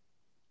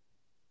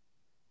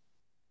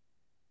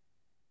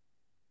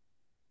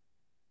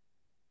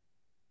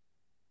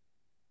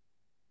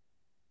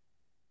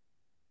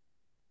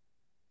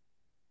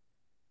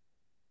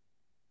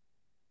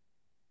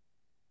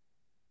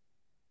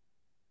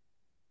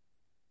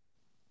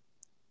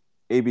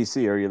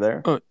 ABC, are you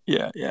there? Oh,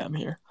 yeah, I'm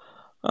here.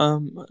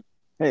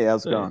 Hey,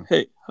 how's it going?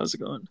 Hey, how's it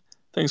going?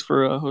 Thanks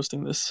for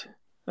hosting this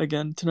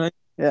again tonight.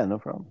 Yeah, no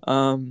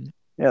problem.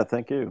 Yeah,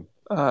 thank you.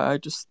 I've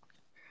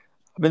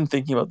been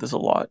thinking about this a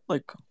lot.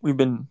 Like, we've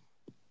been,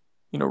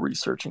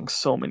 researching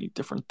so many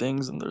different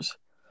things, and there's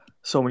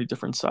so many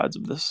different sides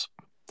of this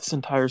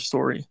entire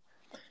story.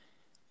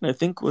 And I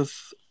think with,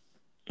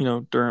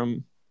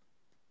 Durham,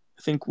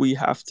 I think we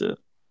have to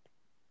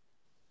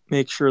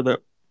make sure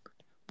that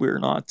we're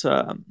not,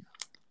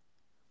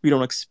 we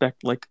don't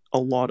expect like a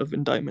lot of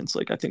indictments.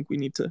 Like, I think we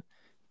need to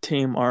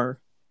tame our,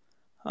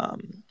 how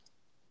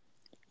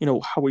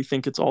we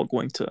think it's all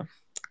going to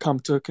come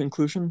to a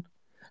conclusion.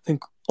 I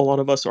think a lot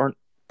of us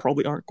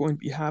probably aren't going to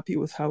be happy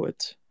with how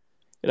it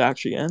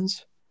actually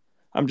ends.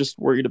 I'm just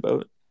worried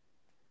about,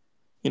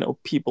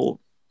 people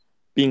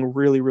being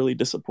really, really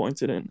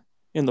disappointed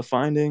in the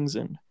findings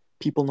and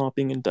people not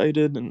being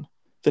indicted and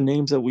the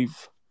names that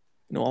we've,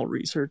 all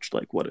researched.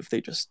 Like, what if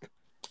they just,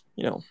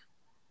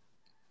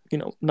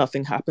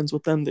 nothing happens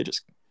with them? They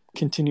just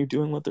continue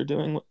doing what they're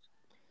doing.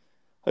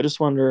 I just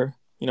wonder,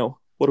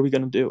 what are we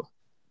going to do?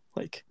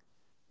 Like,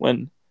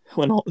 when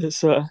all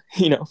this,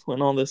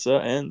 when all this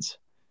ends.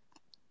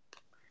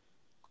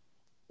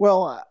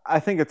 Well, I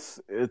think it's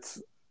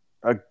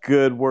a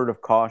good word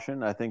of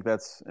caution. I think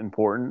that's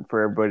important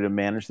for everybody to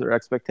manage their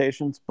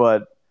expectations,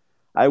 but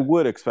I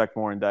would expect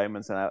more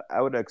indictments, and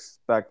I would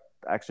expect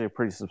actually a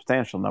pretty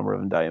substantial number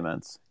of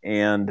indictments.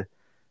 And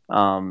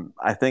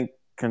I think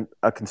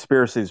a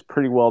conspiracy is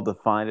pretty well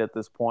defined at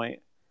this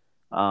point.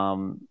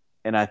 And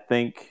I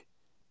think,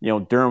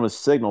 Durham has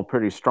signaled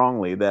pretty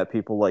strongly that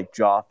people like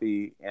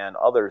Joffe and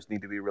others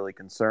need to be really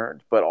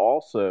concerned. But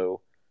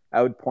also,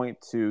 I would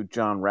point to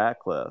John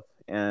Ratcliffe.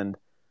 And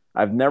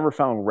I've never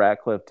found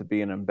Ratcliffe to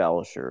be an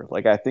embellisher.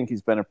 Like, I think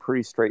he's been a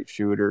pretty straight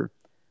shooter.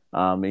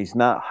 He's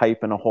not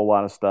hyping a whole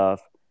lot of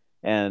stuff.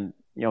 And,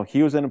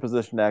 he was in a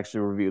position to actually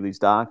review these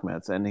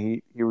documents. And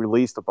he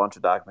released a bunch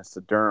of documents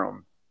to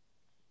Durham.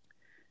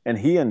 And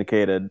he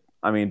indicated,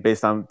 I mean,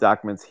 based on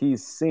documents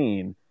he's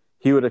seen,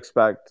 he would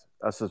expect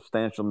a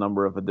substantial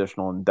number of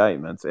additional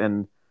indictments.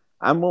 And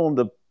I'm willing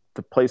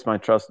to place my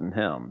trust in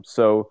him.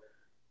 So,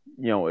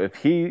 if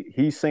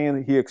he's saying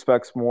that he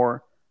expects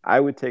more, I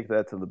would take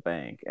that to the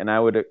bank, and I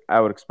would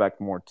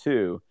expect more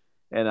too.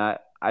 And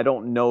I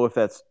don't know if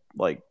that's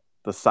like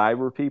the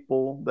cyber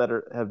people that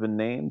have been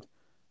named,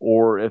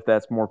 or if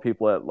that's more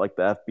people at like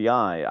the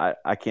FBI.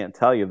 I can't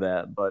tell you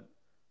that, but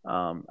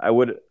I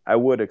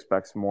would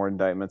expect some more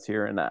indictments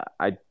here, and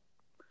I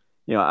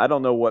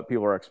don't know what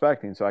people are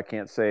expecting, so I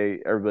can't say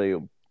everybody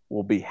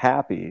will be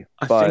happy.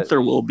 I think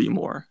there will be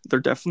more. There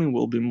definitely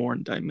will be more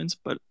indictments,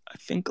 but I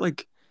think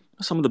like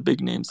some of the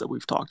big names that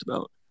we've talked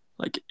about,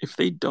 like if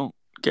they don't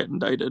get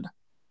indicted,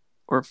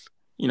 or if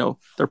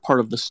they're part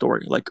of the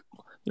story, like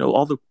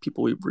all the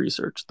people we've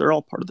researched, they're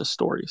all part of the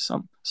story,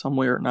 some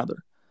way or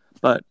another.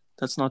 But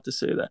that's not to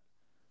say that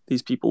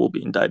these people will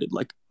be indicted.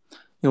 Like,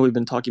 we've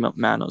been talking about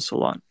Manos a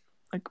lot.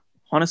 Like,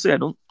 honestly, I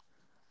don't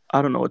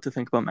know what to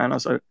think about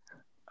Manos.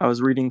 I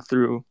was reading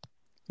through,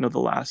 the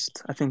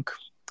last, I think,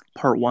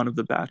 part 1 of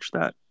the batch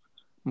that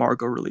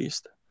Margot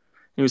released.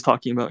 He was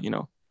talking about,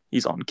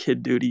 he's on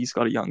kid duty. He's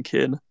got a young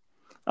kid.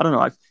 I don't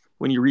know.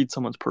 When you read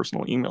someone's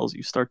personal emails,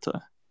 you start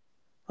to,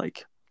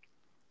 like,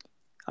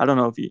 I don't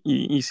know if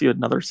you see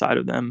another side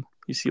of them.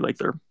 You see, like,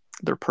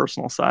 their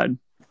personal side.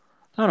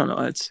 I don't know.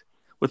 It's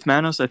with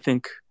Manos. I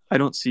think I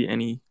don't see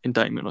any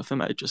indictment with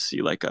him. I just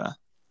see like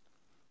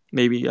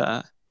maybe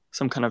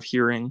some kind of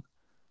hearing,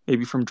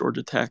 maybe from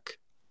Georgia Tech.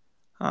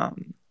 I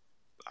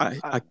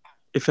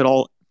if it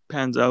all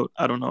pans out,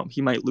 I don't know.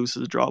 He might lose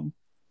his job.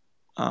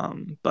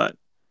 But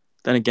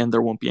then again,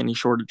 there won't be any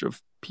shortage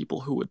of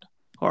people who would,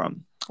 or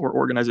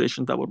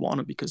organizations that would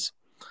want him, because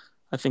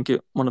I think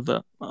one of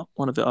the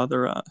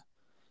other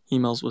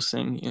emails was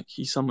saying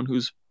he's someone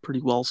who's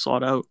pretty well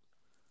sought out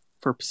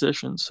for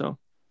positions. So,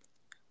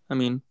 I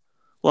mean,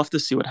 we'll have to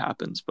see what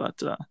happens.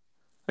 But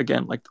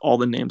again, like all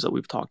the names that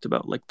we've talked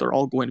about, like they're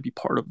all going to be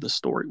part of the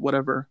story.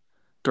 Whatever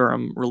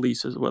Durham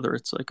releases, whether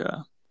it's like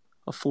a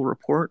full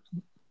report,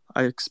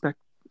 I expect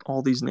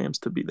all these names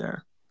to be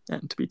there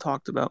and to be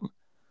talked about.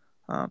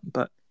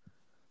 But,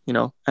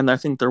 and I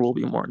think there will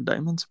be more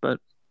indictments, but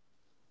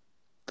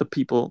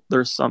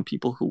there's some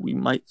people who we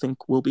might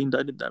think will be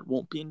indicted that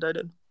won't be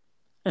indicted.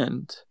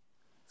 And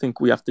I think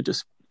we have to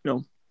just,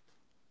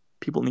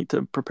 people need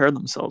to prepare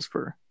themselves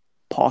for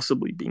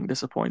possibly being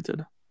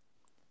disappointed.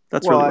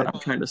 That's really what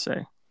I'm trying to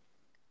say.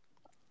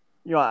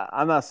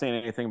 I'm not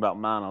saying anything about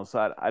Manos.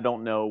 I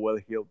don't know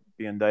whether he'll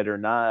be indicted or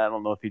not. I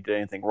don't know if he did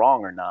anything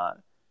wrong or not.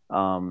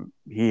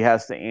 He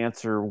has to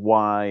answer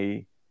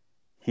why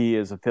he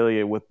is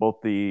affiliated with both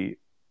the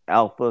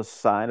Alpha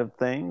side of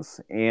things,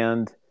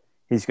 and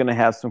he's going to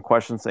have some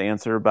questions to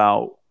answer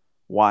about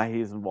why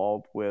he's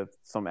involved with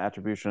some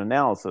attribution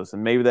analysis.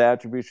 And maybe the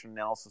attribution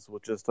analysis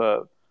was just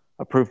a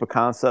proof of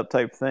concept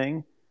type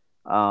thing.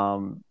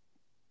 But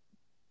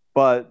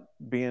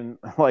being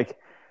like,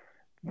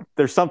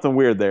 there's something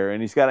weird there,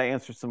 and he's got to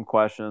answer some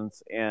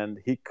questions, and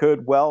he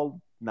could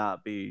well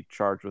not be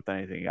charged with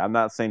anything. I'm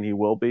not saying he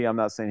will be. I'm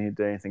not saying he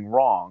did anything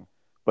wrong,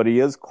 but he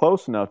is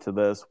close enough to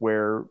this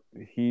where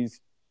he's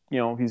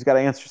got to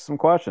answer some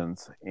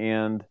questions.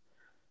 And,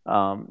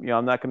 I'm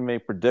not going to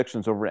make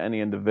predictions over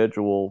any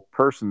individual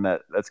person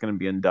that's going to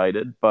be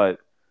indicted, but,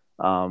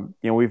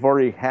 we've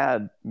already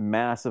had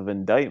massive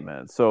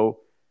indictments. So,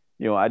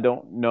 I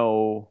don't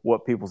know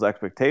what people's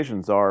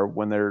expectations are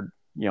when they're,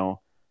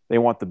 they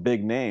want the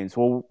big names.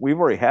 Well, we've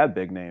already had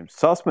big names.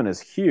 Sussman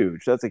is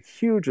huge. That's a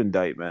huge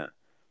indictment.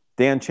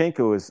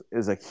 Danchenko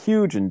is a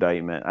huge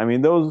indictment. I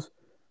mean,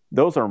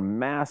 those are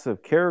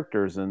massive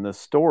characters in this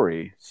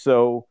story.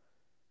 So,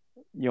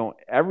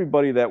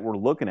 everybody that we're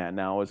looking at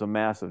now is a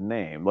massive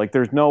name. Like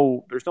there's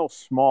no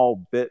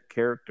small bit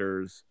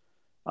characters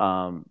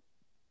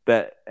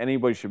that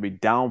anybody should be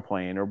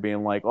downplaying or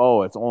being like,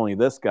 oh, it's only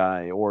this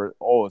guy, or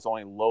oh, it's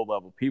only low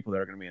level people that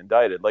are going to be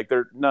indicted. Like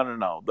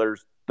no.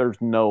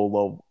 There's no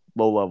low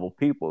level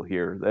people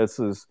here.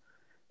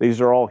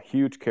 These are all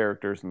huge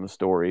characters in the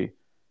story.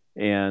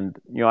 And,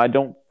 I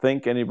don't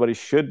think anybody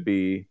should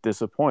be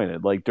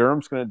disappointed. Like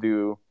Durham's going to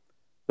do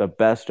the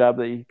best job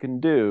that he can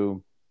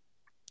do,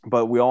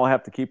 but we all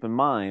have to keep in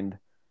mind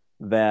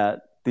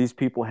that these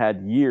people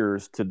had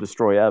years to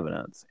destroy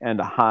evidence and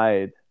to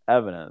hide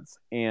evidence.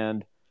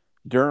 And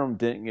Durham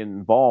didn't get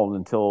involved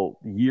until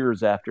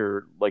years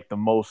after like the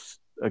most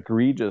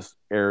egregious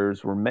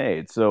errors were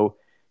made. So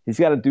he's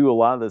got to do a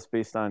lot of this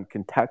based on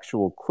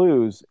contextual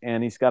clues,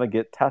 and he's got to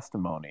get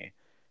testimony,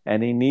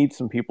 and he needs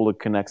some people to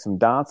connect some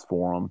dots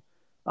for him.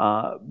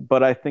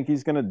 But I think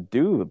he's going to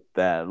do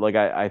that. Like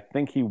I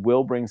think he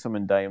will bring some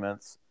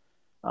indictments.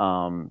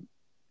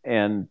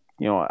 And,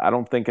 I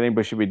don't think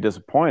anybody should be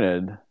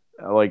disappointed.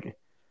 Like,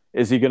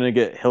 is he going to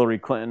get Hillary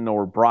Clinton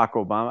or Barack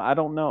Obama? I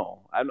don't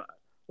know. I'm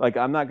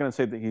not going to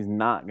say that he's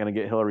not going to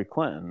get Hillary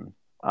Clinton.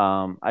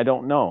 I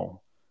don't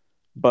know.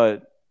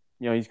 But,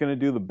 he's going to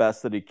do the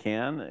best that he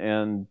can,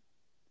 and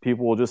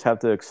people will just have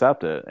to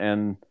accept it.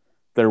 And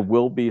there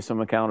will be some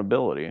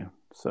accountability.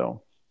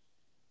 So.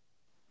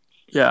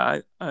 Yeah,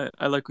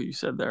 I like what you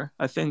said there.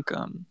 I think,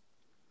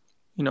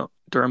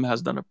 Durham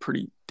has done a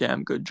pretty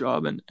damn good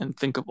job, and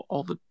think of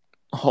all the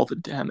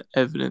damn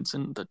evidence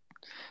and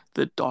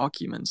the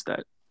documents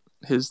that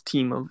his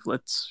team of,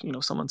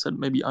 someone said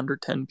maybe under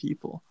 10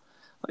 people,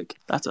 like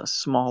that's a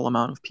small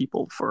amount of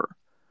people for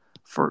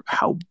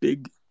how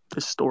big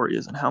this story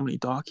is and how many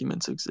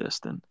documents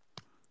exist. And,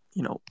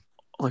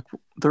 like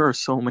there are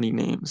so many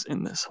names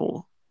in this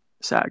whole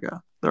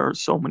saga. There are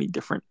so many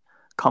different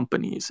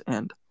companies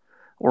and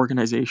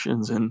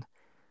organizations and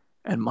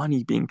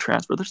money being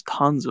transferred. There's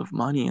tons of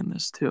money in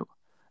this too.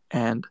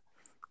 And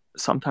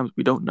sometimes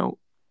we don't know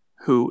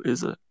who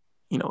is a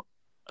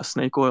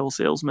snake oil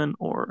salesman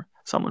or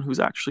someone who's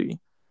actually,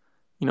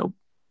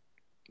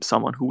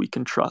 someone who we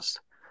can trust.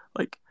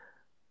 Like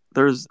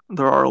there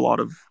are a lot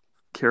of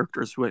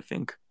characters who I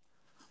think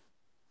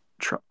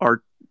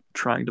are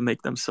trying to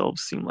make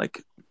themselves seem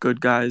like good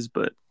guys,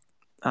 but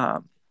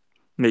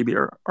maybe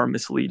are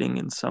misleading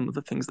in some of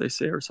the things they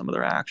say or some of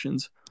their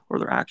actions, or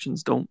their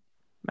actions don't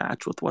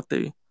match with what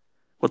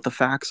the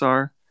facts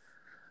are.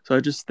 So I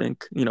just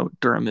think,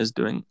 Durham is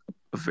doing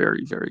a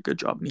very, very good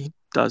job, and he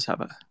does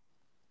have a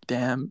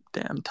damn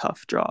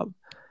tough job.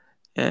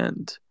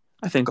 And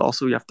I think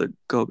also you have to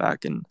go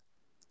back and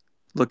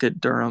look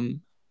at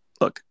Durham.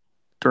 Look,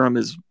 Durham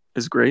is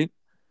great.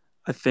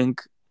 I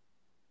think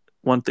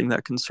one thing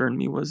that concerned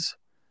me was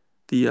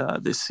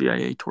the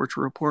CIA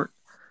torture report,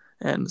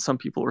 and some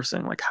people were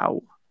saying, like,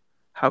 how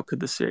could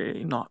the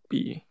CIA not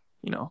be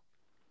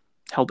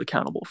held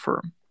accountable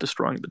for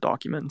destroying the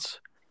documents?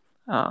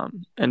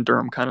 And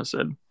Durham kind of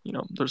said,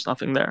 there's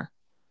nothing there.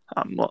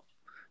 Well,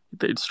 if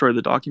they destroy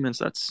the documents,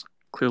 that's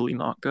clearly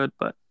not good,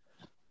 but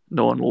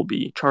no one will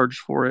be charged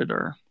for it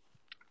or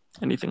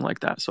anything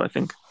like that. So I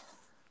think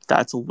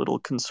that's a little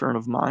concern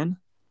of mine,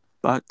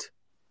 but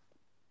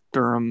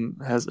Durham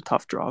has a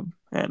tough job,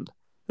 and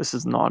this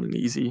is not an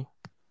easy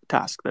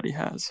task that he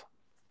has.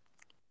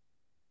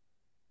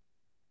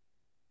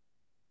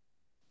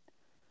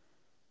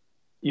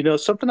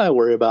 Something I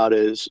worry about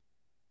is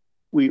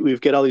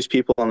we've got all these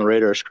people on the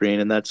radar screen,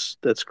 and that's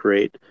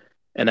great.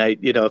 And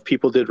if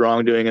people did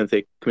wrongdoing and if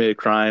they committed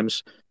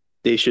crimes,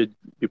 they should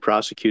be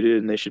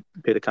prosecuted and they should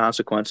pay the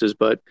consequences.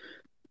 But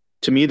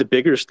to me, the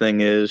biggest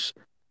thing is,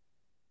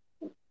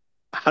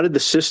 how did the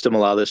system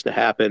allow this to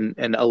happen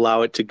and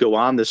allow it to go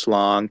on this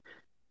long?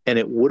 And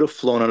it would have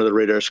flown under the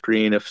radar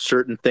screen if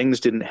certain things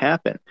didn't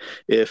happen.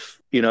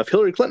 If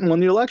Hillary Clinton won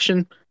the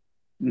election,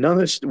 none of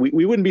this,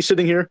 we wouldn't be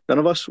sitting here. None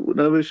of us would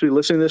be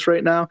listening to this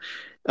right now.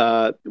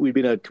 We'd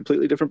be in a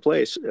completely different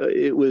place.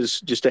 It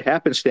was just a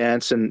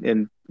happenstance,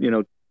 and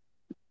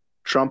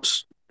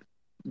Trump's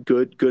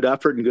good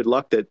effort and good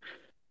luck that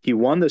he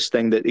won this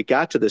thing, that it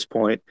got to this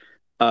point.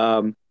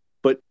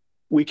 But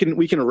we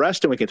can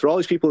arrest him. We can throw all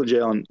these people in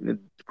jail, and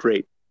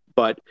great.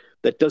 But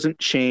that doesn't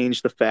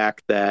change the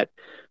fact that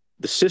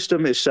the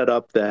system is set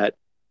up that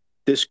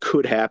this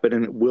could happen,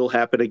 and it will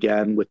happen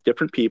again with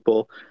different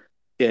people.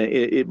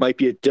 It might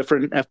be a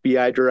different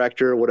FBI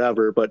director or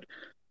whatever, but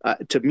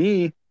to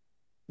me,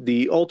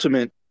 the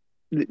ultimate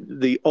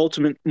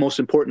most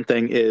important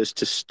thing is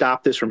to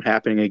stop this from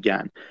happening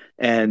again.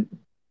 And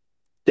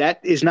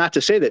that is not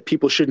to say that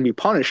people shouldn't be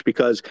punished,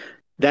 because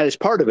that is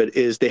part of it.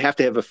 Is they have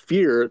to have a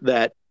fear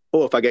that,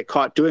 oh, if I get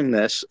caught doing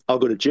this, I'll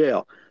go to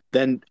jail.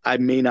 Then I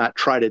may not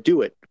try to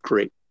do it.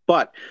 Great.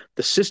 But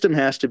the system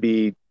has to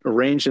be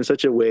arranged in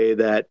such a way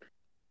that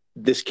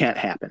this can't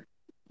happen.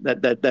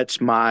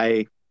 That's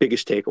my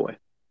biggest takeaway.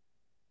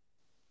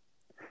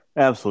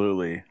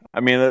 Absolutely. I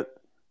mean,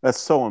 that's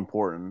so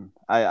important.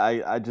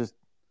 I just,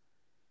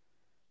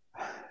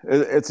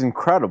 it's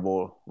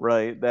incredible,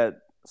 right?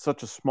 That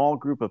such a small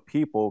group of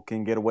people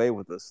can get away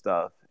with this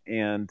stuff.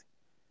 And,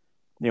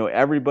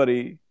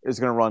 everybody is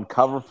going to run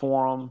cover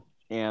for them,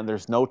 and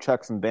there's no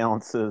checks and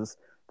balances.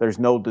 There's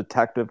no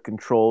detective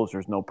controls.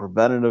 There's no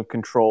preventative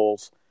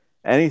controls.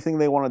 Anything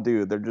they want to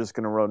do, they're just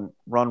going to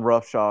run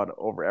roughshod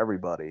over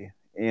everybody.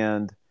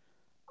 And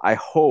I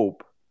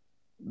hope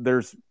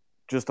there's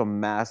just a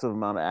massive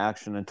amount of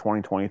action in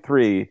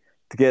 2023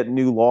 to get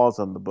new laws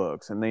on the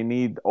books, and they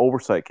need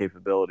oversight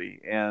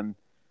capability. And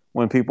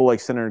when people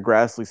like Senator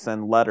Grassley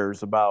send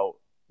letters about,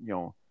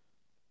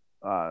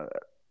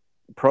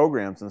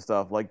 programs and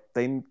stuff, like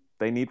they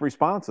need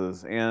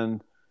responses,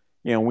 and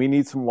we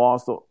need some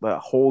laws that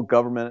hold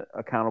government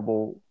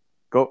officials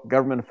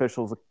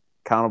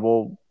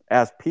accountable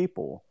as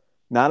people,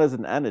 not as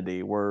an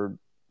entity where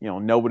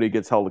nobody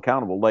gets held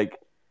accountable. Like,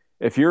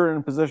 if you're in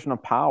a position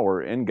of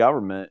power in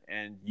government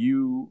and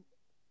you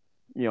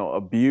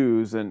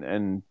abuse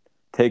and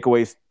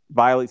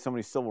violate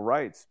somebody's civil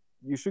rights,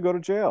 you should go to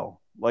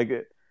jail. Like,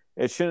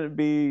 it shouldn't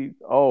be,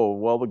 oh,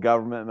 well, the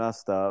government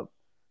messed up.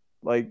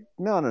 Like,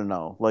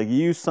 no. Like,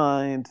 you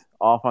signed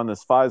off on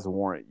this FISA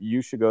warrant.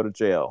 You should go to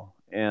jail.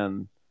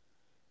 And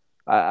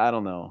I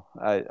don't know.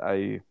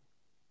 I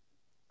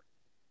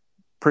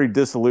pretty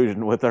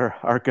disillusioned with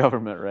our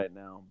government right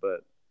now.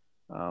 But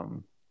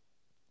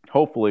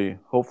hopefully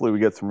we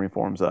get some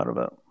reforms out of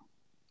it.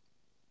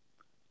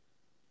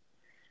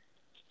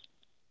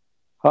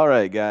 All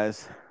right,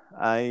 guys.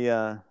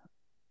 I've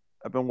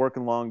been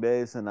working long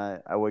days, and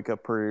I wake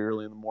up pretty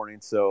early in the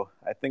morning. So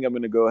I think I'm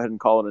going to go ahead and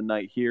call it a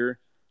night here.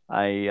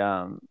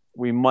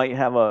 We might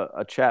have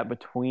a chat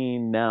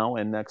between now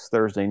and next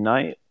Thursday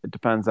night. It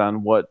depends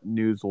on what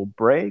news will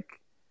break.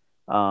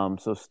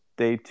 So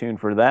stay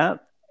tuned for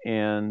that.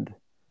 And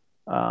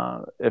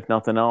if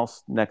nothing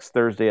else, next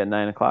Thursday at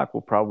 9:00,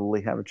 we'll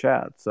probably have a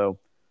chat. So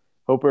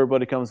hope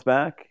everybody comes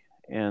back.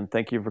 And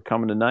thank you for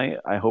coming tonight.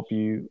 I hope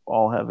you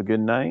all have a good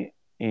night.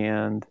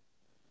 And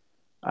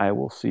I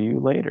will see you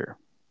later.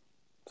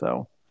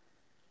 So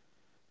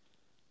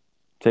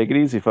take it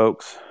easy,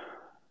 folks.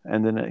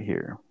 Ending it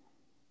here.